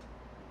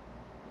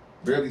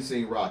 Barely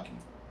seen Rocky.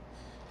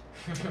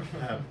 It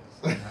happens.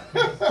 It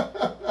happens.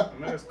 I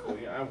mean, that's cool.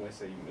 Yeah, I wouldn't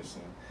say you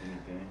missing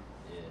anything.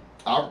 Yeah.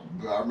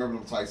 I remember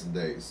them Tyson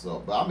days.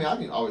 So, but I mean, I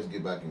can always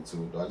get back into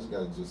it. Though. I just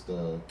gotta just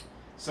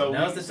So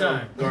Now's the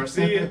time.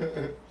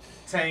 Garcia,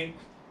 Tank,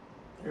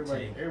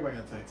 Everybody Tank.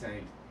 got tank.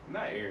 Tank.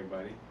 Not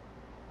everybody.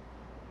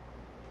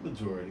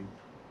 Majority.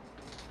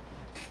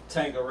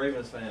 Tank a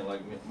Ravens fan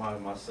like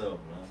myself,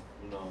 man.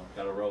 You know,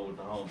 gotta roll with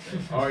the home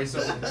team. All right,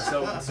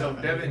 so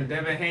Devin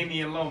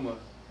Haney and Loma.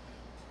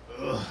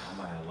 Ugh. I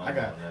might have Loma I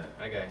got- on that.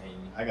 I got Haney.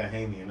 I got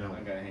Haney in that I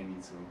one. got Haney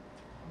too.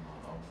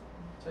 I'll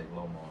take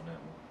Loma on that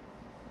one.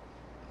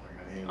 I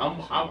got Haney on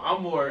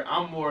that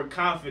I'm more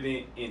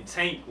confident in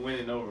Tank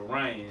winning over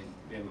Ryan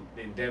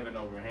than Devin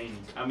over Haney.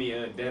 I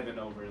mean Devin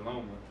over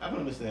Loma. I can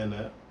understand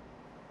that.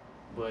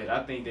 But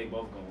I think they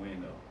both gonna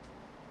win though.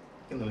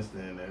 I can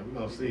understand that. We're I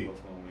gonna think they see.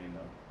 both gonna win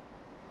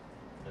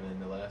though. And then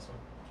the last one.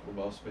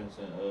 What about Spence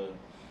and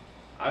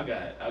I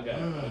got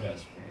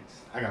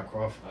Spence. I got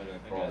Crawford. I got I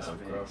got Crawford.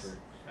 Spence. Crawford.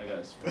 I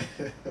got Spence.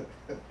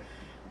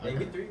 They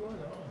get 3-1.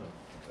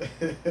 I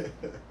don't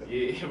know.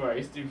 Yeah, right.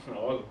 It's three from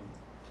all of them.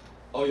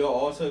 Oh, y'all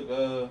all took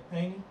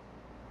Haney?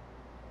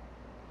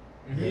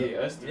 Yeah,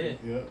 us Yeah. three.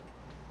 Yeah.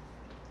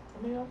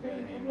 I mean,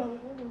 okay, you know,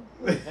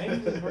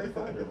 Haney's a great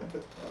fighter, man.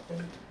 Okay,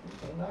 you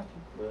can't knock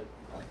you, but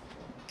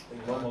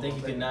I don't think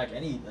you can knock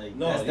any. Like,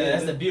 No,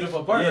 that's the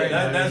beautiful part right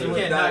now. that's You what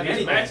can't that knock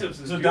is. anything. Matchups is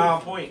To beautiful.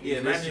 Don's point, yeah,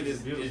 His this matchups shit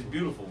is is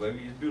beautiful, baby.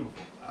 It's beautiful.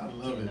 I love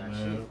it, Can't knock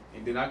man.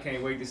 And then I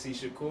can't wait to see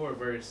Shakur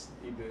versus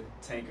either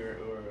Tanker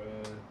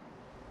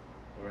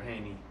or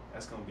Haney.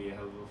 That's gonna be a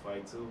hell of a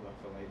fight too.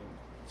 I feel like.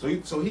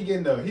 So he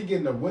getting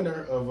the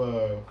winner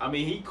of I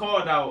mean, he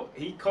called out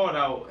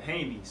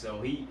Haney, so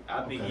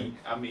I think Okay.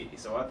 I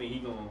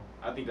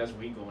think that's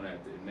what he going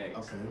after next.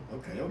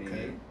 Okay. And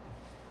then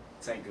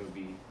Tank will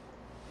be,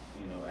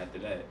 after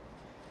that.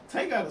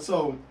 Tank got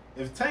so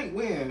if Tank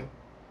win,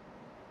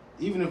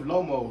 even if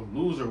Lomo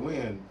lose or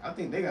win, I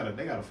think they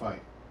gotta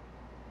fight.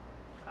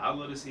 I'd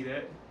love to see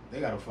that.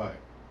 They gotta fight.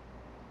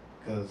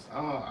 Cause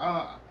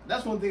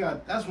that's one of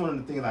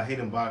the things I hate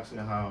in boxing,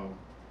 how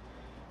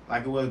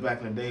like it was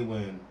back in the day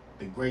when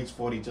the greats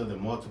fought each other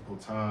multiple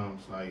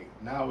times. Like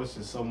now it's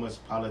just so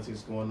much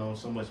politics going on,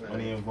 so much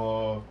money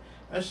involved.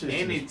 That shit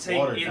And just it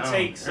watered down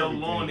takes so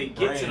everything. long to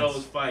get to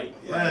those fights.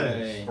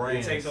 Yes.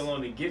 It takes so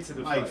long to get to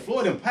the Like fight.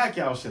 Floyd and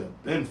Pacquiao should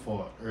have been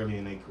fought early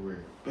in their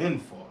career. Been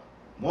fought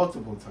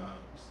multiple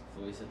times.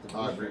 Floyd set the I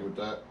bar agree straight. with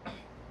that.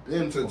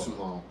 Been Took fought. too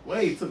long.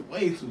 Took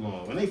way too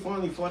long. When they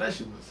finally fought, that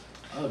shit was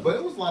ugly. But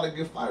it was a lot of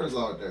good fighters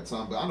out at that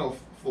time. But I know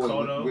Floyd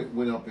Cotto.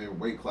 went up in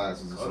weight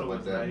classes and Cotto stuff like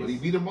was that. nice. But he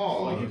beat them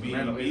all. Floyd He was beat,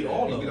 man, He beat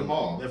all he of beat them. them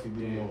all.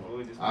 Definitely beat them all.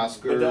 Floyd just-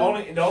 Oscar. But the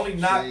only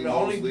knock, Shane the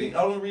only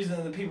Mosley.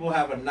 reason that people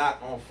have a knock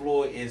on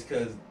Floyd is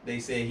because they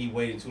said he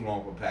waited too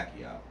long for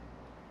Pacquiao.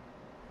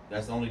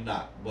 That's the only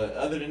knock. But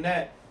other than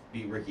that,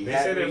 beat Ricky They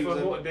Hatton. said that He was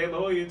for a- De La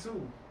Hoya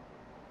too.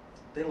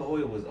 De La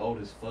Hoya was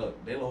old as fuck.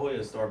 De La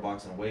Hoya started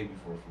boxing way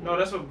before Floyd. No,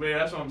 that's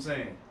what I'm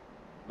saying.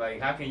 Like,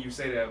 how can you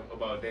say that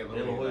about De La De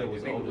La Hoya? Hoya Like,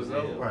 was the nigga old was as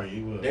old. hell. Right,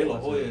 he was. De La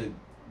Hoya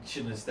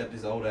shouldn't have stepped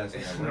his old ass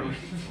in that ring.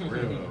 For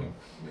real though.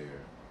 Yeah.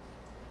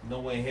 No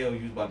way in hell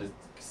you was about to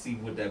see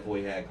what that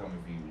boy had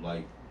coming for you.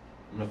 Like,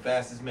 I'm the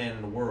fastest man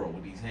in the world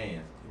with these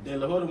hands. De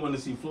La Hoya wanted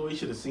to see Floyd. He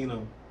should have seen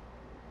him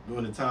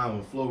during the time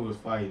when Floyd was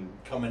fighting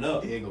Coming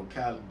up. Diego.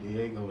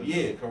 And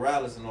Yeah,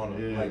 Corrals and all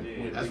them. Yeah, Like,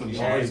 yeah. with That's when Ricky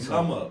he Hatton changed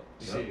come up. up.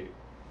 Shit.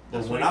 But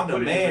That's when what I'm he the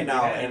put in man Ricky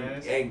now Hatton,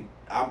 and man.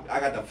 I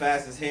got the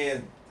fastest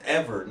hands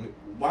ever,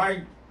 why?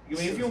 I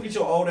mean, if you don't get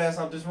your old ass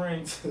out this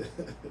ring, that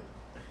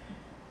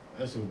shit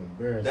was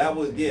embarrassing. that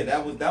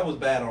was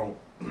bad on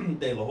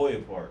De La Hoya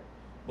part.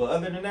 But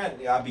other than that,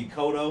 I beat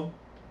Cotto.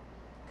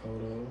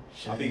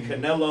 I beat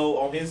Canelo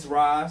on his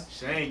rise.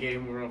 Shane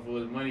gave him a run for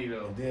his money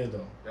though. He did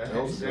though. That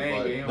was a good Shane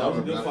fight. gave him That was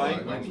a run good for fight. his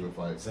That was a money. good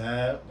fight.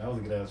 Zab, that was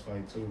a good ass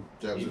fight too.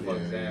 Jabs He was- fucked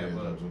yeah, Zab yeah,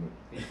 up. Jabs was-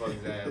 He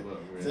fucked Zab up,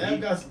 bro.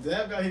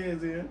 Zab got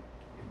his in.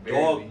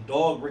 Barely.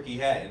 Dog Ricky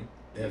Hatton.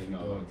 Definitely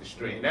dog. The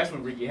straight. And that's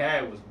when Ricky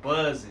Hatton was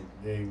buzzing.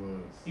 Yeah, he was.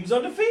 He was Yeah,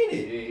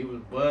 undefeated. he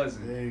was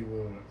buzzing. Yeah, he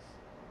was.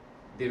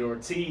 Did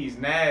Ortiz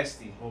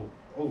nasty.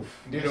 Oof.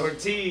 Did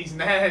Ortiz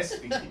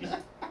nasty.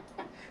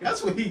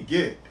 That's what he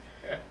get.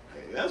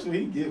 That's what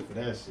he get for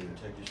that shit.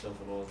 Protect yourself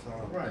at all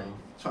times. Right.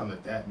 Trying to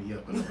dap me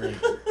up in the ring.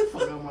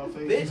 Fuck out my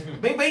face.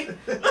 Bitch, bing, bing.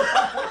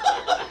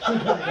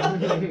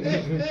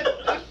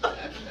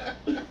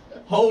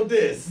 Hold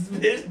this.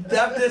 Bitch,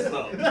 dap this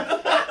up.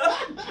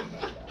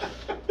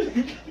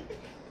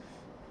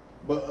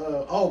 But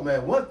oh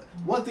man,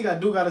 one thing I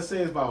do gotta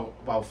say is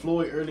about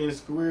Floyd early in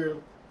his career.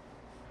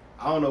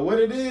 I don't know what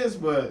it is,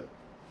 but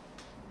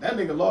that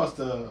nigga lost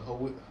to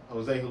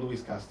Jose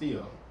Luis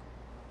Castillo.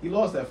 He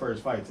lost that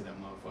first fight to that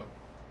motherfucker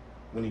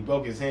when he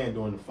broke his hand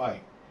during the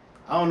fight.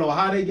 I don't know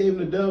how they gave him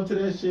the dub to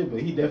that shit,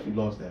 but he definitely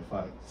lost that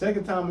fight.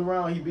 Second time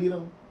around, he beat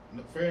him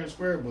fair and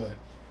square, but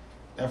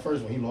that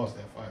first one, he lost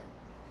that fight.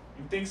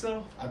 You think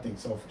so? I think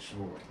so for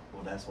sure.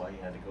 Well, that's why he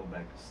had to go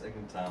back the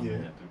second time. Yeah.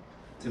 and have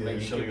To Yeah, make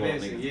it show y'all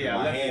convincing. niggas. Yeah, I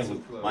my left it hand too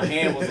was close. my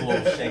hand was a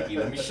little shaky.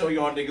 Let me show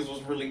y'all niggas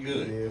what's really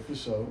good. Yeah, for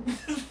sure.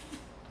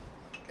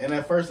 And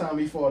that first time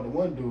he fought the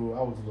one dude,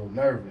 I was a little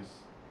nervous.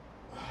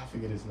 I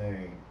forget his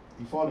name.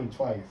 He fought him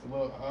twice.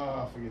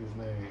 I forget his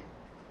name.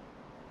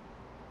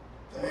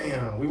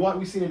 Damn,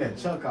 we seen it at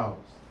Chuck House.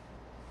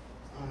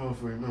 I don't know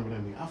if we remember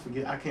that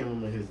nigga. I can't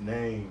remember his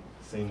name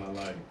to save my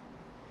life.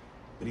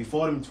 But he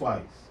fought him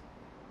twice.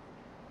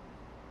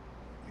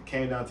 It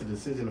came down to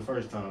decision the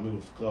first time. It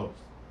was close.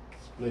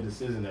 Split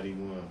decision that he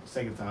won. The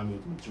second time it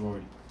was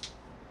majority.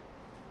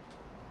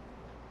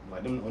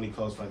 Like them the only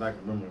close fights I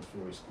can remember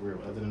for his career.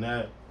 But other than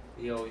that,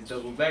 He always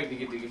double back to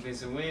get the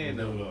convincing win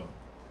though.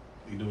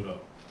 He do though.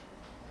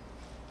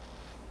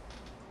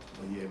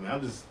 But yeah, man,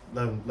 I'm just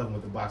loving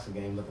what the boxing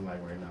game looking like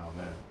right now,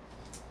 man.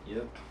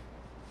 Yep.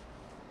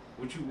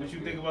 What you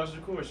think about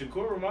Shakur?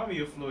 Shakur remind me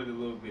of Floyd a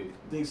little bit. You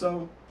think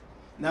so?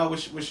 Now with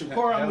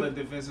Shakur, Hella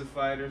defensive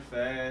fighter,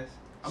 fast,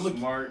 I'm a-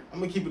 smart, I'm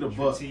gonna keep it a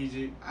buck.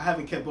 strategic. I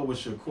haven't kept up with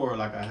Shakur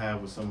like I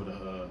have with some of the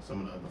other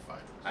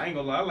fighters. I ain't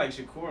gonna lie, I like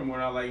Shakur more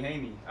than I like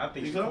Haney. I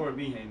think You so? Shakur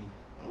beat Haney.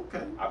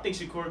 Okay. I think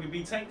Shakur could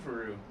beat Tank for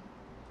real.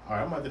 All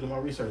right, I'm about to do my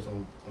research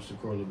on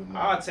Shakur a little bit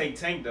more. I'll take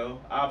Tank though.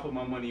 I'll put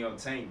my money on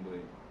Tank, but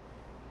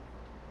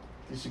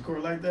Is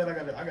Shakur like that? I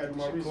got to do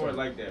my Shakur research.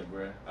 like that,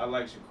 bruh. I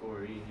like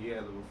Shakur. He hell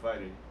of a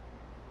fighter.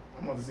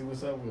 I'm about to see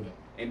what's up with him.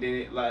 And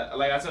then,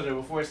 like I told you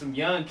before, some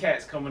young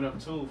cats coming up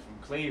too from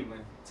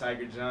Cleveland.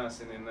 Tiger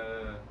Johnson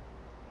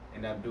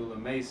and Abdullah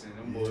Mason.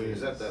 Them boys.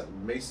 Is that the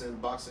Mason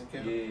boxing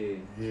camp? Yeah.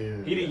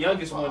 Yeah. He the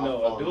youngest one though.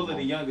 I follow Abdullah them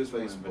the on youngest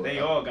one, Facebook. but they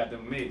all got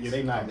them mitts. Yeah,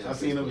 they nice. mean, I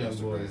seen them young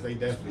Facebook, boys. They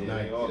definitely Yeah,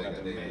 nice. they all Yeah, got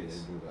them they mitts.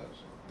 do that,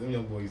 so. Them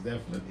young boys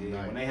definitely Yeah,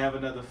 nice. when they have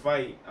another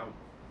fight,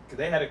 cause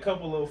they had a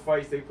couple little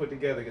fights they put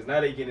together. Cause now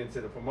they get into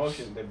the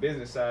promotion, the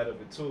business side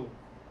of it too.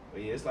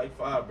 But yeah, it's like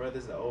 5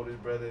 brothers. The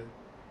oldest brother,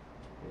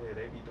 yeah,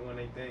 they be doing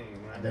their thing,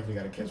 I man. definitely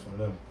gotta catch one of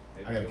them.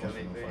 They I be gotta doing catch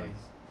one of their them thing.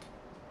 fights.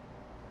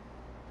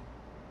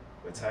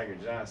 But Tiger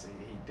Johnson,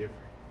 he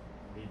different.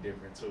 He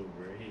different too,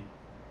 bro. He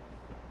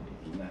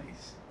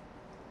nice.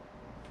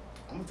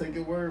 I'm gonna take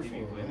your word He for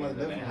be it. putting I'm gonna it in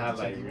definitely that have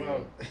to check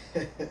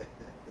highlight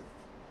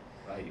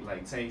you out.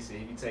 Like Tank said,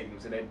 he be taking him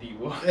to that deep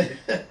water.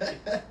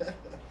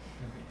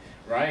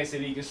 Ryan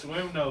said he can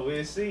swim though.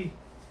 We'll see.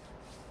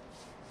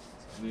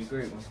 It's gonna be a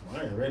great one.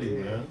 I ain't ready,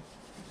 Yeah. man.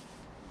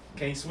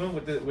 Can't swim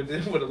with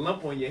a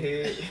lump on your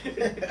head.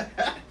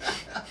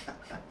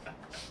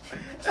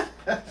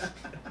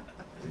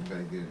 You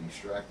better get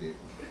distracted.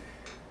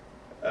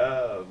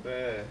 Oh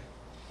man.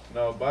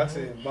 No,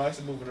 boxing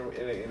moving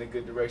in a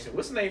good direction.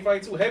 What's the name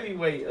fight too?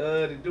 Heavyweight.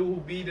 The dude who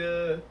beat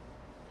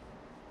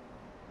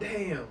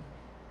damn.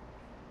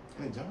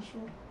 Hey,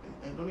 Joshua?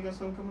 Hey, don't he got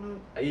something coming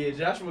up? Yeah,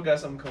 Joshua got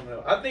something coming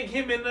up. I think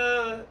him and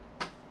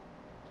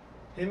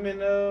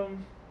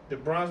the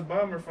Bronze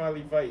Bomber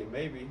finally fighting,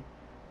 maybe.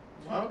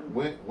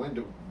 When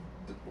do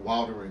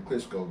Wilder and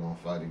Klitschko gonna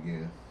fight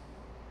again?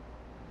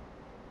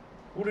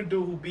 Who the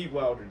dude who beat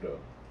Wilder though?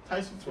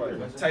 Tyson Twice.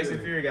 Fury. Tyson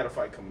Fury got a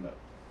fight coming up.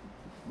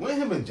 When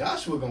him and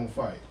Joshua gonna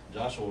fight?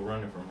 Joshua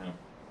running from him.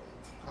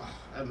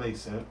 That makes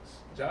sense.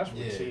 Joshua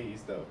Yeah.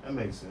 cheese though. That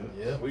makes sense.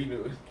 Yeah. We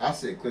knew it. I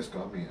said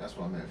Klitschko. I mean, that's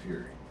what I meant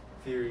Fury.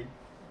 Fury.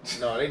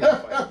 No, they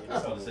not fighting. I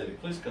was about to say the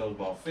Klitschko's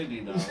about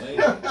 50 now. They-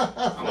 My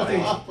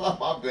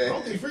I bad.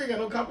 don't think Fury got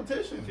no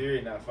competition.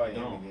 Fury not fighting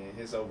him No. again.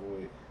 It's over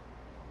with.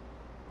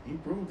 He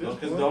proved this. No,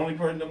 because boy. the only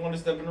person that want to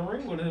step in the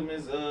ring with him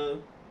is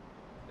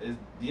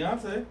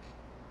Deontay.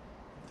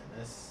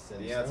 That's set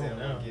in Deontay stone don't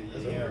now. wanna get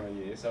That's yeah, over.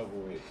 yeah, it's over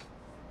with.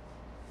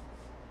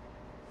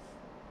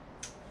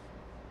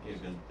 Yeah,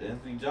 because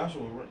Anthony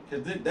Joshua,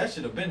 because that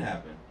should have been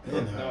happened.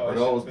 Then, No, Are it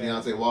those should've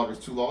been. Deontay Wilder's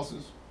 2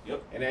 losses?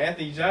 And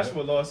Anthony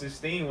Joshua lost his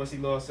steam once he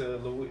lost to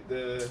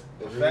the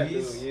fat dude.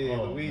 Louise? Yeah,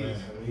 oh, Louise.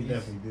 man, he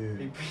definitely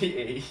did.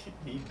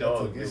 He That dog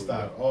took his dude.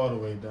 stock all the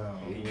way down.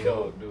 He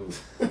dog dude.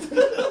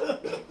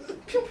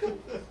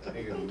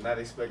 Nigga was not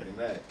expecting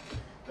that.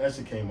 That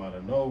shit came out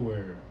of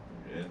nowhere.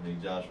 Anthony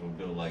Joshua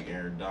built like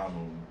Aaron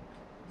Donald.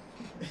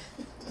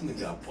 He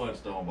got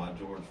punched on by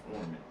George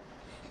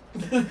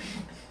Foreman.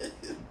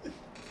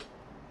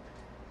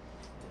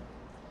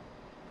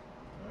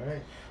 All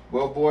right.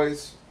 Well,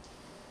 boys,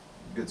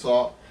 good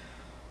talk.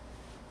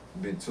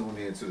 Been tuned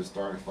in to the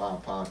Starting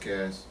 5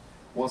 podcast.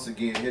 Once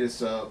again, hit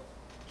us up.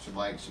 Your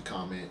likes, your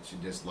comments,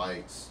 your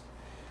dislikes,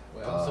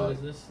 What episode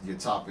is this? your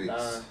topics.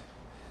 9.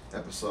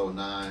 Episode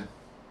 9,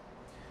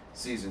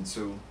 Season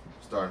 2,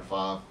 Starting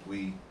 5.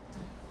 We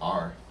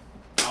are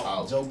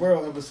out. Joe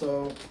Burrow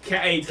episode.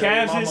 Hey, Tell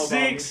your Cavs mama in about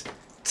 6,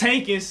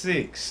 Tank in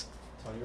 6.